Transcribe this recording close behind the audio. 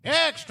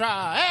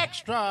extra,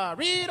 extra.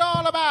 Read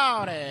all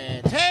about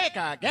it. Take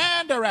a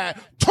gander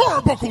at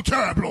Turnbuckle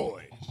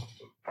Tabloid.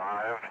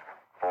 5,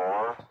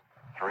 4,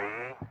 3,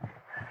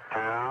 2,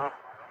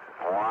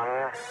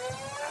 1,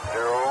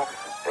 0.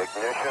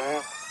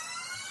 Ignition.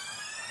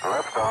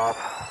 Liftoff.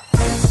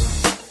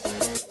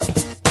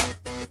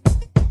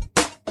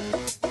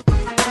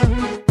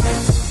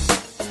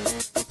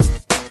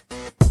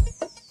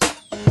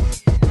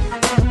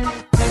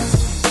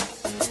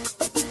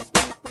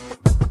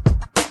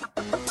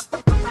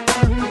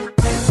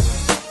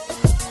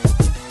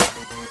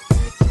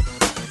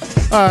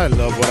 I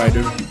love what I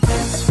do.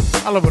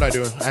 I love what I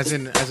do. As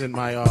in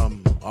my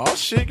oh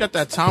shit, got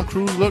that Tom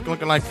Cruise look,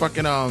 looking like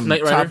fucking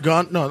Top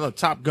Gun. No,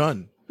 Top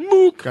Gun.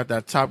 Mook. Got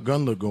that Top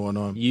Gun look going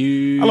on.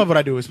 I love what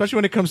I do, especially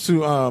when it comes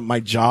to my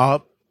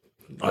job.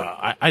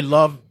 I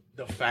love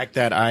the fact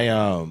that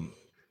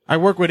I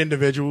work with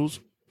individuals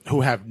who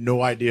have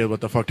no idea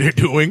what the fuck they're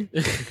doing.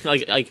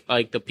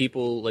 like the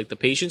people, like the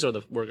patients or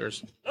the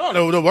workers? Oh,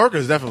 no, the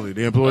workers, definitely.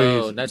 The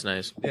employees. Oh, that's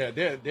nice. Yeah,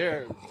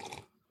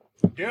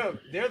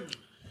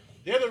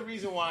 they're the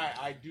reason why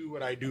I do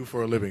what I do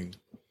for a living.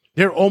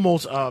 They're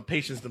almost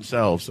patients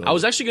themselves. So. I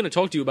was actually going to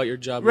talk to you about your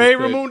job. Ray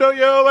Raimundo,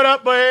 yo, what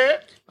up, boy?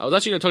 I was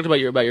actually going to talk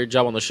about your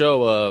job on the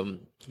show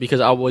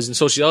because I was in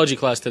sociology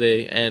class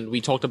today and we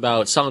talked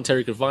about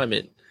solitary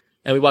confinement.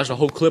 And we watched a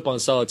whole clip on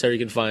solitary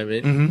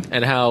confinement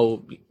and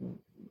how,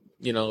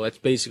 you know, that's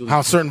basically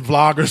how certain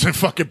vloggers and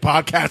fucking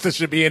podcasters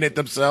should be in it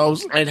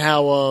themselves, and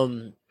how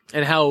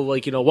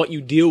like, you know, what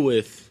you deal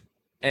with,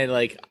 and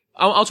like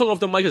I'll talk off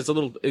the mic. It's a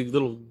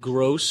little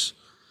gross.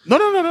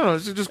 No.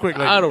 It's just quick.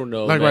 Like, I don't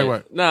know. Like, man.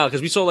 what? No,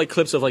 because we saw like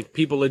clips of like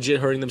people legit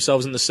hurting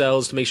themselves in the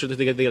cells to make sure that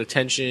they get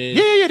attention.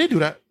 Yeah, they do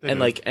that.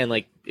 And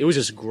it was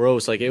it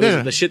was like it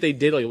was the shit they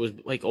did. Like it was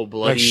like bloody,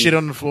 like shit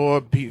on the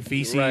floor,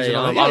 feces. Right. And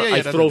all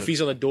I that. throw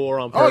feces on the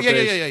door on Oh purpose.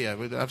 yeah.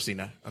 I've seen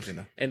that.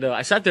 And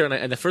I sat there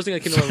and the first thing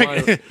that came to my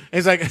mind,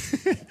 it's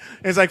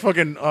like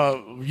fucking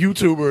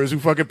YouTubers who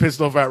fucking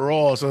pissed off at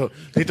Raw, so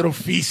they throw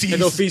feces. They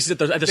throw feces at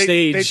the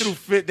stage.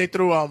 They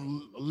threw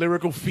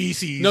lyrical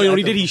feces. No, you know what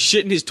he did? He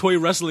shit in his toy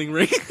wrestling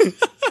ring.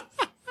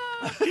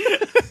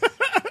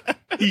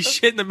 He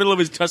shit in the middle of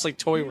his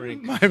toy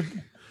ring.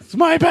 It's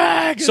my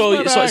bag. So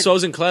I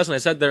was in class and I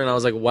sat there and I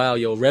was like, wow,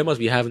 yo, Red must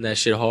be having that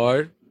shit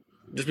hard.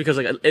 Just because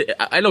like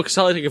I know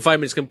solitary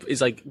confinement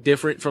is like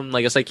different from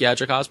like a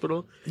psychiatric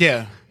hospital.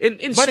 Yeah,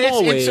 in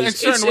small ways. In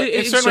certain ways,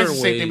 it's the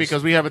same thing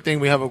because we have a thing.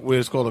 We have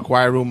what's called a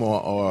quiet room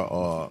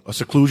or a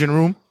seclusion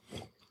room,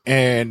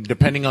 and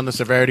depending on the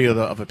severity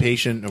of a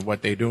patient and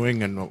what they're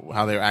doing and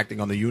how they're acting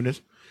on the units,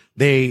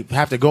 they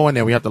have to go in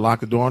there. We have to lock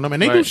the door on them,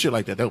 and they do shit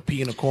like that. They'll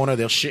pee in a corner.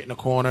 They'll shit in a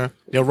corner.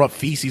 They'll rub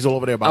feces all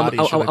over their body.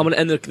 I'm going to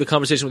end the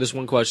conversation with this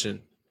one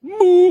question.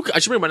 Mook. I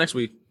should bring it by next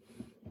week.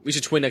 We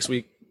should twin next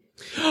week.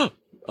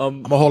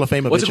 I'm a Hall of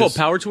Famer. What's it called?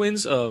 Power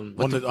Twins? the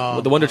Wonder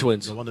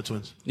Twins. The Wonder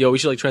Twins. Yo, we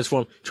should like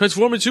transform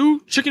into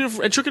chicken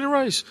and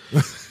rice.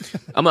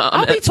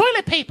 I'll be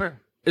toilet paper.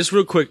 Just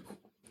real quick.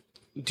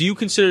 Do you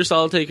consider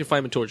solitary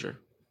confinement torture?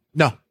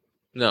 No.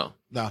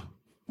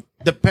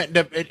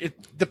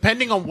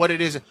 Depending on what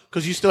it is,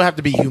 because you still have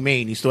to be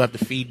humane. You still have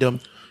to feed them.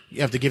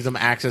 You have to give them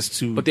access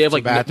to. But they have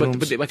like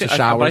bathrooms, to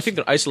showers. But I think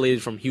they're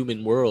isolated from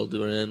human world,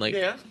 and like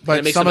but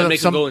it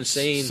makes them go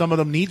insane. Some of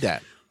them need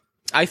that.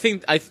 I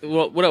think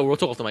whatever. We'll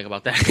talk off the mic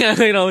about that.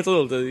 You know, it's a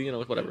little, you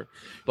know, whatever.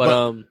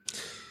 But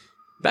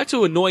back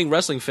to annoying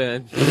wrestling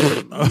fan.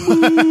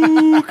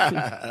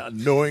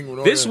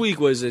 Annoying. This week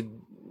was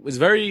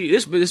very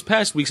this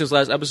past week since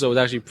last episode was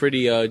actually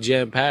pretty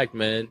jam packed,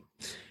 man.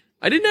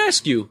 I didn't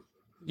ask you.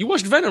 You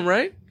watched Venom,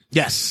 right?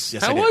 Yes.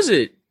 How was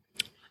it?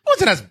 It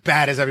wasn't as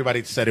bad as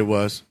everybody said it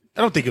was.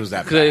 I don't think it was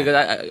that bad.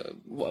 I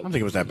don't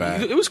think it was that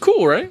bad. It was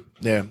cool, right?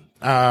 Yeah.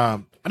 I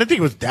didn't think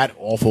it was that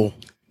awful.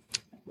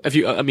 I'm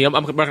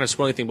not going to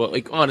spoil anything, but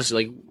like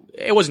honestly, like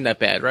it wasn't that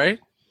bad, right?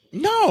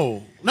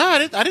 No, I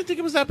didn't think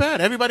it was that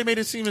bad. Everybody made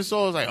it seem as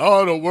though it was like,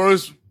 oh, the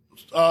worst.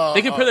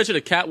 They compared that to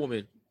the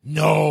Catwoman.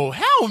 No,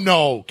 hell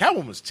no.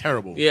 Catwoman was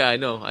terrible. Yeah, I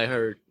know. I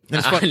heard.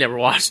 I never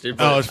watched it.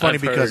 But it's funny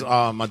because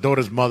my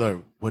daughter's mother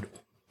would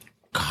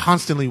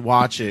constantly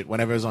watch it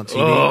whenever it was on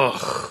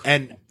TV,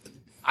 and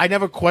I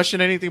never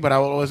questioned anything, but I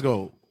would always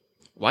go,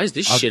 "Why is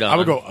this shit on?" I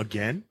would go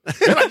again.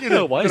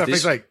 Why is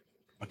this like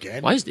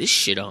again? Why is this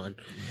shit on?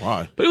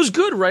 Why? But it was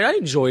good, right? I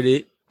enjoyed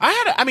it.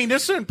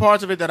 There's certain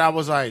parts of it that I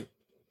was like,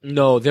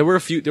 no, there were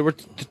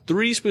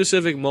three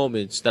specific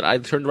moments that I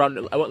turned around.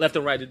 I went left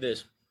and right. Did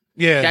this.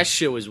 Yeah, that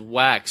shit was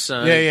whack,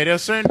 son. Yeah. There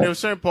were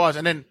certain parts,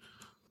 and then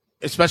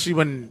especially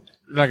when,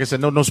 like I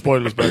said, no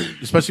spoilers, but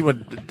especially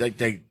when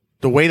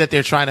the way that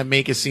they're trying to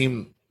make it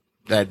seem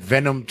that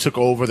Venom took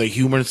over the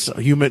humor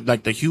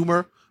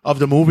of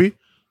the movie.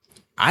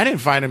 I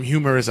didn't find him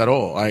humorous at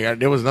all.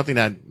 There was nothing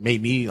that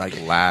made me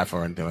like laugh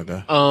or anything like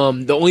that.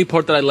 The only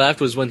part that I laughed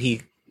was when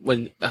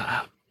I'm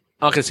not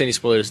gonna say any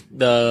spoilers.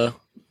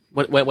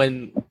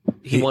 When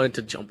he wanted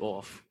to jump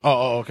off.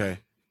 Oh, okay.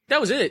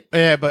 That was it.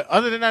 Yeah, but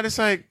other than that, it's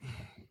like,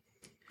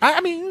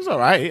 it was all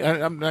right.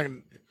 I'm not.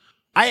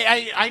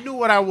 I knew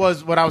what I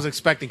was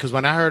expecting because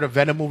when I heard a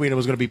Venom movie and it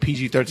was going to be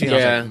PG-13,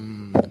 I was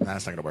like,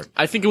 that's not going to work.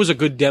 I think it was a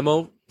good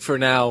demo. For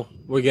now,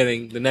 we're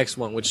getting the next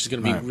one, which is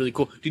going to be really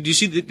cool. Did you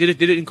see?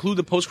 Did it include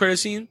the post-credit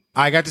scene?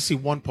 I got to see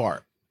one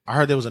part. I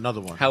heard there was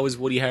another one. How is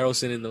Woody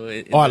Harrelson in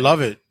the? I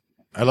love it.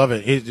 I love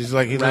it. He's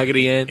like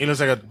Raggedy Ann. He looks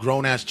like a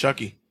grown-ass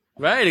Chucky.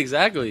 Right,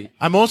 exactly.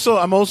 I was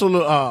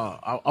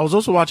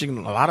also watching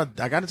a lot of.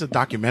 I got into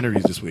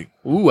documentaries this week.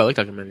 Ooh, I like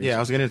documentaries. Yeah, I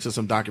was getting into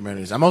some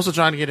documentaries. I'm also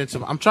trying to get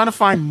into. I'm trying to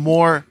find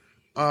more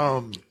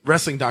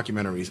wrestling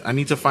documentaries. I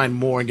need to find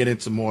more and get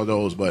into more of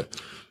those,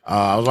 but.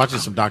 I was watching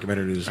some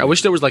documentaries. I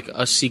wish there was like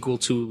a sequel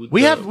to.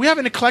 We have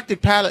an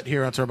eclectic palette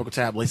here on Turnbuckle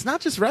Tabloid. It's not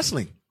just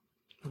wrestling.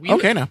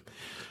 Okay, now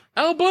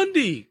Al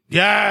Bundy.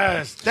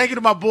 Yes, thank you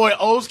to my boy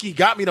Oski.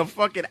 Got me the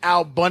fucking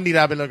Al Bundy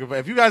that I've been looking for.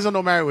 If you guys don't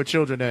know Married with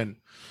Children, then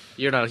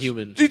you're not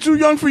human. He's too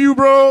young for you,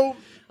 bro.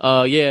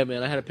 Yeah,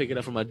 man. I had to pick it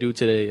up for my dude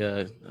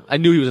today. I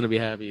knew he was gonna be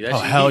happy.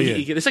 Hell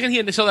yeah! The second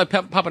he saw that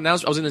pop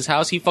announcement, I was in his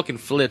house. He fucking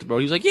flipped, bro.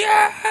 He was like,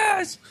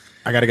 "Yes."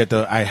 I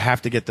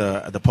have to get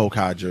the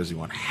Polka jersey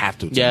one. Have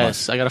to.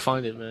 Yes, I gotta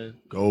find it, man.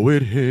 Go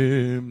with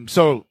him.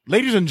 So,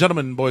 ladies and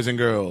gentlemen, boys and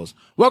girls,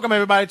 welcome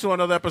everybody to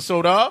another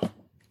episode of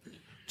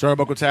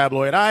Turnbuckle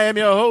Tabloid. I am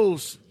your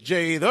host,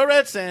 Jay the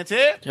Red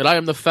Santa. And I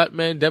am the fat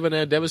man,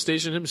 Debonair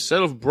Devastation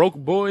himself, broke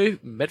boy,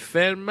 Met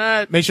fan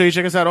Matt. Make sure you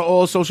check us out on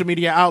all social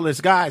media outlets.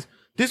 Guys,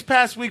 this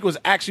past week was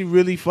actually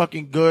really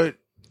fucking good.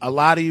 A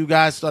lot of you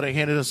guys started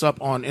hitting us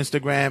up on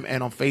Instagram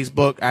and on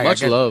Facebook.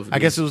 Much love. I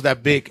guess it was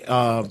that big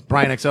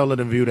Brian XL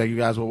interview that you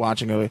guys were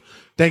watching earlier.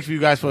 Thanks for you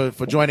guys for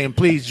joining. And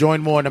please join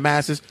more in the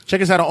masses.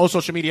 Check us out on all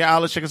social media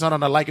outlets. Check us out on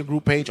the Like a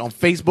Group page on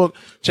Facebook.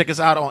 Check us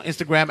out on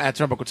Instagram at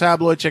Turnbuckle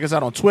Tabloid. Check us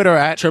out on Twitter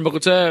at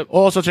Turnbuckle Tab.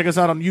 Also check us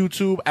out on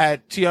YouTube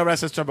at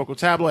TRSS Turnbuckle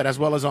Tabloid, as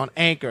well as on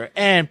Anchor.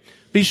 And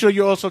be sure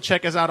you also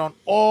check us out on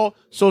all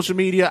social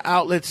media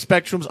outlets,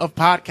 spectrums of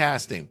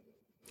podcasting.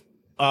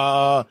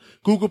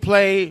 Google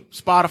Play,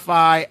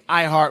 Spotify,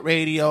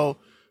 iHeartRadio,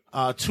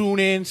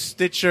 TuneIn,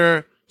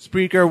 Stitcher,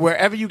 Spreaker,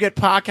 wherever you get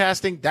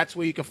podcasting, that's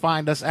where you can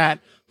find us at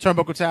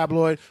Turnbuckle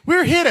Tabloid.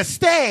 We're here to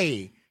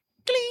stay.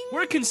 Cling.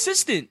 We're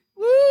consistent.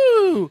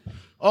 Woo!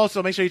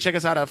 Also, make sure you check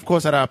us out, of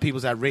course, at our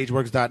peoples at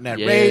RageWorks.net.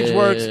 Yes.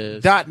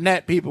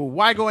 RageWorks.net, people.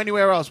 Why go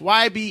anywhere else?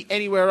 Why be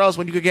anywhere else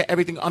when you could get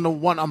everything under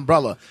one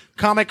umbrella?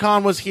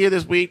 Comic-Con was here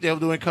this week. They were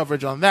doing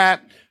coverage on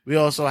that. We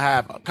also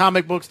have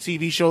comic books,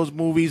 TV shows,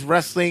 movies,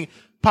 wrestling,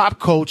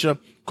 pop culture,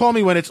 Call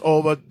Me When It's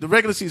Over, the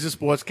regular season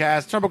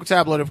sportscast, Turnbuckle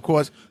Tabloid, of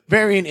course,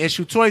 variant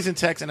issue, toys and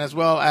text, and as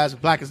well as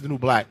Black is the New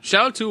Black.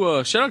 Shout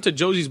out to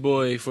Josie's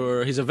boy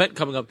for his event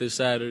coming up this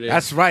Saturday.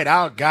 That's right,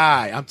 our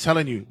guy. I'm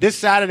telling you, this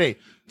Saturday,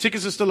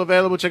 tickets are still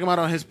available. Check him out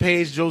on his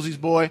page, Josie's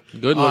boy.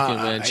 Good looking,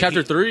 man.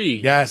 Chapter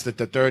 3. Yes, the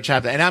third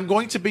chapter, and I'm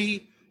going to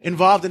be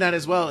involved in that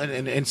as well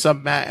in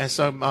some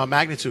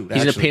magnitude.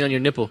 He's gonna paint on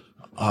your nipple.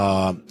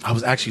 I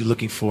was actually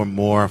looking for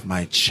more of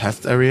my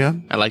chest area.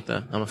 I like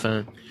that. I'm a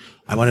fan.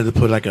 I wanted to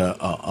put like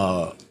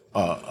a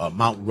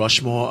Mount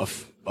Rushmore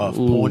of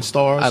porn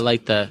stars. I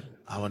like that.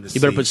 I wanted to.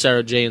 You better put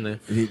Sarah J in there.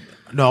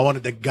 No, I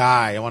wanted the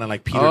guy. I wanted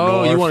like Peter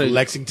North, you wanted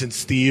Lexington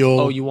Steele.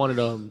 Oh, you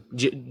wanted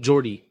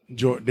Jordy.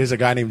 There's a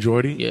guy named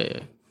Jordy. Yeah.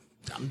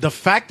 The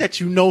fact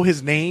that you know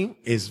his name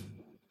is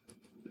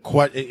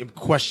it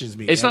questions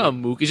me. It's not a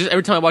mook. It's just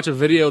every time I watch a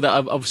video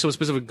of some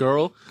specific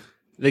girl,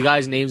 the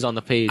guy's name's on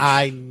the page.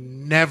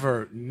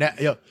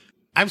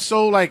 I'm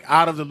so like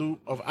out of the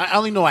loop of. I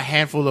only know a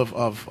handful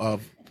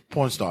of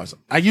porn stars.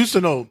 I used to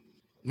know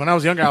when I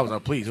was younger. I was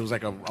like, please. It was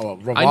like a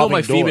revolving I know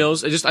my door.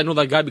 females. I know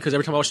that guy because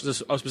every time I watch a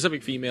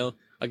specific female,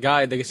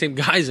 the same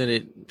guy's in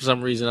it for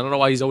some reason. I don't know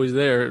why he's always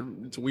there.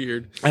 It's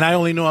weird. And I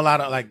only know a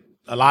lot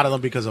of them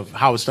because of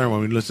Howard Stern.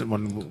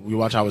 When we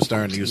watch Howard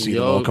Stern, you see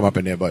them all come up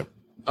in there. But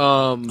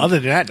other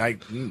than that, I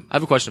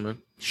have a question, man.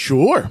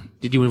 Sure.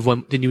 Did you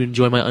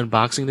enjoy my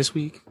unboxing this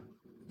week?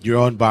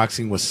 Your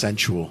unboxing was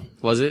sensual.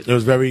 Was it? It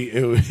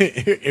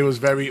was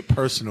very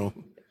personal.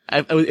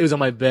 It was on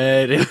my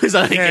bed. It was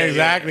like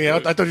exactly. I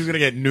thought he was gonna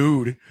get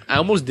nude. I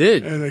almost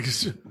did.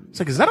 It's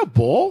like, is that a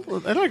ball?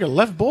 I like a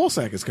left ball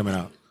sack is coming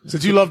out.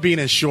 Since you love being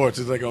in shorts,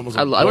 it's like almost.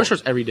 I wear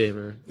shorts every day,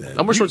 man.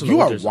 I wear shorts. You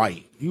are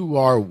white. You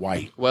are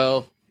white.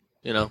 Well,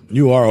 you know.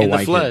 You are a white in the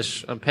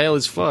flesh. Kid. I'm pale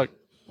as fuck.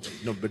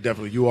 No, but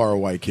definitely you are a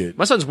white kid.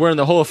 My son's wearing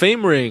the Hall of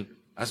Fame ring.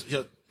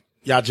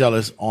 Y'all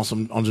jealous on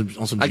some.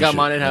 I got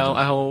mine at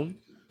home.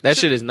 That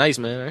shit is nice,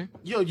 man. Right?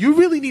 Yo, you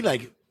really need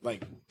like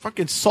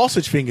fucking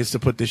sausage fingers to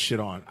put this shit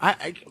on.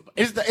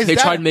 They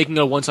tried making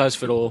a one size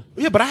fit all.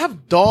 Yeah, but I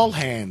have doll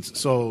hands,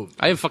 so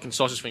I have fucking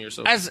sausage fingers.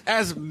 So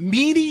as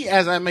meaty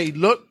as I may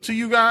look to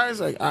you guys,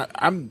 like I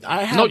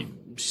have. No,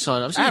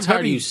 son, I'm so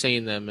tired of you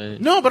saying that,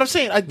 man. No, but I'm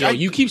saying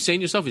you keep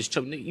saying yourself is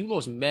chubby. You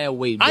lost mad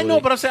weight. Boy. I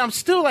know, but I'm saying I'm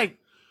still like.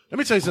 Let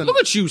me tell you something.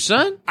 Look at you,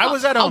 son.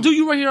 I'll do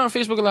you right here on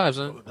Facebook Live,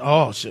 son.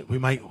 Oh shit, we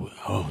might.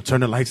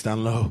 Turn the lights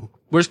down low.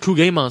 Where's Crew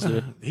Game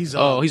Monster? He's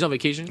on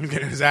vacation. He's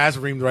getting his ass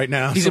reamed right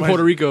now. He's in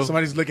Puerto Rico.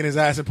 Somebody's licking his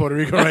ass in Puerto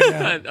Rico right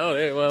now. Oh,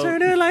 yeah, well. Turn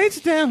the lights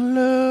down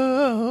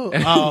low.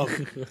 No.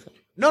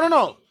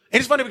 And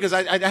it's funny because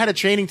I had a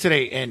training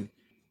today and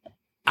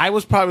I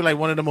was probably like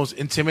one of the most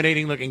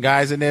intimidating looking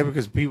guys in there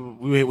because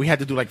we had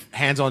to do like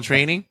hands-on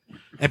training,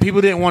 and people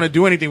didn't want to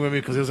do anything with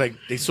me because it was like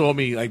they saw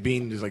me like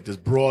being this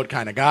broad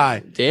kind of guy.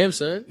 Damn,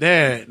 son.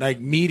 Yeah, like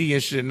meaty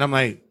and shit. And I'm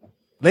like,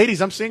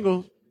 ladies, I'm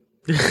single.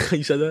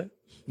 You said that?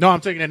 No, I'm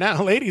taking it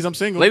now. Ladies, I'm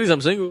single. Ladies,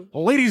 I'm single.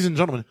 Ladies and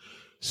gentlemen.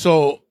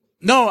 So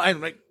no,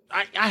 I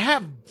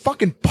have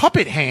fucking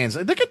puppet hands.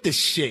 Look at this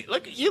shit.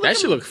 That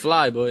shit look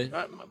fly, boy.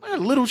 My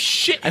little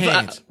shit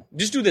hands.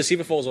 Just do this. See if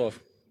it falls off.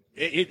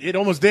 It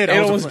almost did. It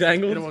almost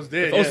dangled. It almost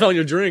did. It almost fell in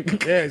your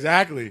drink. Yeah,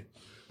 exactly.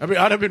 I mean,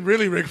 I'd have been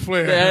really Ric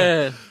Flair.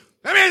 Yeah.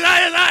 Let me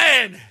tell you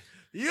something.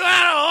 You ain't a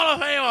Hall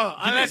of Famer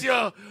unless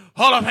your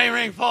Hall of Fame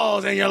ring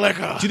falls in your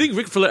liquor. Do you think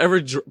Ric Flair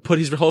ever put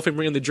his Hall of Fame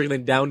ring in the drink,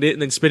 then downed it,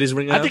 and then spit his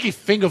ring out? I think he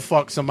finger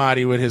fucked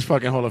somebody with his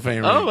fucking Hall of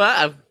Fame ring. Oh,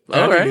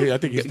 all right. I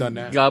think he's done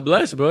that. God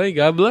bless, boy.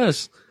 God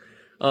bless.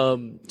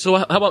 So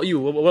how about you?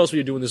 What else were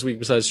you doing this week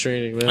besides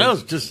training, man? It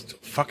was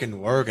just fucking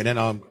work. And then,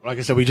 like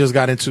I said, we just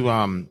got into,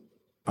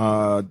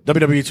 WWE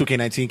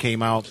 2K19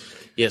 came out.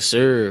 Yes,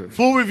 sir.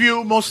 Full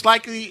review, most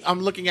likely,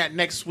 I'm looking at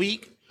next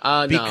week.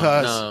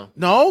 Because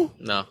no.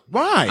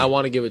 Why? I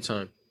want to give it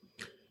time.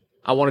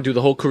 I want to do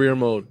the whole career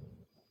mode.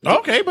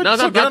 Okay, but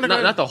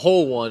not the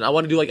whole one. I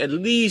want to do like at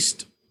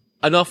least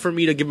enough for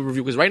me to give a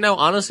review. Because right now,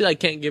 honestly, I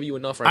can't give you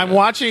enough right now.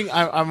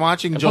 I'm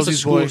watching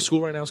Josie's boy.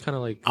 School right now is kind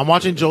of like. I'm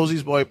watching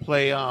Josie's boy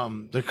play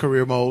the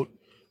career mode.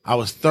 I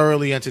was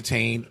thoroughly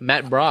entertained.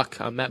 Matt Brock.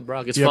 I'm Matt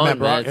Brock. It's yeah, fun, Matt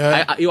Brock,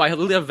 man. yeah. I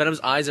literally have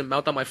Venom's eyes and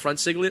mouth on my front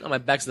singlet. On my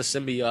back's the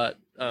symbiote.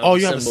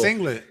 You have a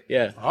singlet.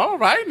 Yeah. All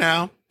right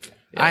now.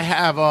 Yeah. I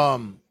have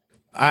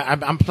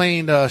I'm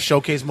playing the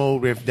showcase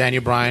mode with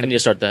Daniel Bryan. I need to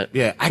start that.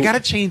 Yeah, I gotta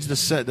change the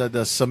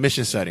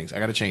submission settings. I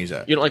gotta change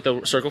that. You don't like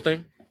the circle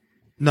thing?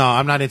 No,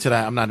 I'm not into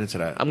that.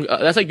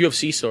 That's like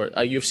UFC sort.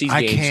 UFC's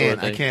game sort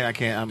of thing. I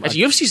can't.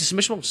 Actually, UFC's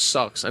submission mode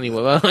sucks.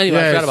 Anyway, I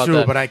forgot about true,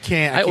 that. But I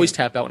can't. I always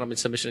tap out when I'm in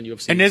submission in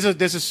UFC. And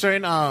there's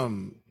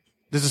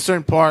a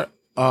certain part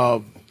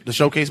of the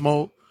showcase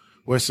mode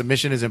where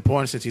submission is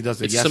important since he does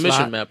the yes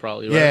submission lot. map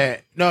probably. Right? Yeah,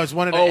 no, it's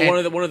one of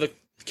the one of the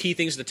key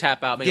things to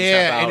tap out. Make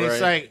yeah, tap out, and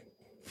it's right? like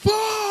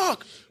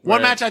fuck.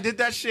 One match I did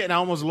that shit and I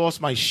almost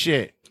lost my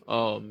shit.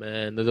 Oh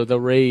man, the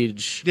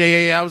rage.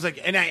 Yeah. I was like,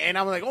 and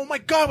I was like, oh my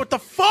god, what the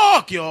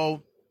fuck,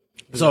 yo.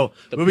 So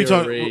we'll be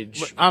talking.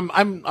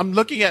 I'm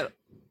looking at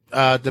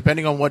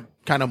depending on what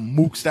kind of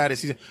mook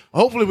status he's in.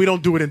 Hopefully we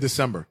don't do it in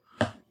December.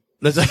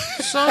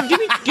 Son, give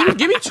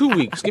me 2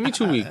 weeks. Give me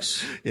 2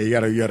 weeks. Yeah,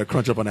 you gotta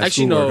crunch up on that.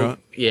 Actually, schoolwork, no. huh?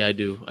 Yeah, I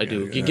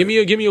do. Give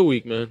me a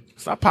week, man.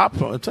 Stop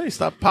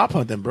stop pop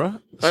hunting, bro.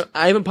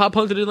 I haven't pop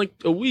hunted in like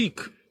a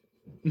week.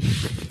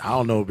 I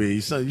don't know, B.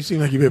 You seem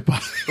like you've been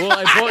pop. Well,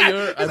 I bought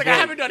your. I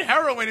haven't done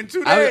heroin in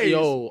 2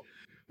 days.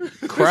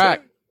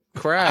 Crack.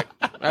 I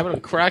haven't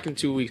done crack in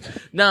 2 weeks.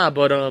 Nah,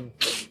 but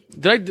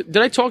did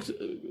I talk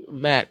to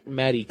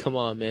Matty? Come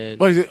on, man.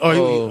 What is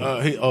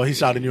it? He's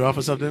shouting you off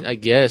or something? I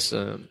guess.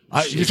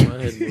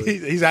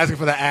 He's asking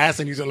for the ass,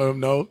 and you should let him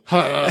know.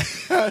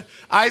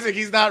 Isaac,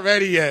 he's not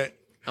ready yet.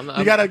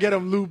 You gotta get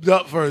him lubed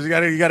up first. You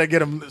gotta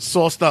get him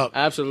sauced up.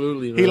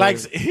 Absolutely, man.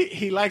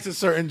 He likes a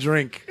certain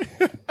drink.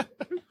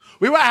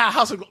 We were at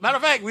House of. Matter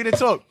of fact, we didn't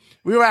talk.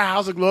 We were at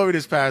House of Glory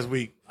this past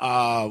week. We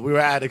were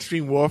at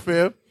Extreme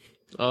Warfare.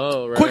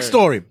 Oh, right. Quick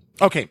story.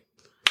 Okay.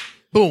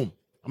 Boom.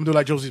 I'm gonna do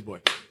like Josie's boy.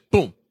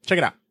 Boom. Check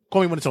it out.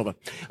 Call me when it's over.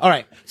 All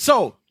right.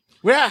 So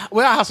we're at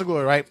House of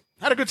Glory, right?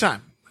 Had a good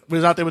time. We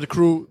was out there with the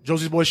crew.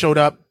 Josie's boy showed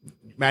up.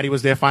 Maddie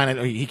was there. Fine.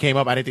 He came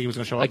up. I didn't think he was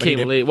gonna show up. I came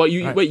late. What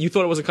you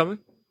thought it wasn't coming?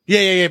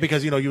 Yeah.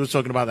 Because you was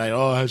talking about that.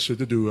 Oh, I had shit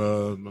to do.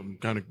 I'm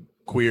kind of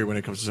queer when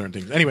it comes to certain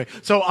things. Anyway,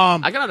 so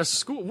I got out of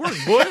school. Work,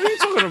 boy. What are you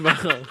talking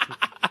about?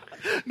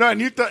 No, and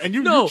you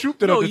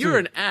trooped it up. No, you're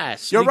an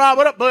ass. Yo, Rob,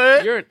 what up,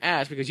 bud? You're an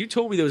ass because you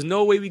told me there was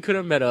no way we could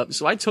have met up.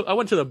 So I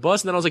went to the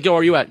bus and then I was like, yo,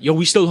 where you at? Yo,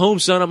 we still home,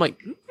 son. I'm like,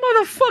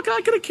 motherfucker,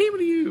 I could have came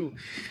to you.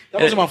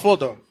 That wasn't my fault,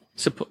 though.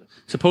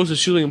 Suppose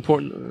it's truly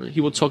important. He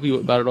will talk to you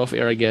about it off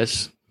air, I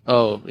guess.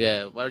 Oh,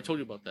 yeah. Well, I told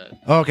you about that.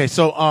 Okay,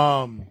 so,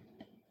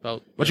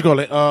 what you call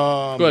it?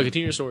 Go ahead,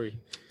 continue your story.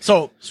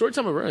 So. Story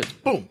time,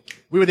 right? Boom.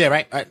 We were there,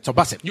 right? All right, so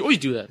bust it. You always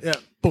do that. Yeah.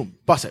 Boom.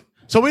 Bust it.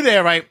 So we're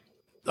there, right?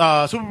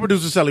 Super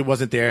producer Sally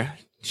wasn't there.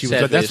 She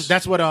was.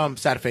 That's what.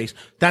 Sad face.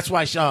 That's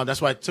why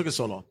it took us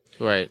so long.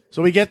 Right.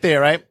 So we get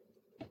there, right?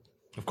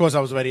 Of course,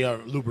 I was already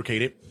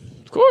lubricated.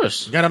 Of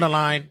course. Got on the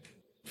line.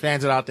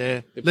 Fans are out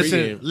there.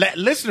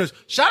 Listeners.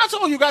 Shout out to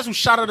all you guys who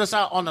shouted us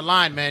out on the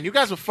line, man. You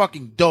guys were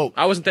fucking dope.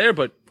 I wasn't there,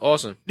 but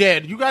awesome. Yeah,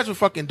 you guys were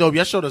fucking dope.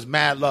 Y'all showed us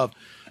mad love.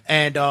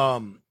 And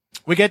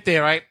we get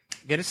there, right?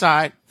 Get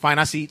inside. Find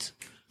our seats.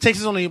 Takes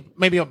us only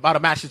maybe about a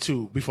match or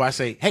two before I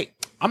say, hey,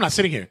 I'm not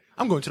sitting here.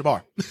 I'm going to the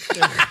bar.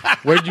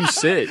 Where'd you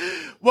sit?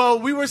 Well,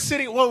 we were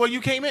sitting. Well, when you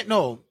came in,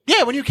 no.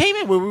 Yeah, when you came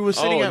in, where we were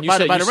sitting by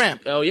the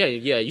ramp. Oh, yeah.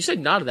 You said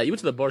none of that. You went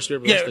to the bar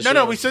straight. Yeah,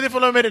 no. We stood there for a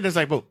little minute and it's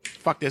like, well,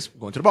 fuck this. We're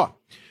going to the bar.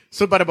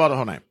 Stood by the bar the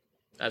whole night.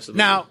 Absolutely.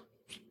 Now,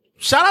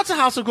 shout out to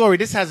House of Glory.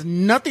 This has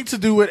nothing to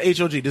do with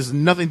HOG. This has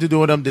nothing to do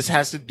with them. This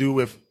has to do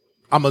with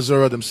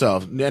Amazura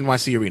themselves, the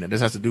NYC Arena.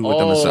 This has to do with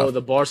them themselves. Oh,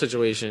 the bar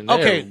situation.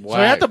 Okay, so we're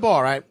at the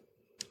bar, right?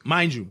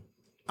 Mind you,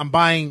 I'm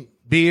buying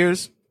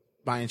beers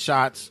buying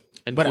shots.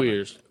 And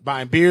queers.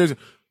 Buying beers.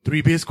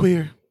 3 beers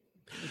queer.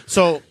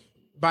 So,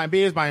 buying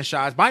beers, buying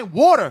shots, buying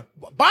water.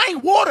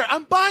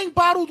 I'm buying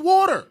bottled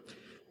water.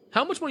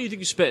 How much money do you think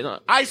you spent?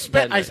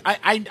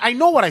 I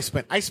know what I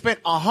spent. I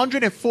spent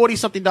 $140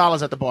 something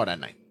at the bar that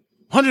night.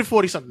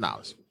 $140 something.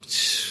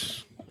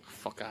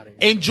 Fuck out of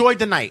here. Enjoyed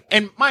the night.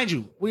 And mind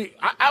you,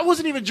 I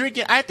wasn't even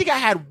drinking. I think I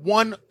had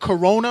one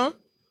Corona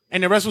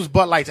and the rest was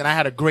Bud Lights, and I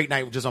had a great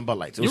night just on Bud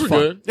Lights. It was fun.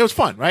 Good. It was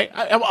fun, right?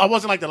 I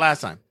wasn't like the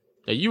last time.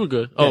 Yeah, you were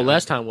good. Oh, yeah.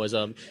 Last time was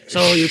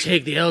so you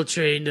take the L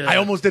train. I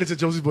almost did it to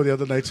Josie's Boy the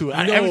other night too.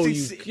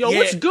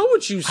 What's good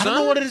with you, son? I don't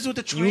know what it is with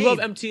the train. You love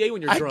MTA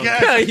when you're drunk.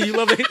 Yeah, you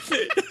love it.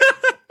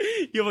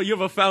 You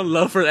have a found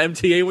love for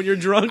MTA when you're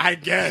drunk. I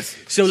guess.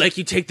 So like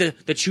you take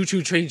the choo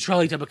choo train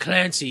trolley type of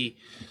Clancy.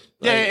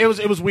 Yeah, it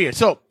was weird.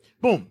 So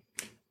boom,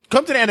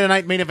 come to the end of the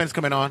night. Main event's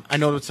coming on. I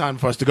know it's time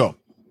for us to go.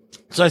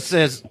 So it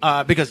says,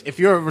 because if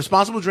you're a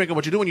responsible drinker,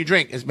 what you do when you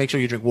drink is make sure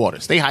you drink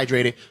water. Stay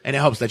hydrated, and it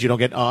helps that you don't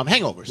get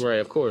hangovers. Right,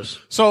 of course.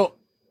 So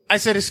I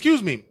said,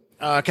 excuse me,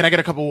 can I get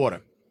a cup of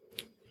water?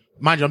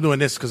 Mind you, I'm doing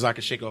this because I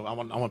can shake off. I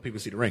want people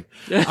to see the ring.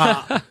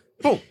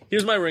 Boom.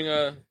 Here's my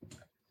ring.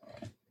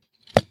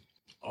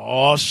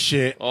 Oh,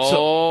 shit.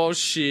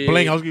 Shit.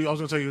 Bling, I was going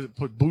to tell you to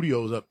put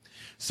bootios up.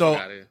 So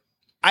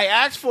I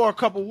asked for a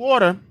cup of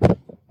water.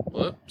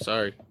 What?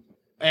 Sorry.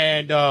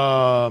 And,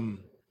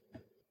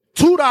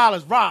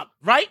 $2, Rob,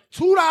 right?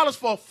 $2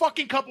 for a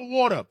fucking cup of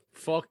water.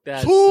 Fuck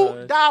that.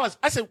 $2. Son.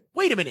 I said,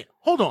 wait a minute.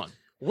 Hold on.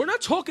 We're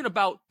not talking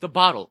about the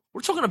bottle.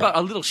 We're talking about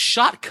a little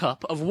shot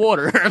cup of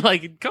water.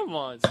 Like, come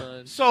on,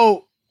 son.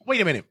 So,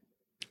 wait a minute.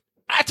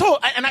 I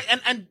told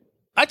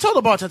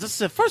the bartender, I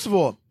said, first of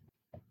all,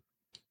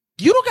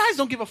 you guys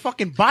don't give a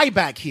fucking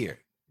buyback here.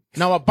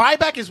 Now, a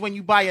buyback is when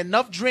you buy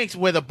enough drinks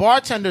where the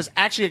bartenders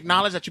actually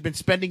acknowledge that you've been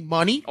spending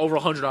money. Over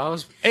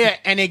 $100. Yeah,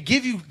 and they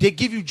give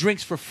you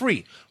drinks for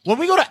free. When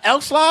we go to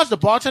Elks Lodge, the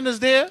bartenders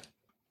there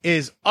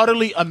is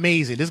utterly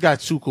amazing. This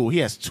guy's too cool. He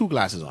has 2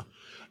 glasses on.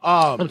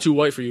 I'm too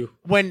white for you.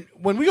 When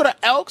we go to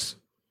Elks,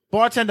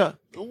 bartender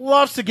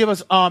loves to give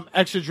us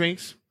extra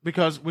drinks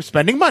because we're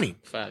spending money.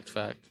 Fact.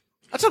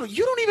 I tell you,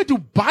 you don't even do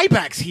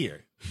buybacks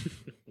here.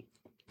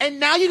 And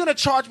now you're gonna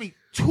charge me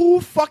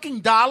 $2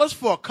 fucking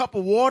for a cup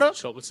of water?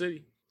 Chocolate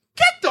City.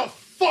 Get the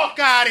fuck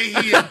out of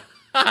here.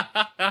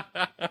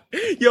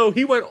 Yo,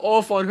 he went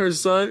off on her,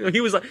 son. He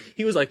was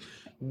like,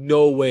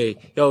 no way.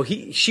 Yo,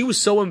 she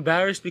was so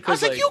embarrassed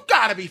because I was like, you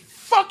gotta be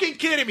fucking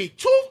kidding me.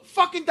 $2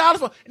 fucking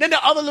for, and then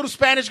the other little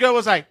Spanish girl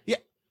was like, yeah,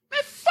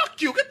 man, fuck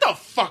you. Get the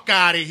fuck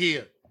out of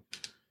here.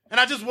 And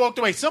I just walked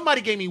away. Somebody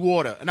gave me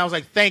water, and I was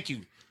like, thank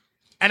you.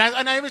 And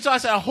every time I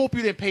said, I hope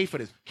you didn't pay for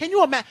this. Can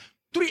you imagine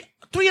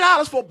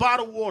 $3 for a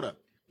bottle of water?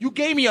 You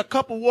gave me a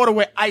cup of water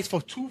with ice for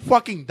 $2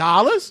 fucking.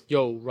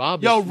 Yo,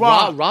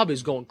 Rob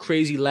is going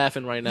crazy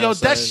laughing right now. Yo,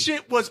 son. that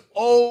shit was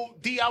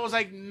OD. I was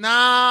like,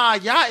 nah,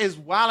 y'all is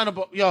wilding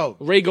about. Yo,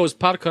 Ray goes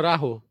par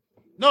carajo.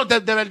 No,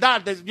 de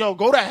verdad. Yo,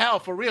 go to hell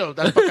for real.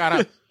 That's pa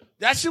carajo.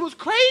 That shit was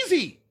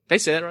crazy. They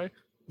said it right.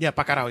 Yeah,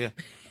 pa carajo. Yeah.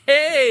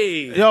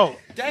 Hey, yo,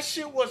 that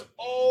shit was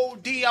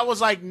OD. I was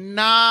like,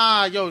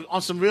 nah, yo,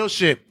 on some real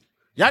shit.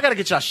 Y'all gotta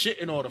get y'all shit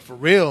in order for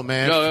real,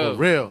 man. For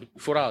real.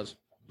 $4.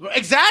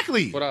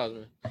 Exactly. $4,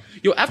 man.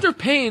 Yo, after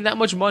paying that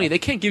much money, they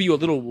can't give you a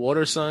little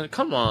water, son.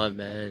 Come on,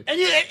 man. And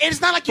it's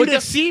not like you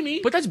didn't see me.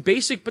 But that's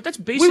basic.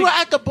 We were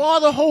at the bar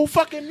the whole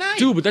fucking night,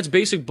 dude. But that's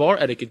basic bar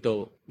etiquette,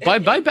 though.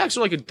 Buybacks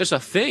are that's a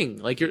thing.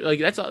 Like you're like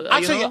that's.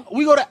 I tell you,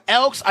 we go to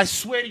Elks. I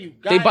swear to you,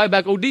 guys, they buy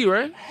back OD,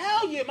 right?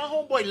 Hell yeah, my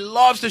homeboy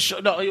loves to show.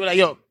 No, he was like,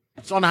 yo,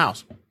 it's on the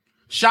house.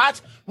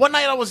 Shots. One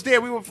night I was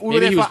there. We were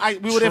there for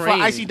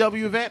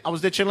ICW event. I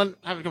was there chilling.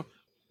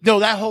 Yo,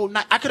 that whole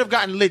night I could have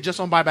gotten lit just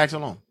on buybacks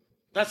alone.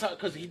 That's how,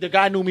 because the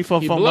guy knew me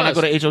from when I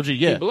go to HOG.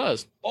 Yeah. He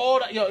blessed. All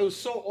that, yo, it was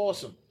so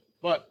awesome.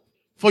 But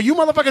for you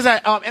motherfuckers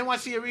at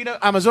NYC Arena,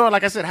 Missouri,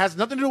 like I said, has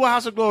nothing to do with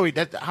House of Glory.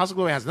 That House of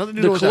Glory has nothing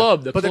to do with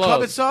that. But the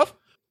club itself,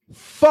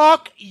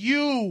 fuck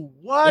you.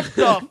 What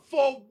the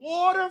for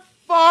water?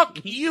 Fuck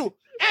you.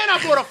 And I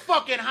bought a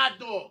fucking hot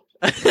dog.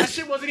 That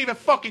shit wasn't even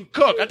fucking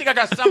cooked. I think I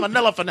got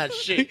salmonella from that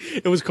shit.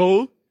 It was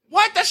cold?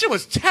 What? That shit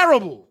was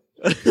terrible.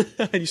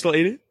 And you still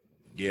ate it?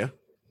 Yeah.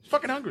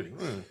 Fucking hungry.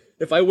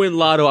 If I win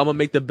Lotto, I'm going to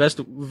make the best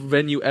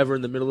venue ever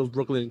in the middle of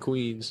Brooklyn and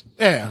Queens.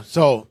 Yeah,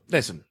 so,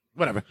 listen,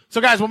 whatever.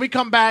 So, guys, when we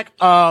come back,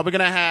 we're going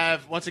to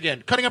have, once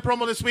again, cutting a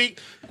promo this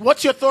week.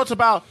 What's your thoughts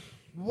about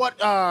what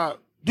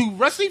do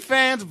wrestling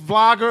fans,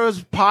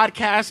 vloggers,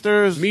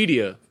 podcasters,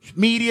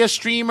 media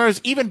streamers,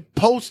 even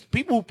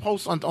people who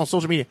post on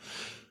social media,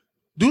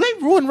 do they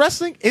ruin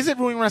wrestling? Is it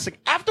ruining wrestling?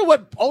 After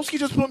what Olski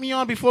just put me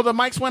on before the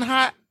mics went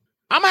hot,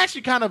 I'm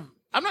actually kind of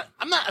I'm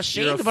not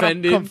ashamed, but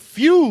I'm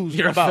confused.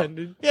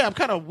 Offended? Yeah, I'm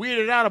kind of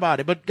weirded out about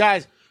it. But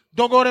guys,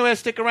 don't go anywhere.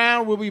 Stick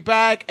around. We'll be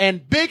back.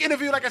 And big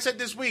interview, like I said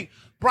this week.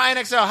 Brian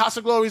XL, House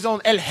of Glory's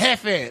own El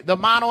Jefe, the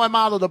mano a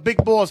mano, the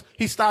big boss.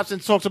 He stops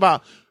and talks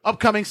about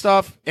upcoming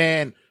stuff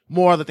and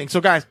more other things.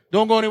 So guys,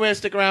 don't go anywhere.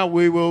 Stick around.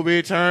 We will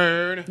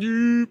return.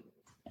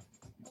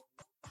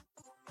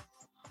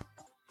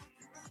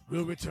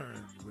 We'll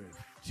return with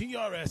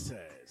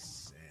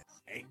TRSS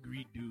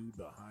angry dude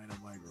behind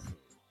a microphone.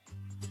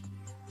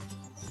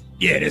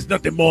 Yeah, there's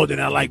nothing more than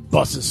I like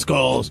busting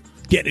skulls,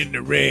 getting in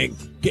the ring,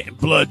 getting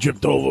blood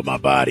dripped over my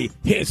body,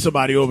 hitting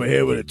somebody over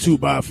here with a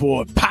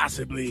 2x4,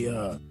 possibly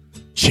a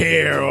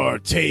chair or a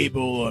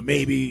table or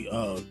maybe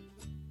a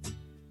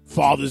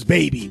father's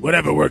baby,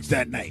 whatever works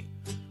that night.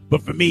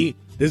 But for me,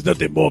 there's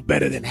nothing more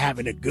better than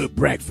having a good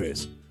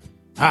breakfast.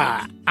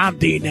 Hi, I'm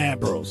Dean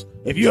Ambrose.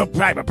 If you're a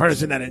type of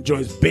person that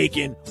enjoys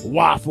bacon,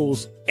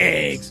 waffles,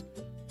 eggs,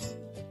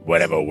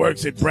 whatever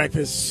works at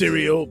breakfast,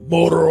 cereal,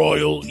 motor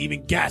oil,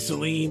 even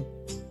gasoline,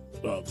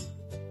 well,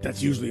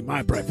 that's usually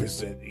my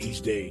breakfast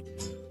each day,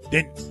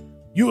 then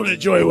you'll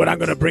enjoy what I'm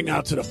going to bring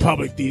out to the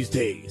public these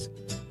days.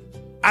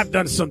 I've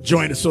done some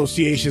joint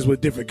associations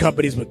with different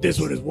companies, but this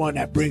one is one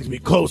that brings me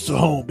close to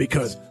home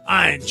because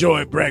I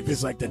enjoy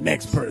breakfast like the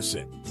next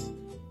person.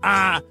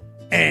 I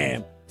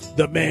am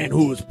the man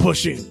who is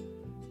pushing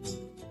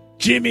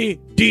Jimmy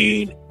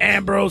Dean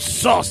Ambrose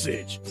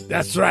sausage.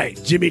 That's right,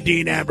 Jimmy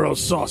Dean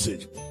Ambrose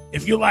sausage.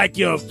 If you like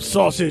your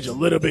sausage a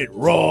little bit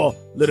raw, a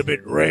little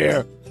bit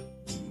rare,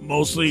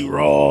 mostly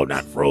raw,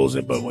 not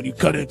frozen, but when you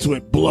cut into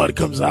it, blood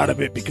comes out of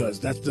it because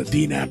that's the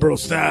Dean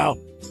Ambrose style,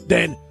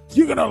 then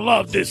you're going to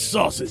love this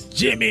sausage,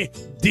 Jimmy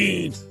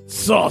Dean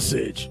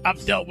sausage.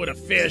 I've dealt with a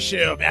fair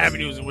share of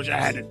avenues in which I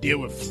had to deal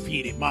with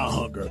feeding my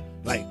hunger,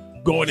 like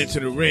going into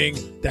the ring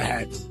that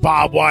had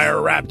barbed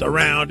wire wrapped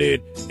around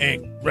it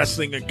and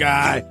wrestling a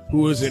guy who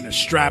was in a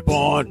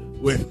strap-on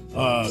with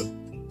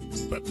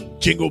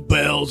jingle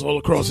bells all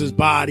across his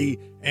body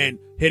and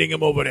hitting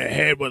him over the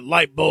head with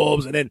light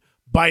bulbs and then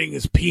biting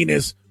his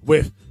penis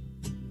with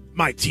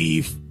my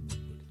teeth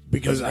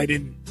because I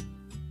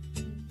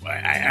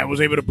was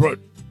able to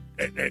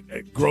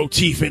grow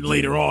teeth in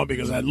later on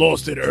because I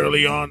lost it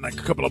early on, like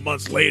a couple of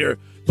months later.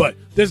 But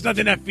there's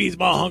nothing that feeds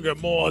my hunger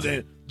more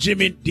than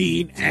Jimmy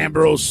Dean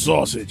Ambrose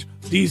sausage.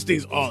 These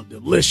things are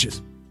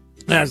delicious.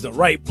 It has the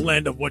right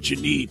blend of what you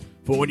need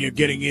for when you're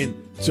getting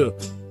into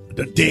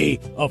the day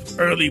of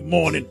early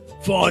morning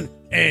fun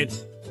and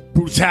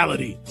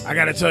brutality. I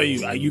gotta tell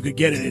you, you could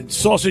get it in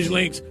sausage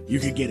links, you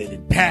could get it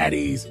in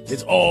patties.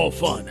 It's all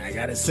fun. I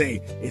gotta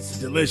say, it's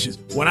delicious.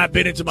 When I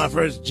bit into my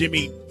first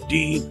Jimmy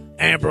Dean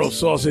Ambrose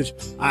sausage,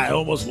 I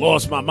almost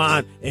lost my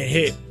mind and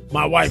hit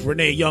my wife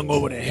Renee Young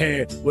over the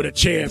head with a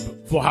chair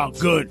for how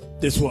good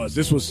this was.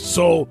 This was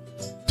so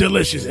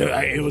delicious.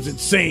 It was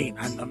insane.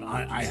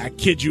 I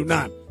kid you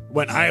not.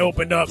 When I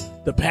opened up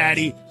the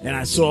patty and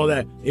I saw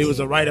that it was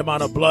the right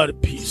amount of blood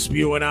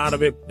spewing out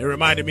of it, it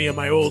reminded me of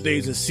my old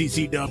days of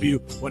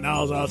CCW when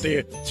I was out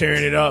there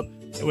tearing it up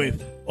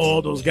with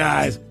all those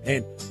guys.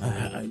 And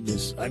I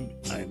miss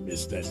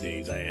that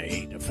days. I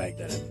hate the fact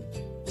that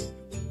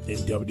I'm in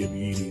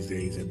WWE these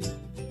days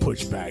and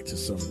pushed back to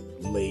some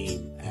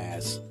lame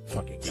ass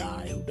fucking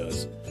guy who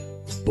does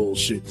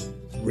bullshit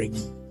ring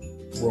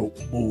rope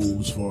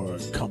moves for a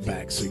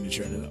comeback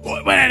signature.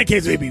 Whatever the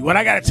case may be, what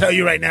I gotta tell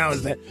you right now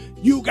is that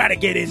you gotta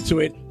get into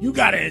it. You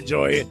gotta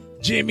enjoy it.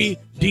 Jimmy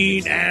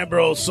Dean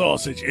Ambrose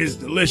sausage is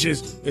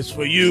delicious. It's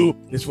for you.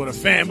 It's for the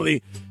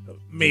family.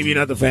 Maybe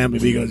not the family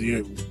because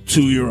your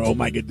 2-year-old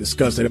might get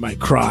disgusted. It might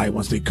cry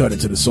once they cut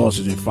into the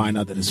sausage and find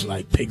out that it's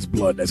like pig's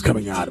blood that's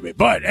coming out of it.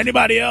 But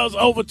anybody else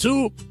over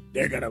 2,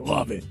 they're gonna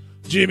love it.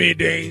 Jimmy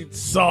Dean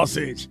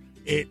sausage.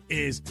 It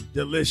is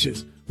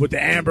delicious. With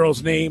the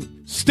Ambrose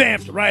name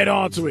stamped right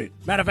onto it.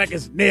 Matter of fact,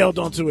 it's nailed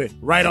onto it,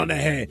 right on the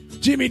head.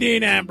 Jimmy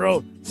Dean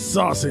Ambrose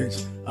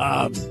sausage.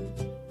 I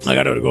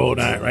gotta go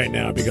right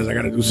now because I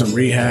gotta do some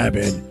rehab,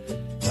 and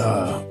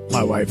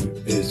my wife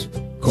is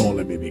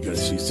calling me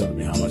because she's telling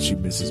me how much she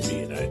misses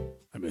me, and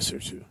I miss her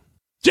too.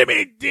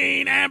 Jimmy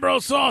Dean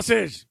Ambrose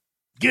sausage.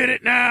 Get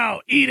it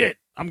now. Eat it.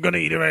 I'm gonna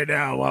eat it right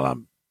now while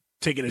I'm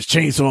taking this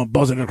chainsaw and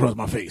buzzing it across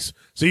my face.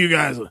 So you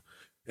guys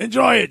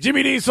enjoy it.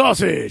 Jimmy Dean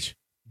sausage.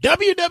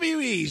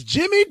 WWE's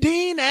Jimmy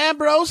Dean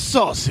Ambrose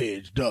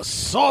sausage, the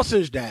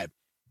sausage that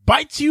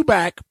bites you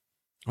back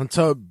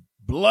until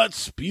blood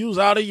spews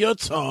out of your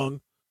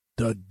tongue,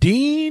 the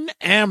Dean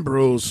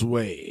Ambrose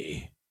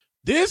way.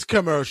 This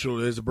commercial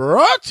is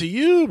brought to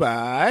you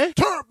by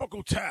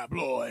Turnbuckle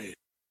Tabloid.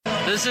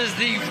 This is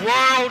the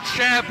world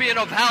champion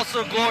of House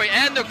of Glory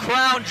and the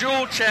crown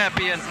jewel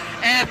champion,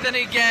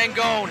 Anthony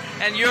Gangone,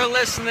 and you're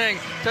listening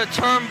to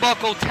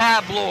Turnbuckle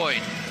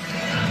Tabloid.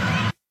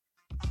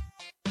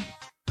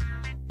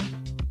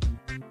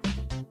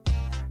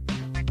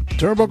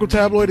 Turnbuckle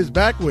Tabloid is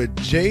back with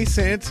Jay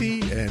Santee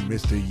and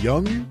Mr.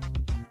 Young,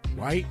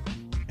 White,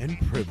 and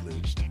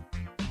Privileged.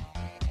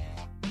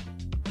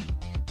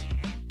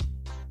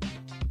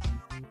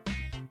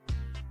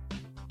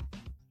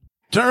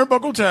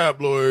 Turnbuckle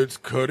Tabloid's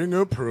cutting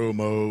a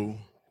promo.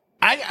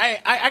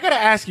 I gotta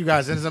ask you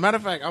guys, and as a matter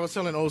of fact, I was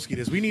telling Oski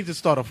this, we need to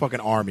start a fucking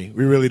army.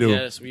 We really do.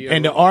 Yes, we are.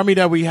 And the army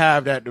that we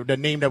have, the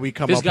name that we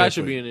come up with. This guy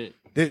should be in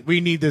it.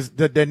 We need this.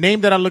 The name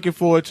that I'm looking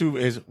forward to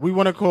is we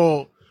want to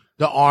call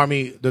the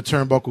army the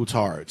Turnbuckle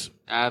Tards.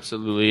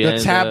 Absolutely.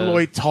 The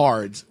tabloid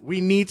tards. We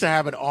need to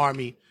have an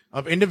army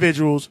of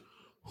individuals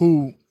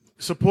who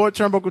support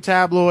Turnbuckle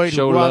Tabloid,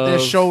 who go out there,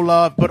 show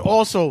love, but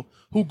also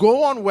who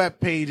go on web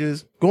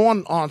pages, go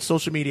on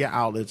social media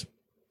outlets,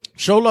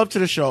 show love to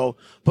the show,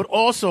 but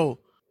also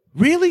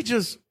really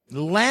just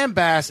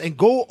lambast and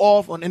go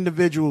off on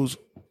individuals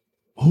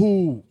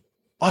who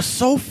are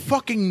so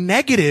fucking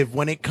negative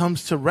when it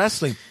comes to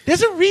wrestling.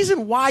 There's a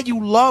reason why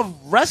you love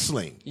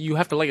wrestling. You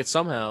have to like it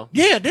somehow.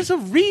 Yeah, there's a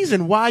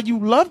reason why you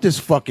love this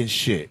fucking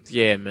shit.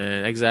 Yeah,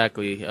 man,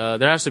 exactly.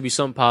 There has to be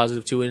some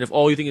positive to it. And if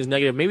all you think is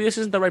negative, maybe this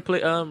isn't the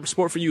right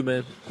sport for you,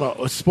 man.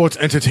 Well, sports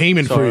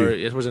entertainment for you.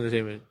 It was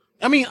entertainment.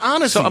 I mean,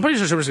 honestly. So I'm pretty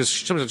sure someone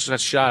just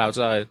got shot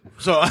outside.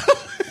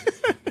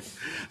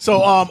 So,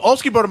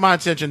 Olski brought to my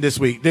attention this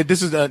week.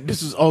 This is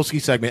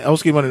Olski's segment.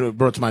 Olski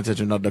brought to my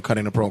attention the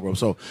cutting the promo.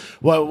 So,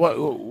 what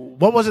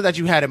was it that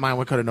you had in mind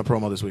when cutting the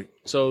promo this week?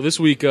 So this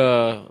week,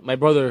 my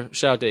brother,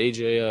 shout out to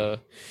AJ.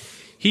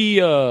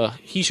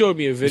 He showed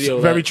me a video.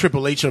 It's very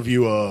Triple H of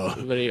you.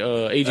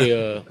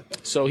 AJ.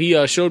 So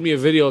he showed me a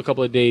video a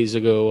couple of days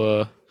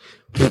ago.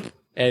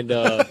 And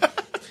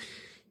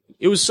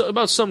it was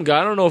about some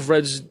guy. I don't know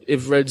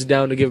if Red's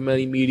down to give him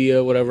any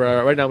media, whatever.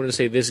 Right now, I'm going to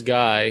say this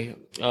guy.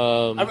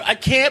 I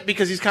can't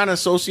because he's kind of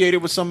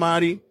associated with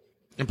somebody,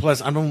 and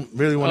plus, I don't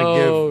really want to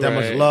give that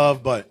much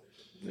love. But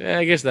yeah,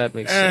 I guess that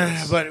makes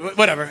sense. But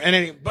whatever,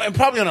 and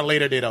probably on a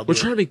later date, We're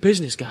trying to make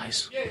business,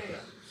 guys. Yeah.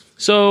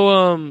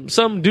 So,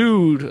 some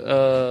dude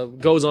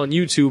goes on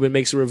YouTube and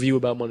makes a review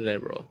about Monday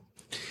Night Raw,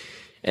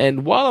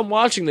 and while I'm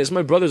watching this,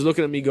 my brother's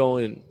looking at me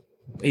going,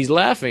 he's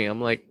laughing.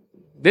 I'm like,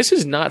 this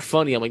is not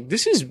funny. I'm like,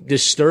 this is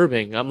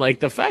disturbing. I'm like,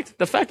 the fact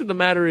of the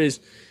matter is,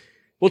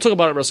 we'll talk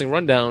about it in Wrestling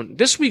Rundown.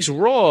 This week's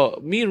Raw,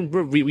 me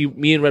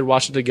and Red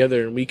watched it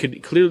together, and we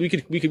could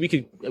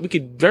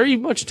very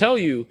much tell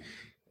you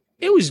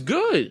it was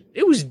good.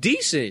 It was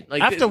decent.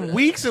 Like after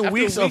weeks and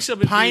weeks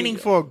of pining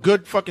for a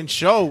good fucking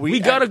show, we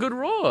got a good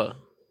Raw.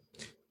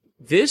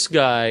 This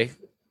guy,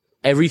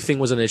 everything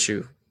was an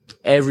issue.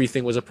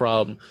 Everything was a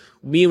problem.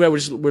 Me and Red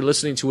were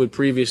listening to it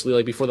previously,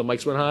 like before the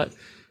mics went hot.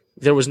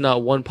 There was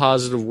not one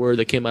positive word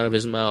that came out of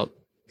his mouth.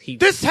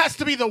 This has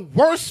to be the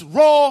worst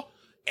Raw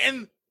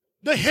in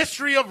the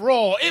history of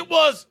Raw. It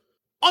was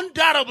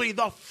undoubtedly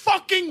the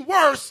fucking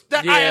worst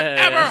that I have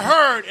ever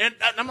heard. And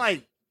I'm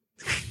like,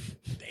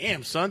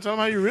 damn, son, tell him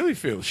how you really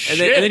feel. Shit.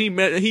 And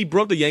then he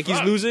broke the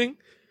Yankees losing,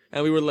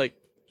 and we were like,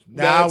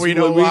 now we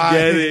know why. We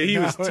get it. He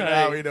was tight.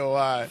 Now we know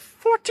why.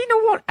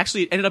 14-1.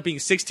 Actually, it ended up being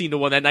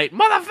 16-1 that night.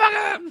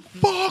 Motherfucker!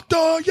 Fuck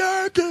the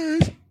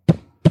Yankees!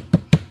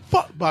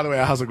 Fuck. By the way,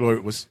 our House of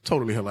Glory was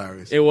totally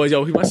hilarious. It was,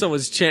 yo. My son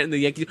was chanting the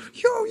Yankees.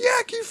 Yo,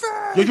 Yankee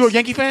fan! Yo, you a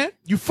Yankee fan?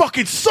 You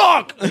fucking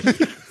suck!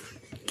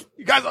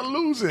 You guys are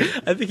losing.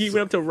 I think he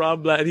went up to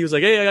Rob Blatt and he was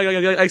like, hey,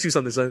 I ask you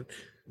something, son.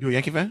 You a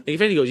Yankee fan? Yankee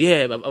fan? He goes,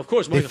 yeah, of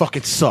course. They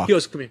fucking suck. He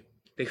goes, come here.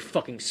 They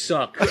fucking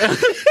suck.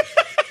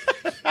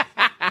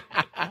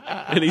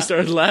 And he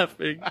started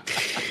laughing.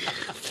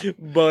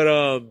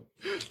 But,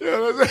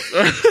 you're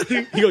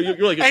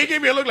like, and he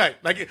gave me a look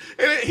like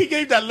he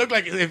gave that look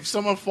like if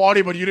someone fought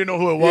him but you didn't know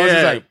who it was.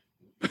 Yeah.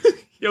 It's like,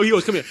 yo, he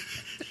goes, come here.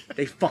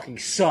 They fucking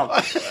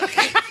suck.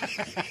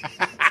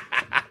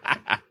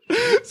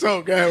 So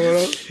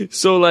okay,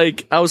 so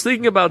like I was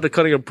thinking about the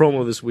cutting a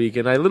promo this week,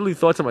 and I literally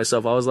thought to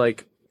myself, I was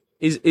like,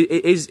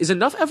 is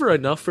enough ever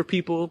enough for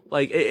people?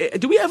 Like,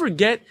 do we ever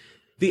get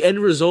the end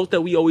result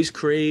that we always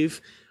crave?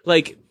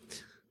 Like,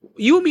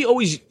 you and me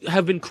always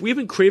we've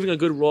been craving a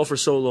good Raw for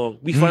so long.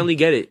 We finally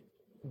get it.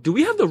 Do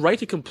we have the right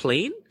to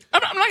complain?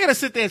 I'm not gonna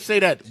sit there and say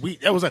that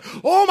it was like,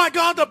 oh my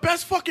god, the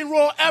best fucking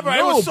Raw ever.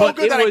 No, it was so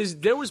good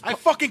I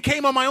fucking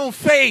came on my own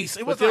face.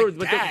 It was but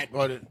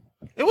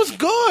it was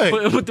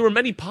good. But there were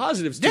many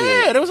positives to it.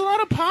 Yeah, there was a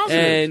lot of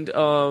positives.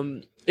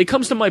 And it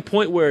comes to my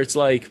point where it's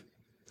like,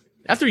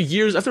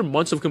 after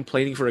months of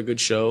complaining for a good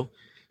show,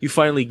 you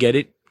finally get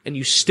it, and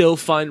you still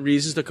find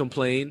reasons to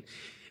complain.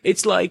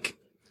 It's like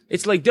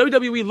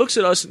WWE looks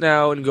at us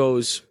now and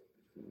goes,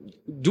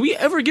 do we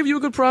ever give you a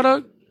good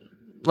product?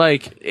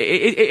 Like,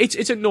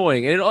 it's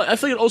annoying. And I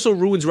feel like it also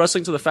ruins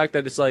wrestling to the fact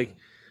that it's like,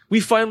 we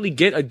finally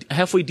get a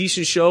halfway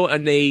decent show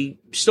and they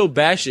still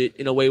bash it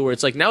in a way where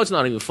it's like, now it's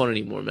not even fun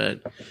anymore,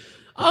 man.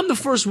 I'm the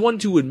first one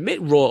to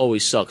admit Raw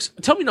always sucks.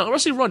 Tell me now,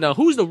 Wrestling Rundown,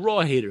 who's the Raw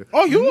hater?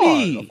 Oh, you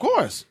are, of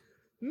course.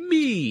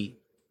 Me.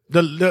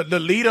 The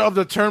leader of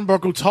the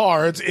Turnbuckle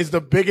Tards is the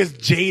biggest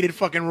jaded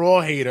fucking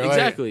Raw hater.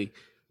 Exactly.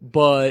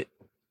 Like,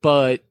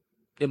 but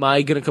am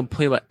I gonna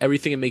complain about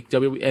everything and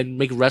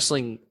make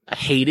wrestling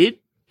hated?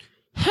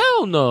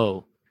 Hell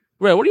no.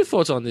 Ray, what are your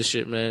thoughts on this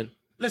shit, man?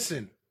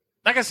 Listen,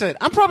 like I said,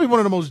 I'm probably one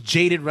of the most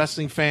jaded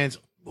wrestling fans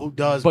who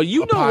does. But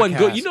you know when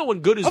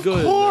good is good.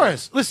 Of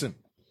course. Man. Listen,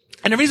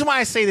 and the reason why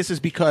I say this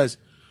is because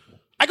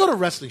I go to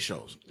wrestling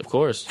shows. Of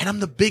course. And I'm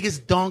the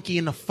biggest donkey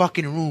in the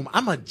fucking room.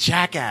 I'm a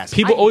jackass.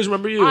 People always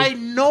remember you. I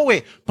know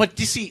it. But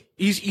you see,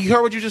 you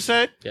heard what you just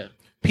said? Yeah.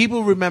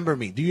 People remember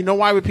me. Do you know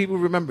why people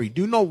remember me?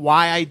 Do you know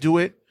why I do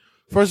it?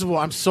 First of all,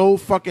 I'm so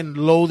fucking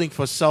loathing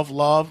for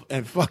self-love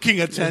and fucking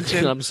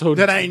attention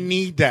that I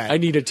need that. I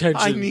need attention.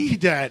 I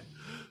need that.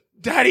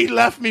 Daddy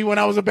left me when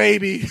I was a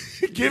baby.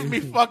 Give me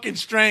fucking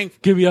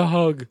strength. Give me a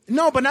hug.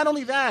 No, but not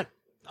only that.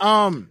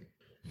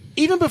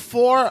 Even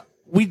before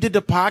we did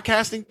the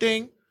podcasting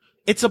thing,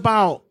 it's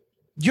about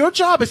your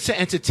job is to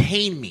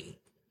entertain me.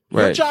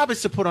 Your job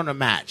is to put on a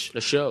match.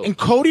 The show. And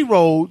Cody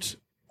Rhodes,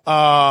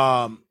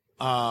 Matt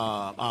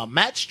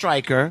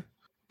Striker,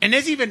 and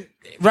there's even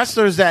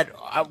wrestlers that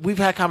we've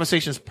had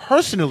conversations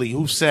personally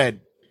who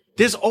said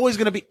there's always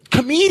going to be,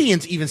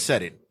 comedians even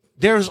said it.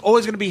 There's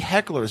always going to be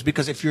hecklers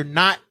because if you're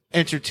not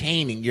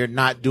entertaining, you're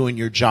not doing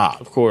your job.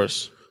 Of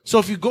course. So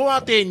if you go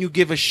out there and you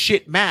give a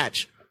shit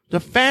match, the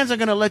fans are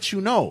going to let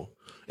you know.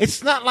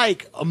 It's not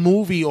like a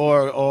movie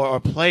or a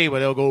play where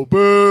they'll go,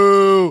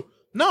 boo.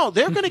 No,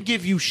 they're going to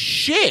give you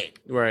shit.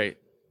 Right.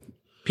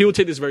 People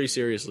take this very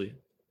seriously.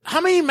 How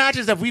many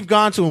matches have we've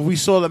gone to and we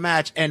saw the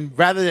match and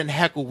rather than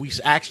heckle, we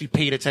actually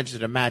paid attention to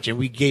the match and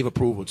we gave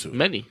approval to?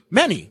 Many.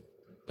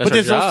 But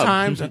there's those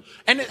times.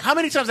 And how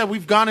many times have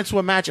we've gone into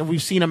a match and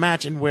we've seen a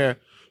match and where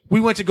we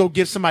went to go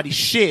give somebody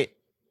shit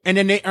and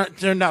then they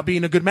turned out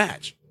being a good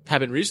match?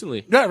 Happened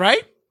recently. Yeah,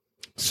 right?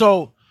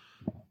 So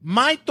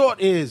my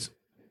thought is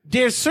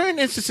there's certain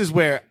instances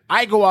where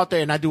I go out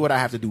there and I do what I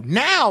have to do.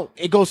 Now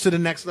it goes to the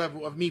next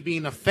level of me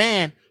being a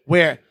fan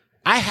where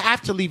I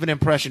have to leave an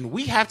impression.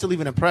 We have to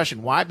leave an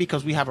impression. Why?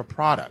 Because we have a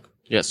product.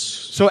 Yes.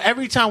 So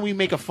every time we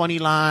make a funny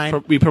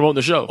line, we promote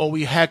the show, or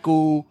we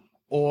heckle,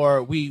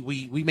 or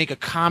we make a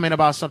comment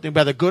about something,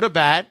 whether good or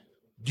bad.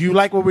 Do you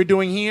like what we're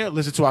doing here?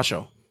 Listen to our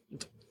show.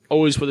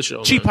 Always for the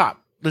show. Cheap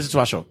Pop. Listen to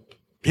our show.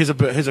 Here's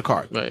a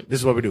card. Right. This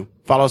is what we do.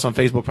 Follow us on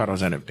Facebook, follow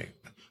us on everything.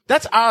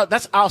 That's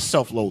our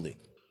self-loathing.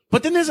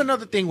 But then there's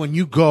another thing when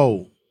you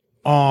go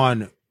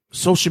on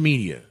social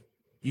media,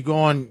 you go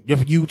on your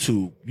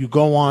YouTube, you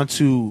go on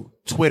to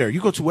Twitter,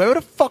 you go to wherever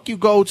the fuck you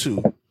go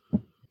to,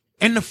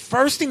 and the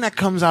first thing that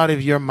comes out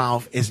of your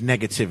mouth is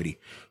negativity.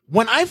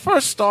 When I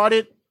first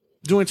started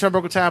doing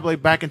Turnbuckle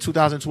Tabloid back in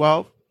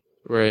 2012,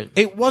 right,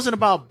 it wasn't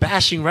about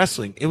bashing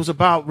wrestling. It was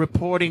about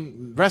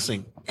reporting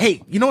wrestling.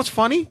 Hey, you know what's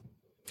funny?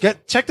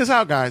 Check this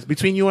out, guys.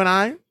 Between you and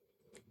I,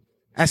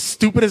 as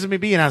stupid as it may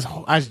be, and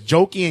as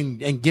jokey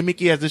and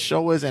gimmicky as this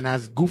show is, and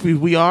as goofy as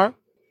we are,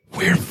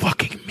 we're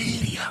fucking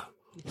media.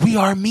 We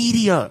are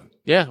media.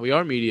 Yeah, we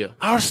are media.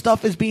 Our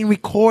stuff is being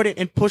recorded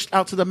and pushed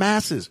out to the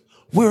masses.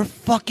 We're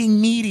fucking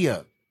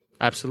media.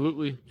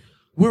 Absolutely.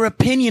 We're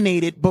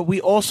opinionated, but we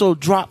also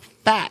drop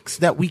facts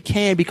that we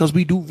can because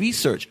we do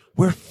research.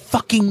 We're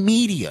fucking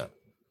media.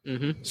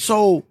 Mm-hmm.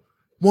 So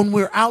when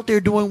we're out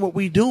there doing what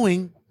we're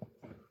doing,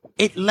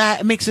 it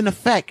makes an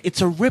effect.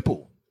 It's a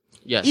ripple.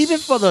 Yes. Even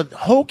for the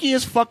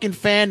hokiest fucking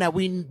fan that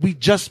we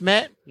just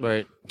met,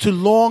 right, to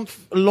long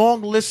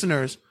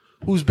listeners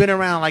who's been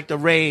around, like the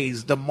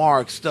Rays, the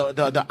Marks,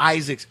 the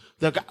Isaacs,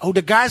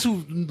 the guys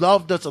who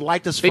loved us,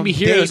 liked us from day one.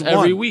 They hear us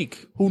every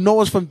week. Who know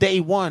us from day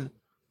one.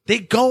 They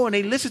go and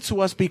they listen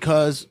to us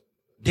because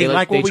they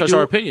like what we do. They trust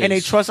our opinions. And they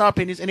trust our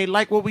opinions and they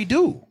like what we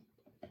do.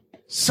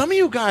 Some of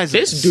you guys.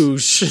 This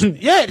douche.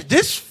 Yeah,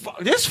 this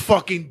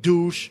fucking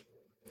douche.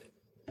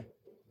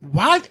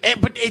 Why?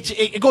 But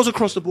it goes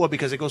across the board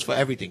because it goes for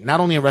everything. Not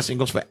only in wrestling, it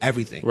goes for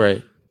everything.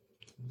 Right.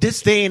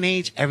 This day and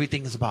age,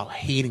 everything is about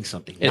hating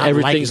something. And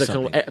everything's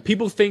like,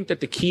 people think that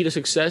the key to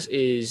success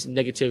is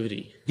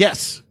negativity.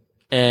 Yes.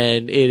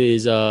 And it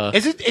is,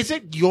 Is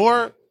it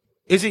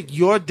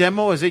your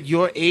demo? Is it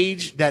your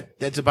age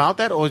that's about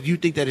that? Or do you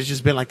think that it's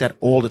just been like that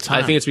all the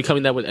time? I think it's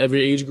becoming that with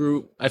every age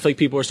group. I feel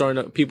like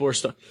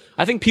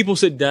I think people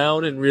sit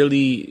down and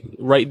really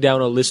write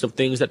down a list of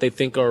things that they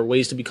think are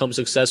ways to become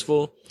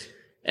successful.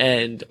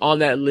 And on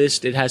that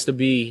list, it has to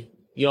be,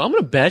 I'm going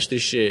to bash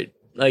this shit.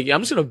 Like,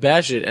 I'm just going to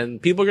bash it.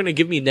 And people are going to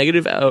give me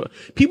negative,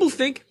 people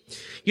think,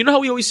 how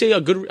we always say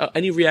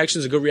any reaction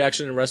is a good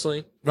reaction in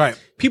wrestling? Right.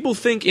 People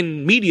think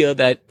in media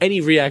that any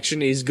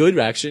reaction is good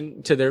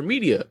reaction to their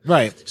media.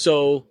 Right.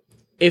 So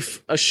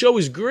if a show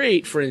is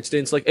great, for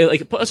instance, like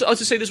let's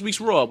just say this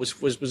week's Raw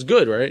was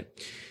good, right?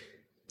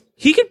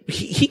 He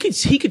could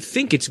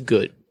think it's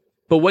good,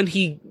 but when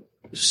he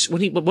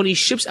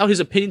ships out his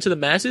opinion to the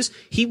masses,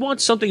 he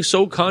wants something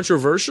so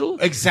controversial.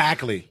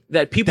 Exactly.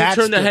 That people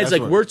turn their heads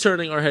like we're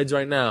turning our heads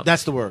right now.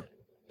 That's the word.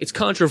 It's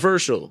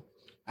controversial.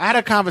 I had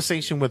a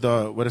conversation with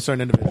a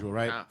certain individual,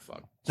 right? Ah,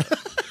 fuck.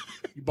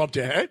 You bumped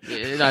your head?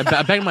 Yeah,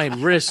 I banged my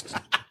wrist.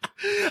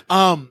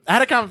 I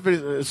had a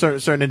conversation with a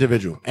certain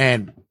individual,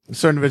 and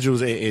certain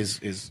individuals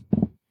is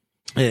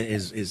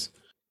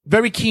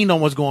very keen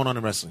on what's going on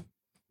in wrestling.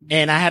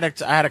 And I had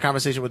a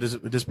conversation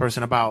with this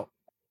person about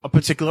a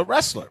particular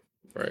wrestler.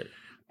 Right.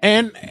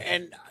 And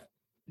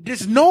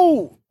there's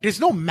no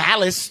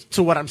malice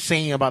to what I'm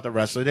saying about the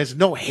wrestler. There's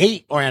no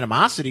hate or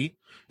animosity.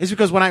 It's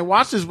because when I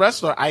watch this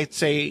wrestler, I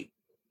say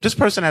this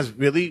person has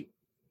really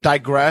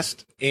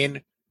digressed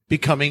in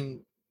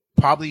becoming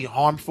probably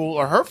harmful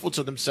or hurtful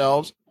to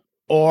themselves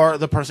or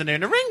the person they're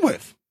in the ring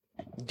with.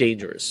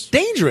 Dangerous.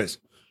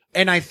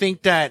 And I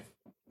think that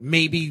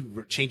maybe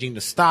changing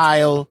the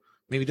style,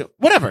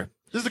 whatever.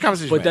 This is the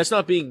conversation. But that's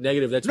not being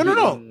negative. That's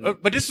no.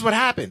 But this is what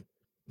happened.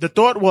 The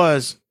thought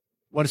was,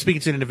 when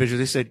speaking to the individual,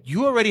 they said,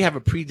 you already have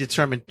a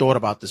predetermined thought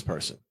about this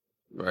person.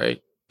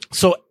 Right.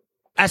 So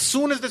as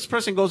soon as this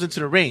person goes into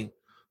the ring,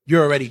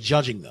 you're already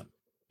judging them.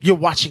 You're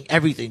watching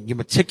everything. You're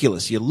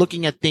meticulous. You're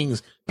looking at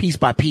things piece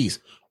by piece.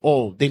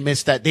 Oh, they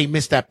missed that. They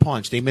missed that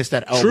punch. They missed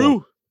that elbow.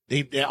 True.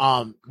 They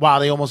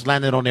almost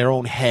landed on their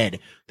own head.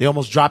 They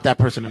almost dropped that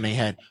person in their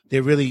head.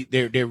 They're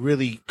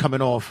really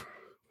coming off,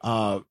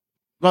 well,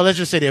 let's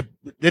just say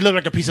they look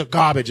like a piece of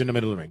garbage in the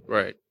middle of the ring.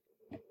 Right.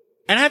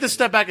 And I had to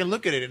step back and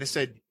look at it and it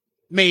said,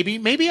 maybe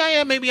I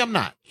am, maybe I'm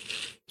not.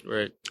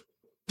 Right.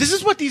 This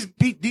is what these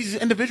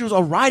individuals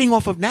are riding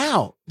off of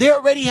now. They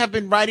already have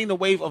been riding the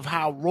wave of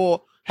how Raw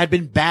had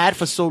been bad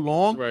for so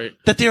long, right,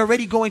 that they're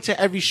already going to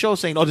every show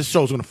saying, oh, this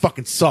show's going to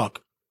fucking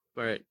suck.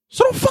 Right.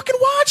 So don't fucking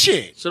watch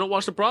it. So don't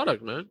watch the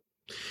product, man.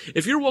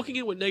 If you're walking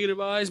in with negative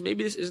eyes,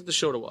 maybe this isn't the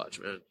show to watch,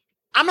 man.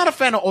 I'm not a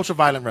fan of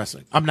ultra-violent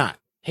wrestling. I'm not.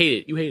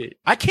 Hate it. You hate it.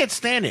 I can't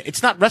stand it.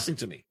 It's not wrestling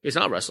to me. It's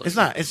not wrestling. It's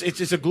not.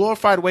 It's a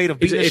glorified way of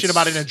beating the shit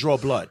about it and draw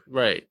blood.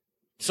 Right.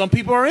 Some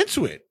people are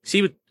into it.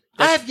 See, but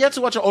I have yet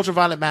to watch an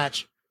ultra-violent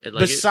match like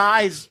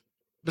besides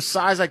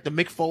like the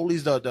Mick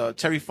Foley's, the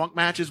Terry Funk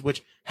matches,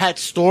 which had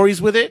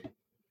stories with it.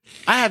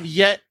 I have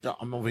yet.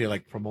 I'm over here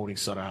like promoting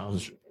Sutter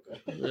House.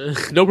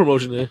 No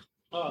promotion there.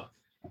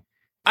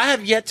 I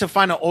have yet to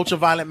find an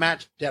ultra-violent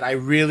match that I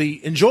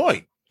really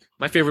enjoyed.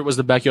 My favorite was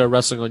the Backyard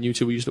Wrestling on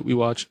YouTube we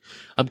watch.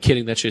 I'm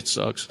kidding. That shit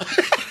sucks.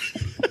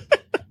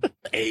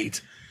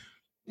 8.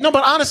 No,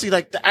 but honestly,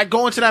 like I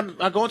go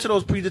into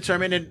those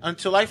predetermined, and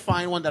until I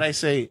find one that I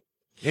say,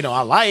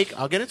 I like,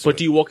 I'll get into it. But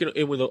do you walk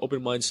in with an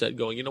open mindset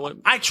going, you know what?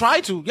 I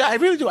try to. Yeah, I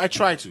really do. I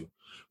try to.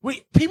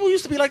 People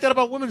used to be like that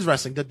about women's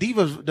wrestling. The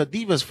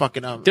divas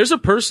fucking There's a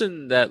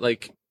person that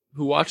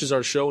who watches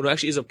our show and who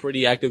actually is a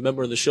pretty active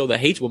member of the show that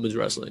hates women's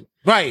wrestling.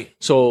 Right.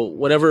 So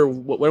whenever a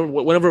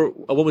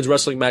women's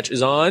wrestling match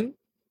is on,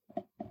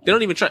 they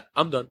don't even try.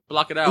 I'm done.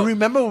 Block it out.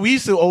 Remember, we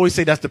used to always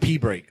say that's the pee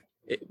break.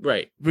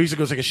 Right. We used to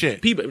go take a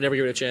shit. Pee, but never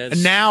give it a chance.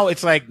 And now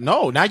it's like,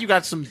 no. Now you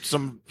got some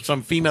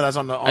female that's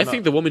on the. I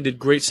think the woman did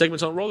great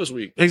segments on Raw this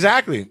week.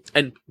 Exactly.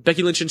 And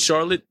Becky Lynch and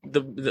Charlotte,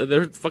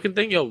 their fucking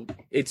thing,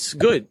 it's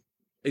good.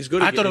 It's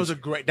good. I thought it was a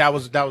great. That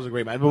was a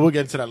great match, but we'll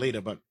get into that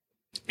later. But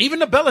even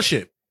the Bella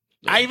shit,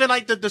 I even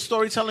like the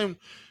storytelling,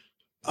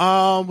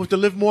 with the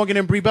Liv Morgan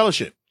and Brie Bella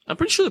shit. I'm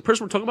pretty sure the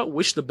person we're talking about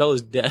wished the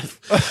Bella's death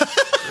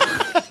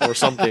or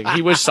something.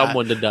 He wished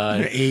someone to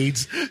die.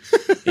 AIDS.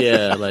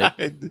 Yeah, like.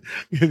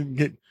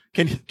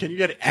 Can you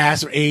get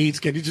ass or AIDS?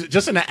 Can you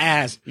just in the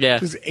ass? Yeah,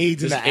 just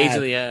AIDS in the AIDS ass.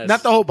 in the ass.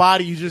 Not the whole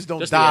body. You just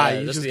don't die.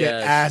 You just get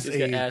ass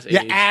AIDS. AIDS.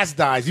 Your ass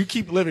dies. You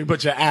keep living,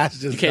 but your ass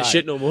just. You can't dies.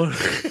 Shit no more.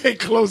 It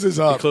closes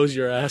up. You close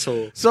your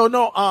asshole. So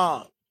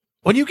no.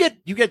 When you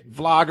get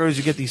vloggers,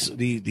 you get these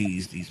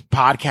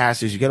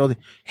podcasters, you get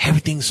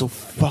everything's so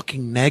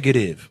fucking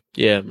negative.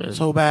 Yeah, man.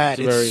 So bad.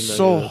 It's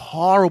so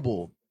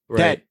horrible. Right.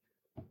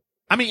 That,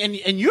 I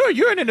mean, and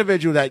you're an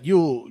individual that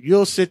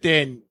you'll sit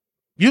there and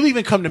you'll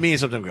even come to me and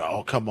sometimes go,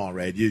 oh, come on,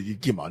 Red. You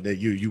come on,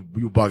 you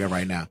bugging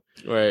right now.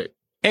 Right.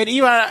 And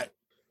even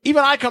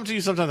I come to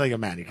you sometimes like,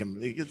 man,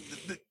 you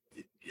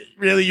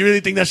really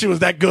think that shit was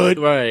that good?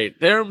 Right.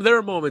 There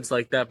are moments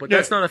like that, but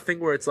that's not a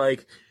thing where it's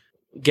like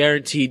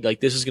guaranteed, like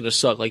this is going to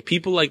suck. Like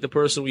people like the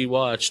person we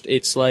watched,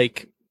 it's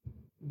like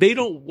they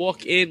don't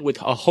walk in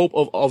with a hope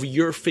of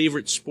your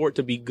favorite sport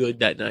to be good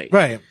that night.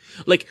 Right.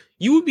 Like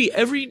you would be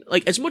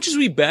as much as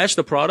we bash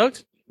the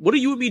product, what do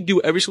you and me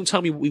do every single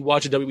time we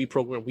watch a WWE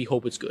program? We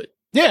hope it's good.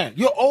 Yeah,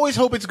 you always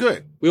hope it's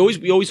good. We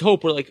always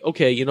hope. We're like,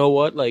 okay, you know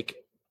what? Like,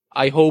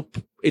 I hope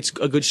it's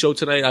a good show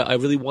tonight. I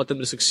really want them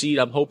to succeed.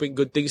 I'm hoping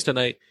good things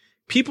tonight.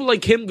 People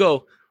like him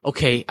go,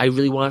 okay, I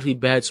really want it to be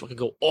bad so I can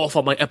go off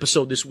on my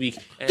episode this week.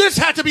 And this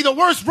had to be the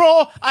worst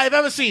Raw I have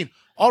ever seen.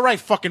 All right,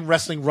 fucking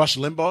wrestling Rush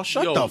Limbaugh.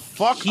 Shut the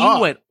fuck up.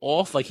 He went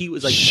off like he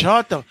was like.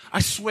 I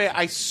swear,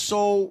 I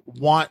so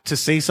want to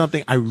say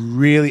something.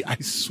 I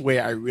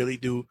swear, I really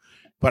do.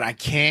 But I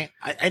can't.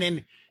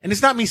 And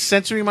it's not me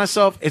censoring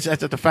myself. It's at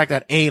the fact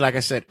that like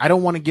I said, I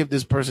don't want to give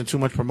this person too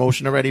much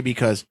promotion already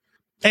because,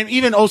 and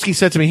even Oski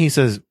said to me, he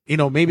says,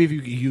 maybe if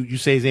you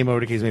say his name over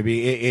the case,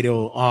 maybe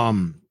it'll,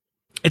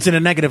 it's in a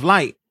negative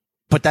light,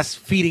 but that's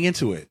feeding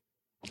into it.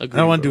 Agreed, I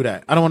don't want to do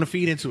that. I don't want to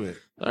feed into it.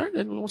 All right,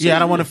 then I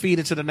don't want to feed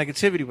into the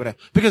negativity,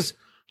 because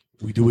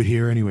we do it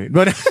here anyway.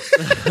 But,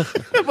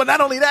 but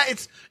not only that,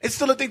 it's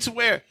still a thing to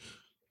where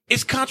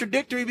it's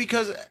contradictory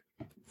because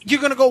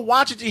you're going to go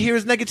watch it to hear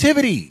his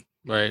negativity.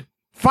 Right.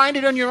 Find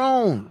it on your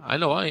own. I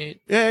know I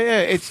ain't.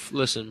 Yeah.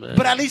 Listen, man.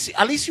 But at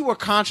least you were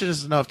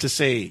conscious enough to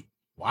say,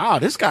 wow,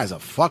 this guy's a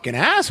fucking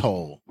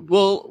asshole.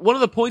 Well, one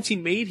of the points he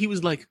made, he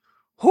was like,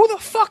 who the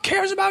fuck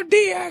cares about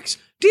DX?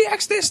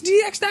 DX this,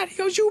 DX that. He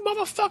goes, you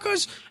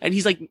motherfuckers. And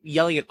he's like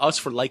yelling at us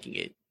for liking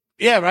it.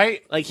 Yeah,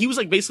 right? Like he was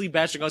like basically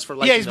bashing us for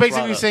liking it. Yeah, he's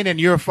basically saying that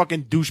you're a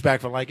fucking douchebag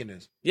for liking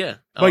this. Yeah.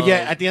 But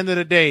at the end of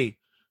the day,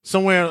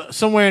 somewhere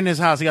in his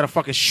house, he got a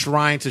fucking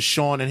shrine to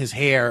Sean and his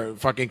hair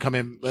fucking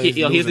coming.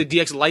 He has the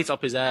DX lights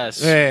up his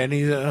ass. Yeah, and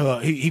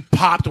he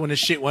popped when the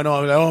shit went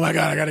on. Like, oh my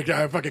God, I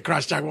gotta fucking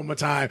cross check one more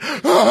time.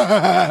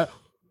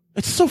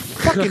 It's so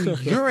fucking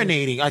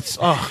urinating. It's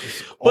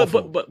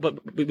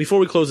but before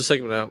we close the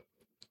segment out,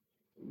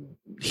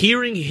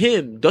 hearing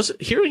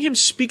him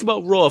speak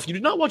about Raw, if you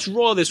did not watch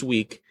Raw this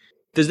week,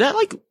 does that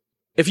like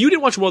if you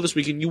didn't watch Raw this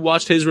week and you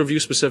watched his review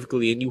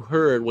specifically and you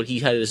heard what he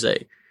had to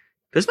say,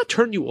 does that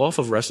turn you off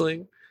of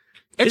wrestling?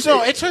 It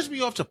turns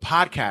me off to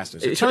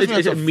podcasters. It turns me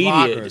off to media.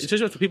 vloggers. It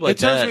turns me off to people like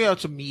that. It turns me off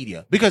to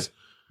media because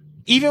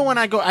even when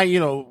I go,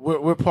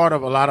 we're part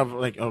of a lot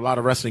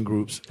of wrestling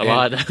groups.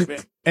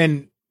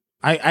 And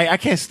I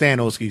can't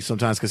stand Oski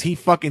sometimes because he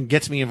fucking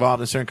gets me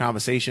involved in certain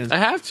conversations. I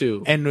have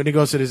to. And when it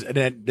goes to this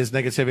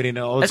negativity and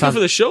all the That's time good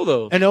for the show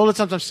though. And all the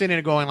times I'm sitting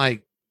there going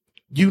like,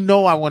 I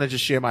want to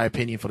just share my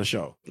opinion for the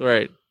show.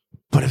 Right.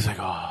 But it's like,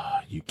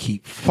 you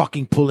keep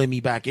fucking pulling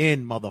me back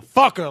in,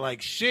 motherfucker.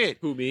 Like shit.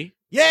 Who, me?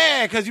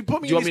 Yeah, because you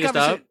put me in these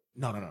conversations.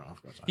 No.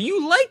 Of course not.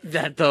 You like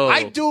that though.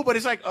 I do, but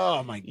it's like,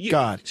 oh my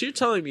God. So you're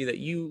telling me that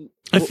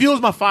it fuels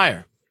my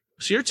fire.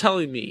 So you're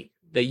telling me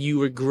that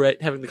you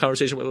regret having the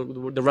conversation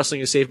with the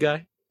Wrestling is Safe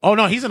guy? Oh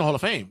no, he's in the Hall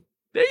of Fame.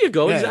 There you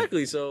go. Yeah.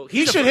 Exactly. So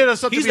he should hit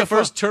us up. He's the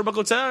first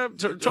Turnbuckle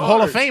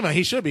Hall of Famer.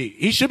 He should be.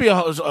 He should be a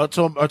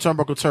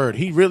Turnbuckle turd.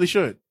 He really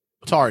should.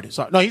 Tard.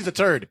 Sorry. No, he's a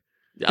turd.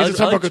 He's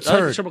a Turnbuckle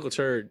turd. Turnbuckle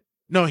turd.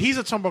 No, he's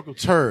a Turnbuckle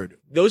turd.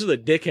 Those are the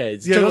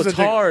dickheads. Yeah, those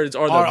tards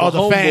are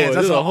the fans.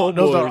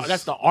 That's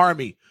that's the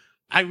army.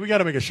 We got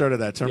to make a shirt of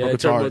that.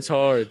 Turnbuckle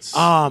tards.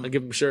 I'll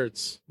give them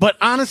shirts. But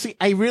honestly,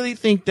 I really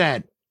think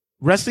that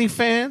wrestling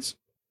fans,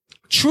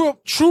 true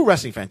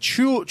wrestling fans,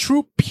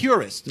 true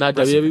purists, not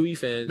WWE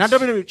fans, not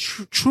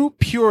WWE, true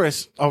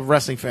purists of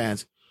wrestling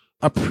fans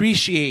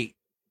appreciate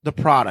the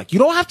product. You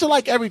don't have to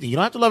like everything. You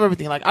don't have to love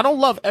everything. Like, I don't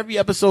love every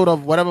episode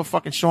of whatever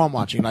fucking show I'm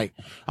watching. Like,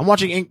 I'm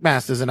watching Ink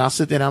Masters and I'll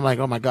sit there and I'm like,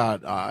 oh my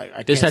God,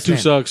 I this tattoo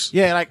sucks.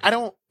 Yeah, like, I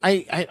don't,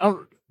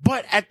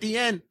 but at the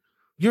end,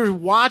 you're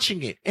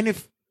watching it. And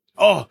if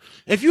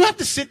you have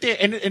to sit there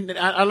and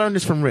I learned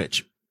this from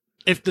Rich,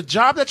 if the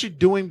job that you're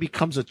doing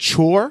becomes a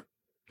chore,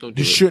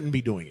 you shouldn't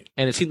be doing it.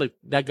 And it seemed like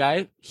that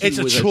guy, it's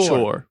a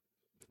chore.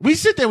 We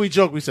sit there, we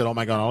joke, we said, oh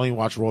my God, I only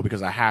watch Raw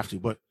because I have to,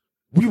 but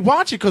we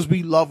watch it because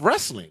we love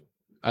wrestling.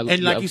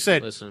 You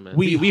said, listen, man.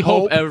 We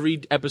hope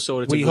every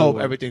episode. We hope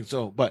everything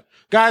so. But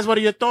guys, what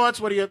are your thoughts?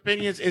 What are your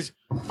opinions? Is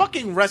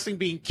fucking wrestling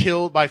being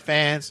killed by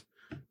fans?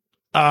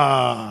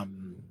 I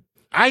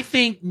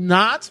think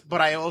not,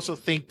 but I also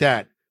think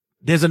that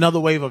there's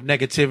another wave of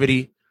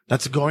negativity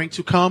that's going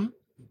to come,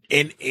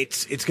 and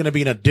it's going to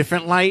be in a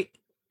different light.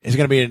 It's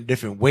going to be in a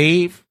different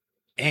wave,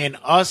 and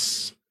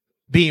us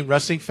being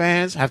wrestling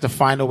fans have to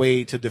find a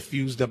way to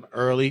diffuse them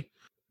early,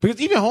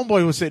 because even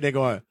Homeboy was sitting there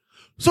going,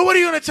 so what are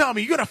you going to tell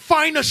me? You're going to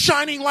find a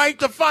shining light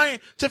to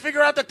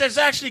figure out that there's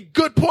actually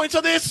good points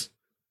of this?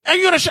 And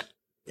you're going to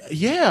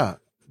yeah,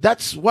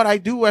 that's what I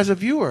do as a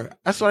viewer.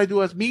 That's what I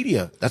do as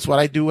media. That's what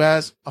I do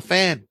as a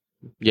fan.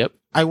 Yep.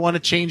 I want to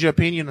change your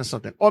opinion on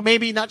something, or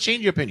maybe not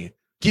change your opinion.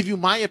 Give you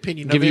my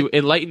opinion.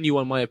 Enlighten you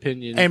on my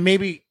opinion. And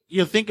maybe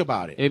you'll think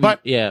about it. Maybe,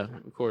 but yeah,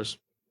 of course.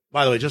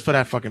 By the way, just for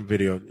that fucking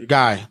video,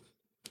 guy,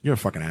 you're a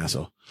fucking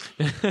asshole.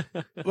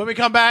 When we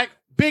come back,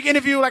 big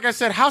interview. Like I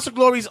said, House of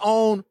Glory's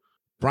own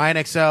Brian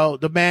XL,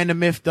 the man, the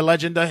myth, the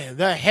legend, the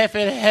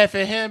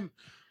Hefe, him,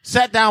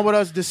 sat down with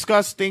us,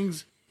 discussed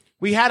things.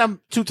 We had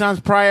him 2 times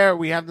prior.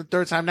 We have the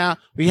 3rd time now.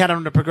 We had him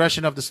on the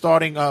progression of the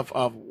starting of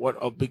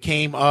what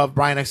became of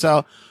Brian XL.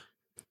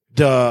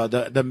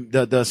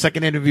 The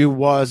second interview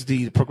was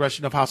the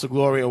progression of House of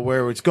Glory, or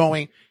where it's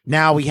going.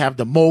 Now we have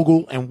the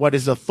mogul and what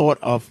is the thought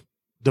of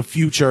the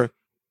future.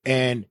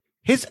 And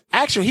he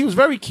was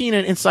very keen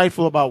and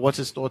insightful about what's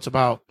his thoughts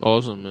about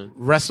awesome, man.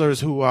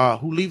 Wrestlers who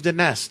leave the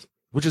nest.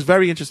 Which is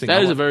very interesting.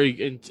 That is a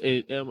very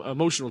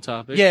emotional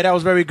topic. Yeah, that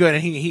was very good,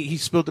 and he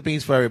spilled the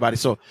beans for everybody.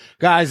 So,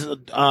 guys,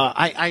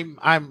 I'm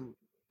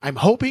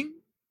hoping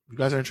you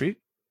guys are intrigued.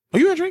 Are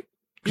you intrigued?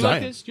 You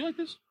like this? You like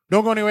this?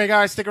 Don't go anywhere,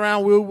 guys. Stick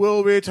around. We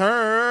will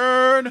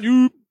return.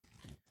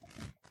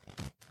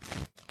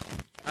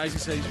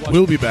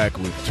 We'll be back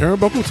with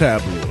Turnbuckle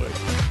Tabloid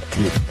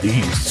with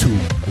these 2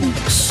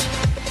 books.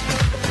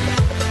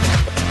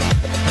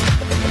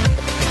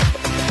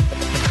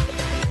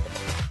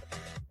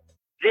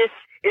 This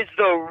is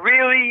the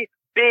really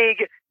big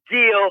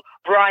deal,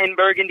 Brian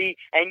Burgundy,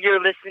 and you're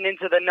listening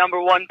to the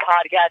 #1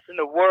 podcast in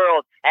the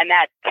world, and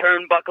that's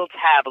Turnbuckle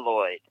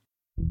Tabloid.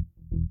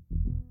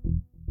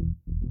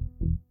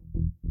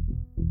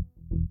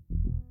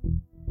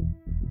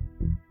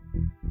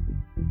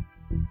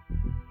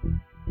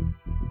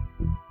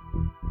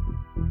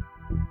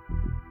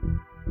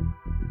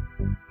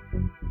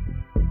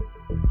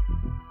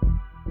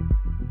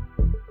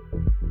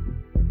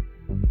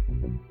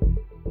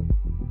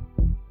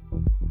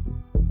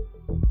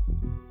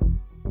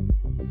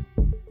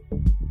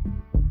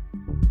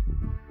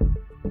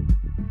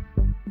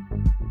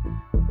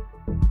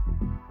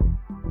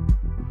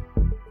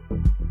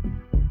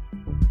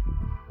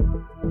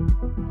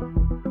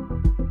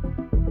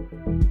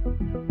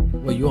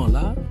 Wait, you on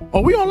live?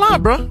 Oh, we on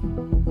live, bro.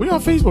 We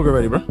on Facebook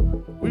already, bro.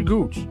 We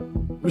gooch.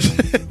 We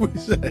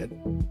said.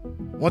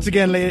 Once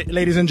again,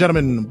 ladies and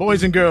gentlemen,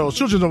 boys and girls,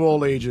 children of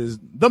all ages,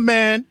 the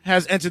man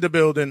has entered the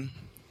building.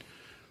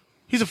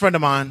 He's a friend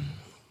of mine.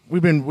 We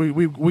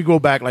go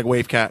back like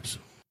wave caps.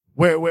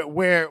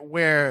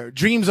 Where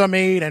dreams are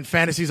made and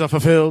fantasies are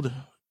fulfilled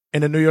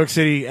in the New York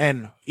City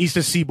and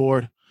Eastern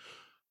Seaboard.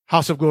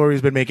 House of Glory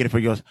has been making it for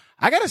years.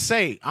 I gotta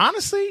say,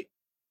 honestly,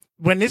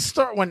 when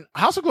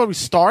House of Glory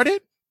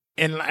started,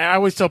 and I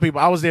always tell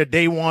people I was there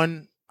day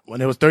one when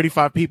there was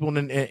 35 people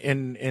in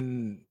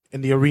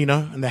the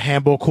arena, in the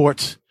handball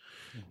courts,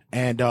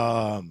 and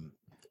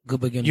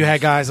good beginning. You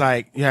had guys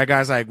like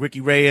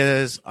Ricky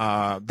Reyes,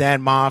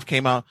 Dan Mauve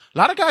came out. A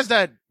lot of guys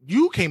that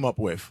you came up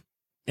with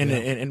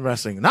in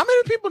wrestling. Not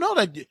many people know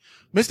that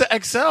Mr.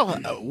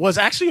 XL was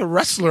actually a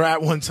wrestler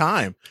at one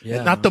time.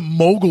 Yeah, not the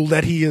mogul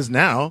that he is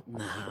now.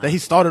 That he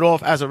started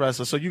off as a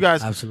wrestler. So you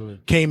guys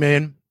came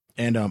in,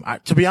 and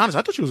to be honest,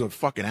 I thought you was a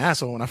fucking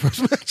asshole when I first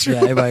met you.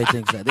 Yeah, everybody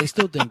thinks that. They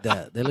still think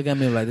that. They look at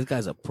me like, this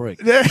guy's a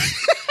prick. Yeah.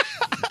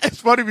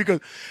 It's funny because,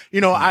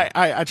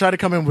 I try to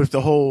come in with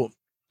the whole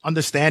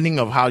understanding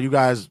of how you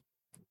guys,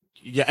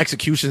 your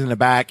executions in the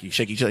back, you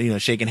shake each other,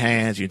 shaking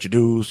hands, you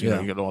introduce, you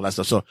know, you get all that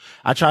stuff. So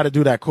I try to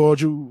do that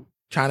cordial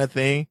kind of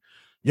thing.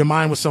 Your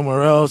mind was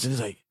somewhere else, and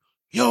it's like,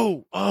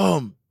 yo,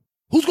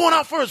 who's going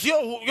out first?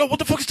 Yo, what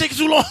the fuck is taking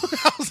so long?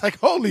 I was like,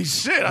 holy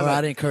shit. I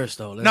didn't curse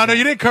though. No,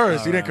 you didn't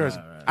curse. You didn't curse.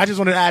 Right. I just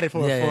wanted to add it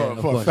for a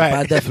fact. But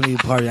I definitely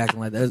party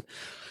acting like that.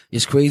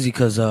 It's crazy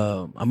because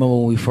I remember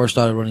when we first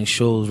started running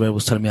shows, Red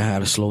was telling me I had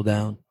to slow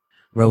down.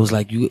 Red was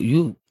like,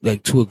 you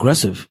like too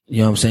aggressive. You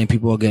know what I'm saying?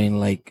 People are getting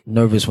like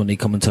nervous when they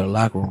come into the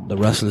locker room, the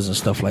wrestlers and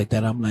stuff like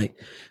that. I'm like,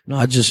 no,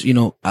 I just,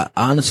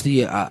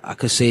 honestly, I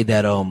could say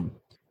that,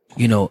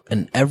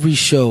 in every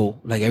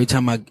show, like every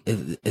time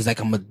it's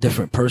like I'm a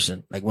different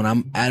person. Like when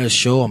I'm at a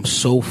show, I'm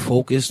so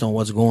focused on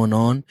what's going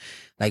on.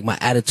 Like my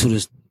attitude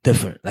is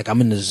different. Like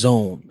I'm in the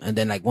zone. And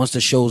then like once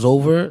the show's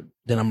over,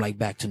 then I'm like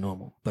back to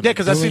normal. But yeah,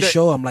 because I see the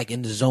show, I'm like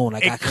in the zone.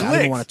 Like I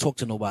don't want to talk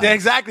to nobody. Yeah,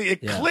 exactly.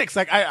 It clicks.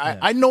 Like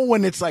I know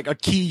when it's like a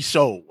key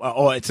show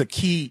or it's a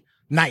key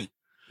night.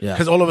 Yeah.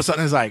 Because all of a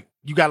sudden it's like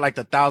you got like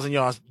the 1,000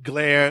 yards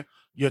glare.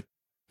 You're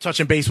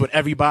touching base with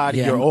everybody.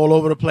 Yeah, you're all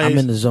over the place. I'm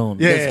in the zone.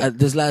 Yeah.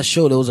 This last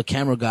show, there was a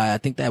camera guy. I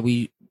think that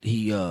he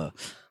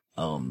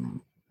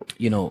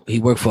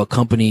worked for a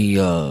company,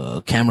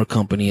 camera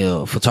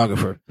company,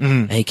 photographer.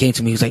 Mm-hmm. And he came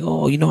to me. He's like,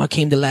 oh, I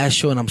came to last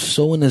show and I'm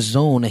so in the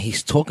zone, and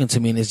he's talking to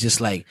me and it's just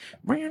like,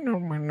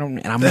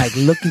 and I'm like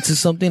looking to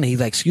something and he's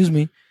like, excuse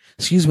me.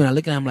 And I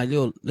look at him like,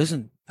 yo,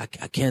 listen, I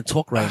can't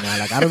talk right now.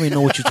 Like, I don't even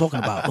know what you're talking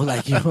about. Or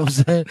like, you know what I'm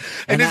saying?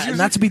 And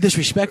not to be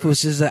disrespectful,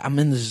 it's just that I'm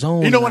in the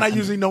zone. When I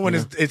usually know when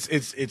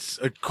it's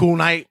a cool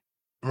night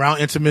around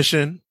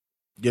intermission.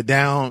 You're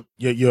down.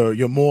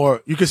 You're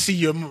more. You can see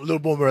you're a little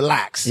more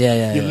relaxed.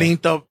 Yeah. You're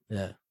leaned up.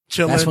 Yeah.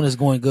 Chilling. That's when it's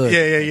going good.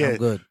 Yeah. I'm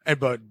good.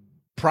 But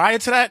prior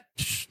to that,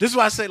 this is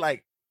why I say,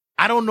 like,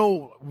 I don't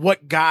know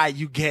what guy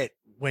you get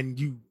when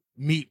you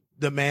meet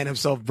the man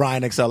himself,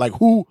 Brian XL. Like,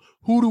 who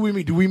do we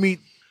meet? Do we meet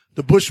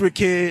the Bushwick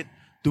Kid?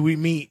 Do we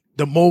meet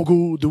the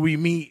mogul? Do we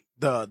meet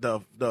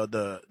the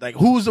like,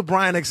 who's the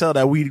Brian XL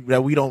that we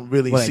don't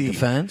really see? The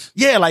fans?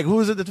 Yeah, like, who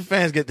is it that the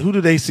fans get? Who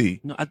do they see?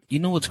 No, you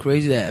know what's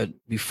crazy? That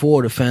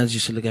before, the fans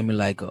used to look at me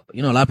like, a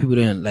lot of people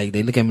didn't like.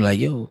 They look at me like,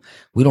 yo,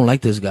 we don't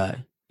like this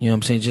guy. You know what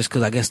I'm saying? Just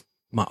because I guess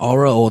my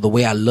aura or the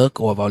way I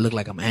look, or if I look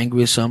like I'm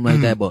angry or something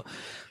like that. But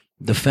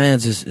the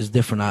fans is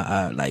different.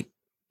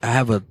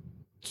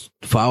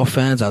 For our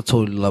fans, I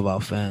totally love our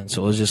fans.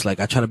 So it's just like,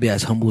 I try to be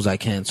as humble as I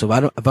can. So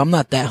if I'm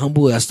not that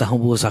humble, that's the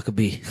humblest I could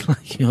be.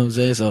 Like, you know what I'm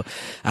saying? So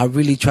I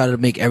really try to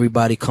make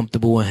everybody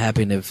comfortable and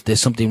happy. And if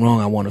there's something wrong,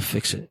 I want to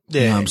fix it.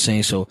 Yeah. You know what I'm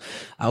saying? So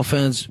our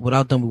fans,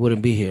 without them, we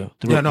wouldn't be here.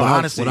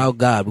 Honestly. Without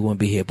God, we wouldn't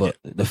be here, but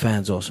the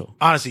fans also.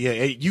 Honestly,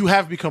 yeah. You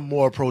have become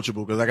more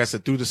approachable because, like I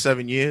said, through the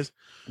 7 years.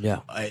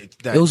 Yeah.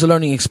 It was a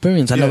learning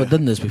experience. I never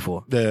done this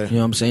before. Yeah. You know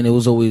what I'm saying? It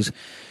was always,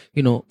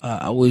 I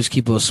always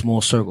keep a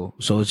small circle.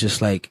 So it's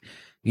just like,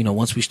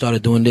 once we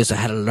started doing this, I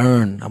had to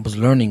learn. I was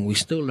learning. We're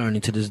still learning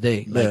to this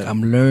day. Like,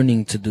 I'm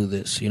learning to do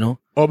this,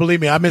 Oh,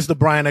 believe me, I miss the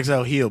Brian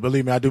XL heel.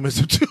 Believe me, I do miss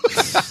him too.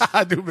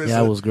 I do miss him.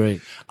 Yeah, that was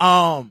great.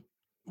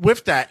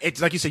 With that,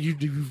 it's like you said,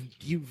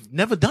 you've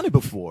never done it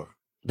before.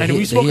 And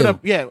we spoke it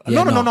up. Yeah.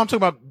 No. I'm talking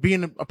about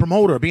being a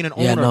promoter, being an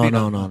owner.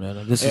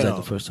 No. This is like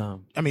the first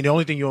time. I mean, the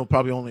only thing you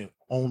probably only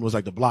owned was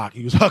like the block.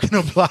 He was hugging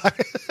the block.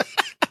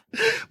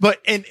 But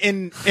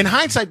in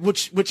hindsight,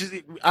 which is,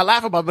 I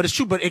laugh about, but it's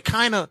true, but it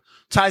kind of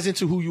ties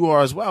into who you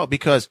are as well,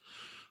 because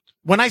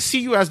when I see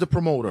you as the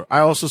promoter, I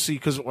also see,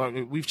 cause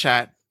we've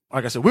chat,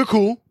 like I said, we're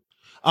cool.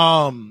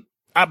 I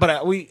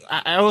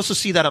also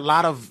see that a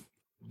lot of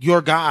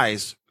your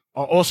guys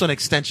are also an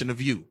extension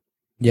of you.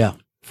 Yeah.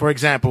 For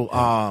example,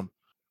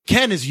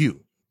 Ken is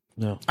you.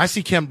 No. I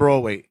see Ken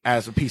Broadway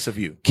as a piece of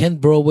you. Ken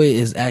Broadway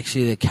is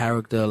actually the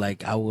character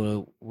like I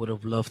would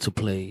have loved to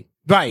play.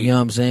 Right. You know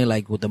what I'm saying?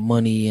 Like with the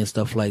money and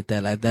stuff like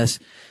that. Like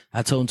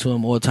I told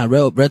him all the time.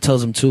 Red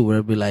tells him too, where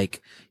it'd be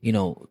like,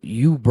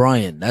 you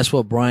Brian, that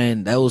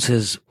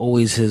was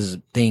always his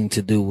thing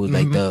to do with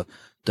like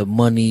the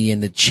money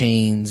and the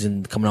chains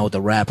and coming out with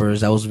the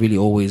rappers. That was really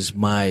always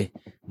my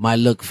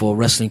look for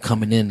wrestling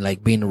coming in,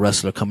 like being a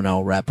wrestler coming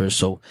out with rappers.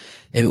 So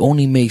it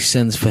only makes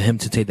sense for him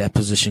to take that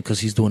position because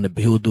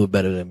he'll do it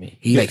better than me.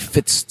 He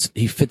fits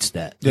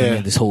that.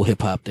 Yeah. This whole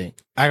hip hop thing.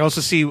 I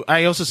also see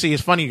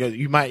it's funny.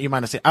 You might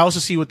not say, I also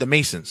see with the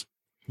Masons.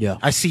 Yeah.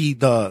 I see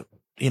the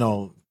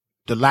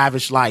the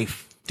lavish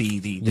life, the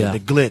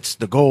glitz,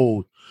 the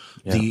gold,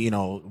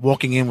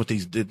 walking in with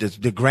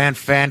the grand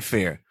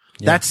fanfare.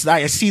 Yeah.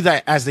 I see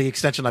that as the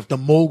extension of the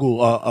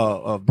mogul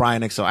of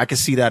Brian XL. I can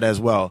see that as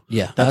well.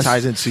 Yeah, that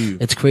ties into you.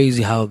 It's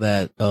crazy how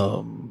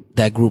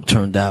that group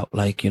turned out.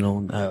 Like,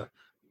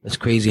 it's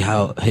crazy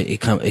how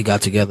it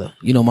got together.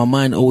 My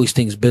mind always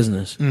thinks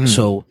business. Mm-hmm.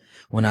 So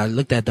when I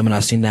looked at them and I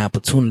seen the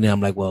opportunity,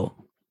 I'm like, well,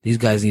 these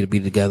guys need to be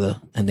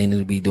together and they need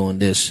to be doing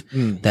this.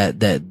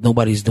 That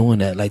nobody's doing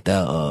that. Like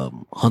the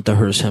Hunter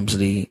Hearst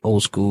Helmsley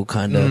old school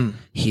kind of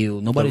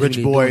heel. Nobody's the rich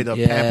really boy,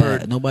 doing, the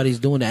pampered. Nobody's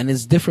doing that, and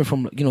it's different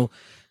from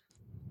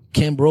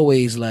Ken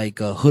Broadway's like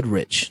hood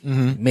rich.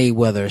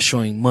 Mayweather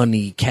showing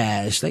money,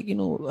 cash, like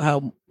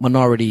how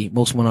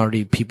most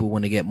minority people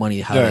when they get money,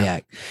 how they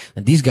act.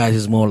 And these guys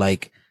is more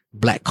like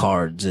black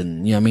cards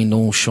and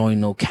no showing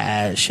no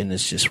cash, and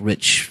it's just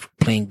rich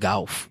playing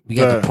golf. We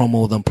got the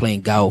promo of them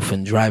playing golf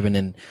and driving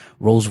in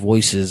Rolls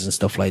Royces and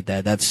stuff like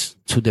that. That's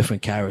two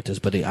different characters,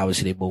 but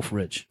they both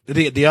rich.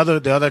 The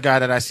other guy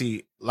that I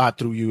see a lot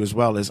through you as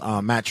well is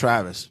Matt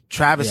Travis.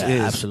 Travis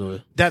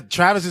absolutely.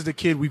 Travis is the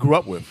kid we grew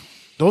up with.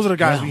 Those are the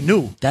guys we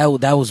knew. That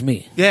was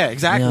me. Yeah,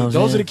 exactly.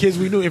 Those are the kids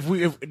we knew. If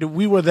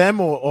we were them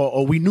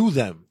or we knew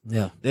them.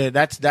 Yeah.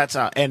 That's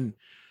how. And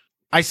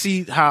I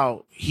see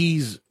how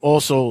he's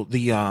also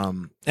the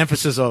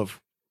emphasis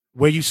of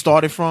where you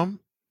started from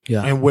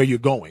and where you're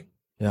going.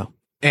 Yeah.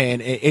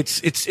 And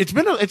it's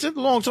a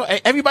long time.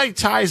 Everybody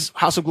ties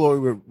House of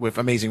Glory with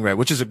Amazing Red,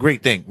 which is a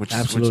great thing.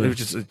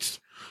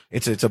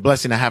 It's a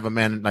blessing to have a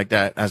man like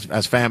that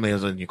as family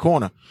as in your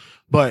corner.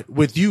 But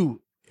with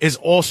you, is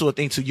also a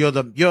thing too.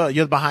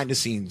 You're behind the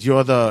scenes.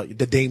 You're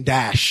the Dame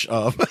Dash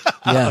of.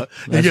 Yeah,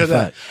 that's a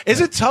fact.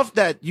 Is it tough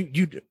that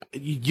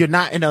you're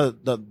not in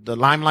the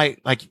limelight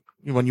like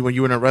when you were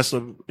in a wrestler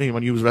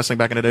when you was wrestling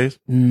back in the days?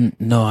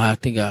 No, I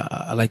think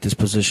I like this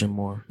position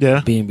more. Yeah,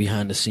 being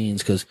behind the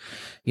scenes because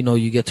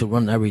you get to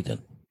run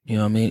everything. You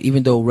know what I mean?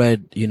 Even though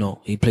Red,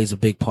 he plays a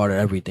big part of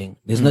everything.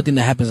 There's nothing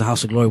that happens in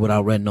House of Glory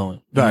without Red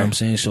knowing. You know what I'm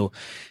saying? So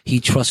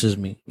he trusts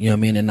me. You know what I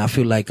mean? And I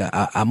feel like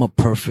I'm a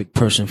perfect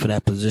person for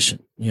that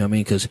position. You know what I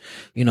mean? Cause,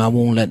 I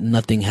won't let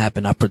nothing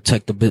happen. I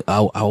protect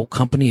our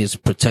company is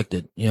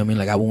protected. You know what I mean?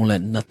 Like I won't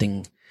let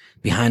nothing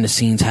behind the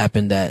scenes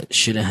happen that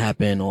shouldn't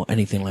happen or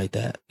anything like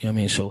that. You know what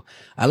I mean? So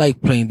I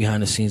like playing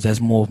behind the scenes.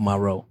 That's more of my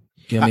role.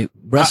 You know what I mean?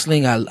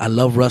 Wrestling, I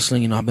love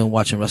wrestling. I've been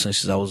watching wrestling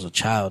since I was a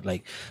child.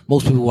 Like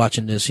most people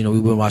watching this,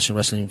 we've been watching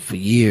wrestling for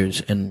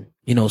years. And,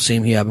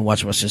 same here. I've been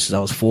watching wrestling since I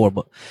was 4.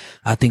 But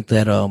I think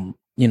that,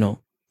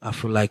 I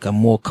feel like I'm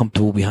more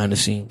comfortable behind the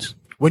scenes.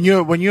 When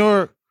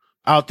you're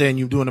out there and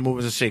you're doing the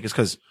movers and shakers,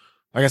 cause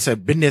like I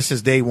said, been there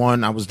since day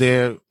one. I was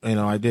there,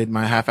 I did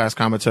my half-ass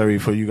commentary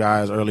for you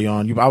guys early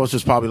on. I was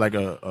just probably like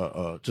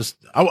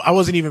I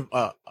wasn't even,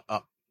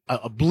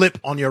 a blip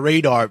on your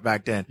radar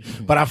back then,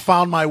 but I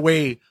found my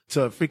way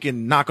to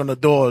freaking knock on the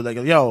door. Like,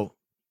 yo,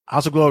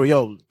 House of Glory,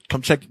 yo,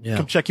 come check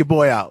your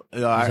boy out.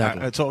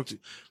 Exactly.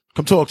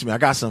 Come talk to me. I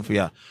got something for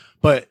y'all.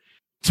 But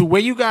to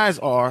where you guys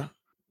are,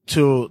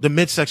 to the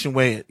midsection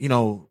where,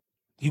 you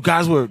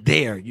guys were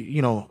there,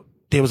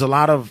 there was a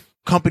lot of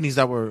companies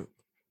that were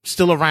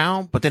still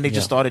around, but then they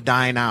just started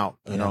dying out,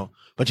 you know,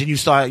 but then you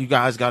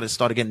guys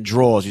started getting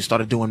draws. You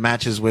started doing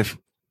matches with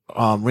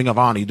Ring of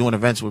Honor. You're doing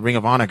events with Ring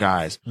of Honor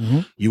guys.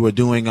 You were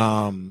doing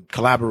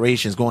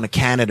collaborations, going to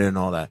Canada and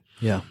all that.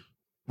 Yeah.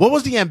 What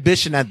was the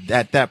ambition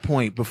at that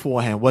point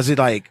beforehand? Was it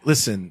like,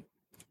 listen,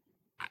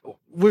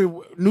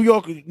 New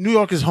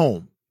York is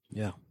home.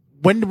 Yeah.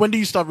 When do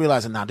you start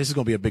realizing, this is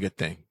gonna be a bigger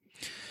thing?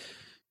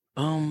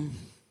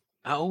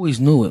 I always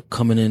knew it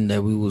coming in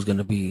that we was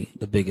gonna be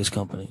the biggest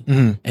company,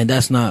 and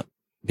that's not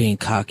being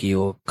cocky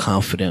or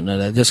confident or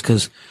that. Just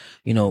because,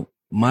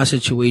 my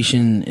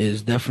situation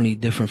is definitely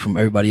different from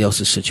everybody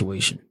else's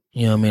situation.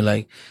 You know what I mean?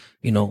 Like,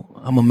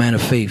 I'm a man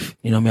of faith.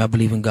 You know what I mean? I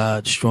believe in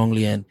God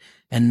strongly, and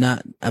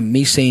not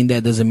me saying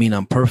that doesn't mean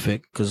I'm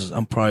perfect, because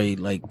I'm probably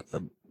like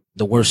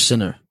the worst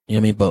sinner. You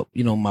know what I mean?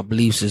 But my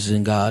beliefs is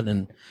in God,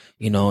 and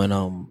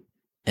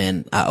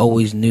and I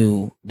always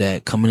knew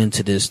that coming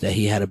into this that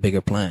He had a bigger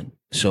plan.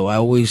 So I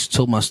always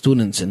told my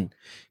students, and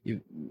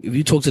if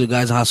you talk to the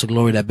guys in House of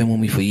Glory that have been with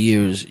me for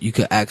years, you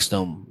could ask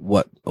them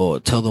or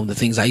tell them the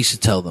things I used to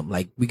tell them,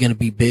 like, we're going to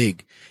be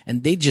big.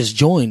 And they just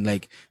joined,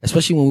 like,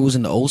 especially when we was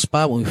in the old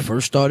spot, when we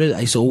first started,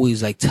 I used to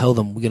always like tell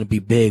them, we're going to be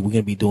big. We're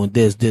going to be doing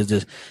this.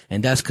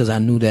 And that's because I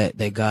knew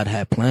that God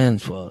had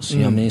plans for us. You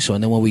know what I mean? So,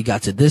 and then when we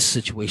got to this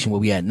situation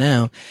where we at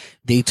now,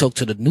 they talk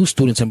to the new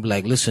students and be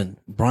like, listen,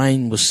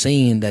 Brian was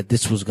saying that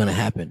this was going to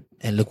happen,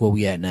 and look where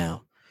we at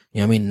now. You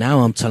know what I mean?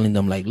 Now I'm telling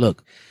them, like,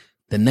 look,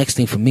 the next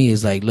thing for me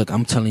is like, look,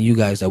 I'm telling you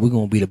guys that we're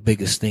going to be the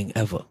biggest thing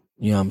ever.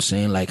 You know what I'm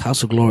saying? Like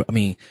House of Glory. I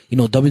mean,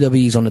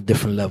 WWE is on a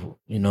different level,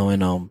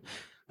 and,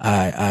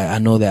 I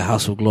know that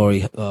House of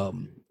Glory,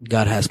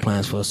 God has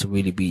plans for us to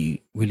really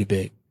be really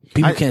big.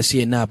 People can't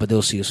see it now, but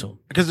they'll see it soon.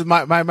 Because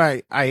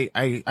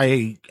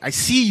I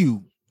see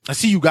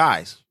you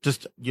guys,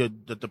 just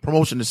the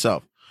promotion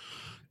itself.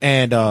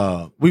 And,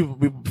 we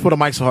before the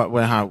mics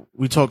went out,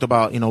 we talked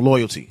about,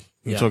 loyalty.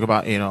 We talk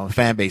about, you know,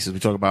 fan bases. We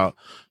talk about,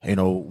 you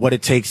know, what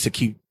it takes to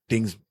keep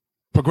things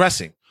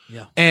progressing.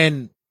 Yeah.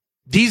 And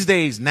these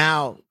days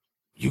now,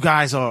 you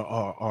guys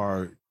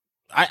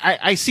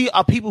I see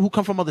people who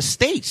come from other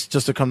states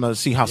just to come to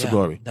see House of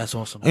Glory. That's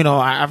awesome. You know,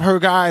 I've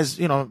heard guys,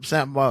 you know,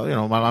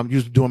 while I'm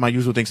doing my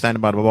usual thing,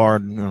 standing by the bar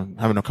and, you know,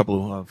 having a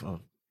couple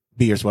of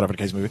beers, whatever the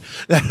case may be,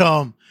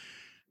 that,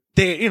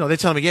 they're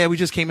telling me, yeah, we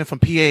just came in from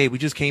PA. We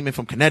just came in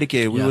from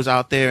Connecticut. We was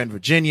out there in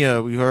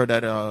Virginia. We heard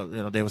that,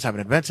 they was having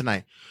an event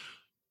tonight.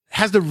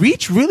 Has the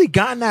reach really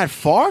gotten that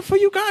far for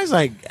you guys?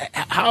 Like,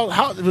 how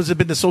has it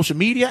been the social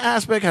media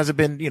aspect? Has it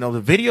been, you know,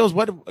 the videos?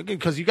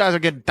 Because you guys are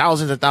getting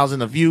thousands and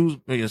thousands of views.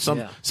 You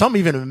know, some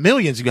even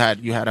millions you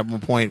had at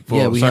one point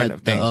for certain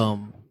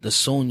things. The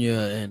Sonya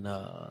and,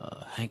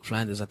 Hank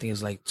Flanders, I think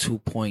it's like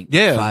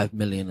 2.5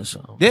 million or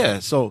so. Yeah.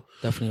 So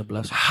definitely a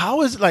blessing.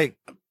 How is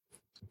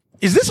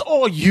is this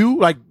all you,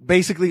 like,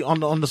 basically on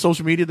the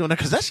social media doing that?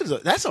 Cause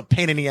that's a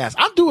pain in the ass.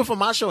 I'm doing it for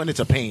my show and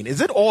it's a pain.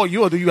 Is it all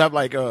you, or do you have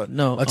like a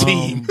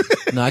team?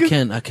 No, I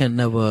can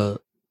never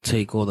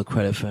take all the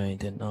credit for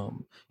anything.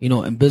 You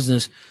know, in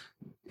business,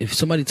 if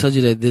somebody tells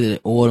you they did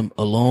it all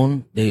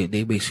alone, they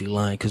basically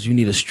lying, cause you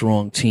need a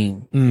strong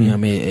team. You know what I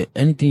mean?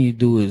 Anything you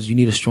do is you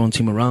need a strong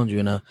team around you.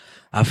 And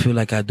I feel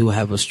like I do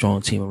have a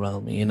strong team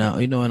around me. And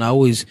and I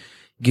always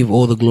give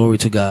all the glory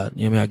to God.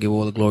 You know what I mean? I give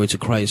all the glory to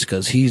Christ,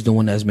 because he's the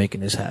one that's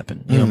making this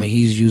happen. You know what I mean?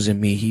 He's using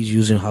me. He's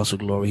using House of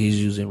Glory.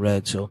 He's using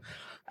Red. So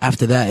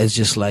after that, it's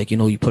just like, you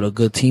know, you put a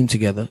good team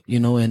together, you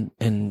know,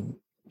 and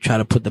try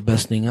to put the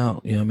best thing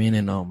out. You know what I mean?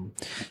 And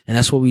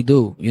that's what we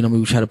do. You know what I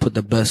mean? We try to put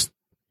the best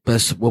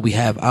what we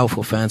have out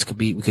for fans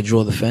we could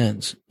draw the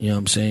fans. You know what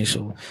I'm saying?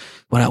 So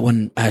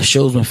when at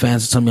shows, when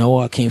fans tell me, oh,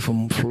 I came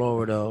from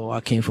Florida, or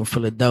I came from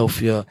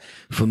Philadelphia,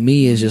 for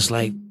me, it's just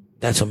like,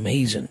 that's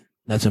amazing.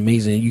 That's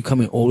amazing. You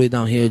coming all the way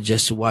down here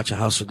just to watch a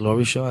House of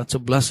Glory show, that's a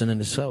blessing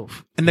in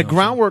itself. And the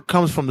groundwork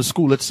comes from the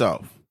school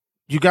itself.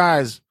 You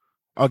guys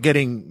are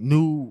getting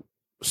new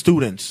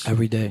students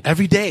every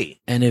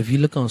day. And if you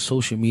look on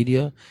social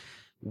media,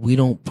 we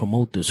don't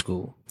promote the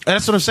school.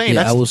 That's what I'm saying.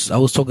 Yeah, I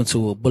was talking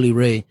to Bully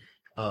Ray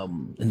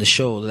in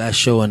the last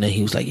show, and then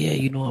he was like, yeah,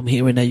 you know, I'm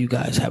hearing that you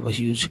guys have a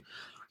huge,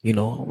 you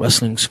know,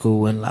 wrestling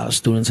school and a lot of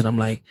students. And I'm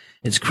like,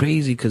 it's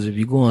crazy, because if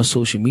you go on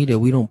social media,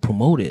 we don't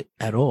promote it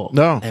at all.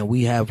 No. And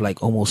we have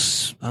like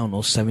almost,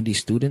 70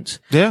 students.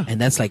 Yeah.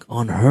 And that's like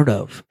unheard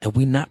of. And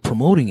we're not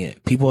promoting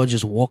it. People are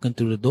just walking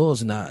through the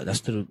doors, and that's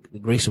through the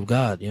grace of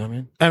God. You know what I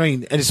mean? I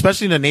mean, and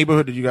especially in the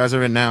neighborhood that you guys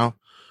are in now,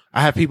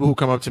 I have people who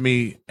come up to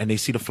me and they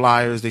see the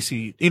flyers, they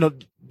see, you know,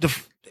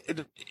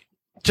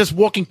 just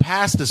walking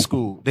past the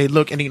school, they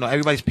look and, you know,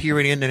 everybody's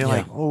peering in and they're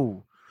like,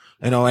 oh,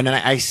 you know, and then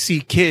I see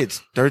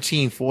kids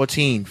 13,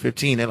 14,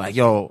 15. They're like,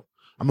 yo,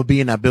 I'm going to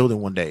be in that building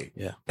one day.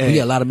 Yeah. We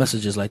get a lot of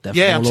messages like that.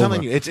 Yeah, I'm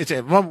telling you. It's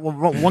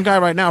one guy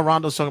right now,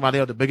 Rondo's talking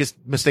about the biggest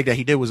mistake that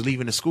he did was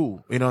leaving the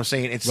school. You know what I'm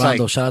saying? It's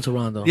Rondo, like, shout out to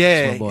Rondo.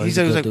 Yeah. He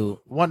said, like,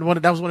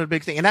 that was one of the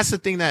big things. And that's the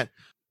thing that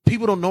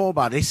people don't know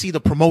about. They see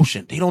the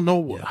promotion. They don't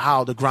know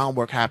how the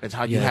groundwork happens,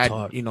 how you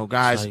had, you know,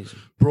 guys,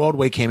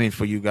 Broadway came in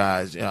for you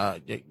guys,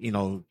 you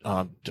know,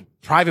 the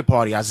private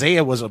party.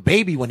 Isaiah was a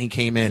baby when he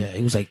came in. Yeah,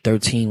 he was like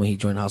 13 when he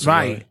joined House of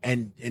Glory.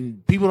 Right.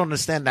 And people don't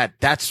understand that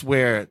that's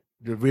where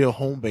the real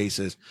home base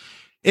is.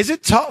 Is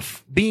it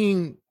tough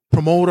being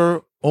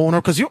promoter,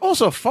 owner? Cause you're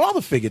also a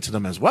father figure to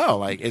them as well.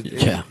 Like,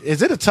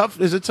 is it tough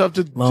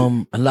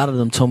to, a lot of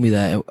them told me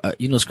that,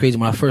 you know, it's crazy.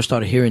 When I first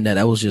started hearing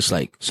that was just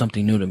like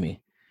something new to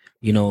me.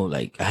 You know,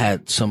 like I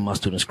had some of my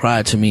students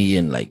cry to me,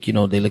 and like, you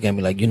know, they look at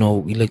me like, you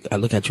know, I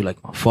look at you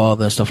like my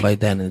father and stuff like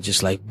that. And it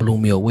just like blew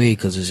me away,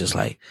 because it's just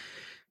like,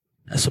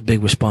 that's a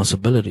big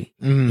responsibility.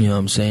 You know what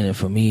I'm saying? And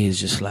for me, it's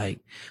just like,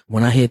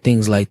 when I hear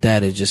things like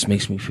that, it just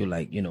makes me feel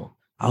like, you know,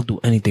 I'll do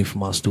anything for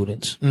my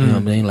students. You know what I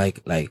mean?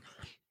 Like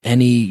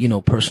any, you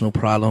know, personal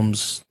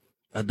problems,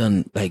 I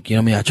done, like, you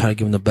know what I mean? I try to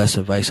give them the best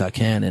advice I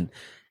can.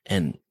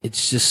 And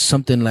it's just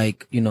something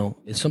like, you know,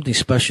 it's something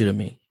special to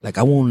me. Like,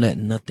 I won't let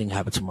nothing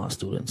happen to my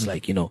students.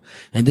 Like, you know,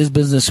 and this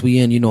business we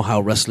in, you know how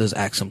wrestlers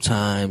act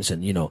sometimes,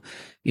 and, you know,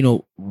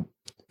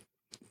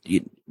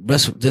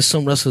 there's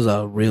some wrestlers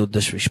are real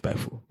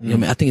disrespectful. You know what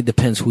I mean? I think it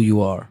depends who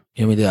you are.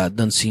 You know what I mean? I've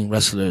done seen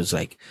wrestlers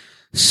like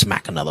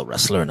smack another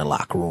wrestler in the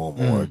locker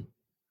room, or,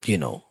 you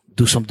know,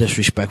 do some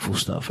disrespectful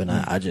stuff. And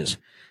I just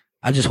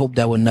hope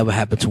that would never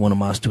happen to one of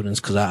my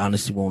students, because I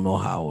honestly won't know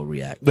how I would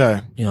react.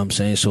 Yeah. You know what I'm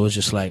saying? So it's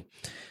just like,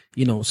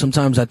 you know,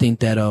 sometimes I think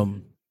that,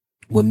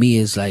 with me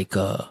is like,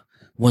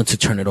 want to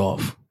turn it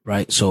off.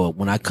 Right. So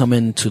when I come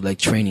into like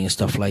training and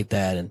stuff like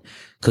that, and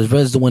cause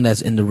Red's the one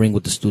that's in the ring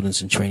with the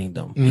students and training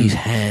them. He's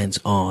hands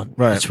on.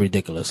 Right. It's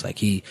ridiculous.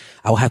 Like I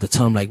will have to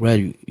tell him like,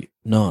 Red,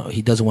 no,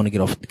 he doesn't want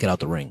to get out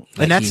the ring.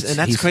 Like, and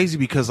that's crazy,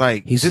 because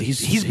like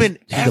he's been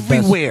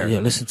everywhere. Yeah.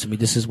 Listen to me.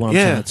 This is what I'm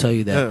trying to tell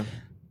you, that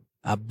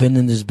I've been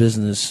in this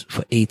business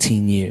for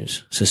 18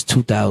 years, since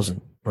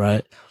 2000.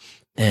 Right.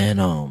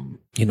 And,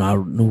 you know, I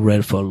knew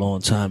Red for a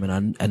long time,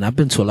 and I've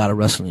been to a lot of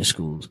wrestling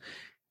schools.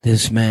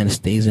 This man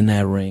stays in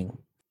that ring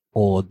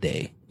all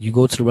day. You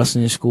go to the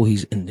wrestling school,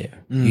 he's in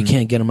there. You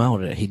can't get him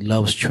out of there. He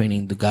loves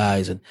training the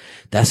guys, and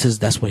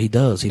that's what he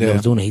does. He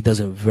loves doing it. He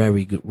does a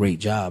very great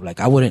job. Like,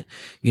 I wouldn't,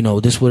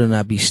 this would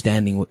not be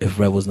standing if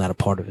Red was not a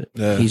part of it.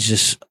 Yeah.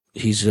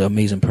 He's an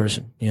amazing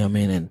person. You know what I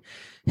mean? And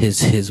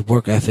his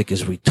work ethic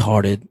is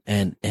retarded,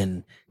 and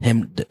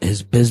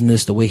his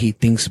business, the way he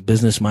thinks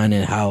business minded,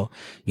 and how,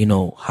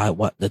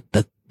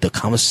 the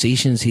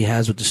conversations he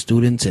has with the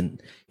students,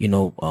 and,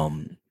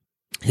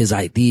 his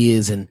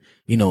ideas, and,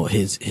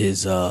 his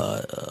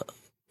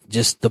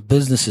just the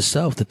business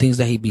itself, the things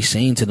that he be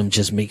saying to them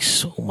just makes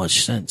so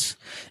much sense.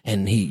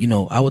 And he,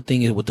 I would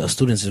think with the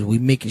students is we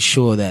making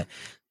sure that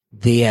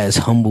they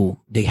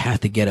have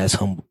to get as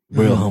humble,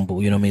 real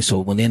humble, you know what I mean? So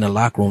when they're in the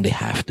locker room, they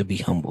have to be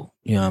humble,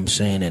 you know what I'm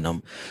saying?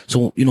 And,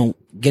 so,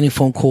 getting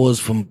phone calls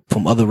from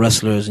other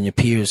wrestlers and your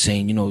peers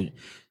saying,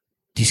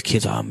 these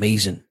kids are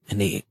amazing, and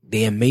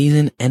they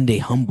amazing and they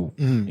humble,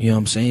 you know what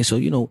I'm saying? So,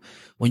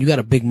 when you got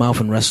a big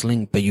mouth in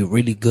wrestling, but you're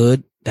really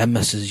good, that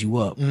messes you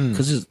up.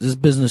 Cause this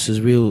business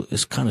is real.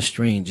 It's kind of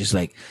strange. It's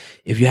like,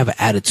 if you have an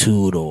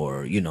attitude,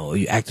 or,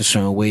 you act a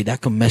certain way, that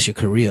can mess your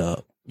career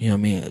up. You know what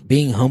I mean?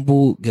 Being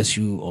humble gets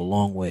you a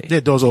long way. Yeah,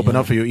 doors open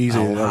up for you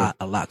easily.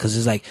 A lot. Cause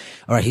it's like,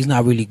 all right, he's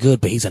not really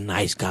good, but he's a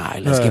nice guy.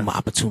 Let's give him an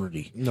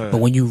opportunity. But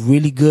when you're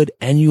really good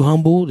and you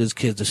humble, this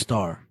kid's a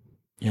star.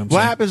 You know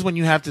what happens when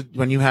you have,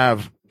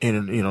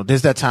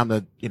 there's that time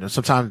that,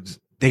 sometimes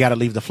they got to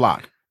leave the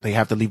flock. They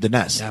have to leave the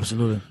nest.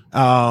 Absolutely.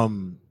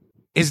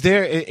 Is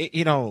there,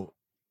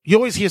 you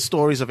always hear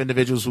stories of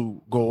individuals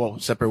who go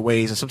separate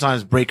ways, and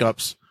sometimes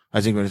breakups.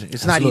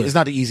 It's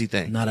not the easy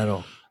thing. Not at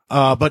all.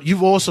 But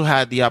you've also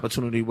had the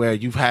opportunity where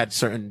you've had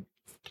certain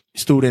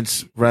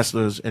students,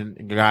 wrestlers,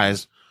 and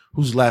guys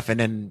who's left, and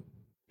then,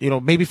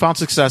 maybe found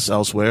success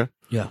elsewhere.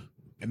 Yeah.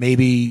 And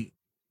maybe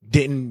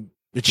didn't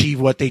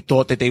achieve what they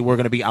thought that they were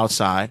going to be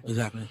outside.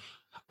 Exactly.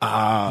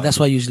 That's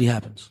what usually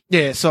happens.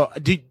 Yeah. So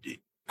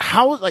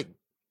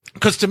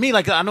cause to me,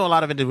 like, I know a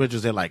lot of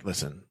individuals, they're like,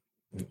 listen,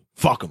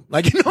 fuck them.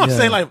 Like, what I'm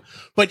saying? Like,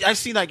 but I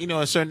see, like,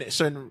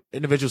 certain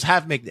individuals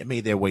have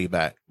made their way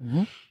back.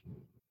 Mm-hmm.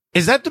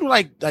 Is that through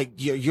like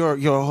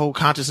your whole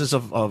consciousness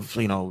of,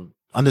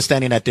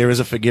 understanding that there is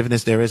a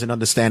forgiveness, there is an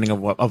understanding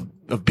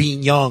of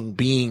being young,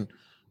 being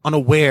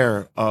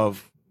unaware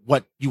of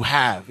what you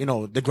have,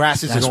 the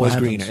grass isn't always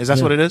greener. Is that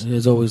what it is?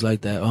 It's always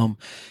like that.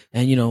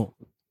 And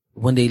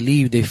when they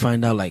leave, they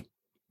find out like,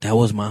 that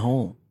was my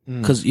home.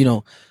 Cause,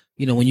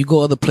 when you go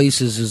other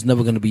places, it's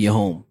never going to be your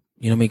home.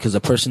 You know what I mean? Cause the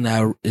person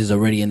that is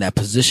already in that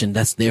position,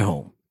 that's their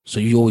home. So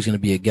you're always going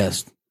to be a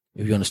guest,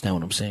 if you understand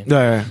what I'm saying.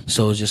 Yeah.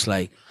 So it's just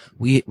like,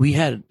 we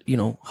had,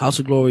 House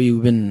of Glory,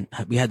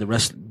 we had the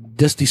rest,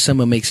 this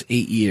December makes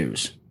 8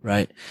 years,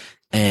 right?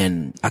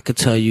 And I could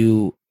tell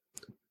you,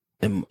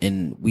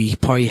 and we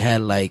probably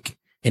had like,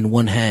 in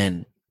one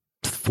hand,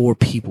 4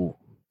 people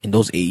in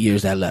those 8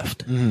 years that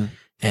left. Mm-hmm.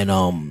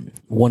 And,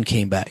 one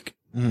came back.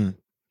 Mm-hmm.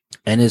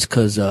 And it's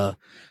cause, I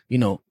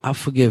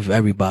forgive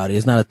everybody.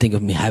 It's not a thing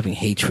of me having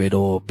hatred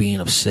or being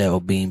upset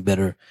or being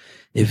bitter.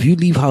 If you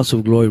leave House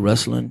of Glory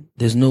Wrestling,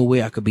 there's no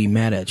way I could be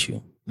mad at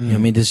you. You know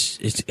what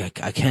I mean?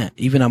 I can't.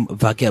 Even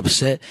if I get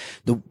upset,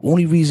 the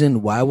only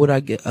reason why would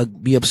I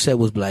be upset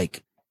was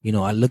like,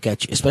 I look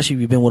at you, especially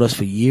if you've been with us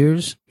for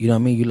years, you know what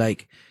I mean?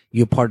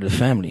 You're part of the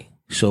family.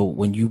 So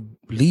when you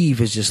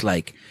leave, it's just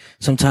like,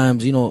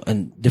 sometimes,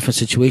 in different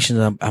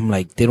situations, I'm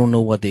like, they don't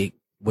know what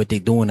they're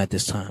doing at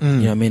this time. You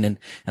know what I mean? And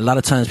a lot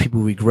of times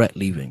people regret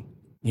leaving.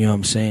 You know what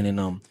I'm saying?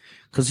 And,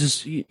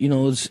 cause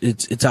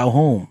it's our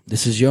home.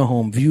 This is your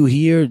home. If you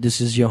here,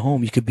 this is your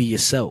home. You could be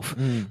yourself.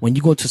 When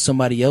you go to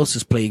somebody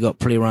else's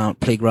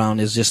playground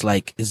is just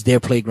like, it's their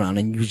playground,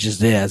 and you're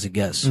just there as a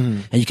guest.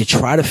 And you can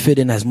try to fit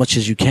in as much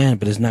as you can,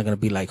 but it's not going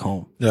to be like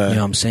home. Yeah. You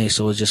know what I'm saying?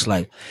 So it's just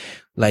like,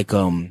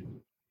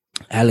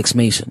 Alex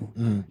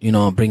Mason,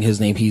 bring his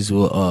name. He's,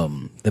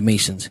 the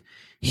Masons.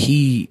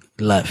 He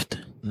left.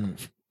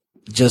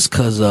 Just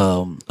cause,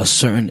 a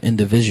certain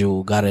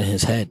individual got in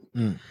his head.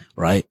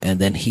 Right. And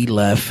then he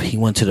left. He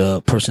went to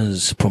the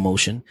person's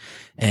promotion,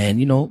 and,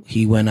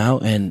 he went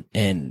out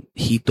and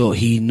he thought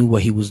he knew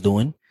what he was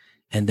doing.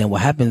 And then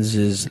what happens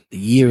is,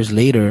 years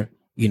later,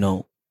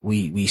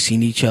 we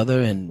seen each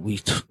other, and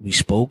we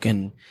spoke,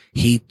 and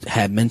he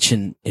had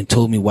mentioned and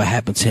told me what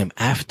happened to him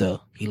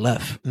after he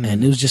left.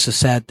 And it was just a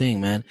sad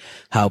thing, man,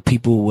 how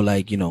people will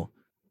like,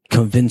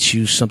 convince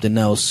you something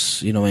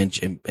else,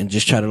 and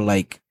just try to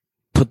like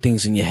put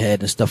things in your head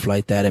and stuff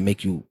like that and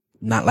make you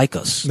not like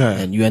us. Yeah.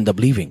 And you end up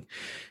leaving.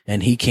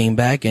 And he came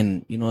back,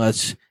 and,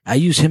 I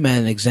use him as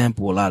an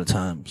example a lot of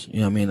times,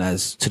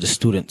 as to the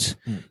students.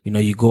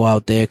 You go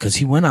out there, cause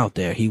he went out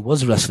there. He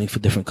was wrestling for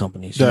different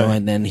companies,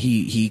 and then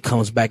he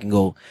comes back and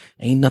go,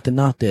 ain't nothing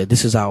out there.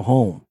 This is our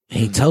home. And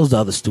he tells the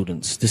other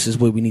students, this is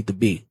where we need to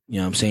be. You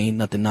know what I'm saying? Ain't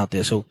nothing out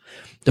there. So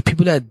the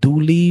people that do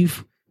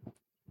leave,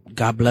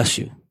 God bless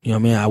you. You know what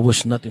I mean? I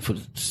wish nothing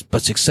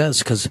but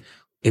success, cause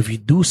if you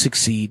do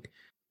succeed,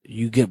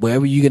 you get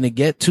wherever you're going to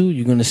get to,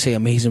 you're going to say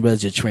Amazing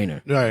Red's your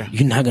trainer. Right.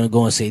 You're not going to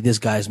go and say, this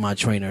guy's my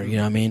trainer. You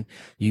know what I mean?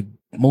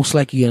 most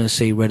likely you're gonna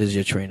say Red is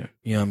your trainer.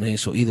 You know what I'm saying?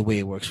 So either way,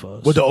 it works for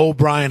us. What the old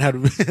Brian had,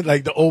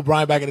 like the old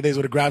Brian back in the days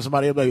would have grabbed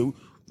somebody up like,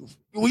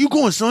 where you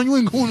going, son? You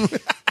ain't going nowhere.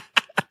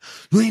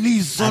 You ain't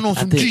need son on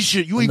some G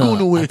shit. You ain't going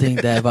nowhere. I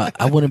think that if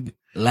I wouldn't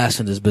last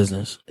in this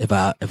business if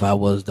I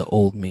was the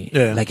old me.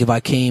 Yeah. Like if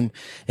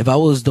I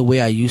was the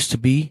way I used to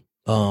be,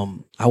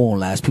 I won't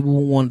last. People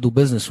won't want to do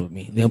business with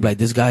me. They'll be like,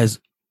 this guy's,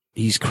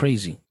 he's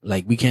crazy.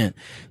 Like we can't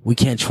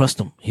trust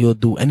him. He'll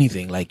do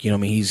anything. Like, you know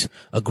what I mean? He's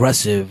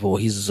aggressive or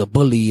he's a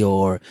bully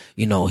or,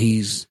 you know,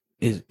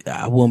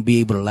 I won't be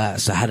able to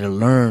last. I had to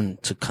learn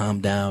to calm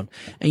down.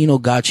 And, you know,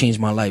 God changed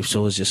my life.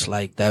 So it's just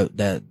like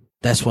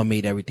that's what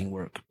made everything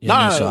work. You know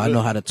what I mean? So I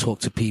know how to talk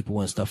to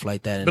people and stuff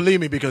like that. And believe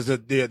me, because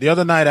the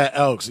other night at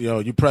Elks, yo,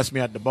 you pressed me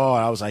at the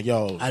bar. I was like,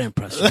 yo. I didn't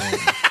press you.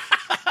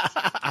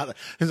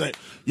 He's like,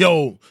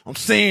 yo, I'm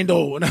saying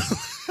though. And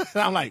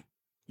I'm like,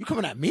 you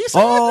coming at me?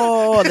 Son?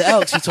 Oh, the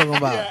Elks you talking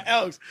about. Yeah,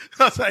 Elks.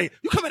 I was like,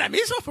 you coming at me,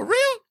 son, for real?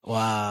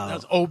 Wow. That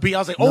was OB. I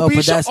was like, no, OB,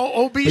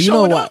 but you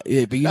showing know up? what?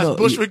 Yeah, but you that's know.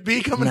 Bushwick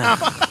B coming out.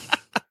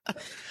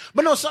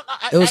 But no, so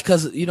it was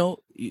because, you know.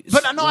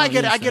 But I know I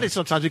get it. I get it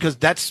sometimes because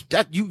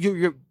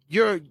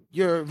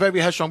you're very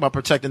headstrong about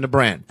protecting the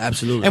brand.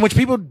 Absolutely. And which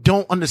people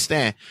don't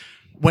understand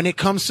when it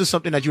comes to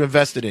something that you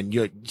invested in,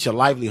 your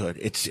livelihood.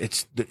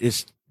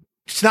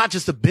 It's not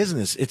just a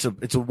business. It's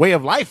a way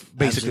of life,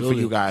 basically, Absolutely.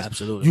 for you guys.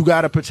 Absolutely. You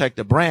got to protect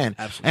the brand.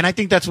 Absolutely. And I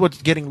think that's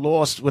what's getting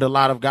lost with a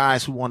lot of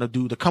guys who want to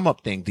do the come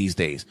up thing these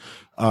days.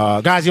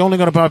 Guys, you're only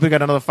going to probably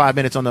get another 5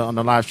 minutes on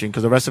the live stream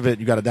because the rest of it,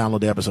 you got to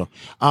download the episode.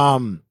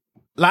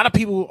 A lot of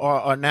people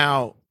are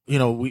now, you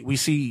know, we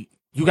see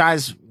you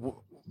guys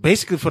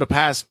basically for the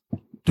past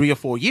 3 or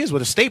 4 years were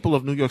the staple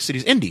of New York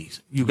City's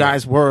indies. You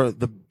guys were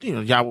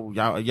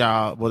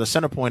y'all were the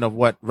center point of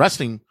what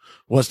wrestling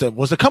was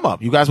the come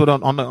up. You guys were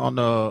on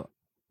the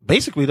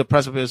basically the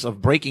precipice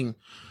of breaking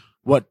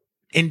what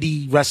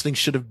indie wrestling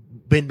should have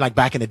been like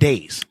back in the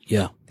days.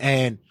 Yeah.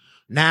 And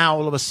now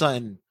all of a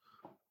sudden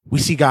we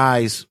see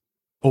guys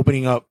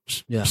opening up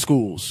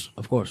schools,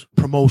 of course,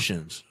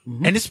 promotions.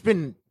 Mm-hmm. And it's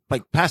been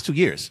like past 2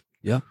 years.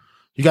 Yeah.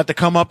 You got to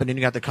come up and then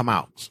you got to come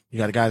out. You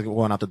got the guys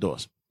going out the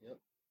doors. Yep.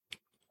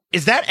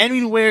 Is that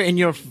anywhere in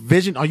your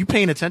vision? Are you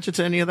paying attention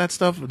to any of that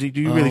stuff? Do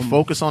you really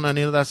focus on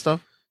any of that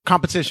stuff?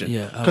 Competition.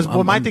 Yeah. Because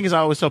my thing is I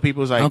always tell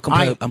people is like, I'm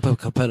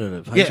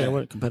competitive. How you say that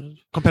word? Competitive?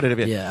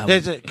 Competitive, yeah.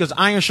 Because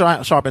iron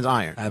sharpens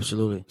iron.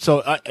 Absolutely.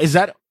 So is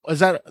that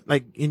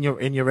like in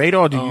your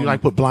radar or do you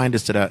like put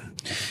blinders to that?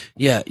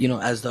 Yeah. You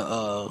know, as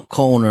the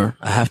co-owner,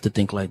 I have to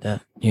think like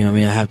that. You know what I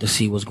mean? I have to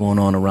see what's going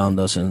on around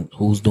us and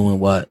who's doing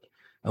what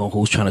and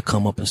who's trying to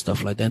come up and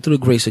stuff like that. And through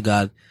the grace of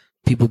God,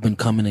 people have been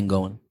coming and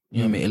going. You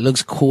know what I mean? It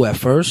looks cool at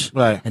first.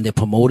 Right. And they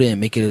promote it and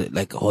make it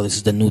like, oh, this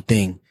is the new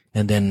thing.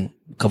 And then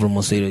a couple of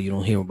months later, you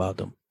don't hear about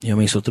them. You know what I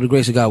mean? So through the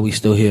grace of God, we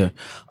still here.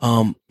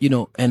 You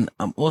know, and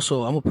I'm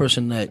a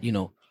person that, you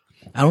know,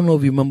 I don't know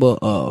if you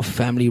remember,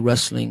 Family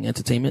Wrestling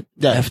Entertainment.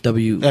 Yeah.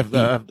 FWE.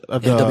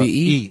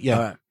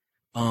 Yeah.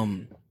 All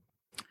right.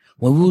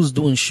 When we was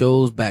doing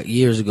shows back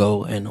years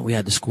ago and we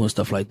had the school and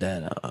stuff like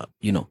that,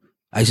 you know,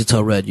 I used to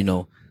tell Red, you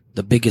know,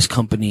 the biggest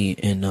company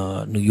in,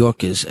 New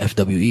York is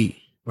FWE,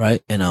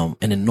 right? And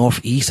in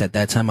Northeast at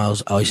that time, I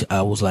was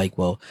like,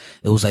 well,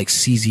 it was like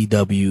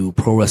CZW,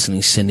 Pro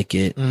Wrestling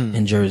Syndicate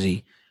in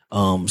Jersey,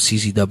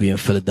 CZW in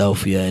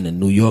Philadelphia, and in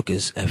New York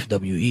is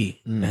FWE.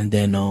 And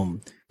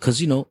then,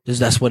 cause you know,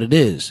 that's what it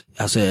is.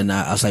 I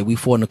was like, we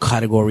fall in the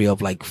category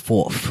of like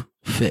 4th,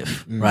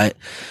 5th, right?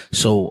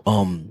 So,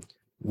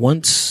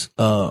 once,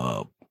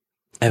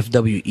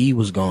 FWE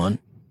was gone,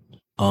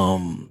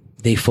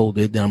 they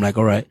folded. Then I'm like,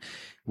 all right,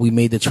 we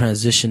made the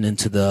transition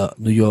into the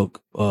New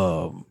York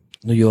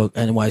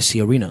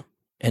NYC arena.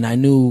 And I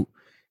knew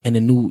in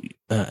the new,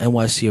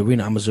 NYC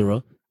arena,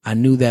 Missouri, I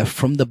knew that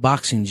from the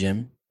boxing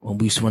gym, when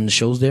we used to run the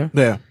shows there.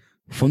 Yeah.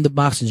 From the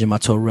boxing gym, I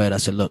told Red, I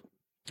said, look,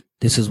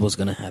 this is what's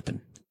going to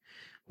happen.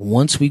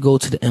 Once we go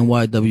to the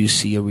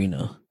NYWC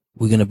arena,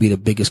 we're going to be the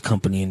biggest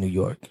company in New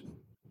York.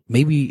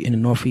 Maybe in the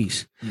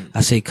Northeast.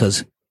 I say,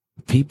 cause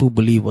people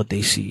believe what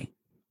they see,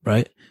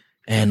 right?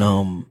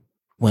 And,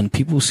 when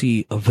people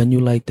see a venue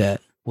like that,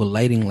 with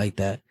lighting like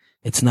that,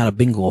 it's not a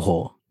bingo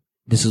hall.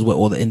 This is what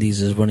all the indies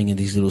is running in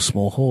these little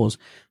small halls.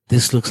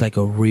 This looks like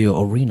a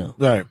real arena.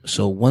 Right.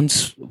 So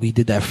once we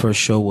did that first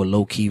show with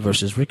Low Key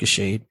versus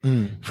Ricochet,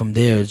 from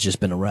there it's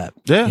just been a wrap.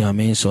 Yeah. You know what I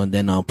mean? So and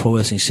then Pro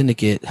Wrestling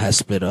Syndicate has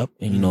split up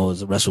and you know,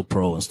 it's a Wrestle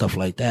Pro and stuff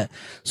like that.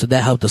 So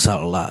that helped us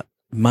out a lot.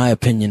 In my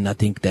opinion, I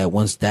think that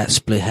once that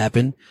split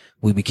happened,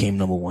 we became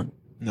number one.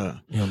 Yeah.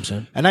 You know what I'm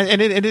saying? And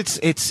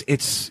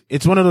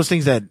it's one of those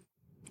things that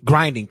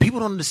grinding.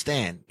 People don't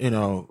understand, you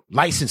know,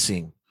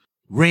 licensing,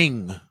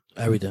 ring,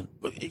 everything.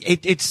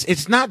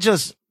 It's not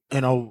just,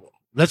 you know,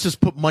 let's just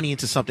put money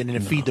into something and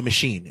then feed the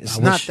machine. It's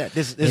not that.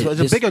 There's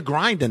a bigger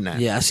grind than that.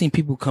 Yeah, I seen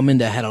people come in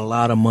that had a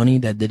lot of money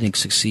that didn't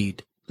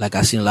succeed. Like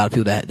I seen a lot of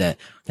people that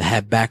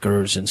had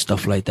backers and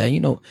stuff like that.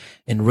 You know,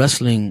 in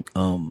wrestling,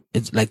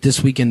 it's like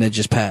this weekend that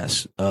just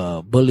passed,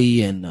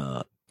 Bully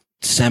and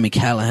Sammy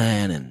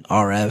Callahan and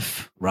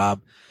RF,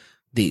 Rob.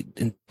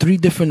 in 3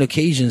 different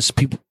occasions,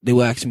 they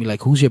were asking me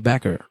like, who's your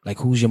backer? Like,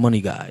 who's your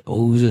money guy? Or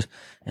who's this?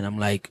 And I'm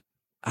like,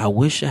 I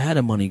wish I had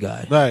a money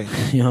guy. Right.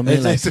 You know what I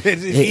mean? Like,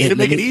 to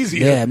make it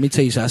easier. Yeah, let me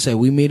tell you. So I said,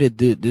 we made it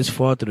this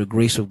far through the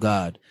grace of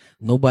God.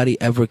 Nobody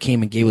ever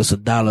came and gave us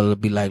 $1 to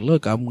be like,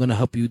 look, I'm going to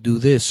help you do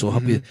this or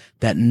help you.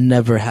 That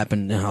never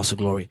happened in House of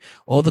Glory.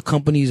 All the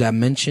companies I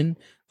mentioned,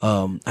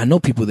 I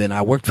know people that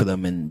I worked for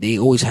them and they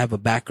always have a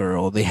backer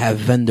or they have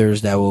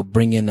vendors that will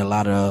bring in a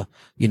lot of,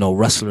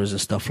 wrestlers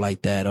and stuff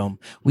like that.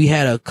 We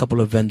had a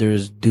couple of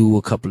vendors do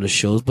a couple of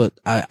shows, but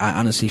I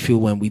honestly feel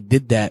when we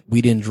did that,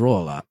 we didn't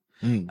draw a lot.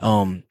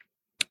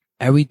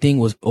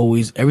 Everything is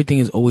always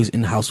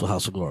in House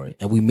of Glory,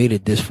 and we made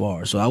it this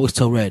far. So I always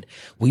tell Red,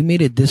 we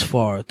made it this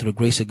far through the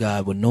grace of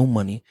God with no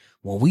money.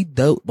 When we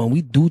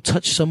do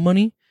touch some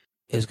money,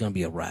 it's gonna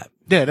be a wrap.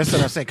 Yeah, that's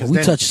what I'm saying. When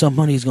we touch some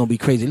money, it's gonna be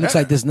crazy. It looks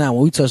like this now.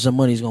 When we touch some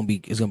money, it's gonna be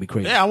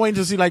crazy. Yeah, I'm waiting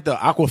to see like the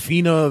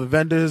Aquafina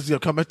vendors,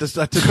 come to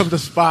the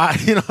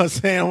spot. You know what I'm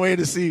saying? I'm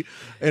waiting to see,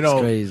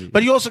 It's crazy.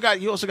 But you also got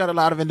a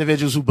lot of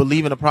individuals who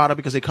believe in the product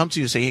because they come to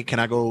you and say, hey, can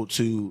I go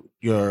to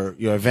your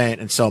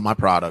event and sell my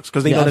products?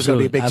 Because they know there's gonna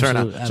be a big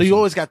turnout. Absolutely. So you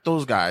always got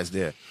those guys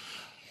there.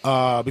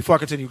 Before I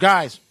continue,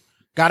 guys,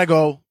 gotta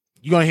go.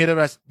 You're gonna hear the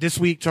rest this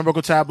week.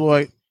 Turnbuckle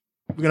Tabloid.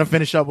 We're gonna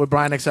finish up with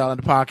Brian XL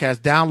and the podcast.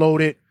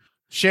 Download it.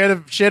 Share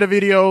the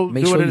video.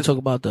 Make sure you talk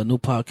about the new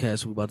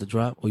podcast we're about to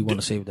drop, or you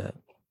want to save that?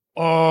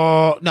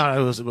 No,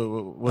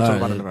 we'll talk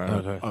about it.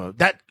 Okay.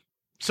 That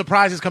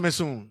surprise is coming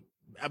soon.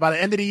 By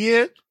the end of the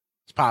year,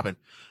 it's popping.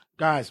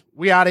 Guys,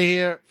 we out of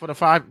here for the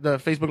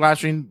Facebook live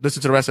stream.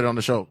 Listen to the rest of it on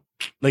the show.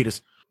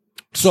 Latest.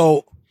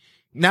 So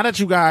now that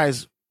you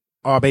guys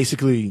are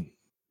basically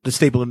the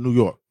staple in New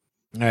York,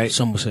 right?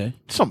 Some will say.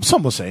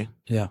 Some will say.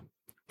 Yeah.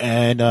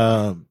 And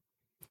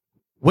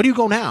where do you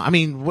go now? I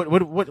mean,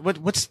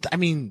 what's I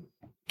mean,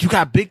 you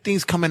got big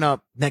things coming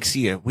up next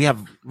year. We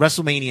have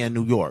WrestleMania in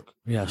New York.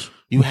 Yes.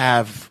 You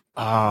have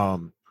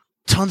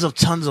tons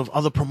of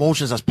other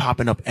promotions that's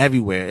popping up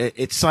everywhere.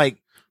 It's like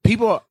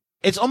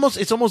it's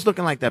almost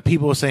looking like that.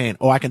 People are saying,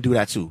 "Oh, I can do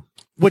that too,"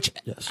 which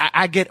yes.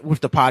 I get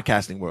with the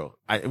podcasting world.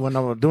 When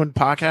I'm doing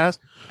podcasts,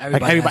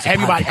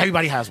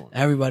 everybody has one.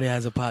 Everybody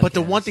has a podcast. But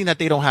the one thing that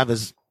they don't have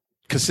is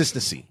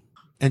consistency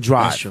and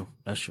drive.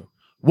 That's true.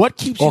 What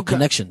keeps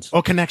connections.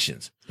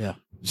 Yeah.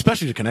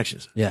 Especially the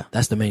connections. Yeah,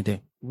 that's the main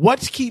thing.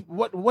 What's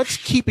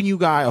keeping you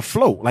guys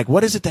afloat? Like,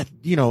 what is it that,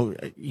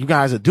 you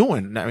guys are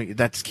doing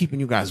that's keeping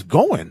you guys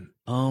going?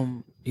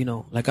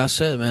 Like I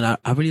said, man,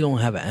 I really don't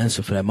have an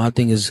answer for that. My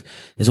thing is,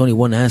 there's only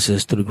one answer.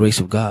 It's through the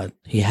grace of God.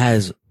 He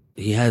has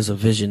a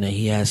vision and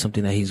he has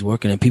something that he's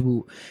working, and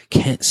people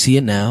can't see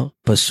it now,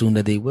 but soon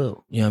that they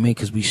will. You know what I mean?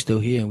 Cause we still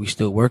here and we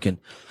still working.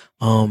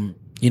 And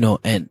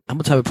I'm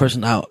a type of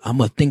person, I'm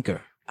a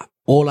thinker.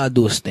 All I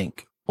do is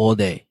think all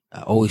day.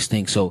 I always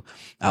think. So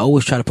I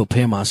always try to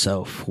prepare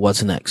myself for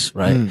what's next.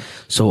 Right.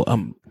 So,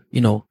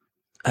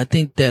 I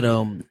think that,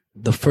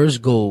 the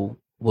first goal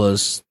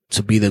was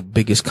to be the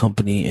biggest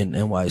company in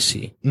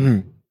NYC.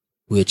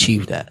 We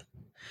achieved that.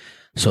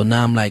 So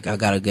now I'm like, I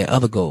gotta get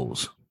other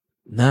goals.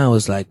 Now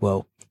it's like,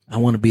 well, I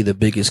want to be the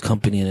biggest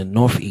company in the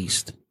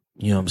Northeast.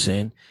 You know what I'm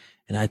saying?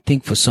 And I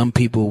think for some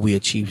people we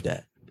achieved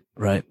that.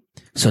 Right.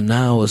 So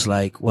now it's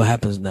like, what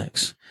happens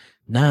next?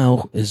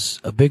 Now is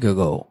a bigger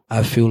goal.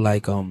 I feel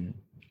like,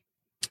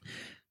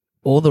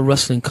 all the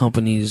wrestling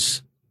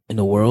companies in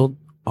the world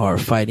are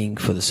fighting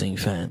for the same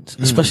fans,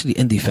 especially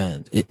indie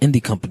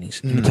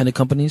independent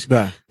companies.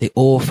 Yeah. They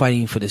all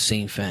fighting for the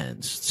same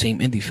fans, same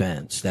indie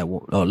fans that,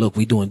 look,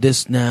 we doing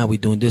this now, we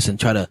doing this, and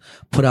try to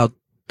put out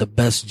the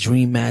best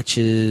dream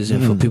matches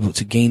and for people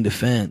to gain the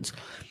fans.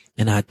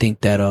 And I think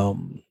that,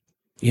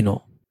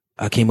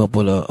 I came up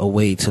with a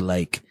way to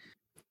like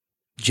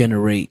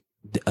generate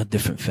a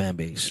different fan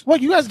base. Well,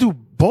 you guys do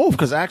both,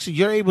 because actually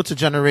you're able to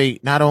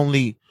generate not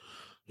only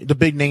the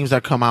big names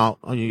that come out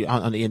on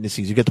the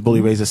indices. You get the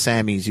Bully Rays, the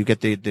Sammys, you get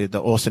the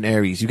Austin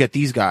Aries, you get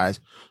these guys,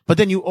 but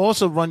then you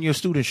also run your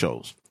student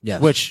shows,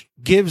 which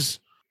gives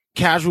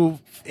casual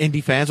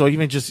indie fans or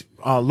even just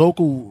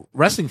local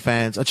wrestling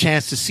fans a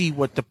chance to see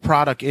what the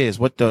product is,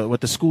 what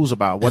the school's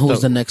about,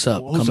 who's the next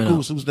up,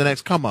 who's the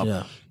next come up.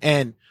 Yeah.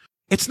 And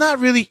it's not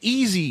really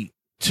easy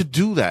to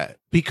do that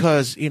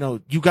because, you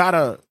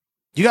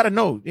gotta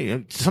know,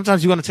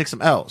 sometimes you're going to take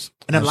some L's,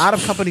 and a lot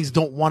of companies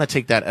don't want to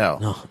take that L.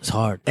 No, it's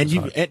hard. And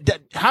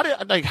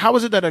how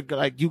is it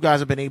that you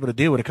guys have been able to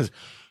deal with it? Because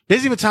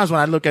there's even times when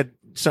I look at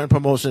certain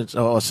promotions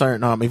or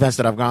certain events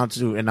that I've gone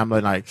to, and I'm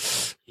like,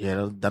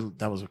 yeah,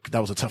 that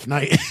was a tough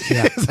night.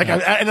 Yeah, it's like,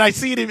 I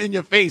see it in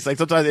your face. Like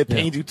sometimes it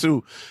pains you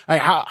too.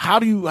 Like how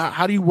do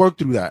you work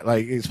through that?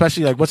 Like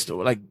especially like what's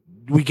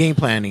we game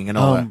planning and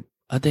all that.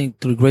 I think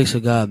through the grace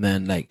of God,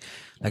 man, like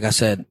I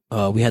said,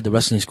 we had the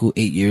wrestling school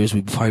 8 years.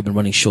 We've probably been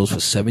running shows for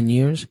 7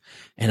 years.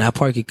 And I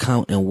probably could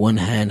count in one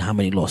hand how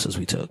many losses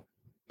we took.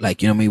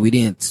 Like, you know what I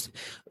mean?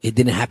 It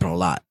didn't happen a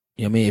lot.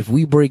 You know what I mean? If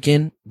we break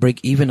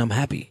even, I'm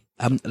happy.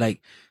 I'm like,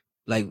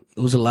 it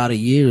was a lot of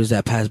years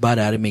that passed by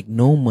that I didn't make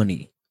no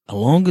money. as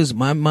long as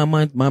my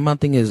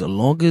thing is, as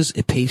long as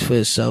it pays for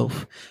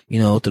itself, you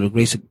know, through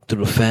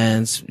the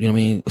fans, you know what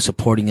I mean,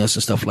 supporting us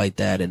and stuff like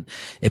that, and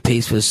it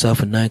pays for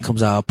itself and nothing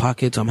comes out of our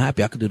pockets, I'm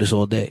happy. I could do this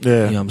all day. Yeah. You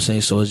know what I'm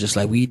saying? So it's just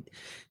like we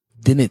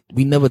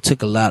never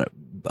took a lot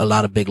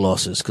of big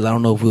losses, because I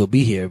don't know if we'll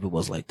be here if it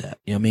was like that.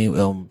 You know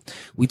what I mean?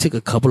 We took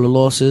a couple of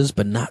losses,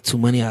 but not too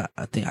many. I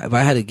think if I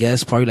had to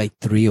guess, probably like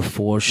 3 or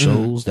 4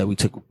 shows that we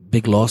took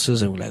big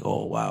losses, and we're like,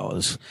 oh wow,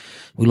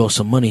 we lost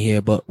some money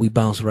here, but we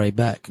bounced right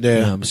back. Yeah. You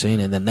know what I'm saying?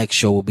 And the next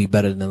show will be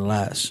better than the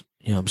last.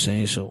 You know what I'm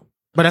saying? So.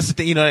 But that's the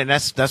thing, you know, and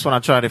that's what I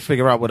try to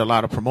figure out with a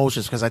lot of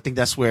promotions, because I think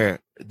that's where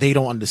they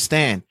don't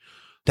understand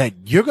that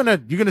you're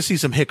gonna see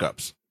some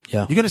hiccups.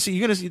 Yeah. You're gonna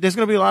see, there's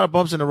gonna be a lot of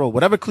bumps in the road.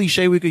 Whatever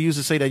cliche we could use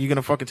to say that you're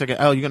gonna fucking take an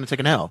L, you're gonna take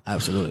an L.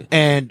 Absolutely.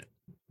 And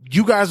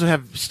you guys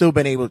have still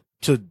been able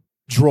to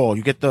draw.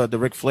 You get the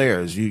Ric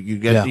Flairs.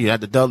 You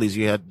had the Dudleys.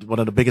 You had one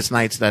of the biggest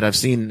nights that I've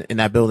seen in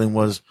that building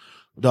was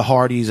the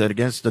Hardys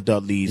against the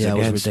Dudleys,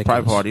 against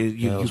Private Party.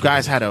 You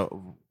guys had a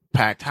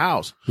packed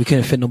house. We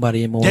couldn't fit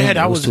nobody in more. Yeah,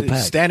 that was too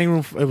packed. Standing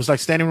room. It was like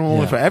standing room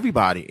only for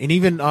everybody. And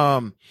even,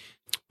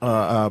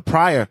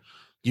 prior,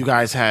 you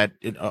guys had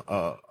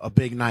a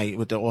big night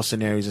with the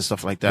Austin Aries and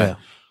stuff like that. Yeah.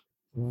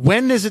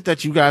 When is it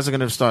that you guys are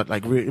going to start,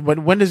 like,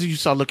 when does you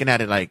start looking at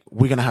it like,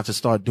 we're going to have to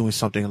start doing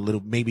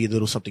something maybe a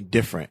little something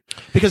different?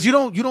 Because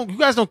you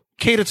guys don't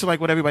cater to like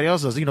what everybody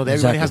else does. You know,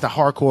 everybody has the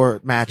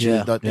hardcore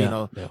matches,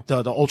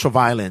 the ultra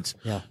violence.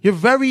 Yeah. You're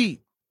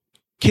very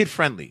kid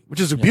friendly,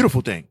 which is a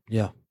beautiful thing.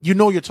 Yeah. You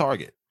know your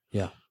target.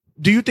 Yeah.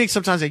 Do you think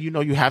sometimes that, you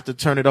know, you have to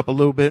turn it up a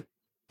little bit?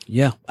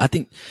 Yeah, I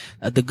think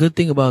the good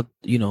thing about,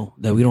 you know,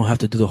 that we don't have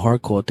to do the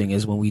hardcore thing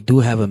is when we do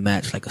have a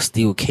match, like a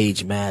steel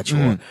cage match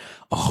or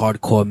a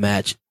hardcore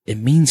match, it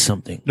means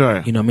something.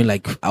 Right. You know what I mean?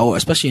 Like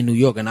especially in New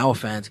York and our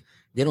fans,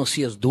 they don't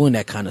see us doing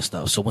that kind of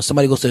stuff. So when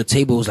somebody goes to the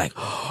table, it's like,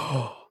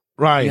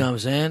 right. You know what I'm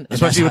saying? And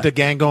especially with the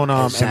Gang Going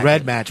and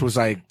Red match was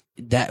like,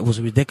 that was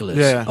ridiculous.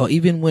 Yeah. Or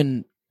even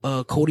when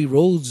Cody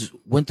Rhodes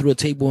went through a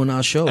table in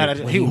our show.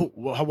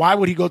 Why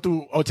would he go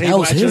through a table? That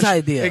was his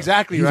idea.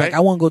 Exactly, He's right? like, I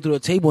want to go through a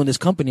table in this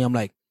company. I'm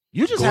like,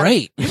 you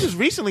just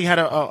recently had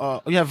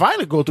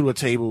Violet go through a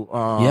table.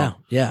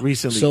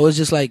 Recently. So it's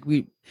just like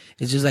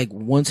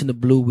once in the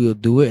blue we'll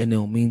do it and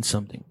it'll mean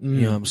something.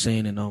 You know what I'm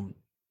saying? And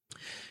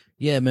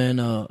yeah, man.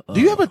 Do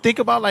you ever think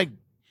about like,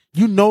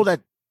 you know, that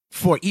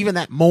for even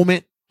that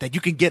moment that you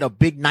can get a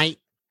big night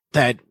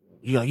that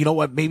you know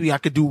what, maybe I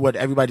could do what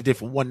everybody did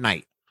for one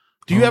night.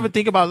 Do you ever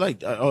think about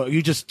like, or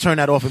you just turn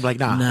that off and be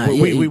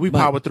like, we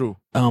power through?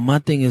 My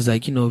thing is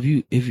like, you know,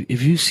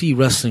 if you see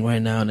wrestling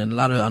right now, and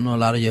I know a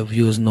lot of your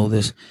viewers know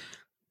this,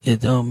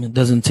 it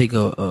doesn't take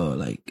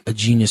a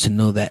genius to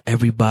know that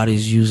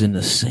everybody's using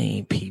the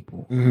same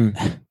people.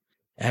 Mm-hmm.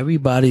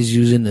 Everybody's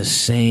using the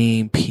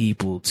same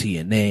people.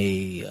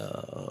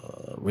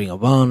 TNA, Ring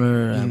of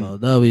Honor,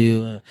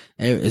 MLW,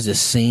 it's the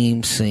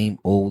same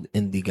old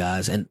indie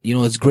guys. And, you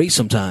know, it's great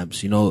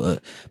sometimes, you know,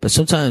 but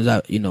sometimes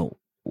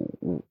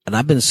and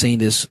I've been saying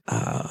this,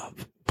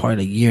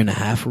 probably a year and a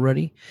half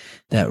already,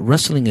 that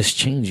wrestling is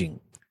changing,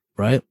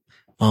 right?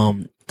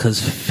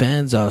 Cause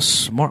fans are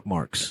smart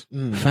marks.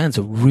 Fans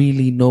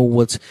really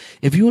know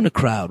if you're in a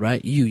crowd,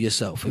 right? You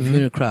yourself, if you're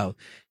in a crowd,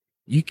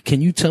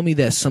 can you tell me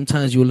that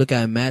sometimes you'll look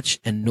at a match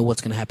and know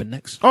what's going to happen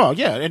next? Oh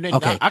yeah. And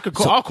okay.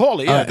 I'll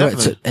call it. Yeah,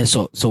 definitely. Right,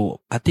 so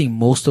I think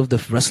most of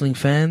the wrestling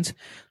fans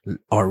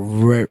are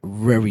very,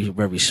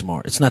 very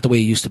smart. It's not the way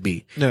it used to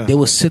be. Yeah. They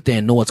will sit there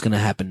and know what's going to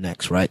happen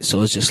next, right?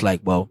 So it's just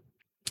like, well,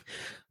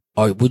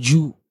 or would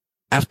you,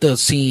 after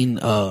seeing,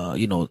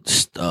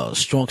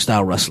 strong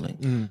style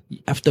wrestling,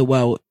 after a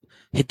while,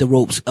 hit the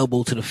ropes,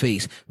 elbow to the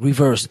face,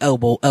 reverse,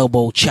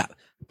 elbow, chop.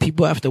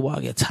 People after a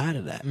while get tired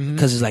of that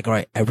because it's like, all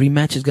right, every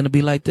match is going to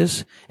be like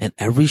this and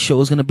every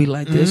show is going to be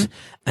like this.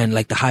 And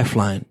like the high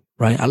flying,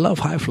 right? I love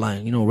high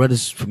flying. You know, Red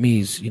is, for me,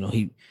 is, you know,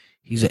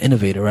 he's an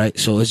innovator, right?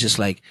 So it's just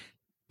like,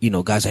 you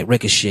know, guys like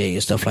Ricochet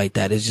and stuff like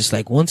that. It's just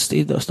like once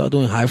they start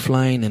doing high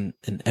flying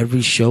and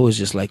every show is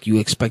just like you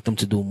expect them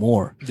to do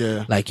more.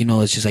 Yeah. Like, you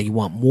know, it's just like you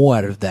want more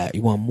out of that.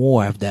 You want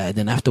more of that. And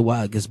then after a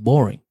while it gets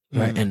boring.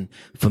 Right. And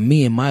for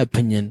me, in my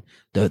opinion,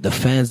 the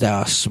fans that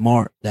are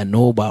smart, that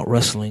know about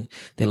wrestling,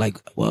 they're like,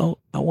 well,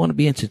 I want to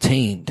be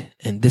entertained.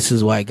 And this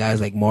is why guys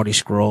like Marty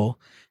Scurll,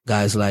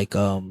 guys like,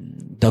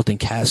 Dalton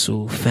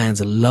Castle,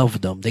 fans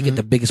love them. They get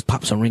the biggest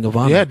pops on Ring of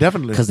Honor. Yeah,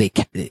 definitely. Cause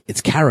it's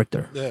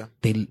character. Yeah.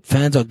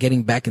 Fans are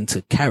getting back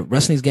into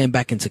wrestling's getting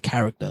back into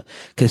character.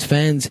 Cause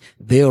fans,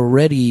 they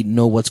already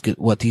know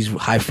what these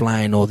high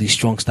flying or these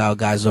strong style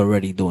guys are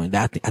already doing.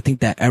 I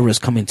think that era is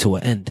coming to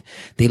an end.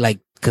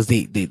 Cause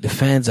the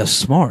fans are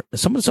smart.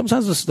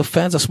 Sometimes the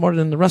fans are smarter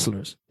than the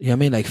wrestlers. You know what I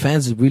mean? Like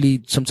fans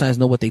really sometimes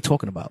know what they're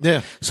talking about.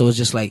 Yeah. So it's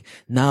just like,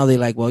 now they're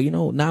like, well, you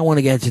know, now I want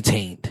to get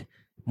entertained.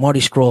 Marty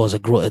Scurll is a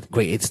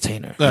great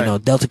entertainer. Right. You know,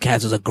 Delta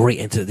Cats is a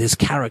great this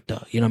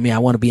character. You know what I mean? I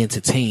want to be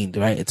entertained,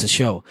 right? It's a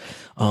show.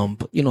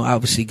 But you know,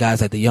 obviously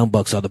guys like the Young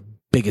Bucks are the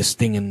biggest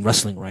thing in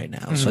wrestling right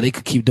now. So they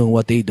could keep doing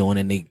what they're doing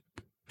and they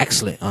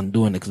excellent on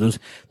doing it. Cause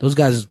those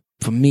guys,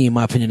 for me, in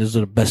my opinion, those are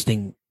the best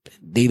thing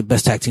they the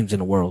best tag teams in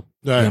the world.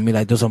 Right. You know what I mean?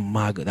 Like, those are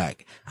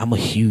like, I'm a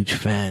huge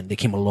fan. They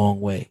came a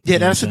long way. Yeah,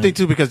 that's the thing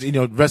too, because,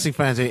 wrestling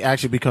fans, they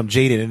actually become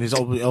jaded, and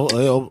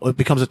it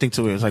becomes a thing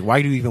too. It's like,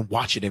 why do you even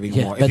watch it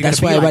anymore? Yeah, but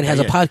that's why everybody has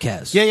a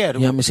podcast. Yeah. You know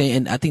what I'm saying?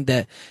 And I think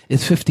that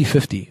it's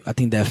 50-50. I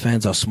think that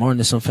fans are smarter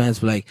than some fans,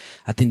 but like,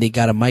 I think they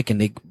got a mic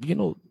and they,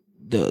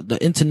 the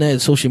internet,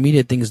 social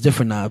media thing is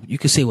different now. You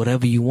can say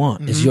whatever you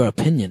want. It's your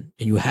opinion,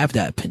 and you have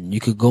that opinion. You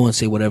could go and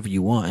say whatever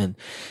you want, and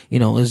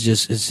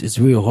it's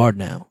real hard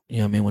now. You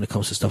know what I mean? When it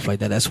comes to stuff like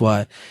that, that's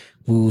why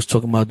we was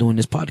talking about doing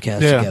this podcast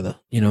together.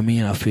 You know what I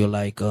mean? I feel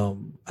like I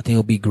think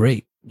it'll be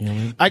great. You know what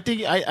I mean? I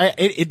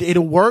think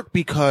it'll work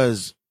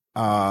because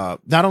not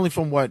only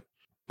from what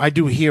I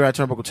do here at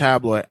Turnbuckle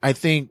Tabloid, I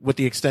think with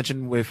the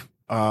extension with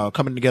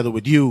coming together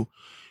with you,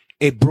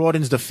 it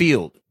broadens the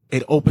field.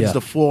 It opens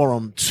the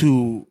forum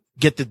to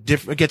get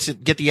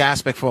the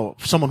aspect for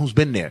someone who's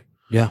been there.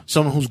 Yeah.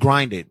 Someone who's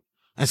grinded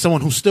and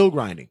someone who's still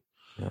grinding.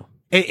 Yeah.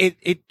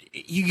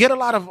 You get a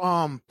lot of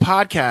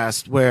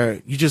podcasts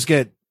where you just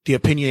get the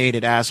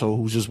opinionated asshole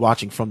who's just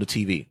watching from the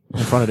TV,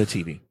 in front of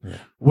the TV. Yeah.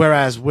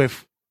 Whereas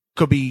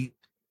could be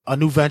a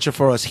new venture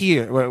for us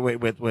here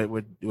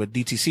with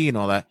DTC and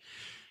all that,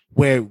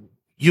 where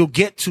you'll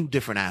get two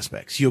different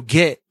aspects. You'll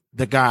get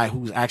the guy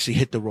who's actually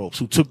hit the ropes,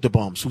 who took the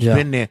bumps, who's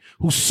been there,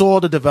 who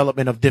saw the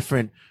development of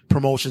different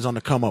promotions on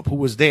the come up, who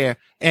was there,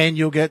 and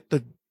you'll get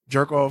the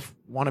jerk off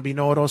wannabe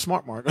know-it-all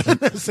smart mark in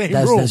the same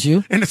room. That's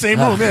you? In the same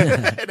room,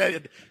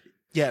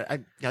 yeah.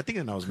 I think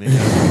that was me.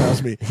 That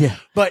was me. Yeah.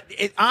 But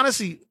it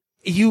honestly,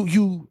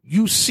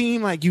 you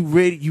seem like you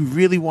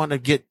really want to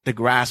get the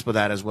grasp of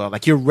that as well.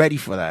 Like you're ready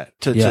for that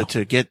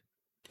to get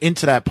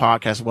into that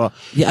podcast. Well,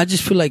 yeah, I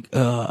just feel like,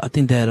 I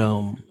think that,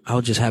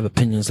 I'll just have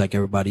opinions like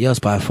everybody else,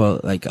 but I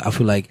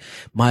feel like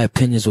my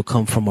opinions will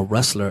come from a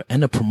wrestler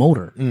and a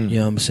promoter. You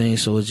know what I'm saying?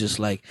 So it's just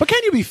like, but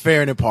can you be fair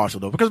and impartial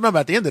though? Because remember,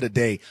 at the end of the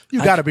day,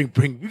 you gotta bring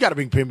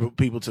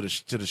people to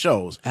the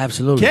shows.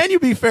 Absolutely. Can you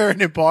be fair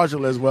and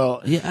impartial as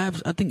well? Yeah,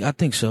 I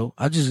think so.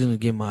 I'm just gonna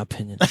give my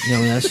opinion. You know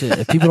what I mean? That's it.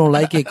 If people don't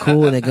like it,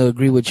 cool, and they gonna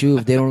agree with you.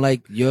 If they don't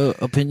like your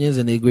opinions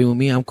and they agree with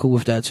me, I'm cool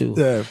with that too.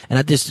 Yeah. And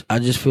I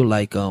just feel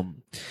like,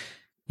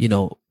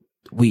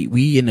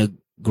 we in a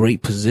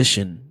great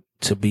position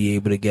to be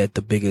able to get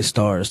the biggest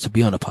stars to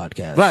be on a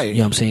podcast. Right. You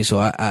know what I'm saying? So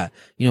I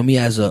me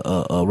as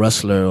a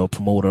wrestler or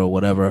promoter or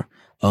whatever,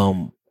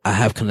 I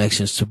have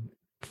connections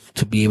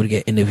to be able to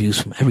get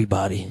interviews from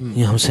everybody. You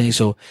know what I'm saying?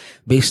 So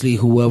basically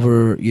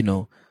whoever,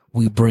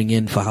 we bring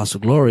in for House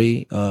of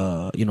Glory,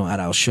 at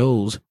our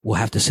shows, will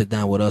have to sit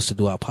down with us to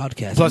do our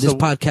podcast. Plus, and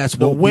this podcast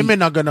the women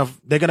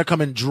they're gonna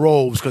come in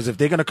droves, because if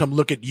they're gonna come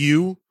look at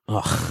you,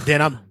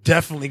 then I'm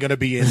definitely gonna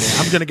be in there.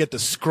 I'm gonna get the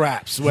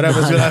scraps,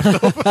 whatever's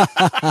left over.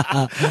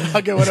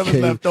 I'll get whatever's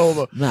left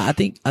over. I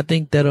think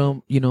that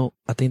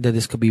I think that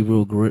this could be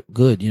real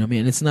good. You know what I mean?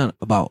 And it's not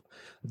about.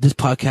 This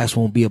podcast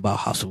won't be about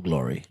House of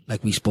Glory,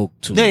 like we spoke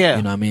to. Yeah.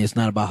 You know what I mean? It's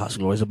not about House of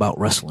Glory. It's about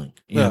wrestling.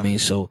 You know what I mean?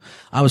 So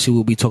obviously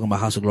we'll be talking about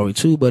House of Glory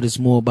too, but it's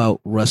more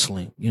about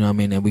wrestling. You know what I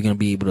mean? And we're going to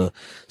be able to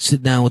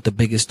sit down with the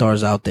biggest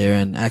stars out there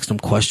and ask them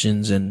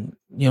questions and,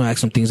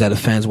 ask them things that the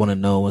fans want to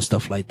know and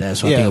stuff like that.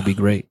 So I think it'll be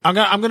great. I'm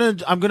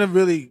gonna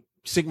really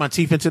sink my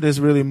teeth into this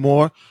really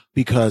more,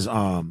 because,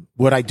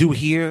 what I do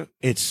here,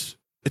 it's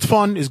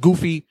fun, it's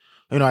goofy.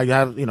 I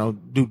have,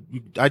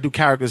 I do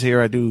characters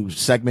here. I do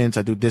segments.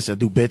 I do this. I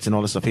do bits and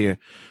all this stuff here.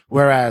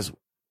 Whereas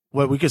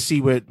what we could see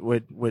with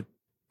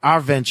our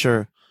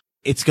venture,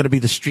 it's going to be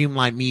the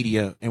streamlined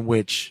media in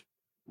which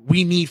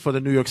we need for the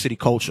New York City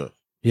culture.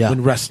 Yeah.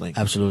 In wrestling.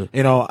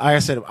 Absolutely. Like I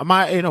said,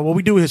 what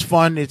we do is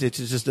fun. It's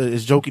just,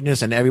 it's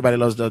jokiness, and everybody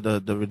loves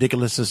the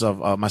ridiculousness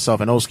of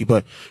myself and Oski.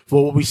 But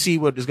for what we see,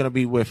 what is going to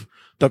be with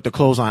Dr.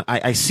 Clothesline,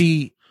 I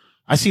see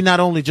not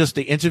only just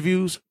the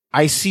interviews,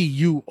 I see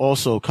you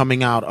also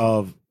coming out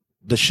of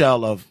the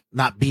shell of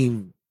not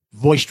being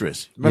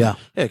boisterous. Remember?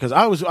 Yeah. Because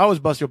I always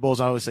bust your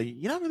balls. I always say,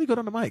 you're not really good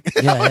on the mic.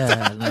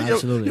 Yeah, no,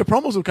 absolutely. Your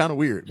promos are kind of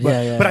weird.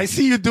 But, but I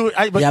see you do it.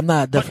 I'm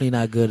definitely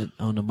not good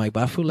on the mic,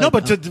 but I feel like. No,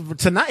 but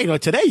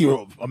tonight, today,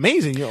 you're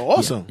amazing. You're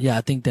awesome. Yeah,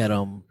 I think that,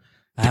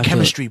 the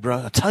chemistry,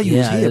 bro. I tell you,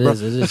 it's here, bro.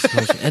 It is.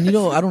 And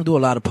I don't do a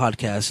lot of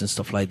podcasts and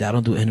stuff like that. I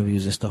don't do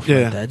interviews and stuff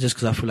like that, just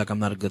because I feel like I'm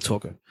not a good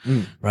talker,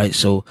 right?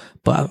 So,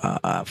 but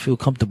I feel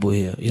comfortable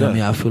here. You know what I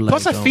mean? I feel like.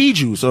 Plus, I feed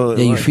you, so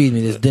you feed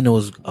me. This dinner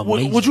was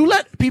amazing. Would you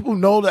let people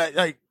know that,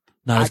 like?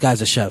 No, this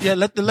guy's a chef. Yeah,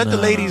 let the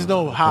ladies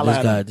know how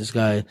this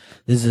guy.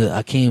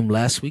 I came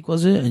last week,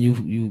 was it? And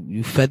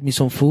you fed me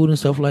some food and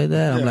stuff like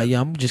that. I'm like,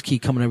 I'm gonna just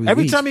keep coming every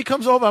week. Time he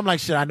comes over, I'm like,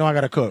 shit, I know I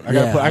gotta cook. I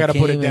gotta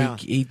put it down.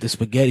 Eat the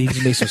spaghetti. He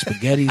just made some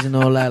spaghettis and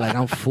all that. Like,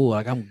 I'm full.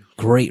 Like, I'm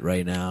great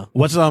right now.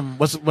 What's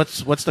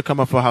the come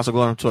up for House of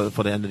Glory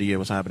for the end of the year?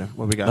 What's happening?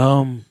 What we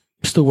got?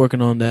 Still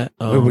working on that.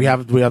 We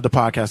have the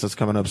podcast that's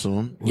coming up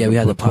soon. Yeah, we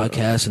have the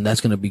podcast, and that's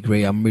gonna be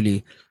great. I'm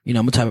really,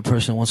 I'm the type of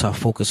person, once I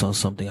focus on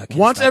something, I can't.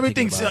 Once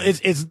everything's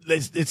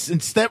it's in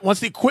step. Once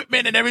the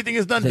equipment and everything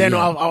is done, then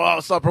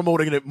I'll start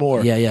promoting it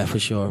more. Yeah, for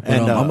sure.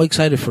 But I'm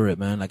excited for it,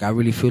 man. Like, I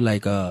really feel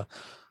like I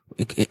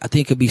think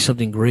it could be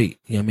something great.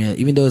 You know what I mean?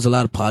 Even though there's a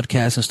lot of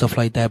podcasts and stuff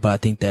like that, but I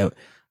think that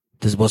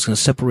what's going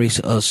to separate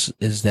us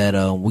is that,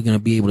 we're going to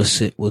be able to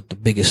sit with the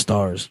biggest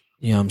stars.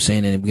 You know what I'm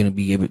saying? And we're going to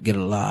be able to get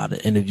a lot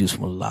of interviews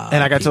from a lot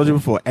And like of I told you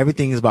before,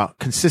 everything is about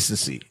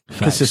consistency. Facts.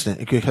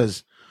 Consistent.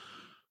 Because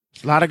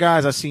a lot of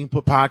guys I've seen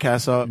put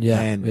podcasts up.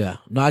 And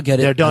No, I get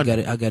it. They're done.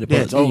 I get it. Yeah,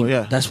 But it's over,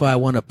 yeah. that's why I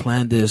want to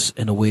plan this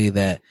in a way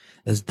that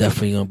is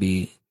definitely going to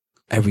be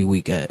every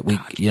week at week.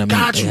 You know what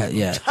I mean? Got you.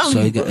 Yeah. Tell So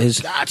me, it bro. is,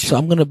 Got you. so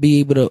I'm going to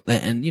be able to,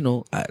 and you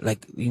know,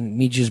 like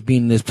me just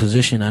being in this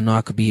position, I know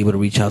I could be able to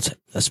reach out to,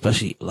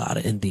 especially a lot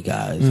of indie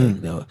guys. Like,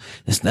 you know,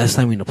 that's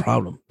not even a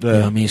problem. Yeah. You know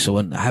what I mean? So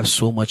when I have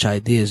so much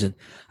ideas, and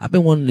I've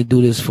been wanting to do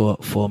this for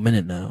a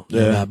minute now. You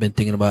know, I've been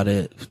thinking about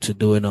it to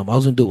do it. I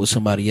was going to do it with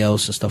somebody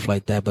else and stuff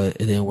like that, but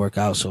it didn't work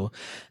out. So,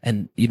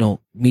 and you know,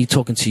 me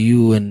talking to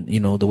you and, you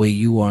know, the way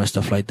you are and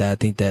stuff like that, I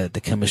think that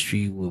the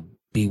chemistry will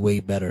be way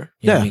better.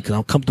 You know what I mean? Cause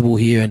I'm comfortable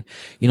here and,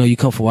 you know, you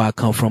come from where I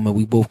come from and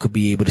we both could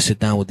be able to sit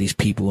down with these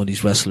people and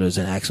these wrestlers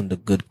and ask them the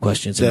good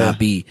questions and not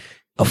be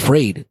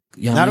afraid.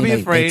 You know Not what I mean? to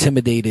be afraid.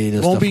 Intimidated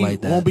and stuff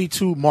like that. Won't be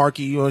too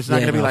marky, or it's not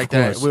going to be like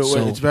that.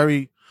 So, It's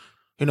very,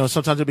 you know,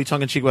 sometimes it'll be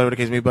tongue in cheek, whatever the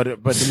case may be,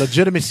 but the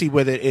legitimacy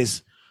with it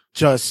is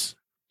just,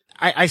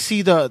 I see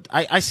in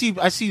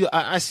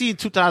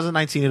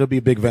 2019 it'll be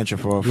a big venture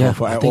for all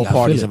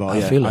parties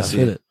involved. I feel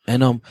it.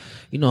 And,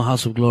 you know,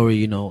 House of Glory,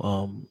 you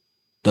know,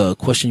 the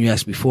question you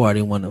asked before,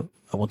 I wanted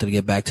to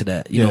get back to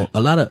that. You know, a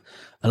lot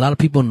of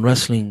people in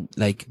wrestling,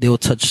 like, they'll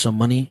touch some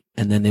money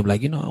and then they're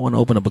like, you know, I want to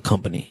open up a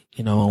company.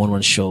 You know, I want to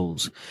run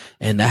shows.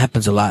 And that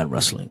happens a lot in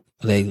wrestling.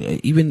 Like,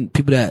 even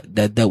people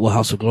that dealt with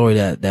House of Glory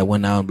that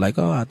went out and like,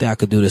 oh, I think I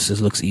could do this.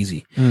 This looks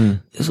easy.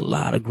 There's a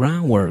lot of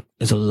groundwork.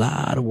 There's a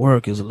lot of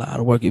work.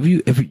 If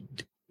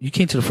you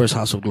came to the first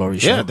House of Glory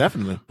show. Yeah,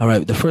 definitely. All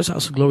right. The first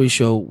House of Glory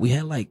show, we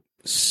had like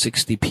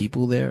 60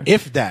 people there.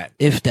 If that,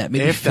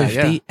 maybe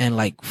 50. And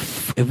like,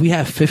 if we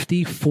have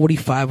 50,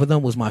 45 of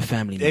them was my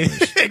family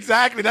members.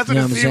 Exactly. That's what You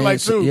know it I'm seemed saying? like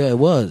So, too. yeah, it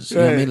was. You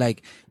know what I mean?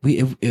 Like,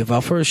 if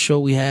our first show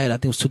we had, I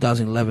think it was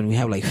 2011, we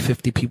had like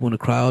 50 people in the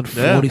crowd.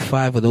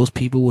 45 of those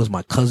people was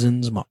my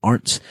cousins, my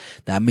aunts,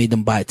 that I made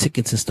them buy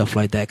tickets and stuff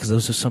like that. Cause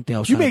this was something I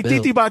was trying to build. You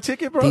made Titi buy a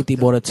ticket, bro? Titi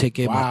bought a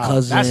ticket. Wow. My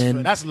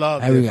cousin. That's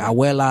love.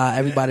 Abuela,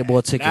 everybody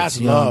bought tickets. That's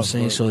you know love, what I'm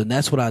saying? bro. So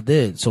that's what I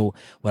did. So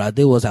what I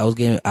did was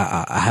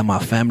I had my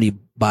family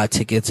buy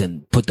tickets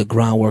and put the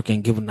groundwork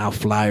and giving out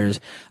flyers.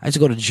 I used to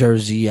go to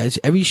Jersey.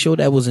 Every show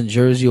that was in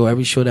Jersey or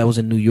every show that was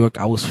in New York,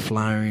 I was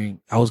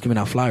giving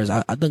out flyers.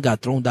 I done got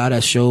thrown out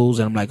at shows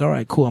and I'm like, all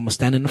right, cool. I'm gonna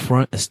stand in the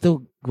front and still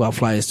give out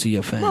flyers to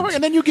your fans.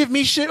 And then you give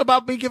me shit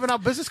about me giving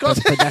out business cards.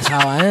 But that's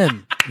how I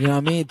am. You know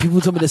what I mean? People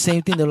tell me the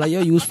same thing. They're like,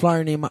 yo, you was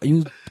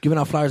giving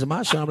out flyers at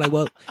my show. I'm like,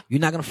 well, you're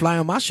not going to fly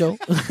on my show.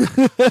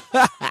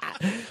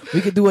 We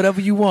can do whatever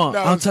you want.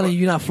 I'm telling you,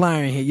 you're not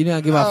flying here. You're not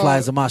going to give out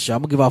flyers at my show.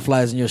 I'm going to give out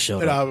flyers in your show.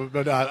 No,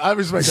 I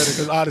respect that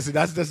because honestly,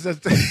 that's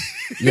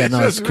yeah,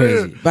 no, it's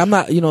crazy. Weird. But I'm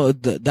not, you know,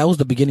 that was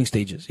the beginning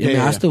stages. You know what I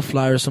mean? I still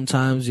flyers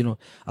sometimes, you know,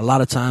 a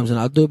lot of times, and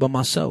I'll do it by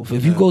myself.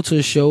 If you go to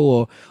a show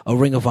or a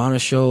Ring of Honor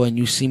show and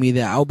you see me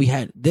there,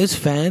 there's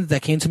fans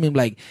that came to me and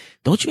like,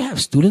 don't you have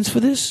students for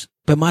this?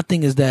 But my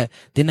thing is that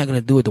they're not going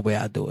to do it the way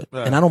I do it.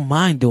 And I don't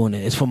mind doing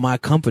it. It's for my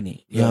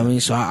company. You know what I mean?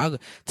 So I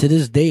to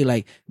this day,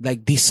 like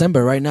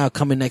December right now,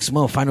 coming next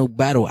month, Final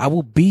Battle, I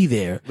will be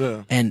there.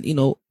 Yeah. And, you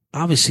know,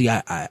 obviously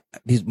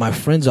my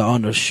friends are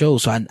on the show,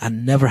 so I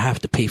never have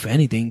to pay for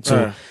anything.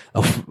 So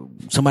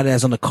somebody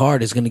that's on the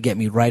card is going to get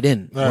me right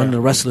in. One of the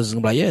wrestlers is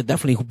going to be like, yeah,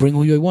 definitely bring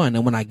who you want.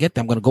 And when I get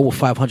there, I'm going to go with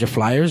 500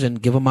 flyers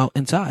and give them out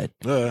inside.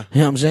 You know what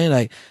I'm saying?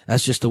 Like,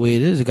 that's just the way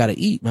it is. You got to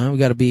eat, man. We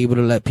got to be able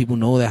to let people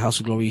know that House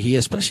of Glory here,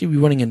 especially if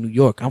you're running in New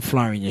York. I'm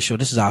flying your show.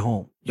 This is our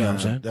home. You know what I'm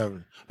saying?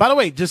 Definitely. By the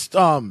way, just,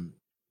 I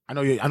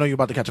know you're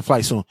about to catch a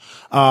flight soon.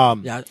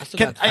 Yeah,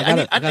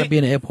 I got to be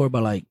in the airport by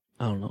like,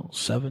 I don't know,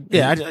 7.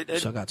 Yeah,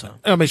 so I got time.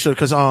 I'll make sure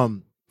because I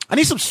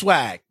need some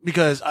swag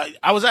because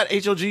I was at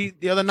HOG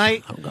the other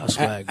night. I don't got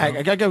swag.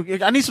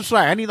 I need some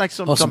swag. I need like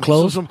some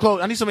clothes. Some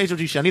clothes. I need some HOG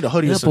shit. I need a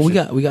hoodie. Yeah, or some but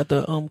shit. we got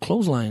the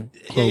clothesline.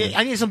 Yeah,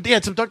 I need some. Yeah,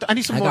 some. I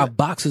need some. I more. got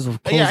boxes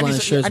of clothesline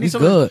shirts. I need We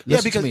some, good. Yeah,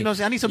 Listen because to me. you know what I'm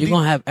saying. I need some. You're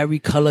gonna have every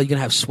color. You're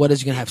gonna have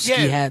sweaters. You're gonna have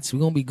ski hats. We're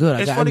gonna be good.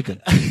 I got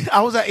everything.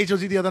 I was at HOG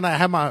the other night.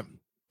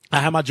 I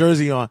had my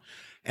jersey on,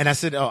 and I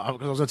said, I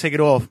was gonna take it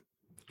off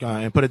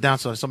and put it down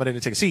so somebody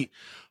didn't take a seat.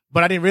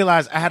 But I didn't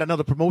realize I had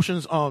another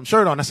promotions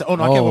shirt on. I said, oh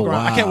no, I can't walk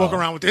around. I can't walk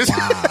around with this.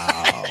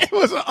 Wow. It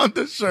was an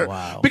undershirt.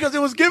 Wow. Because it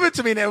was given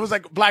to me and it was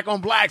like black on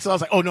black. So I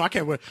was like, oh no, I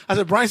can't wear it. I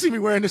said, Brian, see me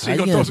wearing this shit.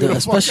 He's gonna throw me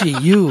the fuck especially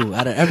out. you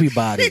out of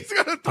everybody. He's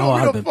gonna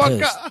throw me the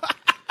fuck out.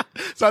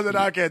 So I said, no,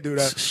 I can't do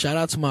that. Shout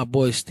out to my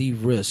boy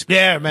Steve Risk.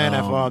 Yeah, man.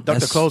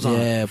 Dr. Clothesline.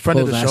 Yeah, friend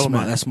of the show,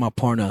 man. That's my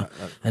partner.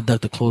 And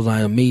Dr.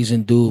 Clothesline,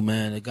 amazing dude,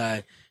 man. The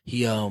guy,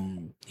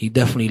 he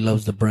definitely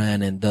loves the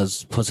brand and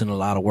puts in a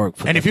lot of work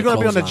for. And if you're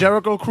gonna be on the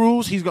Jericho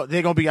cruise,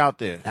 they're gonna be out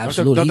there.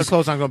 Absolutely, Dr.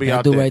 Clothesline gonna be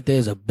out there. That dude right there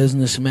is a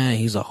businessman.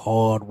 He's a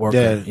hard worker.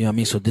 Yeah. You know what I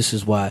mean? So this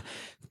is why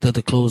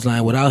Dr.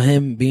 Clothesline, without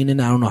him being in,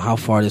 I don't know how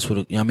far this would.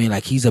 You know what I mean?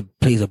 Like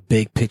plays a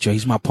big picture.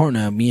 He's my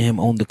partner. Me and him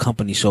own the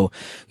company, so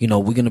you know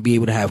we're gonna be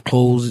able to have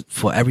clothes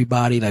for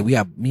everybody. Like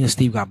me and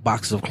Steve got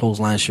boxes of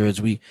Clothesline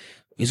shirts.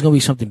 It's going to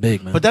be something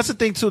big, man. But that's the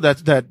thing too,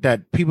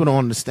 that people don't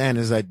understand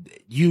is that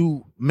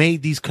you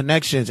made these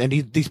connections and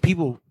these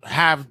people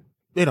have,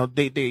 you know,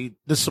 the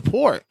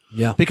support.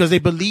 Yeah. Because they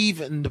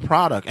believe in the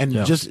product and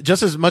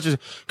just as much as,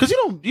 cause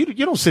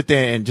you don't sit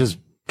there and just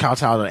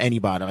kowtow to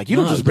anybody. Like you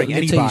don't just bring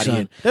anybody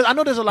in. I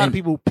know there's a lot of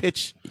people who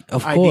pitch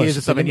ideas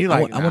and stuff and you're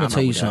like, I want to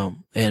tell you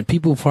something. And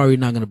people probably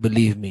not going to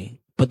believe me,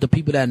 but the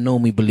people that know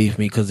me believe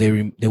me because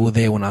they were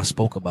there when I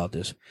spoke about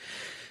this.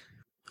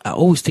 I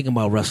always think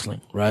about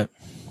wrestling, right?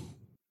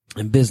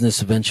 And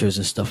business ventures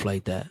and stuff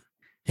like that.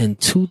 In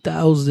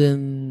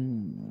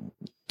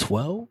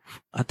 2012,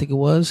 I think it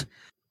was,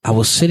 I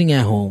was sitting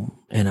at home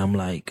and I'm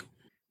like,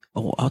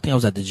 I think I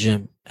was at the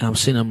gym and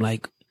I'm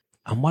like,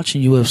 I'm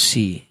watching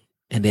UFC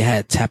and they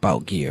had tap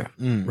out gear,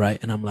 right?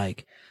 And I'm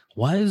like,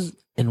 why is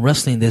in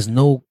wrestling, there's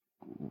no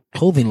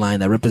clothing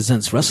line that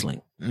represents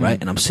wrestling, right?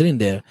 And I'm sitting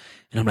there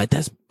and I'm like,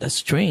 that's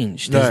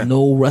strange. There's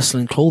no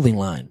wrestling clothing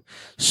line.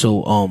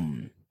 So,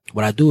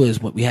 what I do is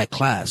when we had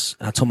class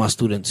and I told my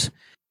students,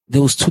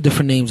 there was two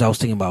different names I was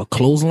thinking about,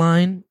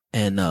 clothesline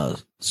and,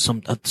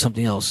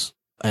 something else.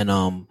 And,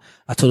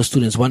 I told the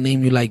students what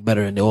name you like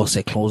better and they all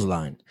said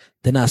clothesline.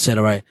 Then I said,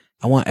 all right,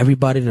 I want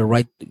everybody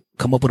to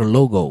come up with a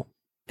logo.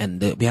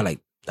 And we had like,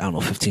 I don't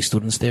know, 15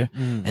 students there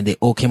and they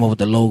all came up with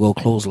the logo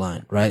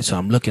clothesline, right? So I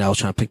was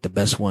trying to pick the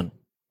best one.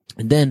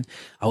 And then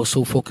I was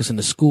so focused in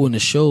the school and the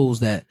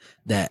shows that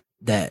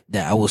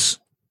I was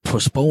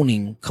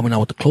postponing coming out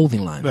with the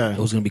clothing line. It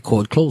was going to be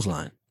called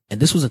Clothesline. And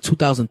this was in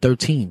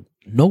 2013.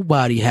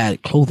 Nobody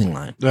had clothing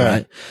line,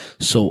 right?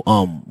 So,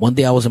 one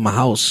day I was in my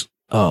house,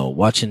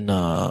 watching,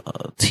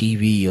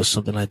 TV or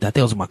something like that. I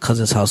think I was at my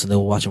cousin's house and they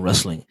were watching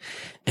wrestling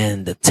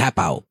and the tap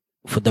out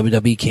for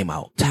WWE came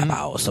out, tap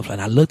out or stuff like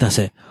that. And I looked, I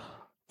said,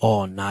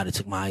 oh, nah, they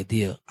took my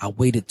idea. I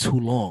waited too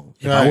long.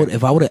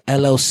 If I would have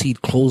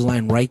LLC'd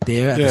clothesline right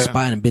there at the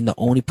spot and been the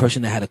only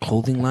person that had a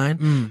clothing line,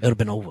 it would have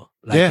been over.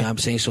 Like, you know what I'm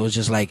saying? So it's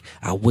just like,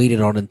 I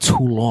waited on it too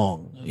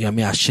long. You know what I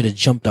mean? I should have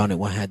jumped on it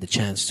when I had the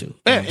chance to. You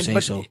know what I'm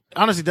saying? So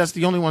honestly, that's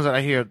the only ones that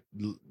I hear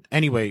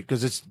anyway,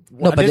 because there's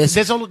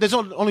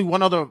only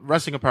one other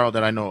wrestling apparel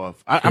that I know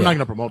of. I'm not going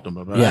to promote them,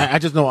 but I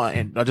just know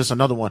just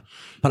another one.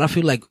 But I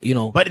feel like, you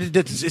know, but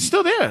it's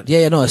still there.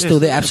 Yeah, no, it's still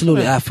there.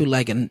 Absolutely. I feel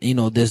like, and you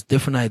know, there's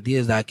different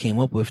ideas that I came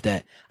up with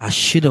that I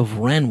should have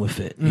ran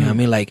with it. You know what I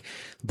mean? Like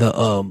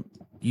the,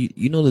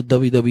 you know the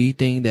WWE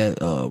thing that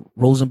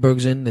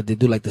Rosenberg's in, that they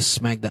do like the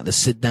SmackDown, the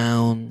sit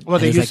down. Well,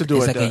 they used to do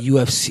it's it. It's like a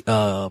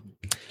UFC,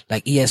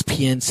 like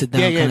ESPN sit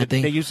down kind of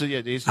thing. They used to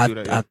do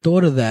that. I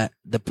thought of that.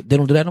 They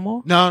don't do that no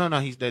more? No.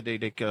 They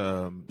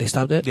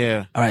stopped it?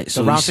 Yeah. All right.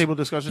 So the roundtable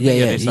discussion?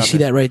 Yeah. You see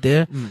that right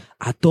there?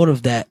 I thought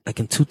of that like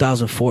in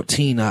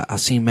 2014. I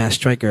seen Matt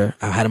Striker.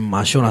 I had him on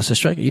my show and I said,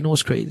 Striker, you know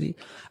what's crazy?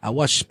 I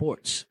watch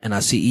sports and I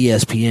see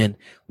ESPN.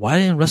 Why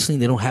in wrestling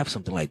they don't have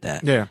something like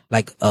that? Yeah.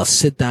 Like a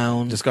sit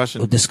down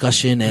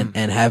discussion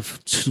and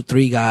have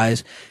 2-3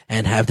 guys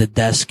and have the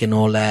desk and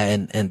all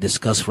that and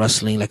discuss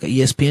wrestling like a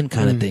ESPN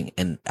kind of thing.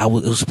 And it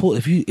was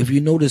supposed, if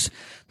you notice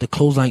the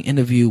clothesline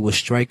interview with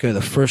Striker,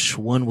 the first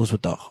one was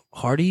with the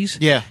Hardys.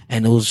 Yeah.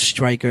 And it was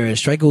Striker, and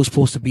Striker was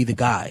supposed to be the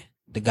guy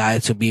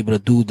to be able to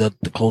do the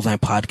clothesline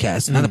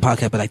podcast, not the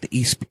podcast, but like the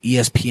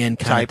ESPN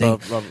kind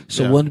of thing.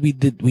 So when we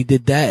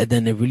did that, and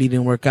then it really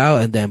didn't work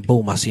out, and then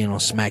boom, I see it on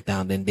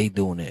SmackDown, then they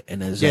doing it,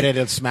 and it's they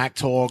did Smack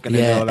Talk, and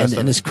all that stuff.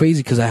 And it's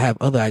crazy because I have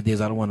other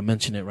ideas. I don't want to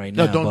mention it right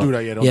now. No, don't do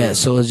that yet.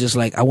 So it's just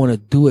like I want to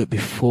do it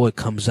before it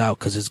comes out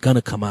because it's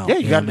gonna come out. Yeah,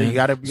 you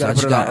gotta put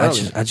it out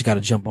early. I just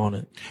gotta jump on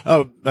it.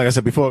 Oh, like I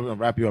said before, we're gonna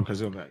wrap you up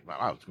because it's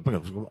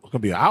gonna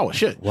be an hour.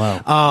 Shit.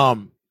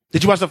 Wow.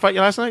 Did you watch the fight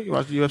last night? You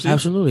watched the UFC?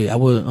 Absolutely. I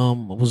went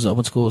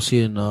to go see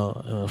it in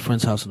a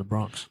friend's house in the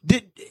Bronx.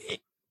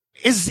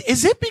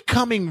 Is it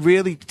becoming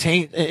really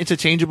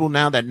interchangeable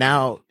now that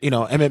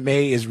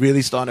MMA is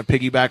really starting to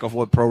piggyback off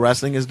what pro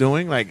wrestling is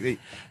doing? Like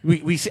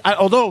we see,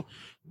 although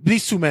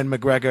these two men,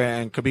 McGregor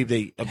and Khabib,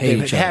 they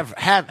have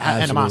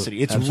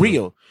animosity. It's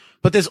real,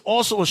 but there's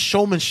also a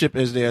showmanship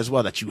is there as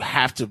well that you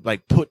have to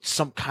like put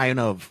some kind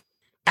of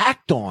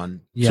act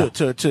on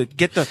to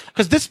get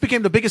because this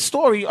became the biggest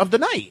story of the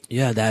night.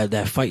 Yeah,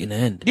 that fight in the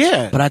end.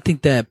 Yeah. But I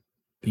think that,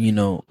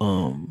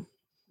 the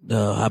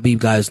Habib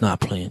guy is not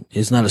playing.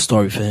 It's not a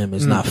story for him.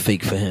 It's not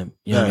fake for him.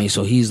 You know what I mean?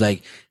 So he's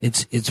like,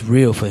 it's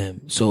real for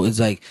him. So it's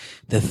like,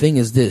 the thing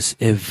is this,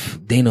 if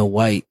Dana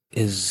White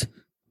is,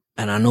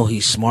 and I know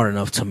he's smart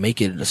enough to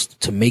make it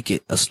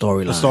a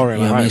storyline.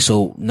 You know what I mean?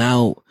 So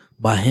now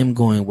by him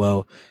going,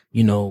 well,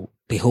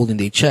 they holding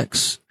their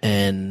checks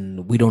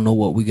and we don't know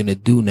what we're going to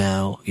do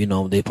now.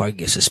 They probably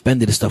get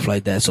suspended and stuff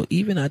like that. So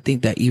I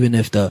think that even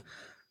if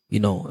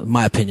in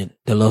my opinion,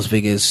 the Las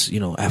Vegas,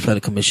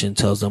 athletic commission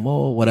tells them,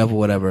 oh,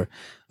 whatever.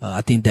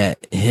 I think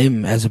that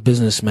him as a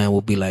businessman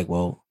will be like,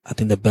 well, I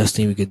think the best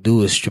thing we could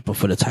do is strip him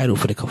for the title,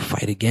 for they could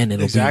fight again.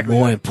 It'll be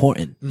more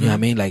important. You know what I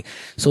mean? Like,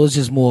 so it's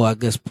just more, I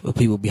guess,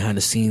 people behind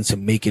the scenes to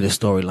make it a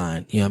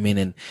storyline. You know what I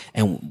mean?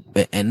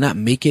 And not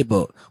make it,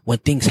 but when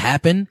things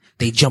happen,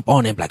 they jump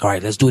on and be like, all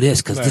right, let's do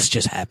this because this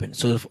just happened.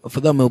 So for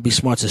them, it'll be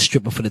smart to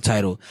strip him for the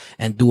title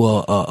and do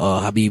a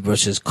Khabib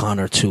versus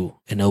Conor 2,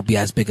 and it'll be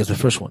as big as the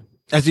first one.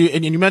 And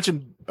you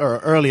mentioned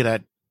earlier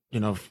that, you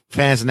know,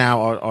 fans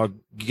now are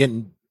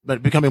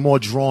becoming more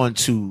drawn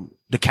to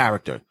the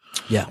character.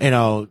 Yeah. You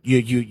know,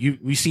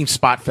 we've seen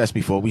Spot Fest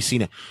before. We've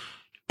seen it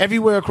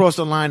everywhere across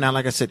the line now.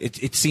 Like I said,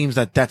 it seems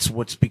that that's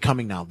what's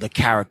becoming now. The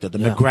character, the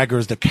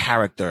McGregor's the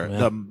character,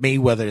 the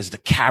Mayweather is the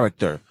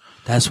character.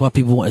 That's why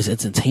people want, it's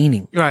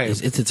entertaining. Right.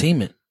 It's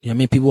entertainment. You know what I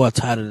mean? People are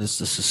tired of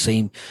this. It's the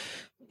same.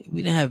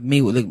 We didn't have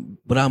Mayweather. Like,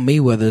 without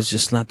Mayweather, it's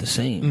just not the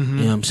same. You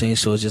know what I'm saying?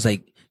 So it's just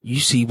like, you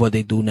see what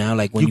they do now.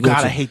 Like when you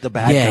gotta hate the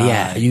bad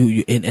guy.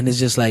 Yeah. And it's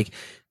just like,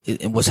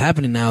 and what's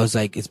happening now is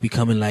like, it's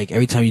becoming like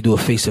every time you do a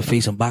face to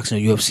face in boxing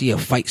or UFC, a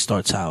fight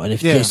starts out. And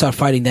if they start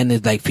fighting, then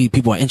it's like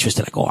people are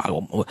interested. Like, you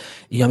know what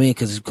I mean?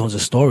 Cause it becomes a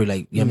story.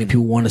 Like, you know what I mean?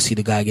 People want to see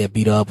the guy get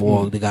beat up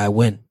or the guy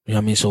win. You know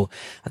what I mean? So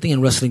I think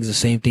in wrestling is the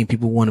same thing.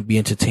 People want to be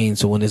entertained.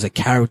 So when there's a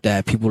character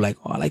that people are like,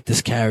 oh, I like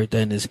this character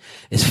and it's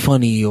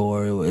funny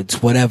or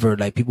it's whatever.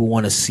 Like people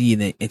want to see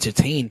and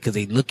entertain because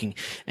they're looking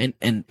and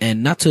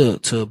not to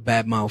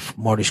badmouth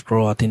Marty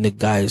Scurll. I think the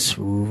guy is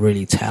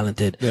really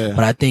talented, but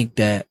I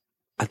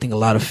think a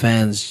lot of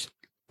fans,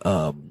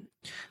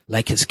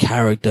 like his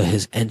character,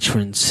 his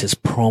entrance, his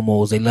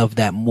promos. They love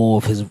that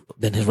more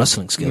than his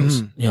wrestling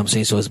skills. You know what I'm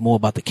saying? So it's more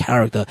about the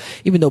character,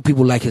 even though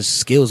people like his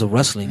skills of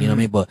wrestling, you know what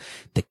I mean? But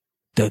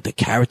the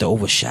character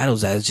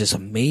overshadows that. It's just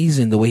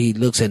amazing the way he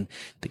looks, and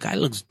the guy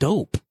looks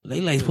dope. They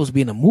like supposed to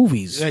be in the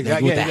movies, with the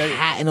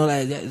hat and all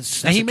that.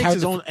 And he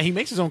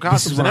makes his own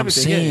costumes and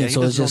everything.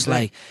 So it's just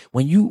like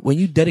when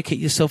you dedicate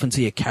yourself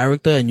into your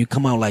character and you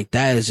come out like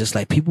that, it's just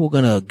like people are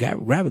gonna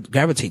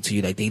gravitate to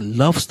you. Like they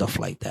love stuff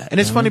like that. And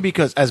it's funny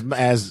because as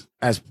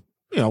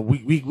you know,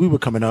 we were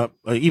coming up,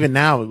 even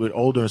now with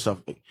older and stuff.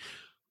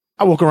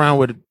 I walk around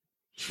with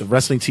the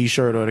wrestling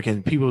T-shirt, or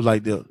people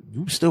like,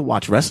 you still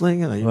watch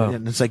wrestling?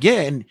 And it's like,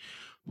 yeah. And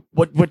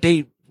what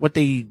they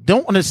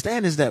don't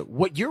understand is that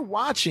what you're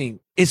watching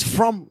is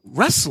from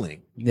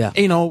wrestling. Yeah.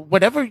 You know,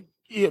 whatever,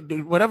 you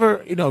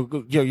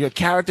know, your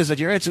characters that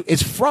you're into,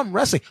 it's from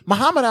wrestling.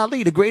 Muhammad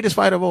Ali, the greatest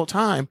fighter of all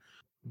time,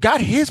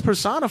 got his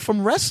persona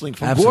from wrestling,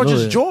 from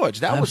Gorgeous George.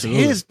 That was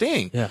his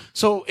thing. Yeah.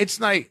 So it's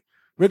like,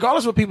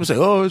 regardless of what people say,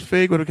 oh, it's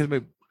fake,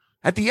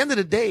 at the end of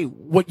the day,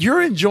 what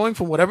you're enjoying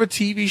from whatever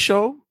TV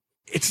show,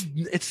 it's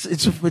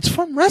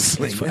from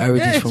wrestling.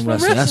 Everything's from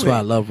wrestling. That's why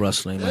I love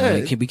wrestling,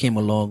 man. It became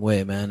a long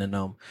way, man.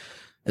 And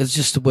it's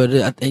just what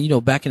and you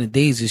know, back in the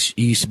days, it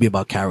used to be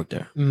about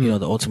character. You know,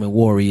 the Ultimate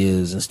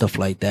Warriors and stuff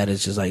like that.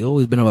 It's just like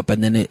always been about.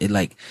 And then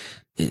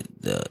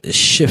the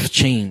shift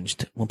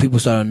changed when people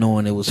started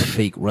knowing it was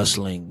fake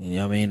wrestling. You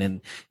know what I mean?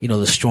 And you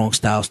know, the strong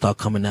style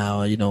started coming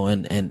out. You know,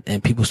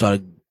 and people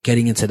started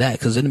getting into that,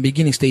 because in the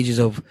beginning stages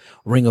of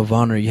Ring of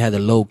Honor, you had the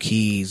Low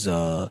Keys,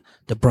 the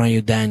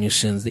Bryan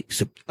Danielsons, they used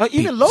to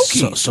even Low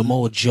Key,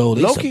 Samoa Joe,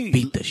 they used to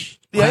beat the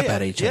crap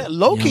out of each other. Yeah,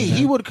 Low Key,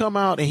 he would come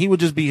out and he would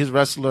just be his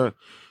wrestler,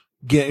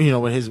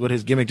 with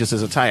his gimmick, just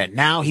as attire.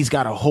 Now he's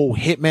got a whole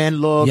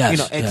hitman look.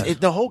 Yes,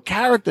 the whole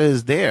character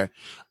is there.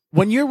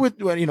 When you're with,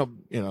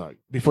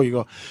 before you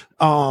go,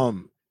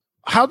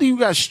 how do you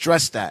guys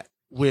stress that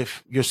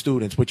with your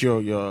students, with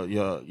your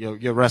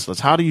wrestlers?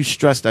 How do you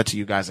stress that to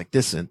you guys? Like,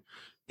 listen,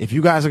 if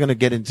you guys are going to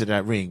get into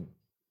that ring,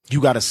 you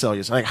got to sell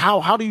yourself. Like,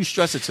 how do you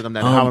stress it to them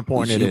that how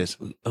important it is?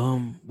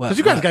 Because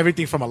you guys got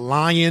everything from a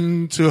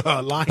lion to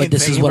a lion. But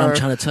this is what I'm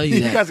trying to tell you.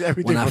 You guys got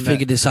everything. When I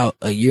figured this out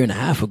a year and a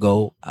half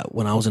ago,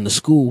 when I was in the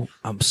school,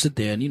 I'm sit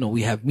there and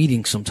we have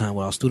meetings sometime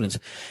with our students,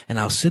 and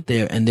I'll sit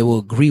there and they will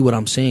agree what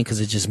I'm saying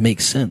because it just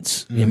makes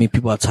sense. You know what I mean?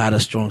 People are tired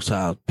of strong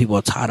style. People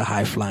are tired of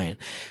high flying.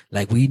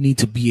 Like, we need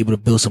to be able to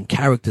build some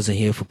characters in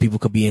here for people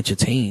to be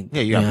entertained.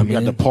 Yeah, you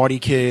got the party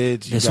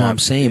kids. That's what I'm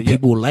saying.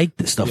 People like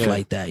the stuff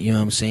like that. You know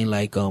what I'm saying?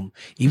 Like,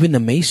 even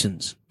the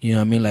Masons. You know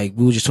what I mean? Like,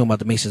 we were just talking about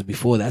the Masons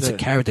before. That's a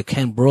character.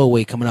 Ken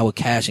Broadway coming out with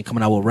Cash and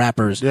coming out with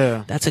rappers.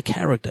 Yeah. That's a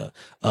character.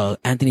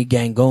 Anthony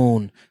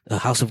Gangone, the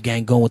House of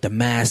Gangone with the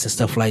mask and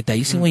stuff like that.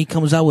 You see when he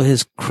comes out with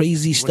his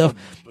crazy stuff?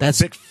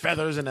 That's big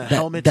feathers and a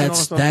helmet.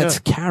 That's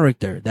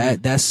character.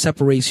 That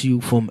separates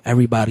you from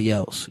everybody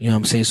else. You know what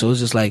I'm saying? So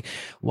it's just like,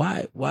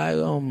 why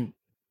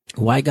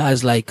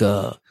guys like,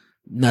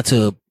 not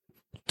to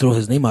throw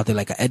his name out there,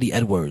 like Eddie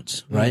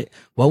Edwards, right?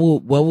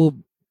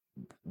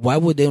 Why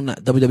would they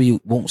not, WWE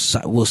won't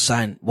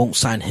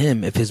sign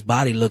him if his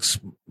body looks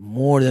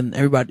more than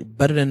everybody,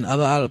 better than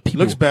other people?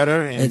 Looks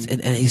better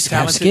and he's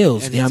got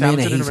skills. You know what I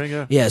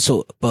mean? Yeah.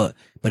 So, but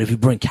if you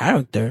bring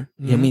character,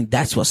 you know what I mean?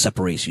 That's what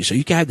separates you. So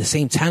you can have the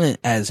same talent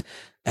as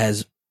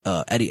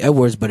Eddie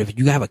Edwards, but if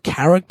you have a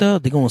character,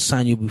 they're going to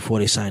sign you before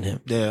they sign him.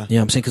 Yeah. You know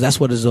what I'm saying? Cause that's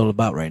what it's all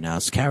about right now.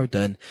 It's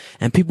character.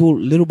 And people,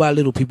 little by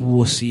little, people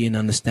will see and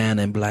understand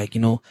and be like,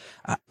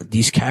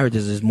 these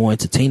characters is more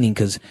entertaining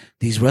because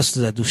these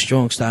wrestlers that do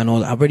strong style and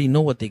all, I already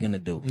know what they're going to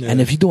do. Yeah. And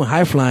if you're doing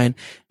high flying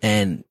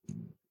and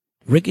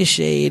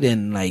Ricochet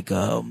and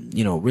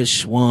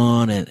Rich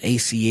Swann and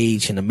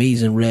ACH and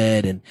Amazing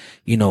Red and,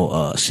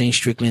 Shane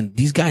Strickland,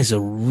 these guys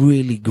are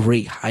really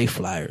great high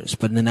flyers.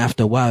 But then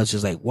after a while, it's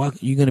just like, what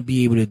are you going to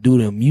be able to do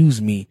to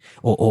amuse me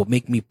or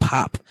make me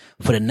pop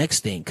for the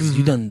next thing? Cause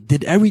you done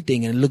did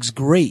everything and it looks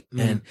great.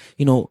 And,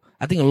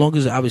 I think as long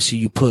as obviously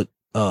you put,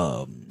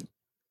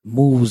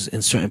 moves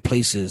in certain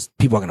places,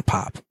 people are gonna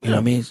pop. You know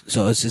what I mean?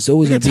 So it's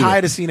always gonna be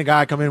tired of seeing a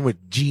guy come in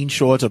with jean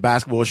shorts or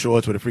basketball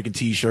shorts with a freaking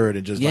t-shirt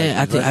and just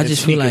I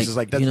just feel like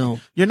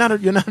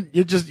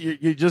you're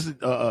just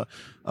a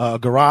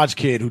garage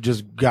kid who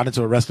just got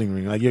into a wrestling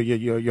ring. Like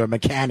you're a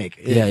mechanic.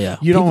 Yeah.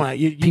 You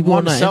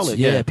want to sell it.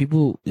 Yeah,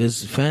 people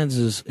as fans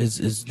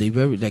is they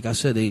very, like I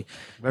said,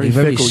 very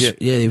fickle,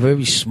 they're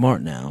very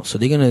smart now. So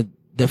they're gonna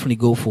definitely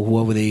go for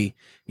whoever they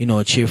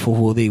cheer for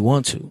who they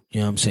want to. You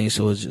know what I'm saying?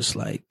 So it's just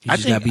like, you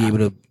just gotta be able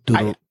to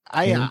do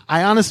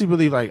I honestly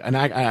believe and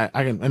I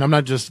can, and I'm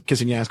not just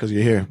kissing your ass because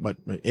you're here, but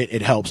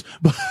it helps.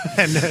 But,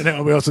 and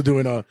then we're also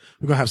doing, we're going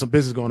to have some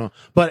business going on.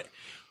 But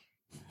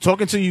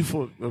talking to you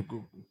for a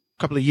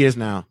couple of years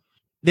now,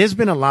 there's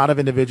been a lot of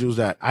individuals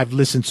that I've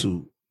listened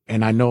to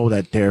and I know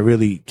that they're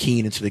really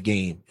keen into the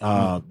game.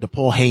 The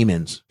Paul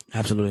Heymans.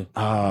 Absolutely.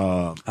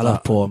 I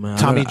love Paul, man.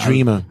 Tommy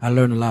Dreamer. I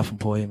learned a lot from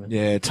Paul Heyman.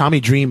 Yeah, Tommy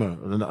Dreamer,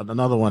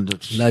 another one.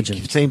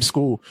 Legend. Same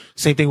school.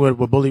 Same thing with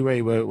Bully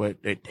Ray,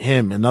 with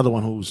him, another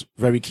one who's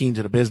very keen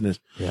to the business.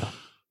 Yeah.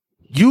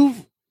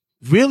 You've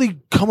really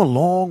come a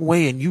long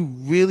way and you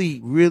really,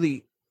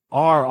 really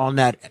are on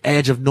that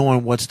edge of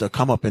knowing what's to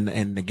come up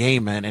in the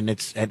game, man. And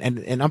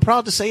and I'm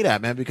proud to say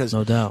that, man, because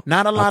no doubt.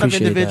 Not a lot of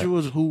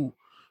individuals who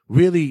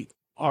really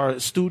are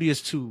studious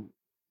to.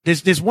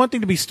 There's one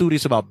thing to be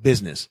studious about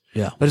business.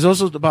 Yeah. But it's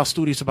also about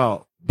studious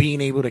about being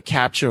able to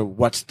capture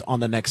what's on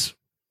the next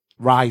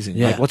rising,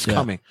 like what's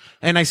coming.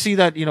 And I see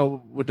that,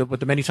 with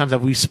the many times that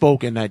we've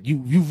spoken that you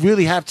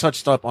really have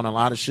touched up on a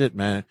lot of shit,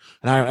 man.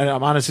 And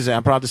I'm honestly saying,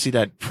 I'm proud to see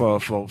that for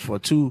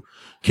two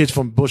kids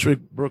from Bushwick,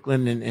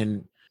 Brooklyn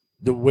and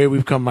the way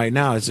we've come right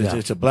now.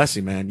 It's a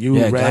blessing, man.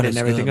 You, Red and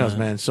everything else,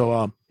 man.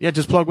 So,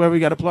 just plug wherever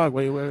you got to plug.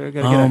 Where you got to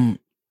get at.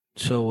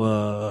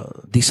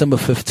 So, December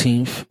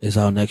 15th is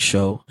our next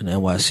show in the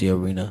NYC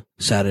Arena.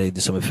 Saturday,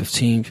 December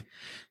 15th.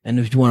 And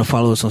if you want to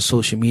follow us on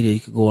social media, you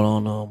can go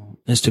on,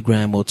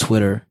 Instagram or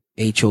Twitter,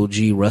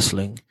 HOG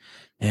Wrestling.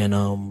 And,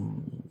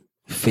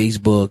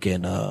 Facebook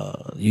and,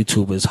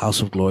 YouTube is House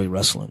of Glory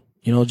Wrestling.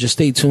 Just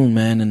stay tuned,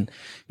 man. And,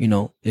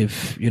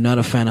 if you're not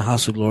a fan of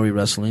House of Glory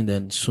Wrestling,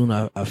 then soon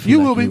I feel you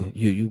like will be.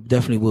 You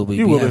definitely will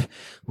be.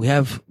 We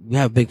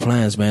have big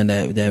plans, man,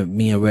 that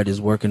me and Red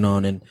is working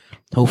on. And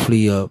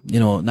hopefully,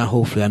 not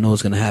hopefully, I know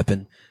it's going to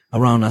happen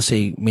around, I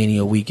say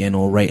Mania weekend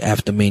or right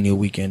after Mania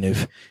weekend.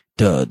 If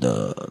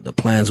the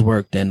plans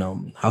work,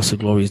 then, House of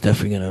Glory is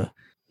definitely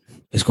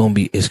it's going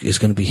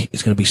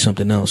to be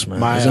something else,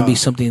 man. It's going to be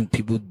something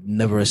people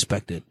never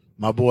expected.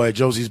 My boy,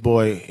 Josie's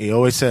boy, he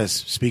always says,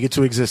 speak it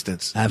to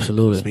existence.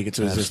 Absolutely. Speak it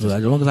to existence.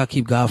 As long as I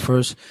keep God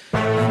first,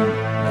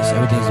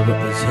 everything's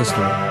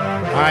history. All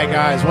right,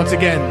 guys. Once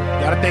again,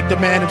 got to thank the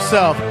man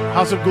himself,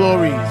 House of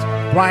Glories.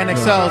 Brian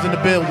Excel's in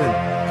the building.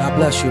 God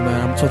bless you,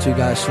 man. I'm going to talk to you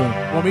guys soon.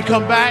 When we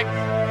come back,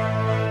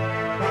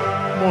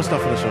 more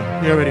stuff for the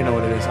show. You already know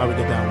what it is, how we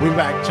get down. We'll be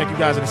back. Check you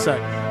guys in a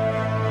sec.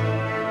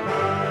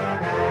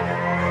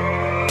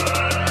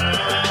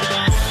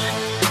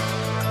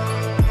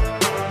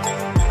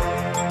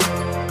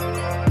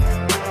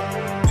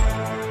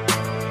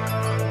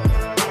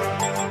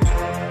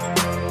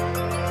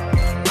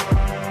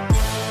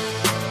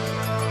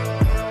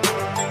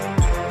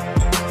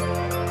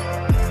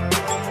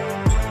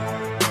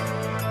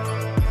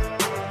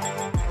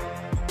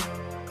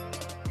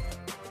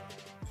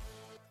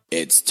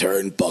 It's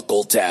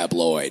Turnbuckle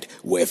Tabloid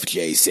with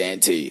Jay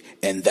Santee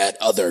and that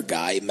other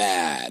guy,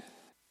 Matt.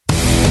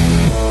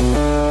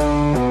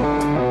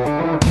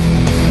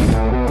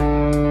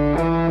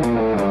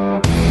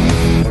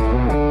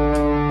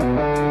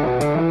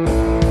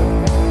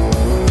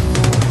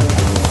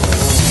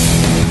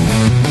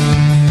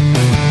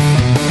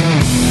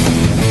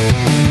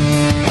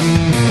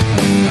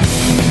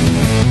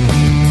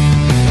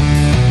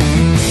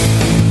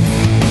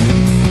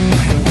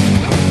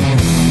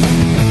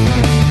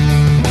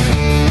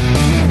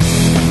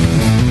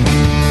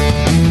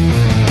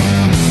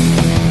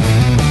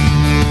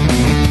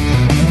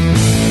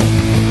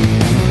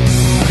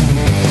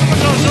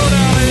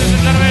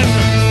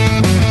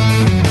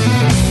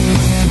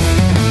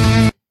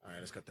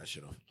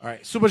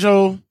 Super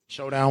Show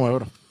Showdown, whatever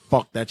the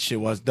fuck that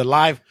shit was.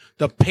 The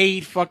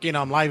paid fucking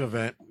live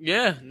event.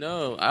 Yeah,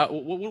 no.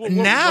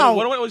 What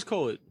do I always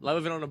call it? Live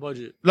event on a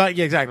budget.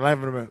 Exactly,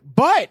 live event.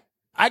 But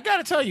I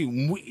gotta tell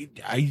you,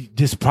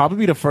 this probably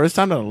be the first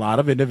time that a lot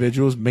of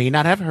individuals may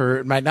not have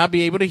heard, might not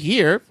be able to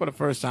hear for the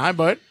first time,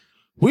 but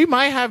we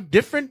might have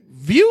different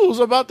views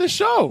about this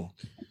show.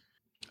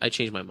 I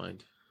changed my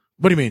mind.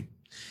 What do you mean?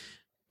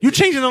 You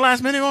changed in the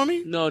last minute on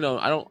me? No,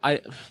 I don't.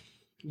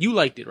 You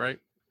liked it, right?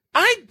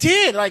 I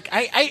did. Like,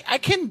 I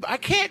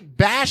can't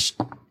bash.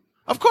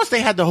 Of course,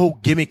 they had the whole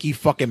gimmicky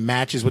fucking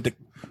matches with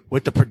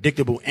the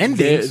predictable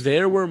endings.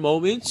 There were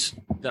moments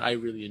that I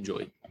really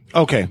enjoyed.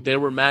 Okay. There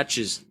were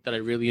matches that I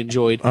really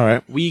enjoyed. All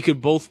right. We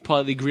could both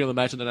probably agree on the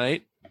match of the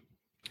night.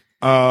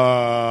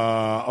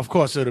 Of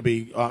course it'll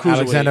be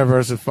Alexander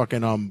versus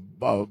fucking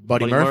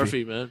Buddy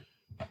Murphy. Man.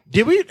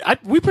 Did we?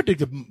 We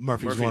predicted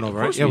Murphy's going over,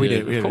 right? Yeah, we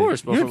did. Of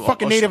course, you're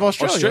fucking native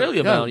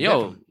Australia man.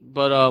 Yo,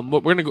 but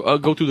we're gonna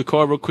go through the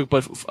card real quick.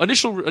 But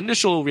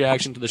initial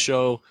reaction to the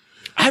show.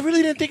 I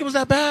really didn't think it was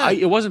that bad.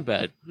 It wasn't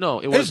bad. No,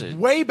 it wasn't. It's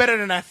way better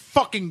than that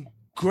fucking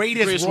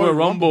greatest Royal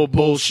Rumble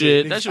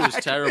bullshit. That shit was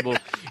terrible.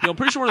 I'm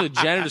pretty sure one of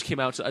the janitors came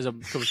out as a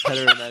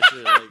competitor in that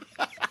shit. Like,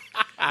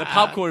 the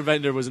popcorn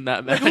vendor was in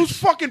that match. Like, whose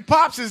fucking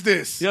pops is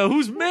this? Yo,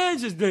 whose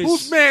man's is this?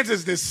 Whose man's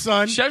is this,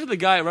 son? Shout out to the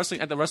guy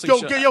at the wrestling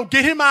show. Yo,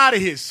 get him out of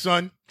here,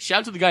 son. Shout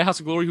out to the guy at House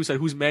of Glory who said,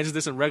 whose man's is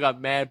this? And Red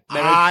got mad.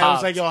 I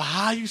was like, yo,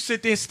 how you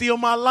sit there and steal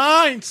my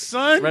lines,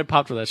 son? Red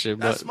popped for that shit.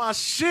 That's my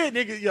shit,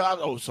 nigga.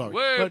 Yo, sorry.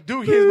 Word. But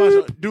dude, here's my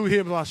show. Dude,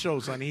 here's my show,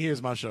 son.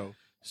 Here's my show.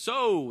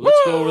 So, let's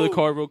go over the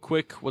card real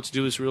quick. Let's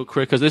do this real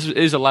quick, because this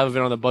is a live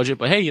event on the budget.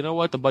 But hey, you know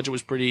what? The budget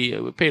was pretty,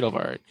 it paid off all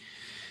right.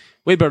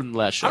 Way better than the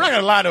last show. I'm not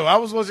gonna lie though. I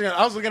was looking at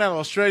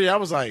Australia. I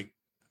was like,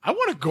 I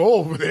want to go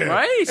over there.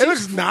 Right? It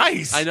looks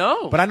nice. I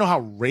know. But I know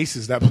how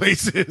racist that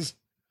place is.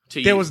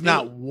 There was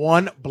not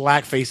one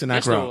black face in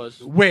that crowd. There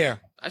was.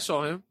 Where? I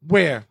saw him.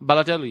 Where?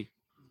 Balotelli.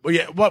 Well,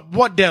 yeah.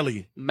 What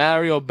deli?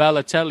 Mario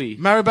Balotelli.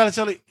 Mario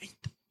Balotelli.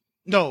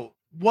 No.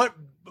 What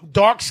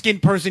dark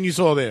skinned person you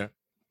saw there?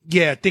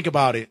 Yeah, think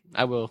about it.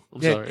 I will.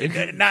 I'm sorry.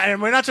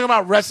 And we're not talking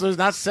about wrestlers,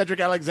 not Cedric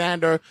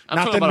Alexander, I'm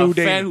not talking the about New a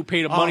Day. fan who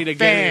paid money to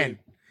get in.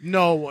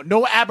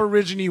 No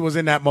Aborigine was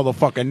in that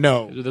motherfucker.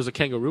 No. There's a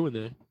kangaroo in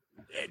there.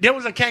 There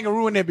was a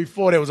kangaroo in there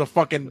before there was a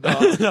fucking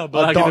a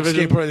dark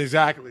skin person.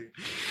 Exactly.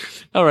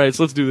 All right,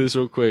 so let's do this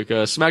real quick.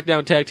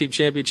 SmackDown Tag Team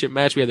Championship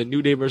match. We had the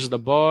New Day versus the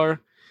Bar.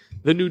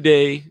 The New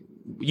Day,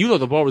 you know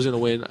the Bar was going to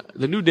win.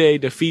 The New Day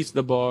defeats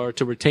the Bar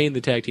to retain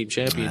the Tag Team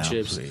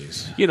Championships.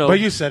 Please. You know, but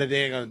you said it.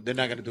 They're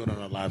not going to do it on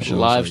a live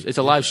show. It's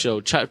a live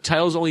show.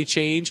 Titles only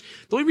change.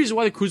 The only reason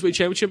why the Cruiserweight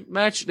Championship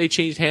match they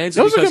changed hands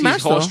is because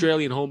he's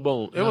Australian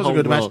homebone. It was a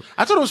good match.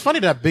 I thought it was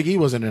funny that Big E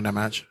wasn't in that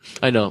match.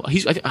 I know. I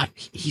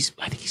think he's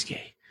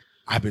gay.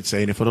 I've been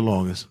saying it for the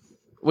longest.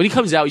 When he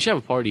comes out, we should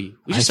have a party.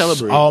 We should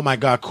celebrate. Oh my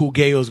God,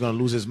 Kugeyo's gonna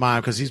lose his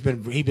mind because he's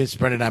been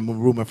spreading that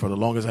rumor for the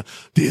longest.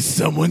 Did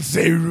someone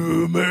say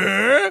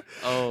rumor?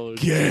 Oh,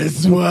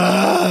 guess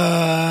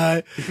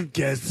what?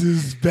 Guess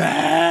who's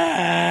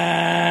back?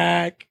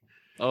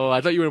 Oh, I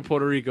thought you were in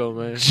Puerto Rico,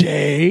 man.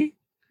 Jay,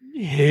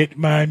 hit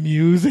my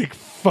music,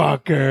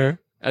 fucker.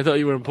 I thought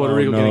you were in Puerto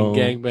Rico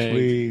getting gangbanged.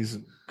 Please,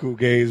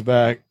 Kuge's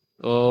back.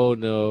 Oh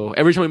no!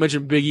 Every time we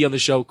mention Big E on the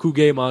show,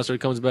 Kuge Monster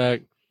comes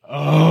back.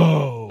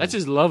 Oh, that's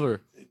his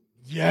lover.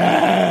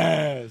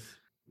 Yes.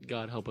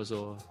 God help us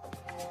all.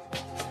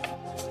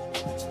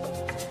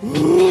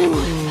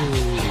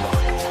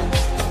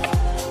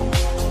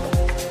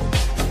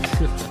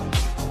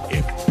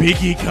 If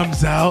Biggie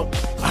comes out,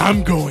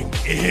 I'm going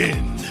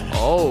in.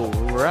 Oh,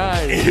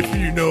 right. If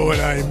you know what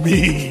I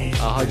mean.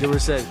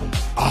 100%.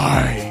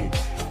 I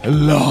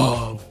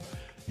love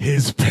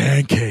his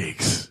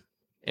pancakes.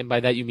 And by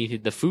that you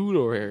mean the food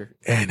or?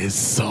 And his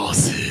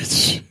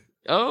sausage.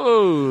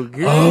 Oh,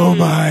 good. Oh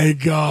my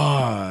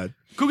God.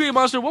 Kuge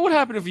Monster, what would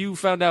happen if you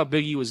found out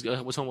Biggie was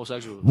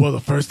homosexual? Well, the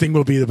first thing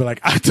will be to be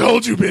like, I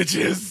told you,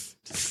 bitches.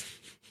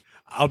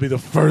 I'll be the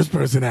first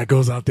person that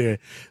goes out there.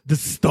 The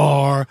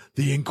Star,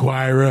 the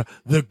Inquirer,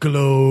 the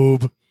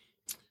Globe,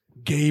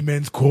 Gay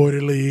Men's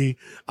Quarterly.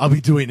 I'll be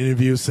doing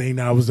interviews saying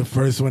that I was the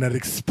first one that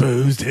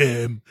exposed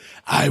him.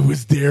 I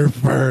was there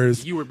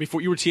first. You were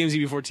TMZ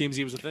before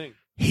TMZ was a thing.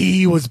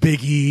 He was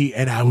Big E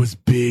and I was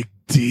Big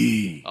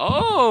D.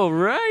 Oh,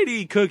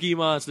 righty, Cookie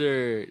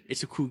Monster.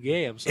 It's a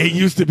Kuge, I'm sorry. It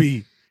used to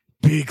be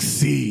Big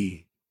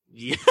C.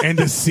 Yeah. And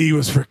the C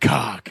was for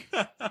cock.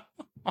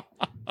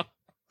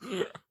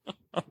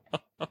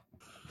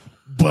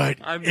 But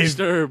I'm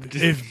disturbed.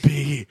 If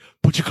Big,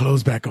 put your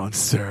clothes back on,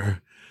 sir.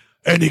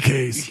 Any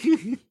case,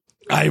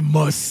 I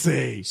must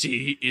say,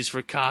 C is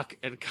for cock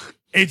and cock.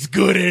 It's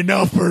good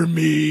enough for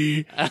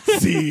me.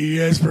 C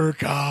is for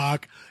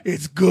cock.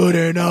 It's good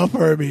enough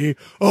for me.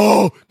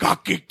 Oh,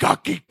 cocky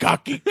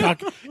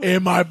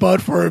in my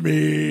butt for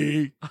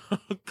me.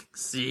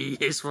 C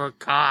is for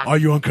cock. Are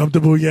you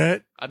uncomfortable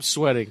yet? I'm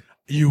sweating.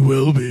 You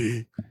will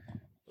be.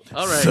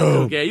 All right.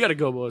 So, okay, you gotta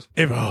go, boys.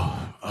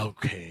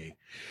 Okay.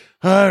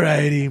 All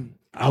righty.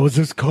 I was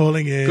just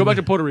calling in. Go back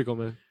to Puerto Rico,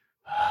 man.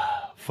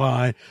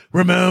 Fine.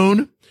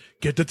 Ramon,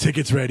 get the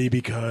tickets ready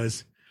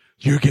because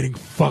you're getting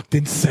fucked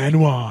in San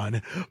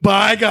Juan.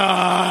 Bye,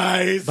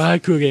 guys. Bye,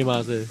 Kuge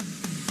Monster.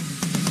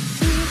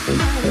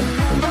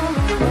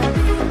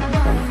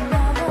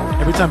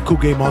 Every time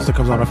Kuge Monster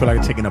comes on, I feel like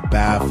I'm taking a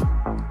bath.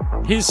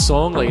 His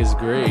song is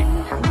great.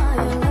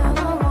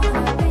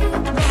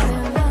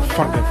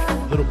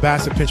 fucking little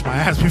bastard pinched my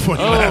ass before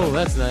he left. Oh,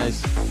 that's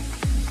nice.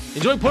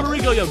 Enjoy Puerto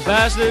Rico, you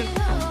bastard.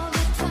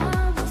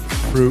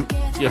 Fruit.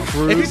 Yeah,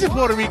 fruit. If he's in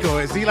Puerto Rico,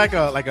 is he like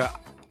a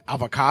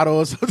avocado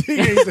or something?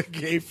 He's a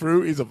gay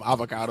fruit. He's an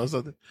avocado or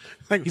something.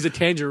 Like, he's a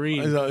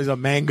tangerine. He's a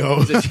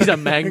mango. He's a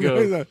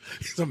mango.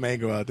 he's a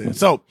mango out there.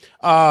 So,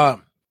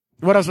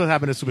 what else was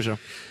happening in Super Show?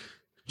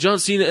 John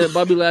Cena and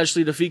Bobby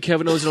Lashley defeat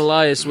Kevin Owens and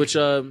Elias, which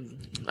I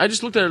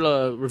just looked at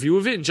a review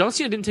of it, and John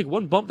Cena didn't take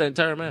one bump that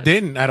entire match.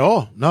 Didn't at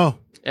all. No.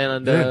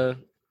 And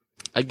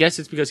I guess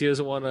it's because he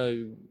doesn't want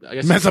to.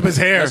 Mess up his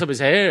hair. Mess up his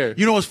hair.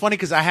 You know what's funny?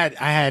 Because I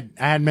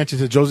had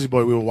mentioned to Josie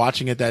Boy we were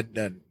watching it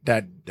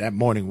that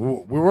morning.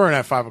 We weren't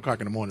at 5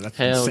 o'clock in the morning. That's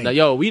Hell insane. no.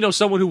 Yo, we know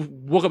someone who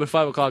woke up at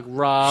 5 o'clock.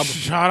 Rob.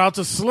 Shout out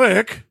to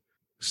Slick.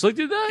 Slick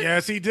did that?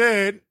 Yes, he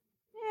did.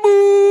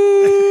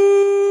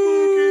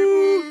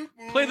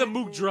 Play the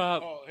Mook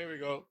drop. Oh, here we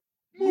go.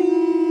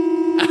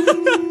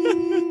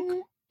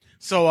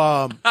 So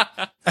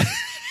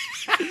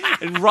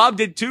and Rob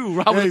did too.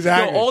 Rob was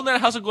exactly. all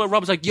night House of Glory.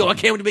 Rob was like, "Yo, I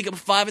can't wait to wake up at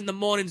 5 in the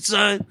morning,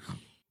 son."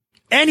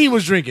 And he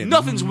was drinking.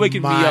 Nothing's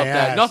waking me My up.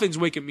 ass. Nothing's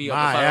waking me up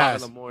My at 5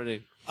 ass. in the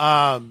morning.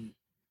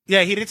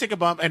 Yeah, he did take a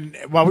bump, and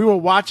while we were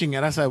watching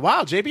it, I said,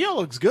 "Wow, JBL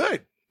looks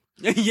good."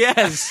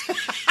 Yes.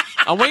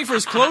 I'm waiting for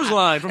his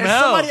clothesline from and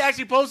hell. Somebody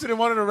actually posted in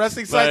one of the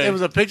wrestling sites. Right. There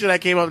was a picture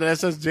that came up that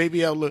says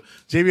JBL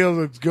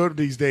looks good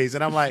these days,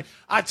 and I'm like,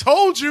 I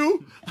told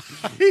you,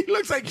 he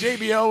looks like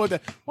JBL with the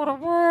what a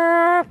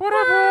word,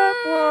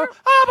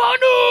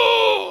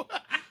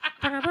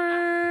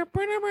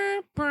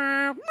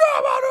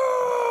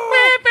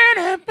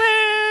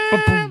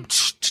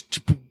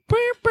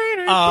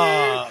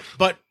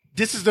 but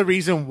this is the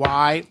reason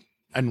why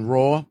on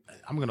Raw.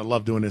 I'm gonna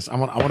love doing this. I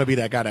want to be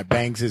that guy that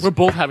bangs his. We're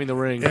both having the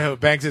ring. Yeah,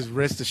 bangs his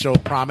wrist to show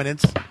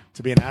prominence,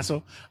 to be an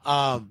asshole.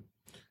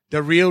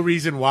 The real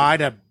reason why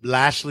that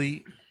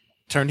Lashley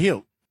turned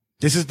heel.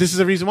 This is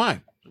the reason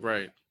why.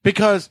 Right.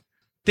 Because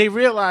they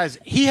realized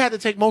he had to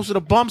take most of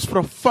the bumps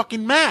for the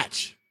fucking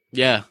match.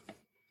 Yeah.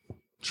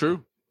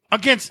 True.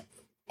 Against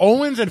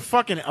Owens and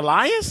fucking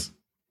Elias?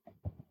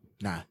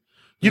 Nah.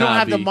 You don't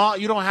have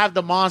you don't have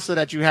the monster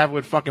that you have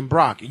with fucking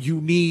Brock. You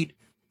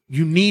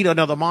need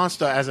another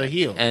monster as a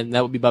heel. And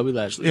that would be Bobby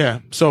Lashley. Yeah.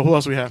 So who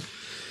else we have?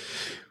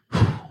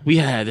 We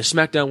had the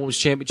SmackDown Women's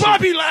Championship.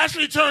 Bobby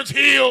Lashley turns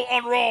heel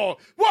on Raw.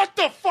 What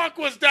the fuck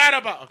was that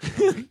about?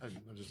 Okay.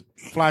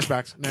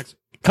 Flashbacks. Next.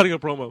 Cutting a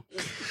promo.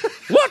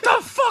 What the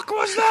fuck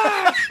was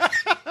that?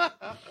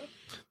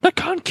 The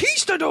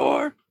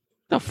Conquistador.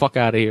 The fuck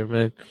out of here,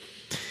 man.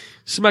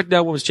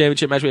 SmackDown Women's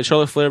Championship match. We had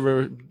Charlotte Flair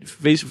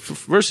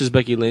versus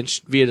Becky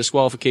Lynch via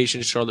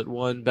disqualification. Charlotte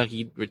won.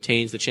 Becky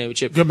retains the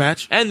championship. Good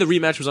match. And the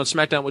rematch was on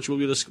SmackDown, which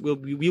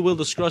we will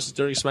discuss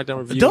during SmackDown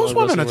review. Those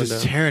women are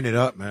just tearing it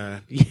up,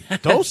 man.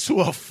 Yes. Those two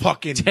are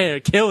fucking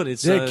killing it,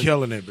 son. They're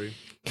killing it, bro.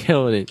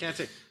 Killing it. Can't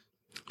take.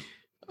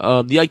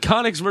 The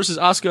Iconics versus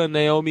Asuka and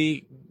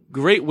Naomi.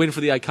 Great win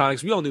for the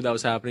Iconics. We all knew that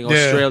was happening. Yeah.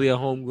 Australia,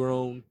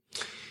 homegrown.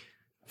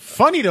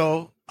 Funny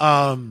though,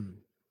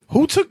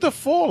 who took the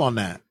fall on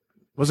that?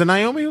 Was it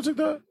Naomi who took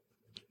that?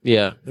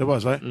 Yeah, it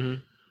was, right? Mm-hmm.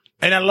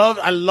 And I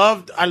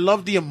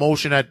love the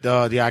emotion that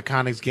the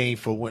Iconics gained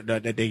for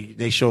that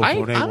they showed.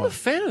 I'm a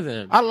fan of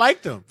them. I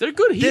like them. They're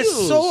good heels.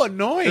 They're so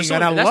annoying,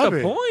 and I love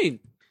it. That's the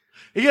point.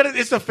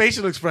 It's the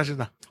facial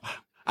expression.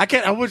 I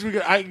can't. I wish we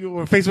could.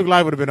 Facebook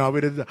Live would have been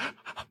on.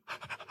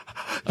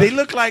 They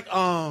look like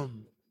oh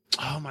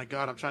my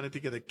god, I'm trying to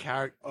think of the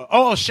character.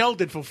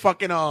 Sheldon from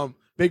fucking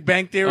Big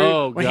Bang Theory.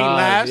 Oh when god, he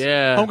laughs.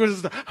 Yeah. Homegirls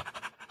is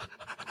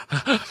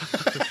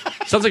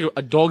Sounds like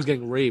a dog's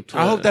getting raped.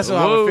 I hope that's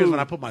how it feels when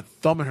I put my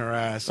thumb in her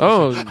ass.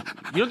 Oh, you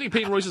don't think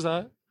Peyton Royce is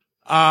hot?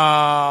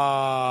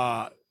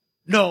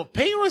 No,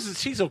 Peyton Royce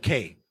she's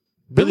okay.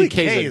 Billy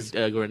Kay is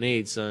a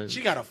grenade, son.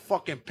 She got a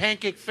fucking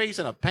pancake face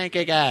and a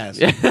pancake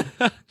ass.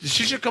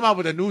 She should come out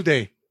with a New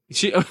Day.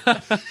 She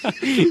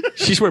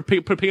should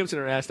put pigments in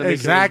her ass. That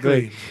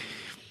exactly.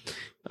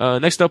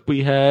 Next up,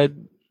 we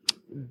had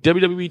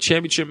WWE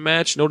Championship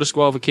match. No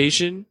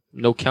disqualification.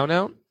 No count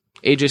out.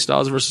 AJ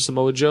Styles versus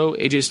Samoa Joe.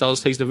 AJ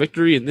Styles takes the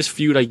victory, and this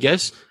feud, I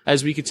guess,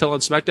 as we can tell on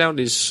SmackDown,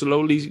 is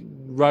slowly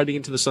riding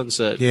into the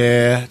sunset.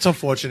 Yeah, it's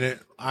unfortunate.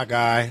 Our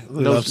guy,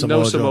 love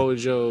Samoa Joe. Samoa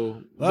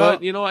Joe.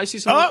 But I see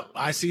some.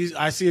 I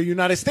see a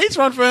United States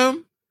run for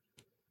him.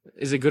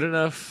 Is it good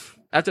enough?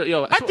 I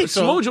think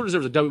Samoa Joe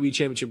deserves a WWE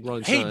Championship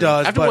run. Son. He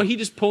does. After what he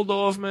just pulled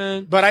off,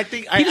 man. But I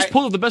think he just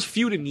pulled off the best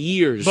feud in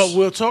years. But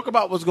we'll talk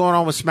about what's going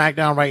on with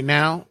SmackDown right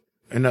now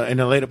in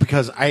the later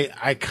because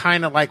I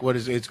kind of like what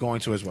it's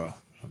going to as well.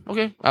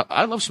 Okay,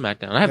 I love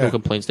SmackDown. I have no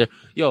complaints there.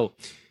 Yo,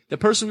 the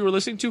person we were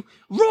listening to,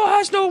 Raw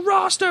has no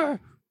roster.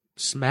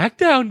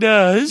 SmackDown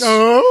does.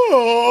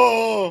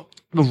 Oh,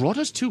 but Raw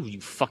does too. You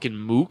fucking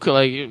mook.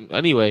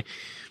 Anyway,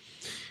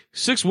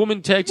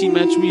 6-woman tag team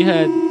match we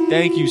had.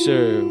 Thank you,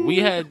 sir. We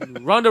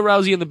had Ronda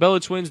Rousey and the Bella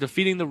Twins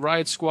defeating the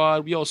Riot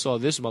Squad. We all saw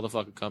this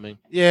motherfucker coming.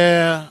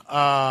 Yeah.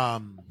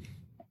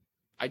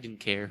 I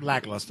didn't care.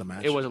 Lackluster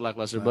match. It was a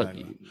lackluster, but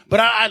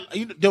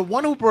the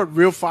one who brought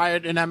real fire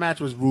in that match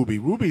was Ruby.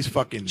 Ruby's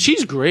fucking.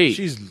 She's great.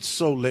 She's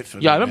so lit for.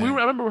 Yeah, me,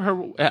 I remember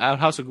her at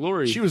House of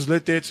Glory. She was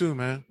lit there too,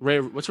 man.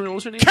 What's her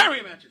name?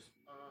 Carry matches.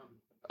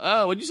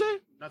 Oh, what'd you say?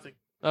 Nothing.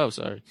 Oh,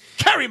 sorry.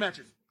 Carry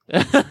matches.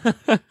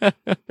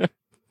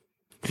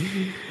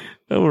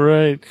 All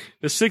right.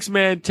 The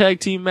 6-man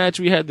tag team match,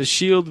 we had the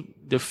Shield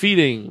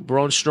defeating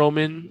Braun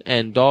Strowman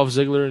and Dolph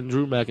Ziggler and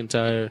Drew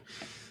McIntyre.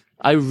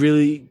 I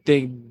really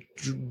think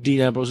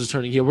Dean Ambrose is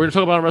turning heel. We're gonna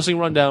talk about a wrestling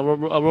rundown, a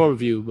Raw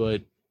review,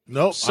 but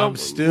nope. I'm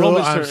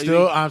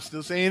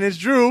still saying it's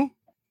Drew.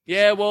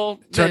 Yeah, well,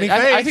 turning face.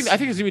 I think it's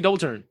gonna be a double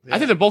turn. Yeah. I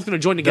think they're both gonna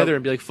join together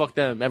and be like, "Fuck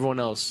them, everyone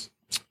else."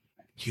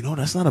 You know,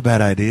 that's not a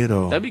bad idea,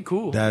 though. That'd be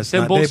cool.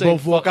 They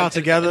both walk out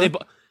together. They're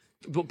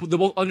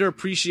both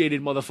underappreciated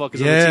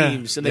motherfuckers on the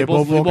teams, and they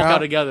both walk out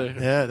together.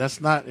 Yeah,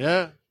 that's not.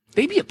 Yeah,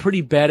 they'd be a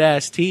pretty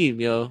badass team,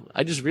 yo.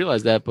 I just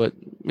realized that, but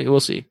we'll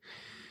see.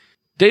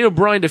 Daniel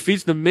Bryan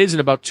defeats The Miz in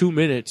about 2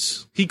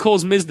 minutes. He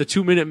calls Miz the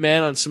 2-minute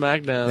man on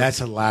SmackDown. That's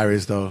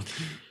hilarious, though.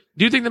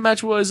 Do you think the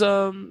match was?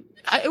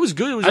 It was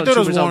good. I thought it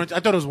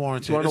was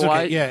warranted. It's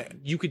why? Okay. Yeah,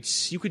 you could.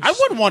 I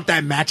wouldn't want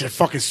that match at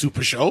fucking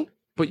Super Show.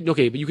 But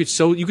you could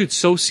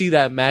so see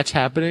that match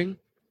happening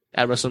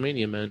at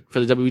WrestleMania, man,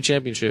 for the WWE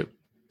Championship.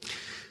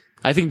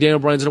 I think Daniel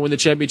Bryan's gonna win the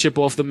championship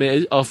off of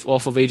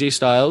AJ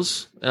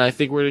Styles, and I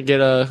think we're gonna get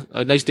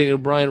a nice Daniel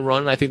Bryan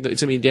run. I think that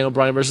it's gonna be Daniel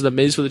Bryan versus The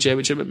Miz for the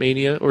championship at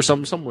Mania or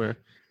somewhere.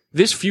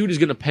 This feud is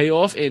gonna pay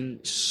off in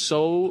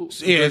so much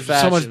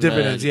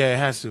dividends. Man. Yeah, it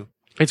has to.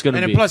 It's gonna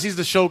be. And plus, he's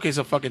the showcase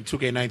of fucking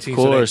 2K19. Of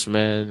course,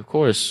 man. Of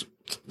course.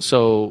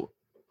 So,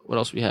 what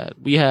else we had?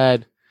 We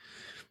had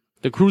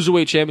the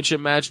Cruiserweight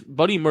Championship match.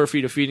 Buddy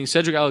Murphy defeating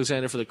Cedric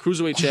Alexander for the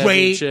Cruiserweight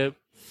Championship.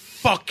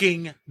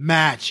 Fucking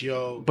match,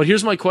 yo. But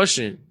here's my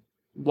question.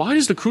 Why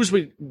does the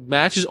Cruiserweight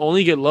matches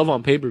only get love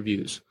on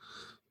pay-per-views?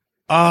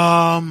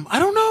 I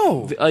don't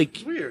know. Like,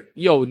 it's weird.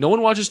 Yo, no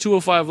one watches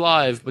 205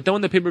 Live, but then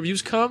when the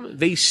pay-per-views come,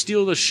 they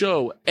steal the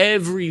show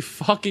every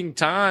fucking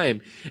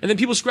time. And then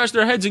people scratch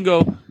their heads and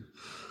go,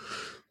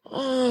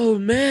 oh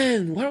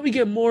man, why don't we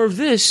get more of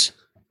this?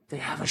 They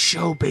have a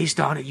show based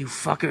on it, you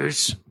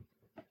fuckers.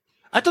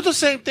 I thought the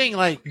same thing.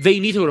 Like, they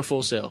need to go to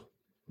Full Sail.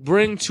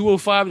 Bring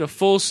 205 to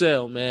Full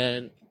Sail,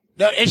 man.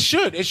 No, it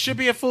should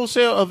be a Full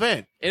Sail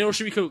event. And it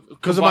should be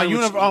because of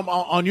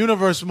on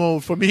universe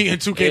mode for me in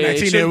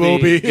 2K19. It will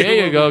be.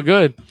 There you go.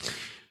 Good.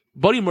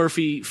 Buddy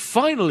Murphy.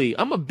 Finally,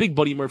 I'm a big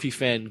Buddy Murphy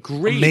fan.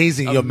 Great,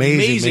 amazing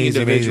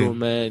individual,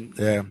 man.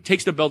 Yeah.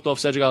 Takes the belt off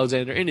Cedric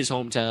Alexander in his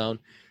hometown,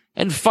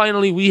 and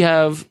finally we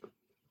have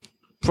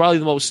probably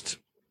the most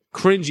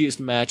cringiest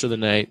match of the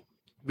night.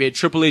 We had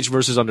Triple H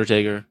versus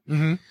Undertaker.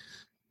 Mm-hmm.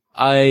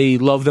 I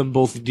love them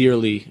both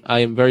dearly. I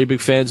am very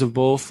big fans of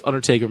both.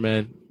 Undertaker,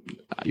 man,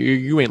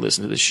 you ain't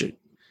listening to this shit.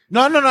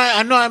 No.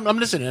 I know. I'm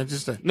listening. I'm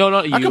just no,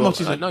 not you.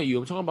 Not you.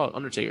 I'm talking about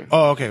Undertaker.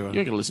 Oh, okay. Well. You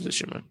ain't gonna listen to this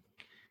shit, man.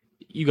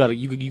 You gotta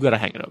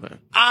hang it up, man.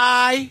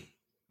 I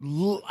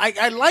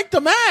like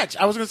the match.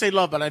 I was gonna say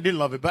love, but I didn't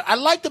love it. But I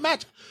like the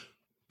match.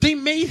 They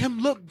made him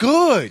look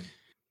good.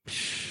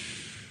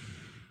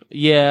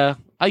 Yeah,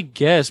 I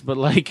guess, but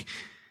like,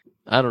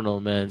 I don't know,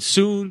 man.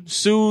 Sooner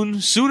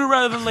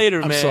rather than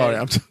later, man.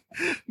 I'm sorry.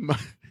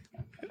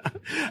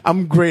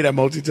 I'm great at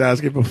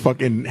multitasking, but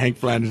fucking Hank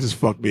Flanders just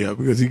fucked me up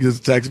because he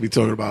just texted me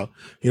talking about,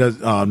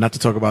 not to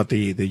talk about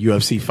the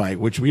UFC fight,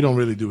 which we don't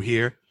really do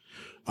here.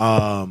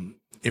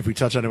 If we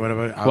touch on it,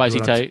 whatever. Why is he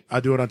tight? I'll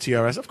do it on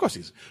TRS. Of course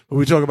he's. But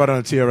we talk about it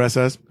on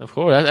TRSS. Of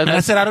course. And I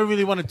said I don't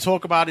really want to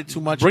talk about it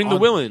too much. Bring the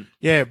Will in.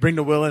 Yeah, bring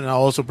the Will in. And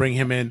I'll also bring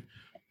him in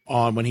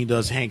on when he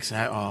does Hank's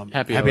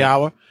Happy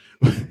Hour.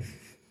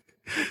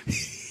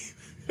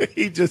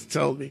 He just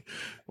told me,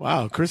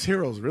 wow, Chris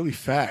Hero's really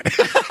fat.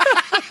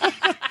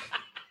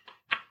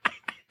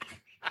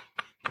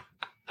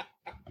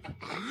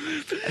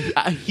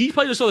 He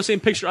probably just saw the same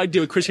picture I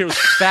did with Chris Hero's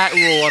fat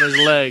roll on his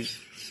leg.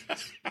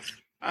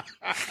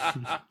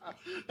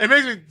 It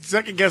makes me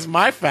second guess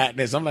my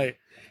fatness. I'm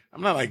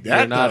not like that.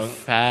 You're not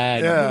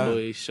fat,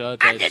 boy. Shut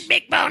I'm just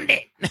big boned.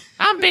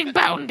 I'm big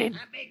boned.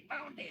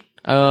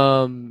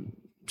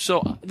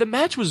 So the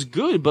match was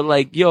good, but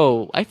like,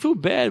 yo, I feel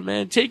bad,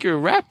 man. Taker,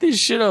 wrap this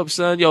shit up,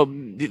 son. Yo,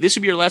 this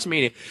would be your last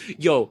Mania.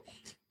 Yo,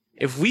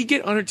 if we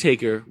get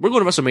Undertaker, we're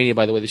going to WrestleMania,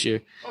 by the way, this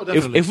year. Oh,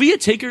 definitely. If we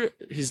get Taker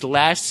his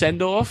last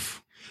send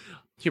off,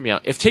 hear me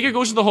out. If Taker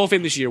goes to the Hall of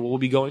Fame this year, will we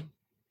be going?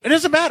 It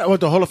doesn't matter. What,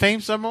 the Hall of Fame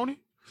ceremony?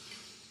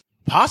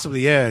 Possibly,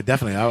 yeah,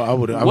 definitely. I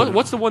would.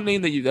 What's the one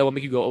name that will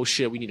make you go, oh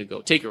shit, we need to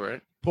go? Taker,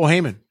 right? Paul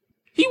Heyman.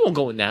 He won't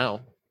go in now.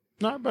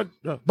 No, but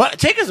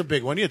Taker's a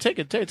big one. Yeah,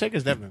 Taker's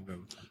definitely a big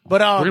one.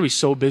 But we're gonna be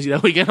so busy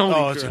that weekend.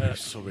 It's gonna be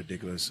so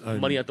ridiculous.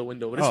 Money out the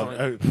window, but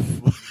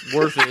it's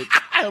worth it.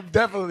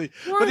 Definitely.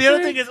 But the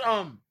other thing is,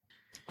 I'm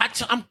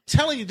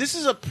telling you, this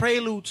is a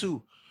prelude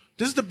to.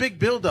 This is the big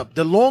build-up.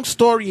 The long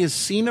story is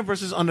Cena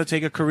versus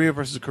Undertaker, career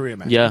versus career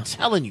match. Yeah. I'm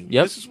telling you.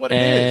 Yep. This is what it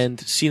is. And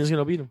Cena's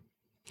gonna beat him.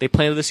 They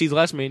planted the seeds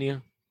last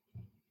Mania.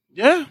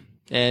 Yeah.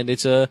 And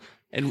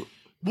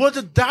Would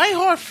the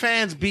diehard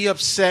fans be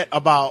upset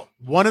about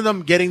one of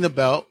them getting the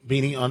belt?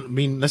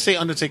 Meaning, let's say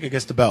Undertaker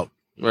gets the belt.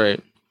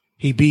 Right.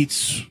 He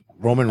beats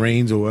Roman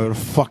Reigns or whatever the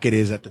fuck it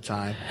is at the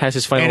time. Has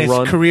his final and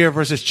run. It's career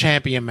versus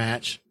champion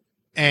match.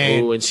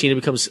 And Cena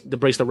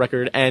breaks the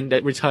record and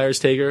retires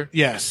Taker.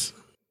 Yes.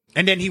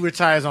 And then he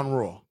retires on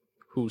Raw.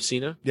 Who,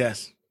 Cena?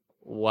 Yes.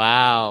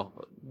 Wow.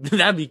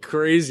 That'd be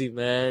crazy,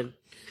 man.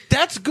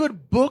 That's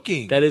good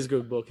booking. That is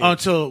good booking.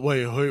 Until,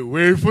 wait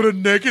for the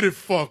negative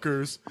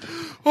fuckers.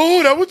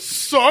 Oh, that would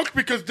suck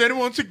because then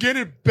once again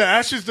it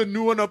bashes the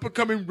new and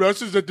up-and-coming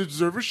wrestlers that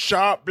deserve a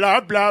shot,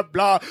 blah, blah,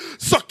 blah.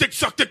 Suck dick,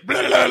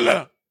 blah, blah,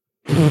 blah.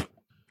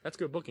 That's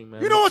good booking,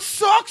 man. You know what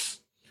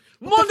sucks?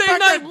 Monday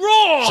Night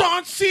Raw!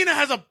 John Cena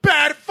has a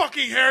bad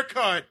fucking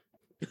haircut.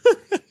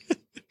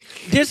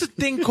 There's a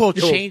thing called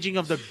changing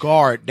of the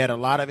guard that a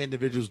lot of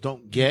individuals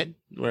don't get.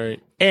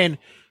 Right. And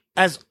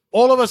as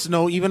all of us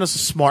know, even as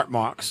smart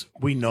marks,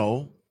 we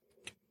know.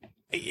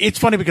 It's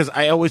funny because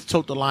I always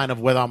tote the line of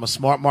whether I'm a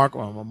smart mark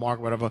or I'm a mark,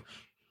 whatever.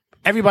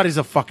 Everybody's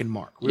a fucking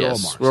mark. We're all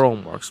marks. We're all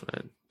marks,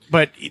 man.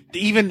 But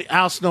even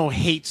Al Snow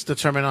hates the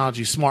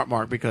terminology smart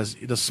mark because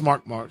the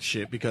smart mark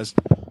shit, because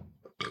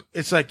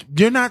it's like,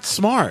 you're not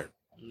smart.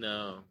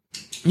 No.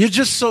 You're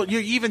just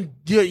you're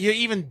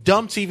even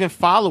dumb to even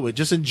follow it.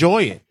 Just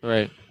enjoy it.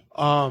 Right.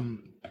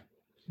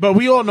 But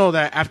we all know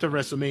that after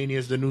WrestleMania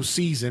is the new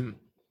season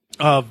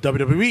of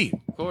WWE.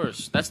 Of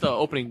course. That's the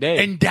opening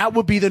day. And that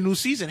would be the new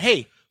season.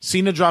 Hey,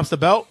 Cena drops the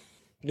belt.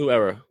 New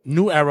era.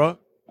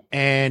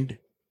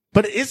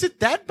 But is it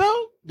that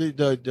belt?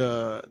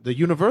 The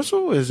Universal?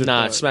 Or is it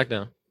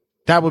SmackDown.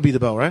 That would be the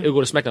belt, right? It'll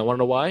go to SmackDown. Want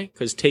to know why?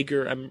 Because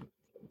Taker.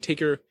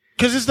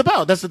 Because it's the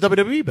belt. That's the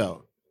WWE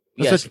belt.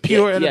 Yes,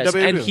 pure yes.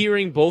 WWE. And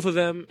hearing both of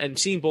them and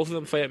seeing both of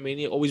them fight at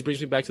Mania always brings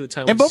me back to the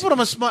time. And both of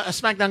them are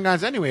SmackDown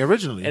guys anyway,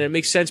 originally. And it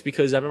makes sense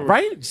because I remember,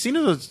 right?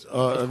 Cena's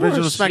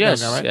original SmackDown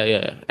guy, right?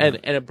 Yeah. And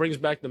it brings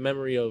back the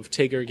memory of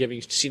Taker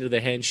giving Cena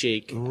the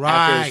handshake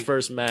after his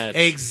first match.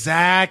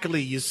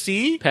 Exactly. You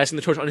see, passing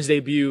the torch on his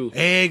debut.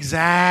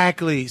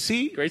 Exactly.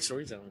 See, great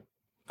storytelling.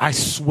 I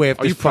swear.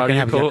 Are you proud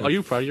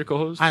of your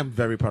co-host? I'm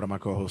very proud of my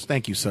co-host.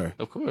 Thank you, sir.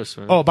 Of course.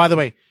 Man. Oh, by the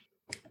way,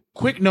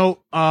 quick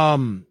note.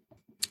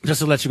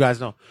 Just to let you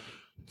guys know,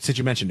 since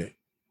you mentioned it,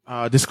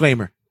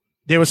 disclaimer: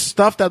 there was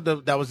stuff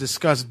that was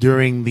discussed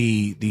during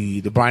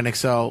the Brian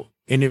XL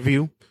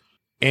interview,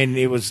 and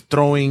it was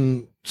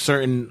throwing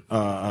certain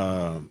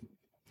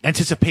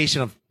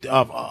anticipation of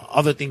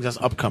other things that's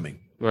upcoming.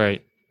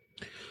 Right.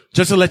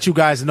 Just to let you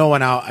guys know,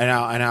 and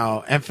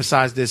I'll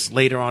emphasize this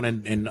later on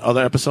in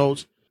other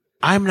episodes.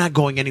 I'm not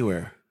going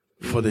anywhere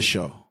for this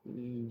show.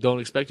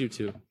 Don't expect you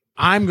to.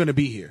 I'm going to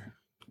be here.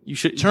 You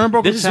should.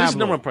 Turnbuckle This Tabloid. is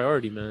number one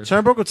priority, man.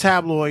 Turnbuckle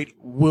Tabloid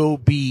will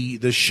be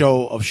the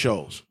show of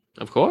shows.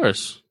 Of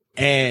course.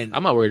 And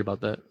I'm not worried about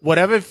that.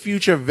 Whatever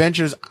future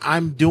ventures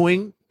I'm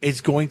doing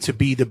is going to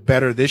be to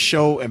better this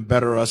show and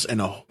better us in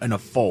a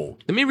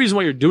fold. The main reason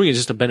why you're doing it is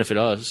just to benefit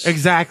us.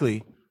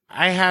 Exactly.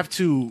 I have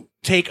to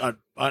take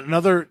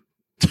another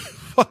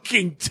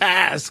fucking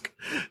task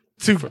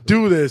to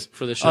do this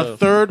for the show. A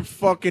third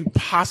fucking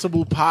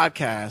possible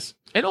podcast.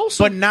 And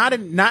also, but not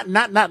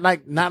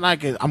like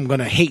I'm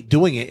gonna hate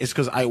doing it. It's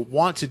because I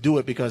want to do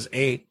it because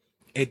it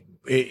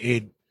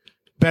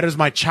betters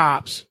my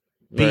chops.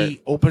 B,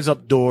 right. Opens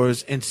up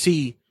doors, and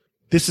C,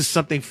 this is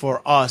something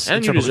for us.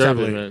 And you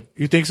deserve it, man.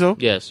 You think so?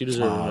 Yes, you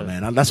deserve it. Oh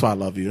man, that's why I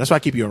love you. That's why I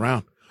keep you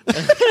around.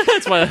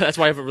 that's why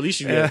I haven't released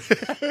you yet.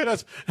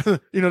 That's,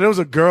 there was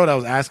a girl that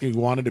was asking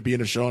who wanted to be in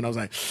the show, and I was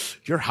like,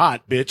 "You're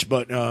hot, bitch."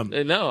 But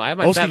no, I have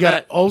my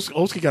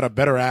Olski got a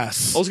better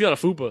ass. Olski got a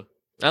fupa.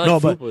 I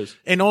like fupas.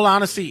 But in all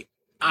honesty,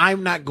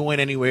 I'm not going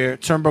anywhere.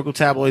 Turnbuckle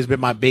Tabloid has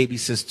been my baby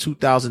since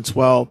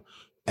 2012,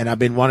 and I've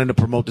been wanting to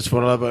promote this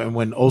forever. And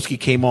when Olski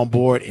came on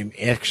board,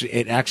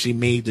 it actually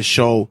made the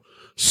show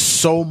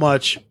so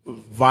much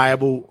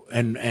viable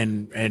and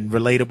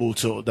relatable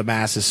to the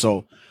masses.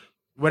 So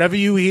whatever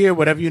you hear,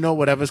 whatever you know,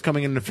 whatever's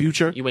coming in the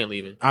future, you ain't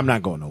leaving. I'm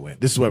not going nowhere.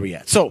 This is where we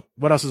at. So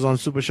what else is on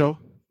Super Show?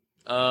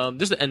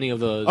 This is the ending of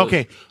the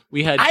okay.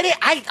 We had.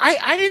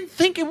 I didn't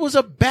think it was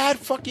a bad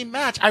fucking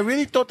match. I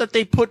really thought that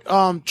they put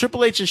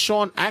Triple H and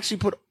Shawn actually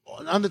put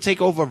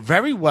Undertaker over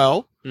very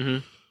well. Mm-hmm.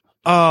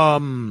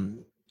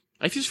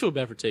 I just feel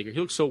bad for Taker. He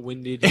looks so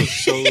winded. He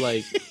looks so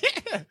like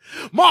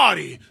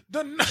Marty.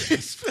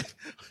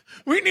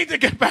 We need to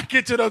get back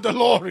into the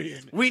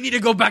DeLorean. We need to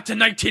go back to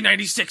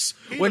 1996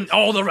 when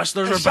all the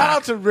wrestlers are back. Shout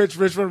out to Rich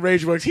from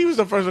Rageworks. He was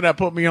the first one that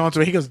put me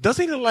onto it. He goes,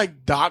 "Doesn't he look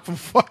like Doc from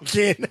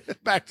fucking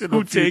Back to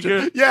the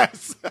Future?" Taker?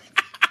 Yes.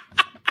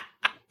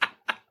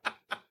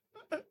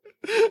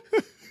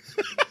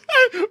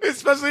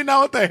 Especially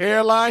now with the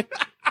hairline.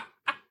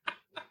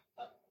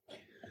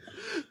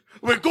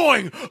 We're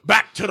going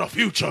back to the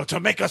future to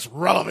make us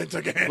relevant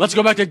again. Let's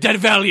go back to Death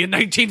Valley in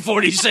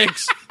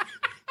 1946.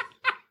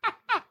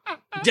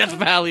 Death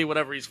Valley,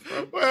 whatever he's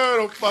from.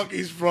 Where the fuck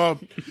he's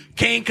from.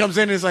 Kane comes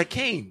in and is like,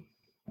 "Kane,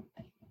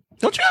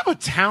 don't you have a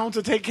town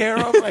to take care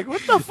of? Like,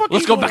 what the fuck?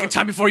 Let's go back in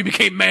time before he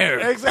became mayor."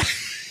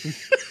 Exactly.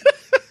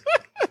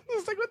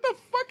 It's like, what the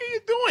fuck are you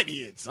doing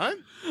idiot,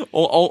 son.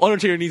 All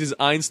Undertaker needs is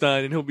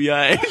Einstein, and he'll be all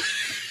right.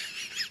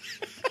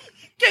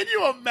 Can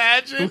you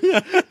imagine?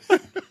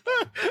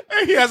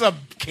 He has a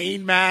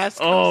Kane mask.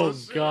 Oh,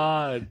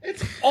 God.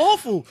 It's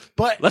awful.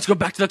 But let's go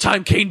back to the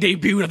time Kane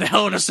debuted at the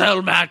Hell in a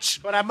Cell match.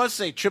 But I must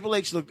say, Triple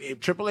H looked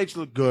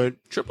good.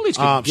 Triple H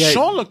could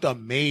Shawn looked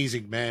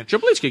amazing, man.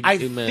 Triple H could,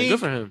 man, good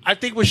for him. I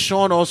think with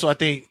Shawn also,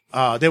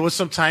 there was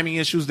some timing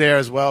issues there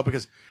as well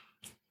because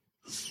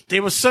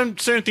there was certain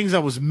things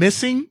that was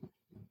missing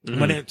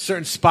when in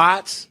certain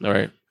spots. All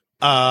right.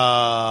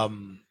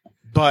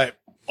 But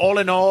all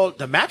in all,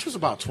 the match was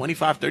about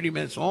 25, 30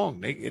 minutes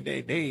long.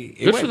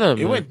 Good for them.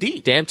 It went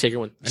deep. Damn, Taker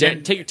went.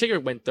 Taker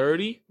went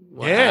 30.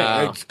 Wow.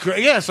 Yeah,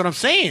 that's what I'm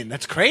saying.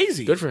 That's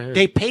crazy. Good for him.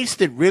 They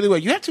paced it really well.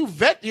 You had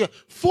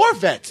 4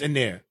 vets in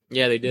there.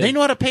 Yeah, they did. They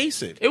know how to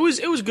pace it. It was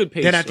good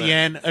pace. Then at the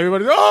end,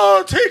 everybody,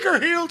 Taker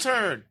heel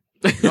turn.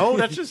 No,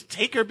 that's just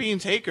Taker being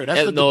Taker.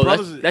 That's what the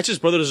brothers. That's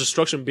just Brothers of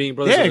Destruction being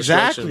Brothers of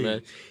Destruction, exactly.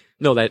 man.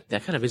 No, that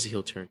kind of is a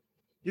heel turn.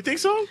 You think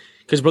so?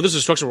 Because Brothers of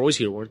Destruction were always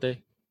heel, weren't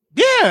they?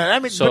 Yeah, I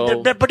mean,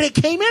 but they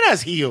came in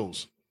as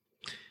heels.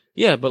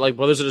 Yeah, but like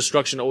Brothers of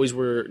Destruction always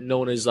were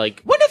known as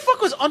like. When the fuck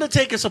was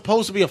Undertaker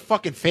supposed to be a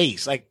fucking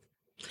face? Like,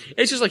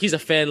 it's just like he's a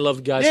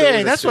fan-loved guy. Yeah,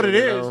 so that's what it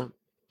is. Know?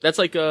 That's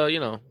like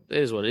it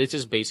is what it is. It's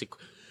just basic.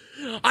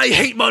 I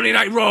hate Monday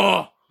Night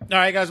Raw. All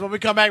right, guys. When we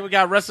come back, we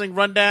got Wrestling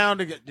Rundown.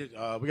 We got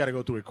to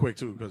go through it quick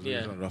too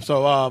because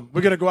so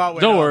we're gonna go out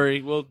with. Don't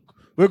worry, we'll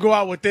go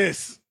out with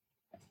this.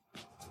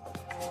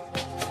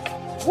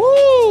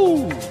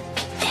 Woo!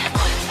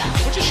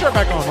 Put your shirt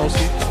back on,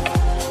 Hosty.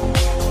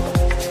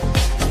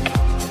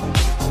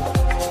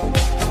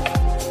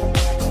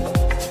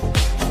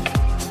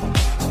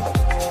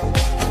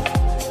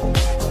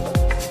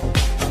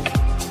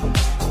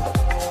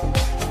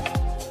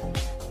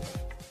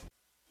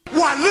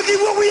 Why, look at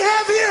what we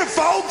have here,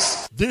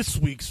 folks! This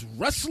week's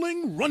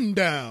Wrestling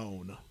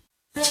Rundown.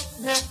 The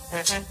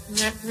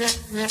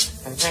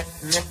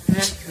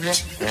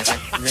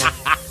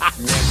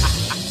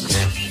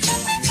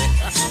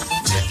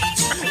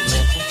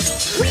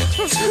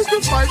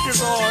mic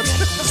is on.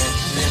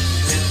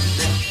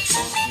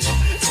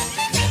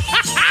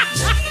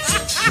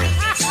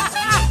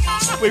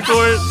 Wait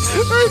for it.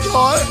 It's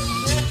on.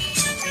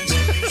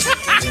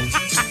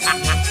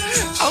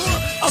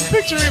 I'm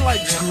picturing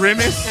like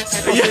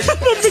Grimace.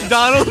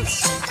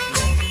 McDonald's.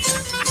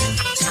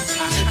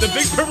 The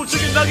big purple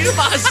chicken nugget,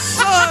 my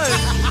son.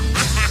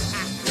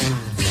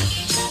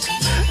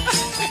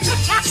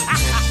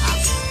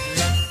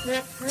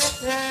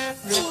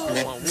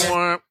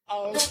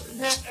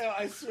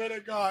 I swear to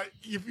God,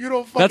 if you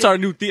don't fucking... That's our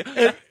new theme.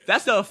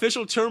 That's the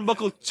official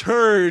Turnbuckle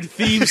Turd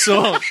theme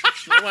song.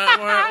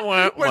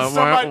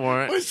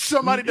 when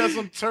somebody does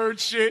some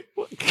turd shit,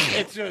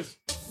 it's just...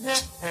 I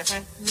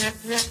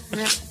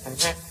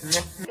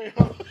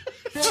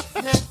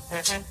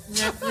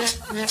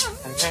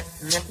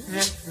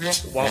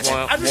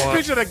just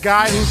picture the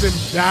guy who's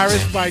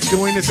embarrassed by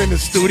doing this in the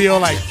studio,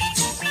 like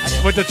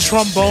with the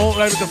trombone,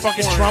 like with the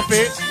fucking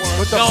trumpet.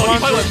 With the he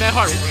probably with Matt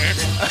Hart.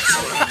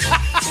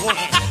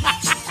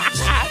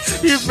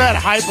 He's mad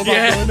hype about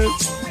doing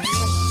this.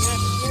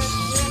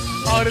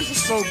 Oh, this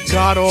is so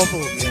god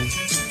awful.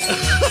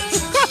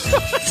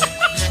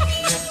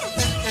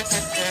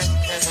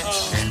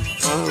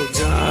 Oh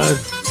God.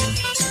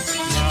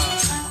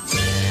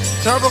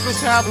 Turnbuckle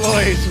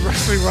Tabloid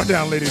Wrestling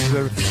Rundown, ladies and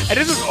gentlemen. And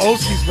this is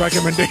Oski's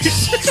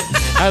recommendation.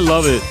 I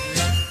love it.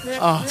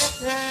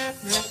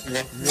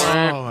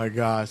 Oh my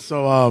God.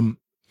 So,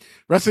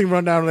 Wrestling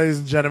Rundown, ladies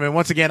and gentlemen.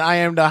 Once again, I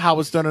am the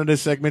Howard Stern of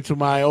this segment to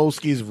my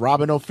Oski's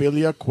Robin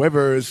Ophelia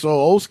Quivers. So,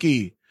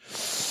 Oski,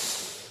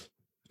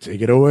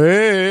 take it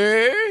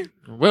away.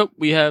 Well,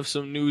 we have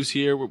some news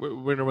here. We're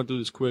going to run through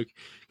this quick.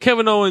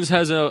 Kevin Owens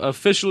has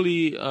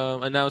officially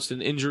announced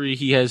an injury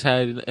he has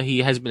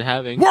been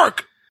having.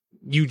 Work!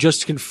 You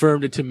just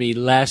confirmed it to me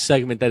last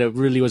segment that it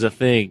really was a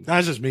thing.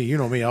 That's just me. You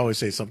know me. I always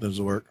say something's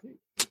a work.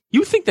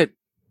 You think that...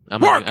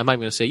 I'm not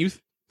going to say you...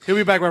 He'll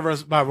be back by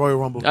Royal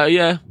Rumble.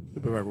 Yeah.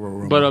 He'll be back by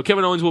Royal Rumble. But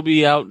Kevin Owens will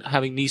be out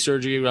having knee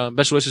surgery.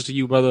 Best wishes to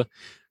you, brother.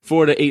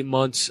 4 to 8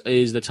 months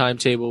is the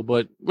timetable.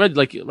 But Red,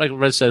 like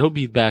Red said, he'll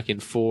be back in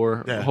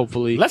 4,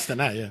 hopefully. Less than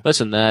that, yeah. Less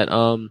than that.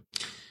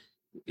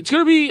 It's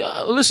going to be...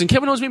 listen,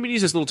 Kevin Owens maybe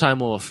needs this little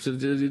time off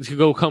to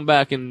go come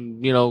back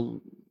and,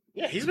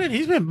 Yeah, he's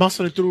been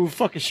muscling through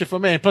fucking shit for a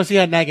minute. Plus, he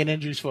had nagging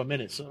injuries for a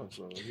minute. So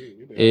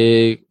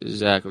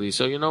exactly.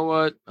 So you know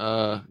what?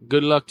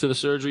 Good luck to the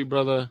surgery,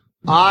 brother.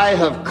 I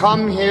have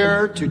come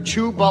here to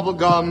chew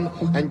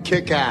bubblegum and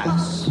kick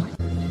ass,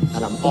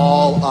 and I'm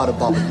all out of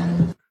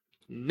bubblegum.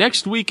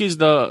 Next week is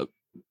the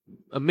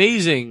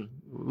amazing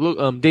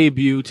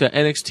debut to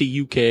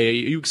NXT UK. Are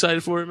you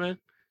excited for it, man?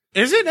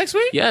 Is it next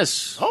week?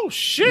 Yes. Oh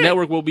shit!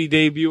 Network will be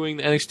debuting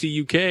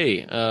NXT UK.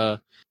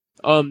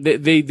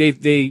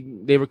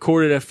 They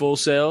recorded at Full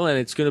Sail, and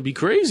it's gonna be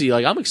crazy.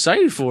 Like, I'm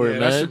excited for it,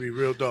 man. That should be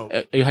real dope.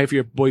 Are you hyped for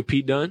your boy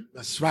Pete Dunne?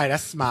 That's right.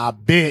 That's my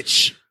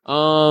bitch.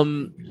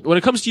 When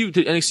it comes to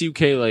NXT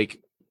UK, like,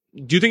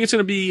 Do you think it's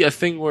going to be a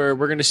thing where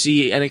we're going to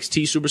see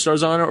NXT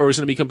superstars on it, or is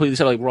it going to be completely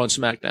separate, like Raw and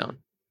SmackDown?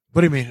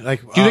 What do you mean?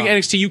 Like, do you think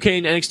NXT UK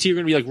and NXT are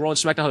going to be like Raw and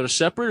SmackDown, how they're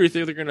separate, or do you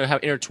think they're going to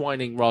have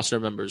intertwining roster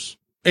members?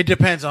 It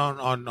depends on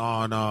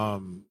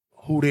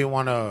who they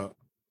want to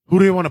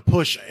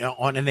push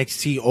on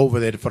NXT over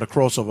there for the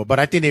crossover. But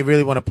I think they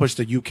really want to push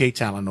the UK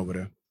talent over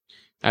there.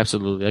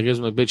 Absolutely, that gives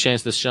them a big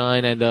chance to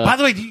shine. And by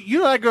the way, you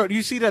know that girl? Do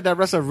you see that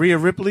wrestler Rhea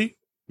Ripley?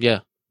 Yeah.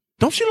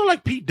 Don't she look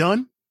like Pete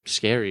Dunne?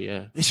 Scary,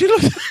 yeah. She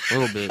looks a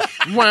little bit.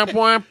 She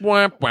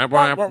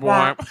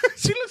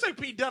looks like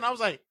Pete Dunne. I was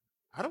like,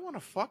 I don't want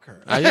to fuck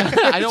her. I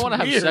don't want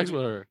to have sex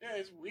with her. Yeah,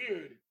 it's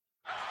weird.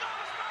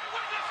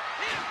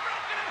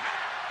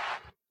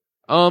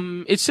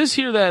 It says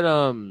here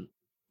that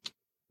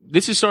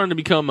this is starting to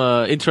become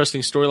an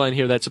interesting storyline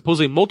here. That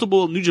supposedly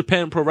multiple New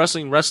Japan Pro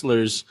Wrestling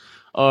wrestlers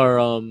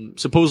are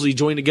supposedly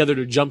joined together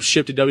to jump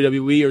ship to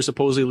WWE, or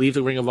supposedly leave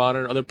the Ring of Honor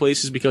and other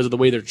places because of the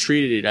way they're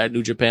treated at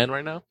New Japan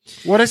right now.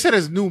 What I said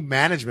is new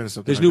management or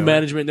something. There's new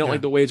management. They don't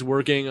like the way it's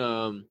working.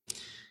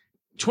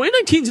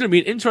 2019 is going to be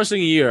an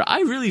interesting year.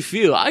 I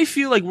feel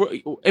like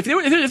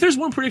if there's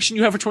one prediction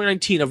you have for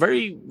 2019, a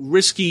very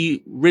risky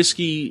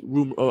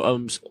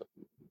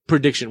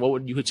prediction, what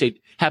would you say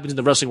happens in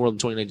the wrestling world in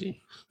 2019?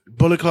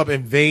 Bullet Club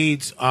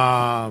invades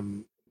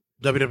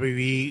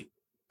WWE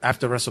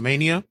after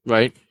WrestleMania.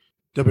 Right.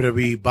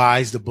 WWE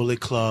buys the Bullet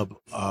Club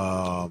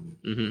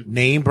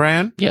name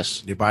brand.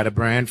 Yes. They buy the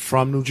brand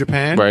from New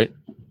Japan. Right.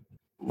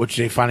 Which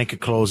they finally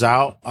could close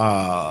out.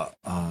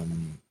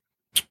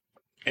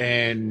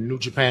 And New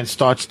Japan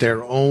starts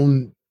their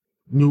own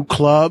new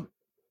club.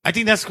 I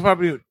think that's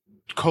probably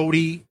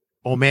Cody,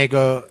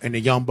 Omega, and the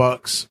Young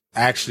Bucks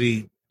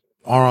actually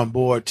are on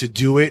board to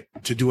do it,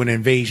 to do an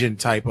invasion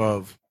type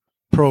of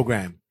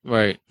program.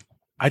 Right.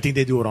 I think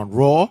they do it on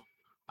Raw.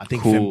 I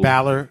think Finn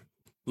Balor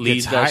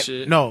leads that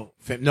shit. No,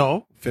 Finn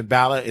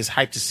Balor is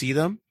hyped to see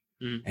them,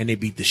 and they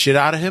beat the shit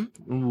out of him.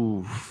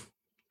 Ooh.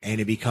 And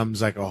it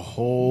becomes like a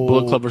whole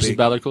Bullet Club versus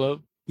Balor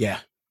Club. Yeah.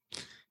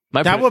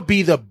 That would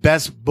be the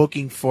best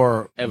booking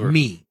for ever.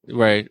 Me.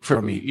 Right.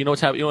 For me. You know what's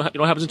happening? You know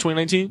what happens in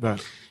 2019?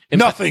 Right.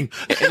 Nothing.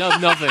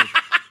 Nothing.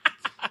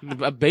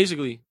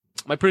 Basically,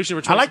 my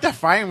prediction for I like that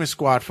Fireman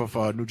Squad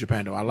for New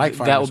Japan, though. I like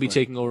Fireman That will Squad. be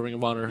taking over Ring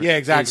of Honor. Yeah,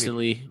 exactly.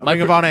 Instantly.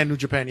 Ring of Honor and New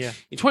Japan, yeah.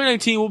 In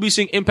 2019, we'll be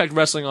seeing Impact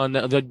Wrestling on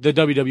the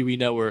WWE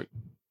Network.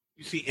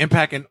 You see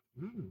Impact and...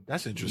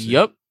 that's interesting.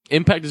 Yep.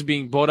 Impact is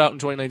being bought out in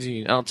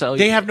 2019. I'll tell you.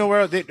 They have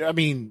nowhere... where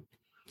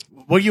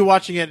are you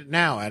watching it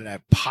now?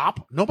 At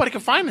Pop? Nobody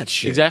can find that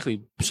shit.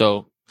 Exactly.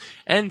 So...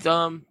 And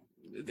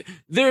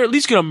they're at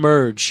least going to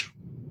merge.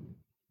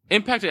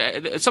 Impact,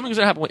 something's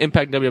going to happen with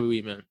Impact and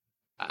WWE, man.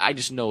 I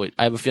just know it.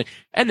 I have a feeling.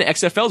 And the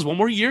XFL is one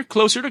more year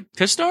closer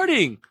to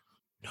starting.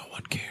 No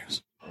one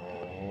cares.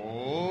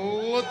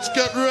 Oh, let's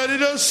get ready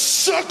to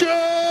suck it!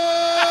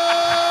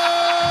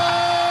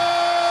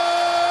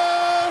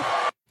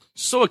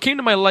 So it came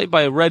to my light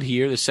by Red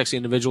here, this sexy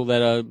individual,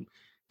 that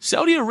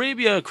Saudi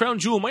Arabia Crown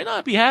Jewel might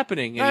not be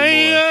happening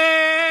anymore.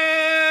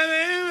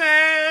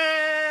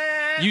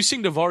 You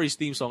sing Davari's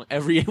theme song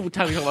every time we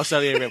talk about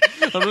Saudi Arabia.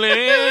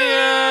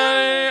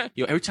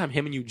 Yo, every time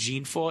him and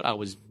Eugene fought, I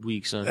was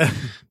weak, son.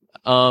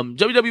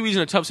 WWE's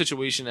in a tough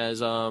situation as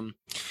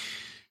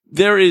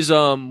there is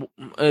a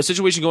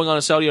situation going on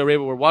in Saudi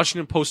Arabia where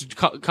Washington Post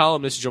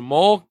columnist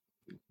Jamal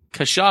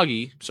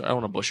Khashoggi, sorry, I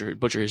don't want to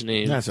butcher his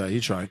name. That's right, you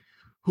tried.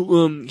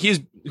 Who is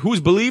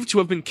believed to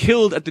have been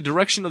killed at the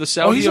direction of the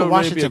Saudi he's a Arabia.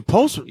 Washington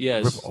Post.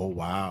 Yes. Oh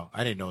wow,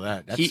 I didn't know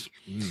that.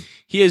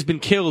 He has been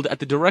killed at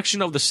the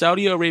direction of the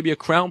Saudi Arabia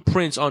Crown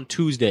Prince on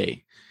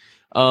Tuesday.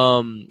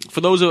 For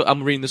those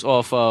I'm reading this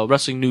off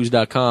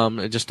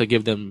WrestlingNews.com just to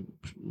give them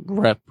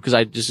rep because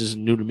this is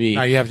new to me.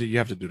 No, you have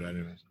to do that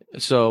anyway.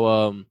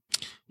 So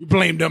you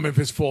blame them if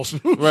it's false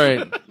news. Right.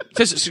 It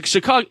says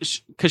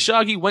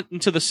Khashoggi went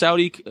into the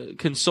Saudi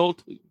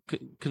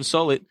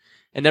consulate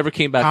and never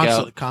came back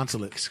out.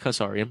 Consulate.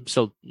 Sorry, I'm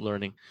still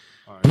learning.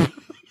 All right.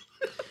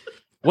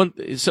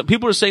 Some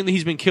people are saying that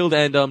he's been killed,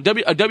 and a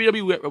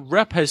WWE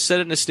rep has said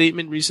in a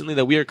statement recently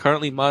that we are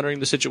currently monitoring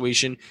the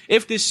situation.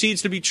 If this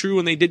seems to be true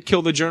and they did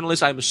kill the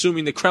journalist, I'm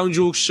assuming the Crown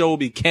Jewel show will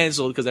be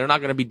canceled because they're not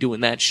going to be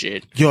doing that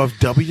shit. Yo, if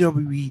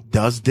WWE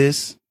does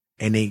this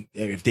and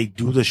if they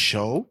do the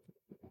show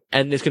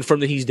and it's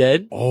confirmed that he's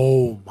dead,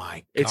 oh my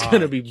god, it's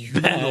going to be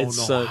bad. Don't know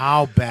son.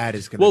 How bad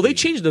it's going to be. Well, they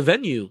changed the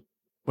venue.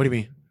 What do you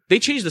mean? They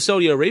changed the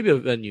Saudi Arabia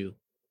venue.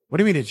 What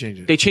do you mean they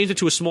changed it? They changed it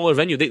to a smaller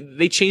venue.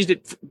 They changed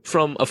it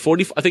from a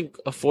 40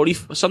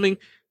 something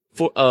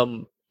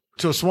to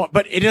a small,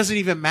 but it doesn't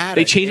even matter.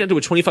 They changed it to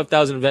a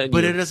 25,000 venue.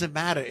 But it doesn't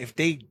matter if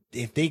they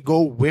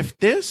go with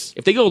this.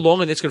 If they go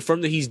along and it's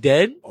confirmed that he's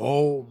dead.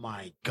 Oh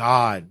my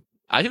god.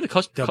 I think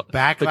the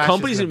backlash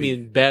company's gonna be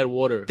in bad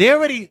water.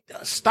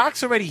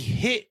 Stocks already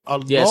hit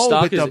a Yeah,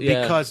 low with them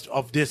because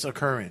of this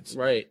occurrence.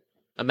 Right.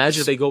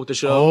 Imagine if they go with the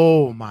show.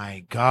 Oh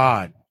my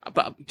god.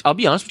 But I'll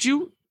be honest with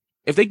you.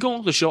 If they go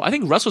on the show, I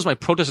think wrestlers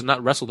might protest and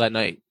not wrestle that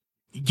night.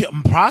 Yeah,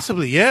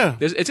 possibly, yeah.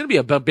 It's going to be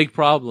a big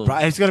problem.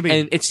 It's going to be.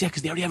 And it's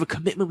because they already have a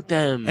commitment with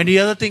them. And the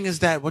other thing is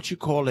that, what you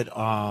call it,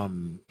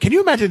 can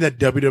you imagine that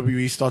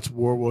WWE starts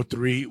World War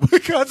III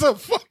because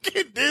of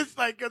fucking this?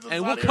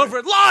 And we'll cover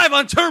it live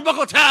on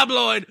Turnbuckle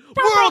Tabloid.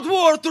 World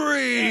War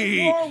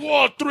III. World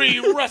War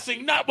III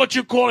wrestling, not what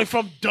you're calling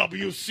from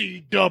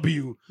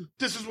WCW.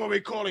 This is what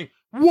we're calling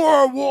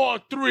World War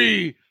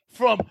III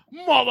from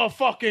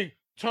motherfucking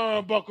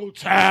Turnbuckle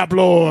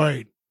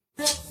Tabloid.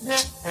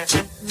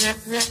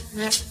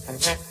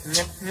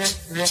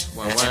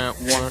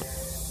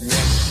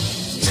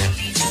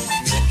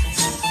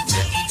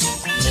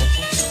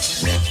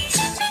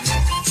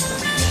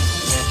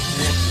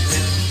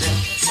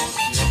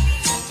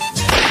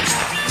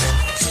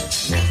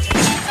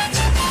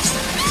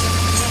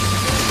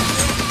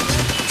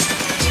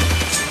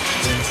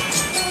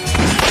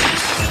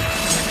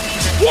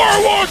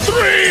 World War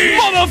III,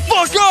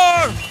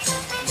 motherfucker!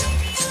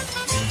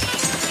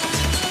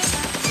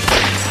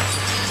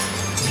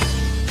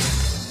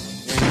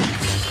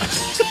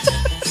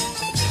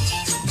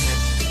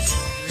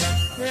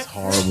 That's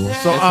horrible.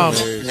 So,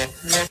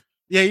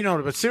 yeah, you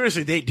know, but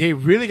seriously, they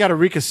really got to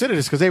reconsider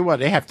this because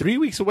they have 3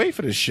 weeks away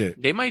for this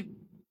shit. They might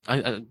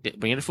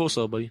bring it to Full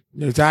Sail, buddy.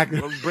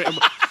 Exactly.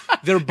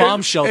 Their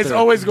bomb shelter. It's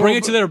always bring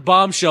it to their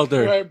bomb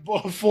shelter. Right,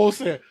 Full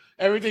Sail.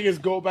 Everything is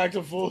go back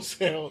to Full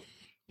Sail.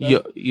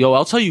 Yo,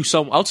 I'll tell you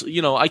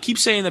I keep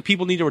saying that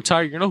people need to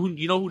retire. You know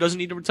who doesn't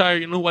need to retire?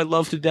 You know who I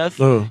love to death?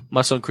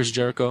 My son, Chris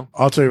Jericho.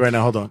 I'll tell you right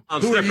now. Hold on.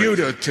 Who are you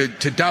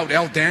to doubt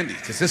El Dandy?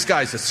 Because this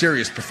guy's a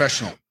serious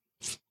professional.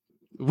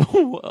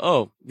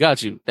 Oh,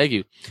 got you. Thank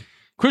you.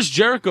 Chris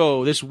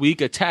Jericho this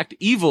week attacked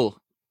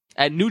Evil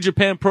at New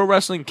Japan Pro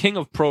Wrestling, King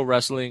of Pro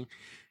Wrestling.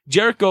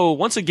 Jericho,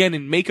 once again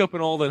in makeup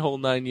and all that whole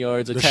 9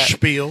 yards. The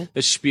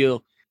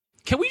spiel.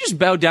 Can we just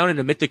bow down and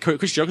admit that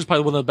Chris Jericho's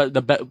probably one of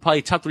the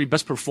probably top 3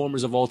 best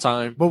performers of all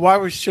time? But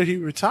why should he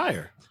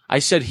retire? I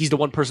said he's the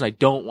one person I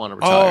don't want to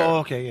retire. Oh,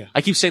 okay, yeah.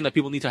 I keep saying that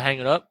people need to hang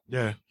it up.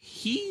 Yeah.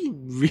 He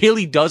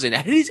really doesn't.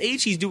 At his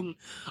age, he's doing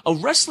a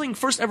wrestling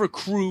first ever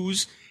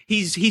cruise.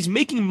 He's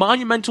making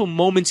monumental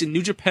moments in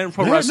New Japan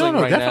Pro Wrestling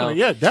right definitely,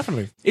 now. Yeah,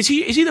 definitely. Is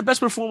he the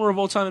best performer of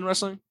all time in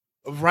wrestling?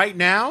 Right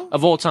now?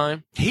 Of all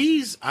time?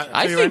 I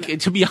think, right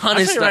to be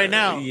honest, right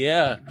now,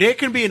 yeah. There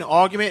can be an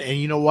argument, and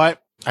you know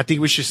what? I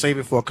think we should save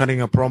it for cutting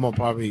a promo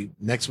probably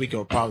next week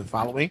or probably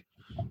following.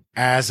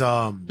 As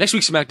next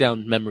week's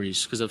SmackDown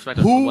memories, because of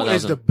SmackDown. Who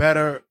is the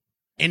better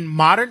in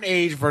modern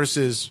age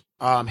versus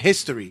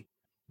history?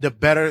 The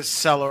better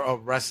seller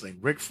of wrestling,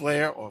 Ric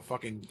Flair or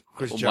fucking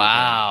Chris Jericho?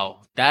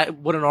 Wow,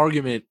 what an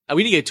argument!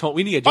 We need to get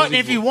Josie. But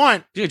if you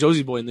want,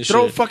 Josie Boy in this,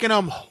 throw shit. fucking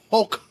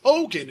Hulk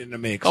Hogan in the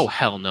mix. Oh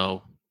hell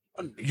no!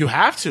 You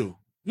have to.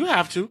 You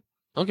have to.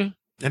 Okay.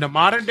 In the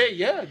modern day,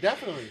 yeah,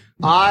 definitely.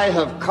 I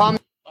have come.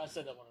 I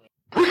said that one.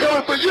 We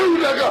coming for you,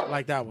 nigga.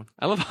 Like that one.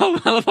 I love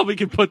how we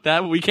can put that,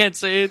 but we can't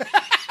say it.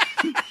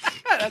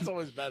 That's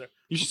always better.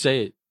 You should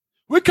say it.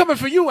 We're coming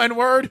for you,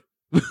 N-word.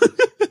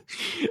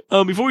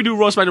 Before we do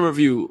Raw SmackDown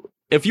review,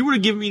 if you were to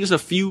give me just a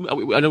few,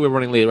 I know we're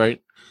running late,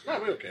 right? No,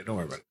 we're okay. Don't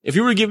worry about it. If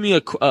you were to give me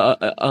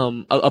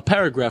a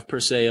paragraph per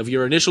se of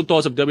your initial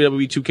thoughts of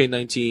WWE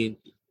 2K19,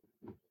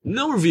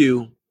 no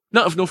review,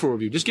 no full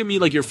review. Just give me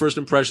like your first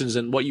impressions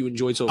and what you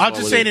enjoyed so far. I'll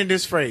just say it in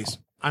this phrase: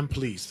 I'm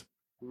pleased.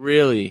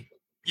 Really?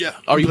 Yeah.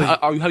 Are you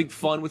having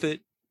fun with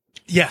it?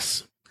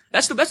 Yes.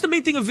 That's the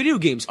main thing of video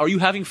games. Are you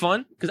having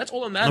fun? Because that's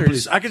all that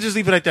matters. I could just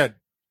leave it like that.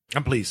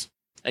 I'm pleased.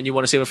 And you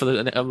want to save it for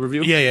the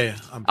review? Yeah.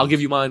 I'll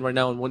give you mine right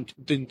now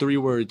in 3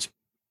 words.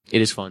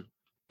 It is fun.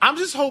 I'm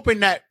just hoping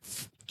that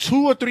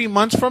 2 or 3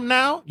 months from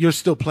now, you're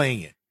still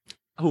playing it.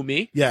 Who,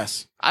 me?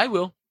 Yes. I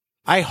will.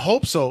 I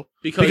hope so.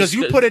 Because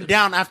you put it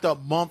down after a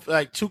month,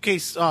 like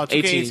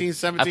 2K18,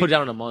 17. I put it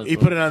down in a month. You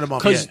put it down in a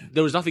month. Because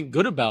there was nothing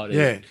good about it.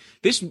 Yeah.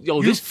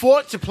 You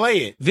fought to play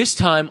it. This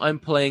time I'm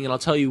playing, and I'll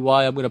tell you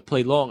why I'm going to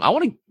play long.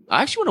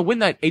 I actually want to win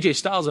that AJ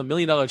Styles $1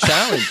 million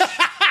challenge.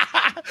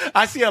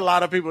 I see a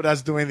lot of people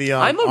that's doing the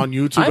on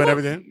YouTube and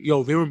everything.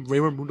 Yo,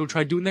 Raymond Mundo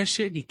tried doing that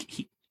shit, and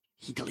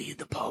he deleted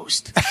the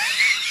post.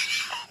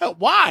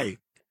 Why?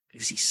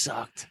 Because he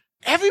sucked.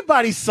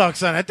 Everybody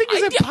sucks on it. I think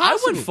it's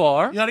impossible. I went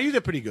far. Yeah, you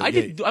did pretty good.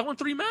 I won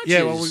 3 matches.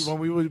 Yeah, when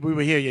we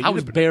were here. Yeah, I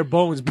was bare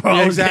bones, bro.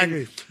 Yeah,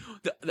 exactly.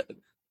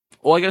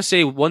 All I gotta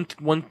say, one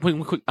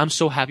quick. I'm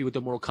so happy with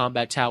the Mortal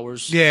Kombat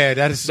towers. Yeah,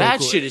 that is so cool.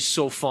 That shit is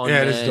so fun.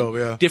 Yeah, man. it's dope.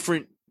 Yeah,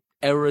 different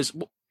eras.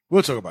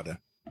 We'll talk about that.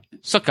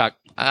 Suck cock.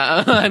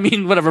 I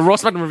mean, whatever. Raw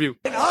SmackDown review.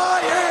 And I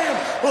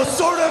am a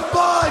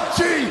certified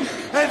G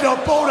and a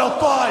bona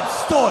fide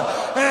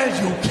stud, and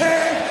you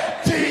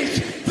can't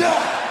teach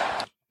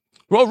that.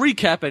 Raw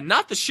recap, and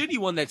not the shitty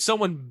one that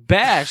someone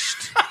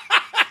bashed.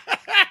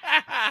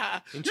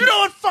 You know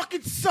what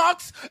fucking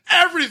sucks?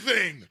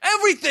 Everything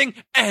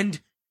and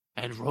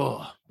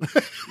Raw.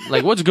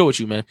 Like, what's good with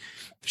you, man?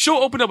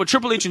 Show opened up with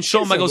Triple H and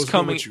Shawn Michaels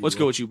coming. What's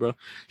good with you, bro?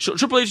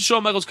 Triple H and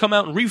Shawn Michaels come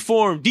out and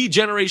reform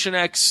D-Generation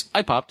X.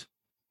 I popped.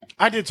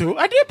 I did too.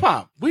 I did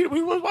pop. We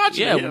were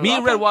watching. Yeah, me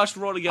and Red watched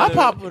Raw together. I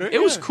popped with it.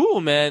 It was cool,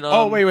 man.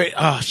 Oh wait.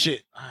 Oh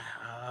shit.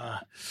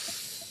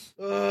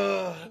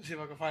 see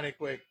if I can find it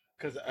quick.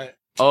 Do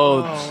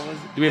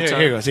we have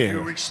time? Here goes.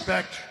 You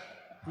respect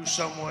who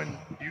someone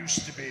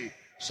used to be.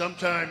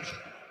 Sometimes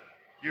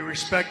you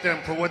respect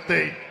them for what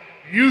they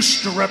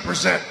used to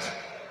represent.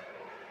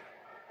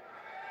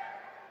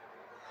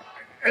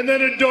 And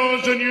then it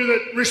dawns on you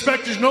that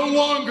respect is no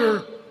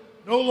longer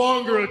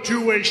a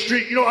two-way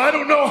street. You know, I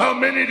don't know how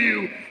many of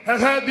you have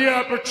had the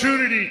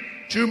opportunity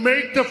to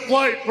make the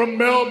flight from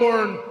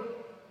Melbourne,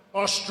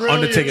 Australia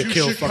Undertaker to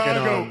killed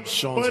Chicago, fucking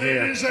Sean's but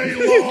hair. it is a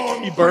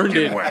long He burned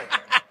fucking it. way.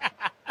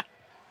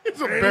 It's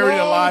a buried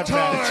alive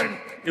time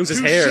match. It was his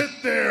to hair.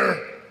 sit there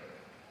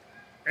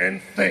and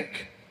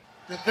think.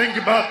 To think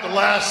about the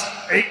last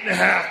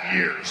 8.5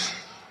 years.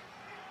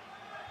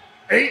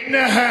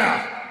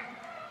 8.5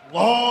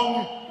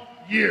 long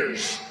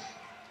years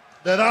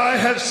that I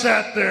have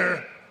sat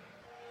there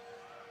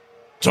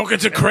Talking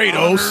to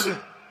Kratos.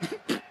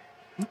 honored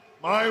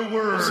my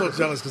word. I'm so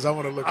jealous because I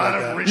want to look out like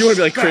of that. You want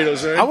to be like respect.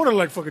 Kratos, right? I want to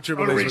like fucking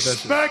Triple A H with that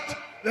shit. respect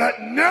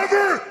that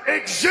never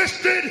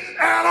existed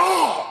at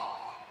all.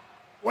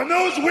 When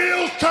those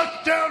wheels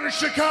touched down in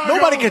Chicago,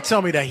 Nobody can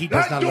tell me that he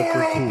does that not look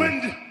door cool.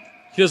 opened.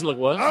 He doesn't look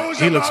what? I was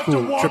He about looks cool.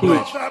 to walk Triple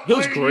off H. that He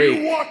looks plane.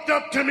 great. You walked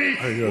up to me,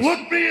 he does.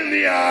 looked me in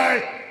the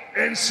eye,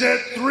 and said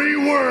 3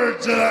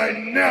 words that I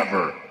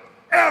never,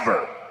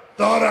 ever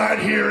thought I'd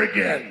hear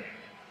again.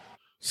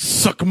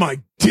 Suck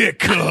my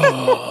dick.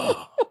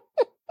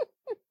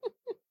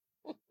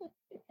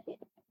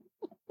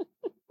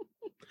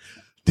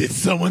 Did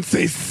someone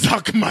say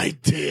suck my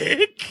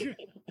dick?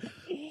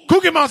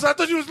 Cookie Mouse, I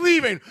thought you was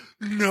leaving.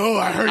 No,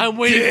 I heard I'm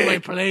waiting for my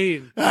dick.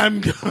 plane. I'm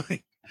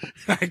going.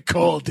 I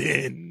called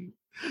in.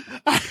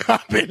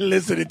 I've been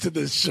listening to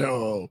the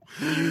show.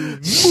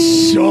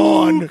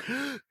 Sean,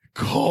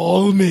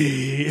 call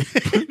me.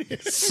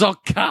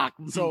 Suck cock.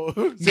 So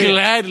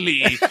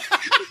Gladly.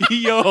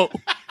 Yo.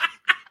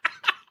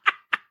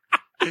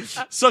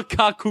 Suck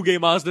cock,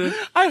 Kuge Master.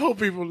 I hope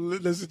people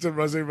listen to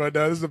wrestling right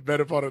now. This is the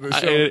better part of the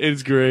show.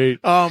 It's great.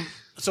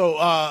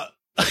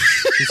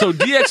 So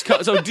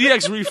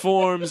DX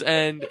reforms,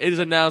 and it is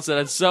announced that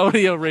in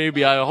Saudi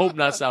Arabia, I hope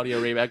not Saudi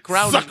Arabia,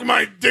 suck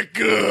my dick.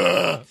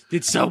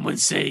 Did someone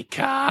say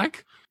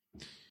cock?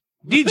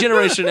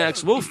 D-Generation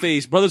X will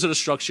face Brothers of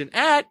Destruction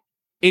at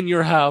In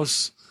Your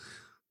House.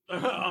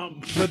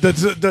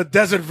 The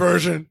desert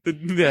version.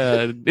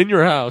 In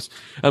Your House.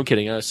 I'm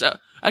kidding.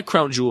 At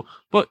Crown Jewel,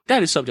 but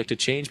that is subject to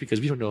change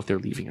because we don't know if they're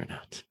leaving or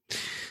not.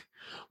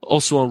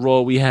 Also on Raw,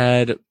 we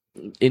had,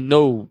 in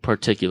no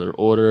particular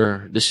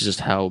order, this is just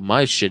how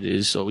my shit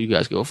is, so you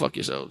guys go fuck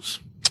yourselves.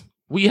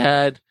 We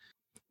had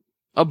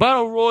a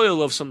battle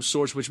royal of some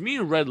sorts, which me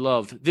and Red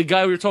loved. The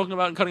guy we were talking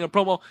about and cutting a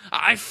promo,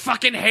 I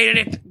fucking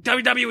hated it.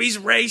 WWE's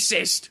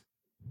racist.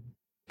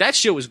 That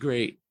shit was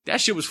great.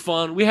 That shit was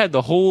fun. We had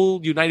the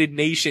whole United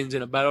Nations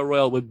in a battle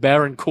royal with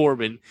Baron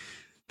Corbin.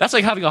 That's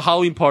like having a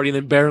Halloween party and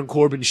then Baron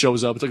Corbin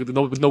shows up. It's like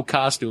with no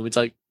costume. It's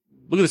like,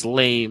 look at this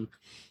lame.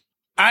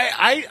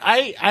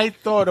 I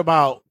thought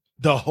about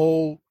the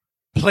whole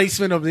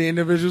placement of the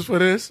individuals for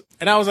this,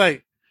 and I was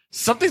like,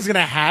 something's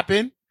gonna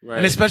happen. Right.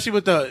 And especially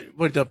with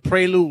the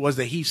prelude was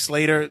the Heath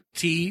Slater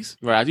tease.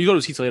 Right. You go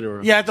to Heath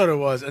Slater. Yeah, I thought it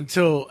was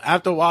until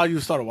after a while you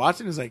started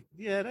watching. It's like,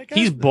 yeah, that guy.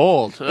 He's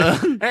bald.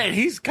 Hey,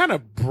 he's kind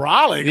of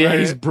brolic. Yeah, right?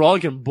 he's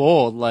brolic and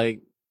bald.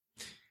 Like,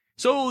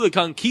 so the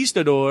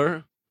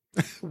Conquistador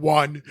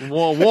One.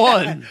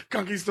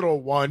 Conquistador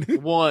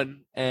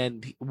won.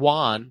 And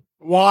Juan.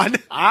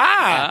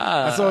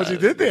 I saw what you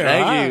did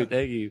there.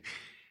 Thank you.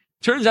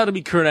 Turns out to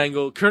be Kurt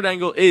Angle. Kurt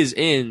Angle is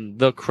in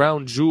the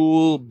Crown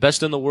Jewel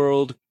Best in the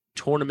World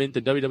tournament,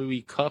 the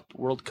WWE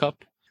World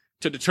Cup,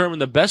 to determine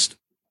the best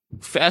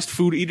fast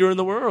food eater in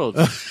the world.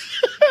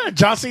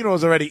 John Cena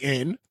was already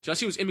in. John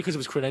Cena was in because of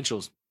his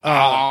credentials.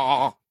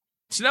 So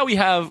now we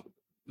have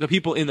the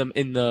people in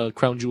the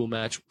Crown Jewel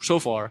match so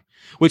far,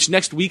 which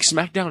next week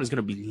SmackDown is going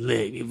to be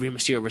lit. Rey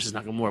Mysterio versus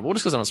Nakamura. But we'll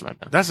discuss that on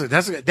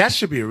SmackDown. That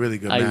should be a really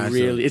good match.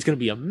 It's going to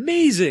be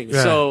amazing.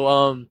 Yeah.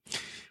 So,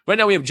 right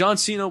now we have John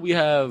Cena, we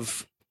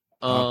have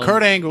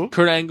Kurt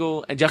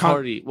Angle, and Jeff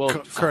Hardy. Well,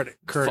 Kurt.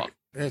 Fuck.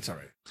 It's all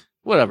right.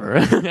 Whatever.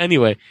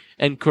 Anyway,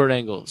 and Kurt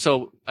Angle.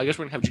 So I guess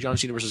we're gonna have John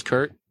Cena versus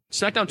Kurt.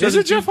 SmackDown. Is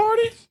it Jeff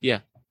Hardy? Yeah.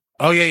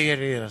 Oh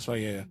yeah. That's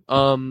right. Yeah.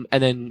 And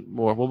then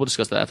more. We'll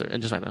discuss that after.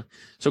 And just SmackDown.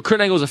 So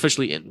Kurt Angle is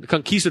officially in. The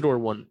Conquistador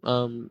won.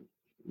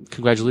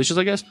 Congratulations,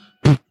 I guess.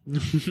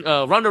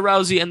 Ronda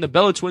Rousey and the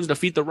Bella Twins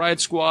defeat the Riot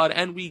Squad,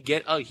 and we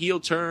get a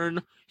heel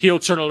turn. Heel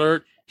turn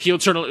alert.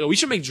 We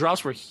should make drops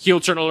for heel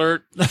turn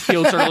alert.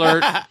 Heel turn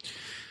alert.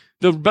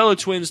 The Bella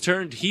Twins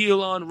turned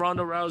heel on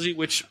Ronda Rousey,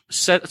 which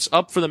sets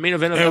up for the main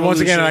event of And Evolution. once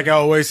again, like I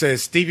always say,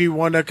 Stevie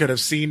Wonder could have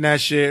seen that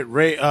shit.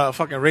 Ray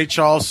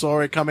Charles saw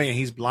it coming, and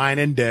he's blind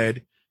and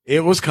dead.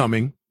 It was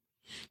coming.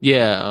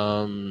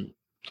 Yeah.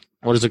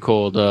 What is it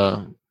called?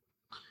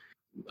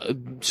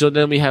 So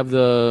then we have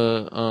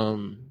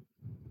the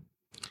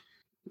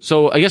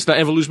So I guess the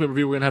Evolution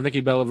review, we're gonna have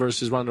Nikki Bella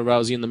versus Ronda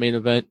Rousey in the main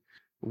event.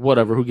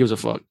 Whatever. Who gives a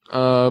fuck?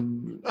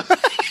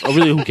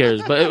 Really, who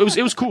cares? But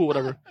it was cool.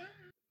 Whatever.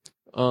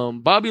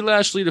 Bobby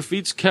Lashley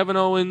defeats Kevin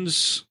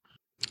Owens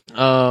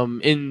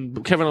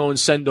in Kevin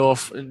Owens send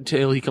off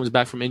until he comes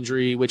back from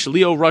injury, which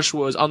Lio Rush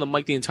was on the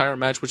mic the entire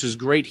match, which is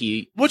great.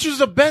 Which is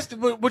the best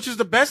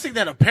thing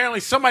that apparently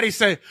somebody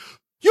said,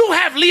 you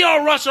have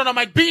Lio Rush on the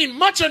mic being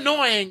much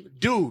annoying.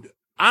 Dude,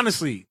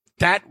 honestly,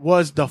 that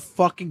was the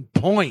fucking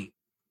point.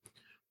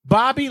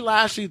 Bobby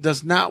Lashley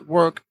does not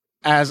work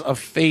as a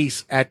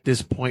face at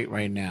this point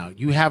right now.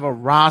 You have a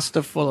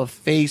roster full of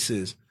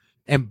faces,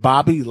 and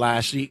Bobby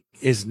Lashley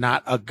is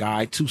not a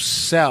guy to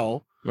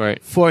sell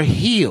for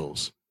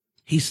heels.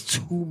 He's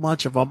too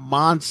much of a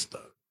monster.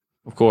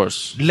 Of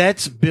course.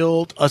 Let's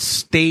build a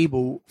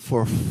stable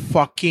for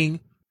fucking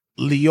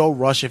Lio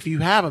Rush if you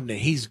have him there.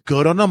 He's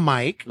good on the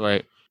mic.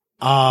 Right.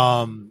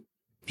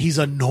 He's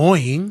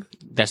annoying.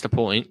 That's the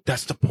point.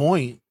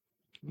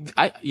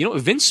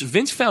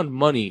 Vince found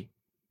money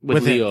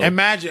with Lio.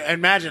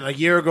 Imagine a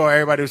year ago,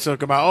 everybody was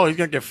talking about, he's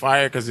gonna get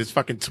fired because his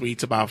fucking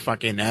tweets about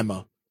fucking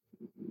Emma.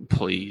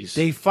 Please.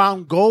 They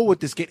found gold with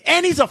this kid,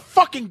 and he's a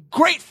fucking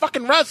great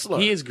fucking wrestler.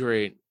 He is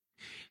great.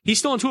 He's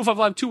still on 205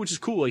 Live too, which is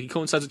cool. Like, he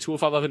coincides with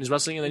 205 Live in his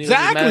wrestling, and then he's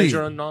his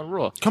manager on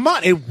Raw. Come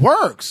on, it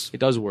works. It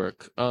does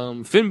work.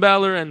 Finn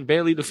Balor and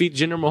Bayley defeat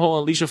Jinder Mahal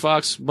and Alicia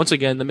Fox. Once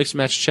again, the mixed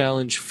match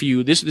challenge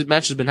feud. This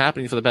match has been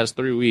happening for the past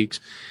 3 weeks.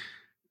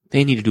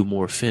 They need to do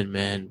more Finn,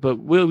 man. But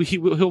he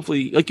will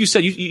hopefully, like you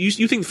said,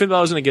 you think Finn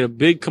Balor's going to get a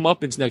big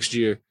comeuppance next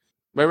year,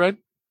 right, Red?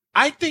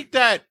 I think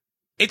that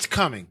it's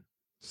coming.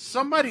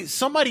 Somebody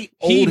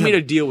he made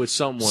a deal with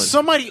someone.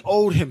 Somebody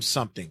owed him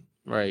something,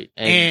 right?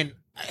 And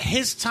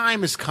his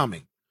time is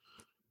coming.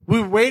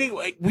 We're waiting.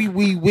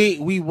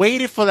 We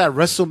waited for that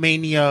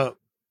WrestleMania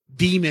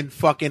demon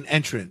fucking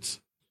entrance.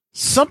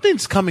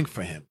 Something's coming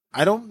for him.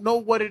 I don't know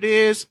what it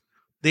is.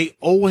 They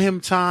owe him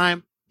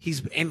time.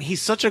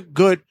 He's such a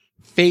good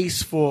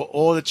face for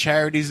all the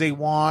charities they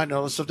want,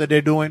 all the stuff that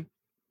they're doing.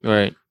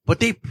 Right. But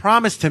they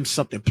promised him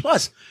something.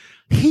 Plus,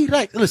 he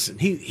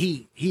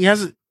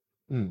has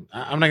I'm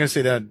not going to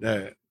say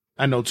that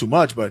I know too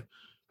much, but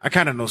I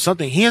kind of know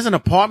something. He has an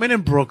apartment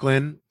in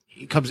Brooklyn.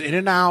 He comes in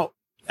and out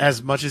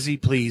as much as he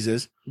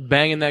pleases.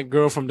 Banging that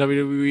girl from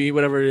WWE,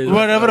 whatever it is.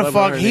 Whatever the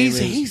fuck.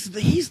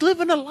 He's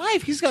living a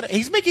life.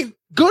 He's making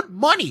good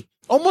money.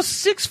 Almost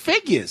 6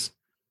 figures.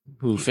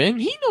 Who, Finn?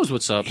 He knows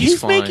what's up.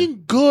 He's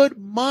making good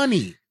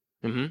money.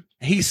 Mm-hmm.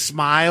 He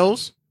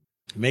smiles,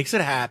 makes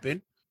it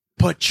happen.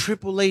 But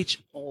Triple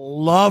H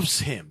loves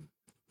him.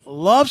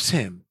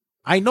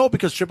 I know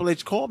because Triple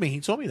H called me.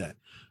 He told me that.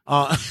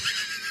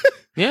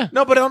 Yeah.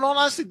 No, but in all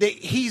honesty,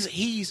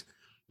 he's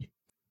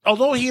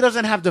although he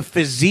doesn't have the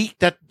physique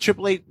that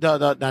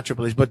not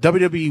Triple H, but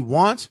WWE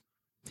wants,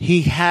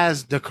 he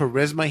has the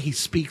charisma. He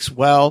speaks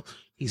well.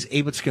 He's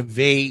able to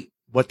convey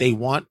what they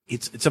want.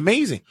 It's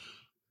amazing.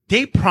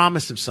 They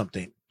promised him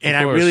something, and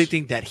I really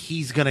think that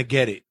he's gonna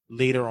get it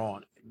later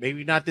on.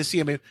 Maybe not this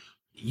year. Maybe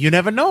you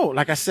never know.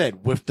 Like I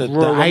said, with the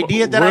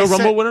idea that Royal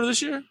Rumble winner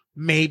this year.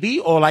 Maybe,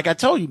 or like I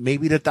told you,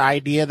 maybe that the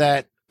idea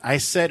that I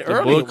said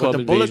earlier with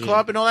the Bullet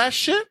Club and all that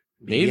shit,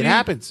 maybe it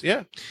happens.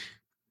 Yeah.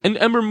 And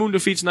Ember Moon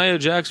defeats Nia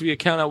Jax via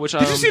countout, which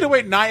did you see the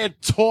way Nia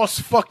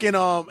tossed fucking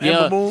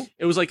Ember Moon?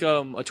 It was like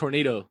a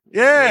tornado.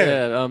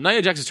 Yeah.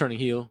 Nia Jax is turning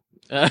heel.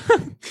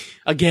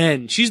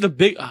 Again, she's the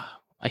big.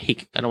 I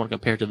don't want to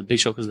compare it to the Big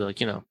Show because they're like,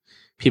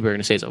 people are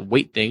gonna say it's a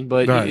weight thing,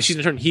 but she's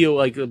gonna turn heel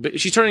like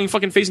she's turning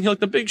fucking facing heel like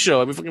the Big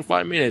Show every fucking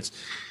 5 minutes.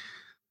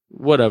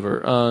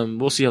 Whatever.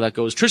 We'll see how that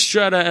goes.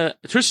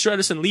 Trish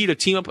Stratus and Lita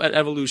team up at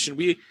Evolution.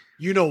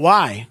 You know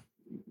why?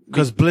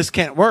 Because Bliss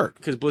can't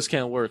work.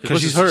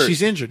 Because she's hurt.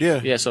 She's injured.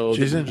 Yeah. Yeah. So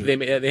she's injured.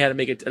 They had to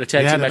make it a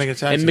tag team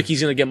match, and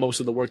Mickey's gonna get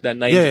most of the work that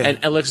night. Yeah.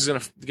 And Alex is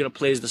gonna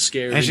play as the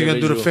scary. And she's gonna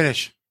do the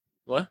finish.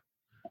 What?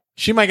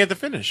 She might get the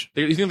finish.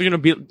 You think they're gonna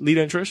beat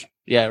Lita and Trish?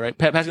 Yeah. Right.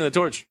 Passing the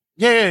torch.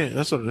 Yeah.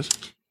 That's what it is.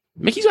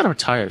 Mickey's gotta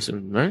retire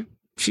soon, right?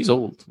 She's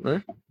old,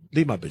 right?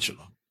 Leave my bitch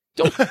alone.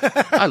 Don't.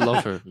 I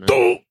love her.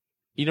 Man.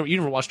 You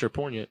never watched her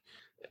porn yet.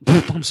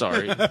 I'm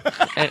sorry.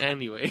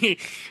 Anyway.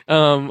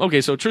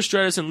 Okay, so Trish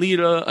Stratus and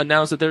Lita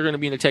announced that they're going to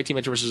be in a tag team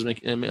match versus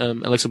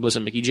Alexa Bliss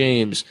and Mickie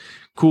James.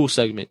 Cool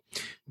segment.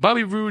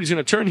 Bobby Roode is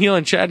going to turn heel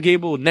on Chad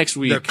Gable next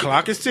week. The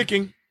clock is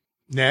ticking.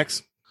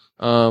 Next.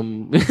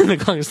 The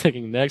clock is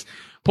ticking next.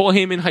 Paul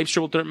Heyman hypes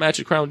triple threat match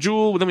at Crown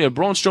Jewel. Then we have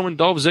Braun Strowman,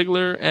 Dolph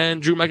Ziggler, and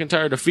Drew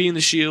McIntyre defeating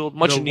the Shield.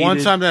 Much needed. One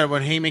time that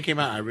when Heyman came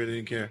out, I really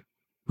didn't care.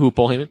 Who,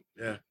 Paul Heyman?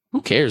 Yeah.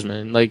 Who cares,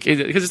 man? Like,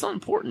 because it's not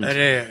important.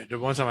 Yeah. The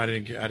one time I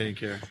didn't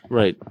care.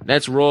 Right.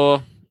 That's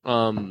Raw.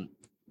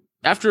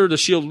 After the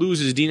Shield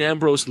loses, Dean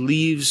Ambrose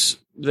leaves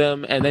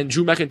them, and then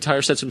Drew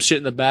McIntyre said some shit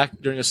in the back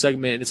during a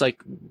segment, and it's like,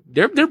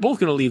 they're both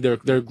gonna leave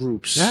their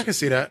groups. Yeah, I can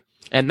see that.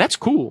 And that's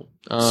cool.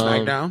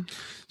 SmackDown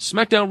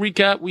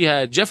recap, we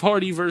had Jeff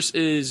Hardy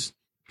versus...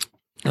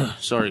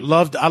 sorry.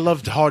 I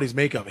loved Hardy's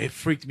makeup. It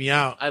freaked me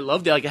out. I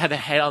loved it. Like, it had a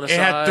head on the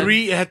side.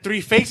 It had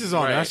three faces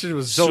on it. That shit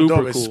was so super dope.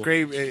 Cool. It's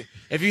great.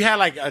 If you had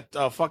like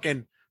a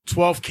fucking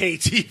 12K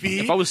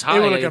TV, if I was high,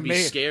 it'd be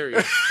scary.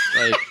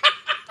 Like,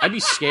 I'd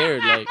be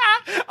scared. Like,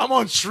 I'm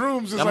on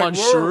shrooms. I'm on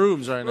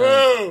shrooms right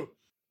now.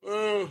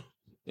 Whoa.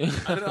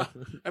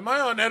 Am I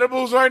on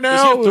edibles right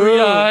now? Does he have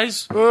 3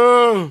 eyes?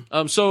 Oh.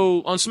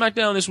 So on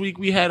SmackDown this week,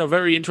 we had a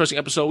very interesting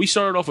episode. We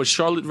started off with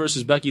Charlotte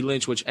versus Becky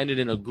Lynch, which ended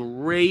in a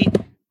great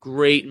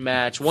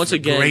match. Once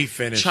again, great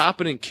finish.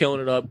 Chopping and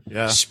killing it up.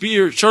 Yeah.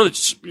 Charlotte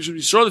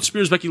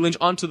spears Becky Lynch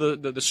onto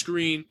the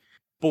screen.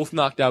 Both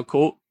knocked out.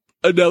 Cole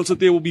announced that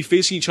they will be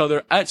facing each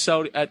other at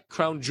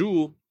Crown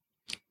Jewel.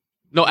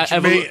 No, at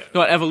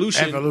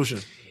Evolution. Evolution.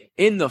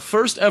 In the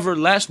first ever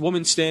last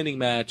woman standing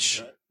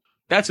match.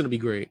 That's going to be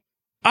great.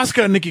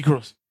 Asuka and Nikki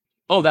Cross.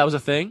 Oh, that was a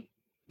thing?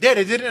 Yeah,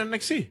 they did it on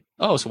NXT.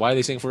 Oh, so why are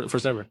they saying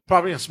first ever?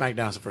 Probably on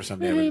SmackDown. It's the first time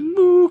they ever.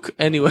 Mook.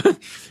 Anyway.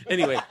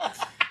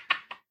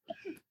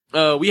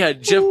 We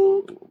had Jeff.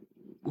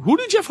 Who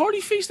did Jeff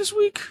Hardy face this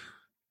week?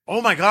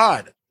 Oh my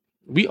God.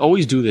 We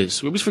always do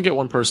this. We always forget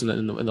one person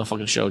in the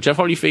fucking show. Jeff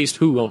Hardy faced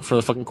who for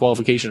the fucking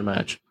qualification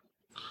match?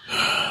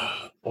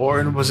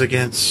 Orton was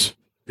against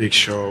Big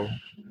Show,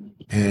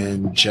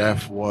 and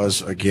Jeff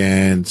was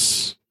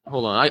against.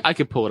 Hold on, I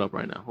could pull it up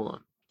right now.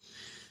 Hold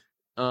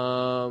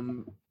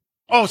on.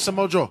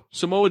 Samoa Joe.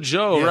 Samoa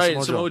Joe, Yeah,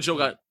 right? Samoa Joe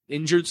got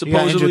injured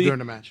supposedly. He got injured during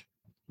the match.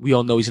 We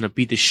all know he's gonna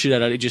beat the shit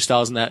out of AJ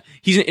Styles in that.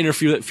 He's gonna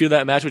interfere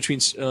that match between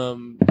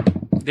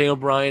Daniel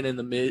Bryan and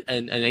the Miz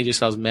and AJ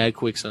Styles mad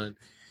quick, son.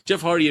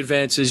 Jeff Hardy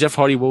advances. Jeff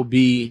Hardy will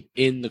be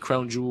in the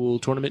Crown Jewel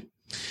tournament.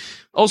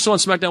 Also on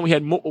SmackDown,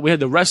 we had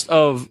the rest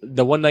of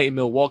the one night in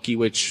Milwaukee,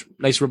 which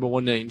nice rubber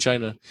one night in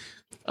China.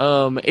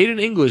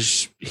 Aiden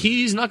English,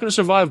 he's not going to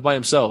survive by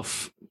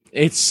himself.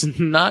 It's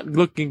not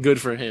looking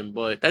good for him,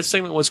 but that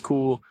segment was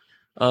cool.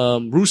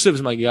 Rusev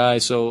is my guy,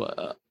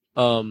 so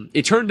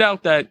it turned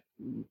out that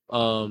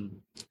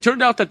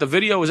the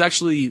video was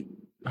actually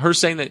her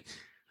saying that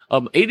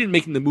Aiden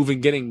making the move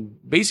and getting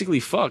basically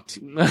fucked.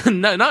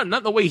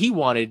 not the way he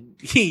wanted.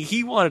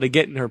 He wanted to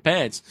get in her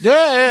pants.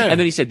 Yeah. And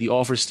then he said the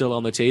offer's still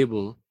on the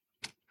table.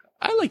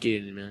 I like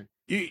Aiden, man.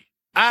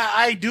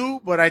 I do,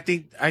 but I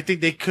think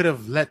they could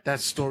have let that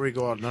story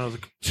go on another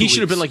 2 He should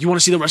have been like, you want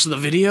to see the rest of the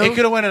video? It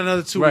could have went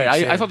another 2 right,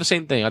 weeks. I thought the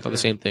same thing. The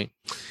same thing.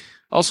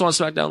 Also on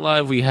SmackDown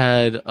Live, we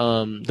had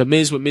The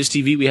Miz with Miz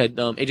TV. We had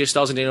AJ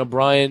Styles and Daniel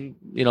Bryan,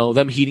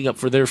 them heating up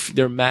for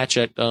their match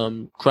at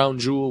Crown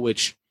Jewel,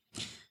 which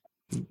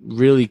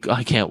really,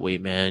 I can't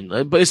wait, man.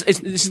 But this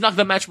is not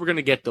the match we're going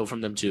to get, though,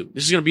 from them two.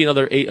 This is going to be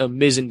another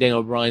Miz and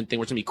Daniel Bryan thing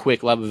where it's going to be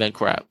quick, live event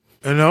crap.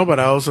 I know, but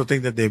I also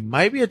think that there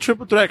might be a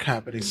triple threat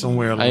happening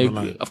somewhere along the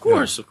line. Of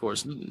course.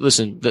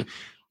 Listen, if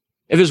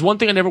there's one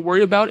thing I never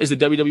worry about is the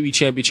WWE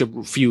Championship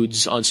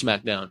feuds on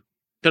SmackDown.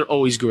 They're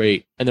always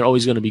great, and they're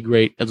always going to be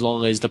great as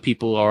long as the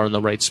people are in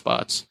the right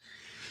spots.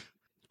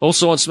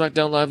 Also on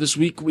SmackDown Live this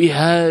week, we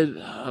had...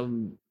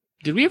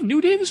 did we have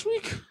New Day this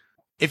week?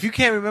 If you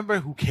can't remember,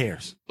 who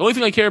cares? The only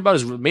thing I care about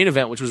is the main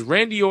event, which was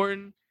Randy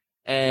Orton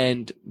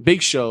and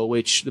Big Show,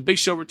 which the Big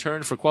Show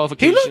returned for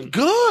qualification. He looked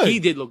good. He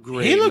did look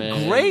great. He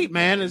looked great,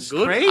 man. It's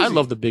good. crazy. I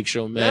love the Big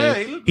Show, man.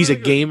 Yeah, he's a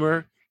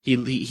gamer. He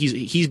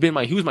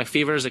was my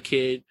favorite as a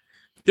kid.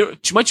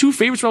 My two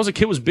favorites when I was a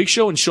kid was Big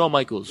Show and Shawn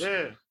Michaels.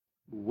 Yeah.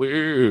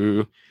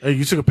 Where? Hey,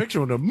 you took a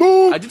picture of the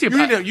move. I did.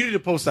 You need to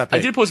post that. I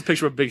did post a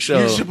picture of Big Show.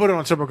 You should put it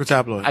on Turnbuckle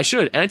Tabloid. I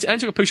should. And I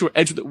took a picture with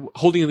Edge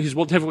holding his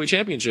World Heavyweight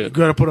Championship. You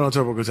gotta put it on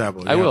Turnbuckle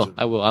Tabloid. I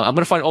will. I'm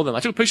gonna find all of them.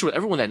 I took a picture with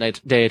everyone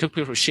that day. I took a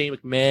picture with Shane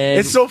McMahon.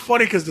 It's so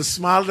funny because the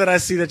smile that I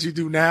see that you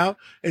do now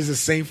is the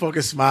same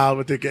fucking smile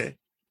with the game.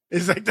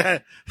 It's like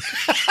that.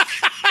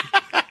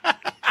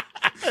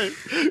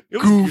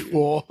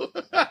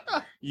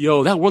 Goofball.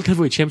 Yo, that World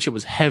Heavyweight Championship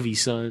was heavy,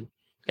 son.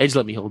 Edge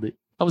let me hold it.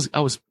 I was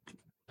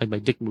like my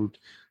dick moved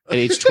at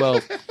age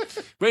 12.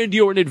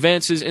 Randy Orton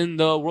advances in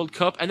the World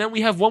Cup, and then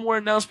we have one more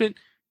announcement.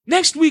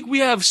 Next week we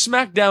have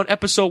SmackDown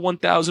episode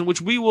 1000,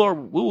 which we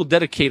will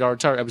dedicate our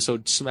entire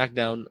episode to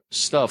SmackDown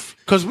stuff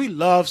because we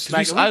love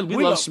SmackDown.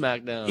 We love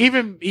SmackDown.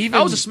 Even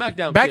I was a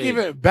SmackDown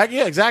kid.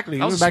 Yeah,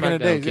 exactly. I was back in the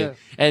day. Yeah.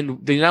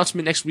 And the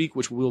announcement next week,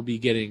 which we'll be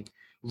getting,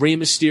 Rey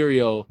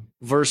Mysterio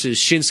versus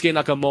Shinsuke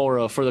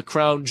Nakamura for the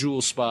Crown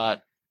Jewel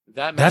spot.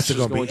 That match is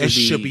going to be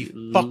should be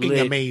fucking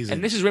lit. amazing.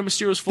 And this is Rey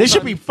Mysterio's full-time. They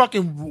should be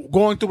fucking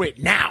going through it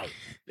now.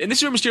 And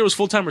this is Rey Mysterio's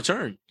full-time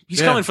return.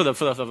 He's coming for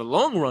the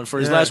long run,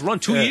 for his last run,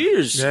 2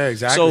 years. Yeah,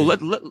 exactly. So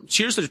let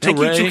cheers to Thank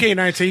Rey. you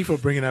 2K19 for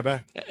bringing that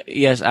back.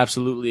 Yes,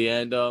 absolutely.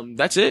 And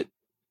that's it.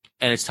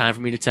 And it's time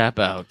for me to tap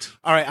out.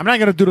 All right, I'm not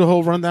gonna do the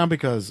whole rundown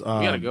because we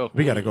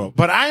gotta go.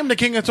 But I am the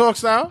king of talk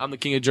style. I'm the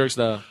king of jerk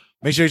style.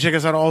 Make sure you check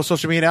us out on all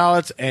social media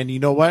outlets. And you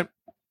know what?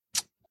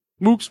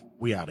 Mooks,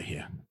 we out of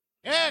here.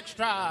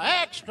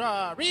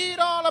 Extra, read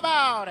all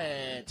about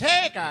it.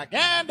 Take a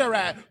gander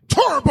at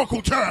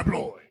Turnbuckle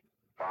Tabloid.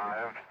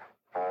 5,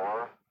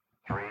 4,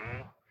 3,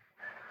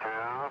 2,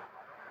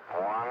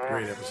 1.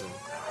 Great episode.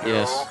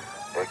 Yes.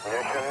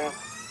 Ignition.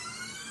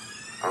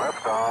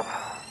 Liftoff.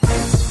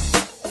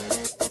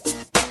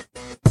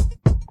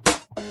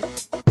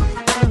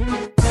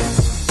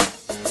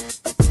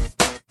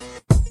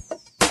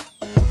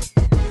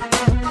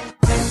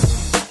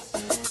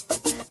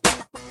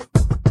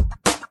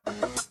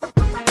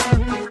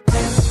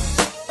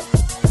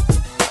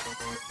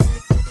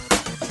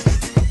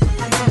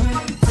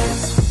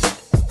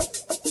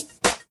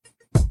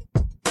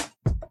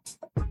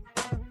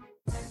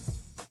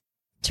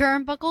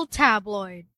 Turnbuckle Tabloid.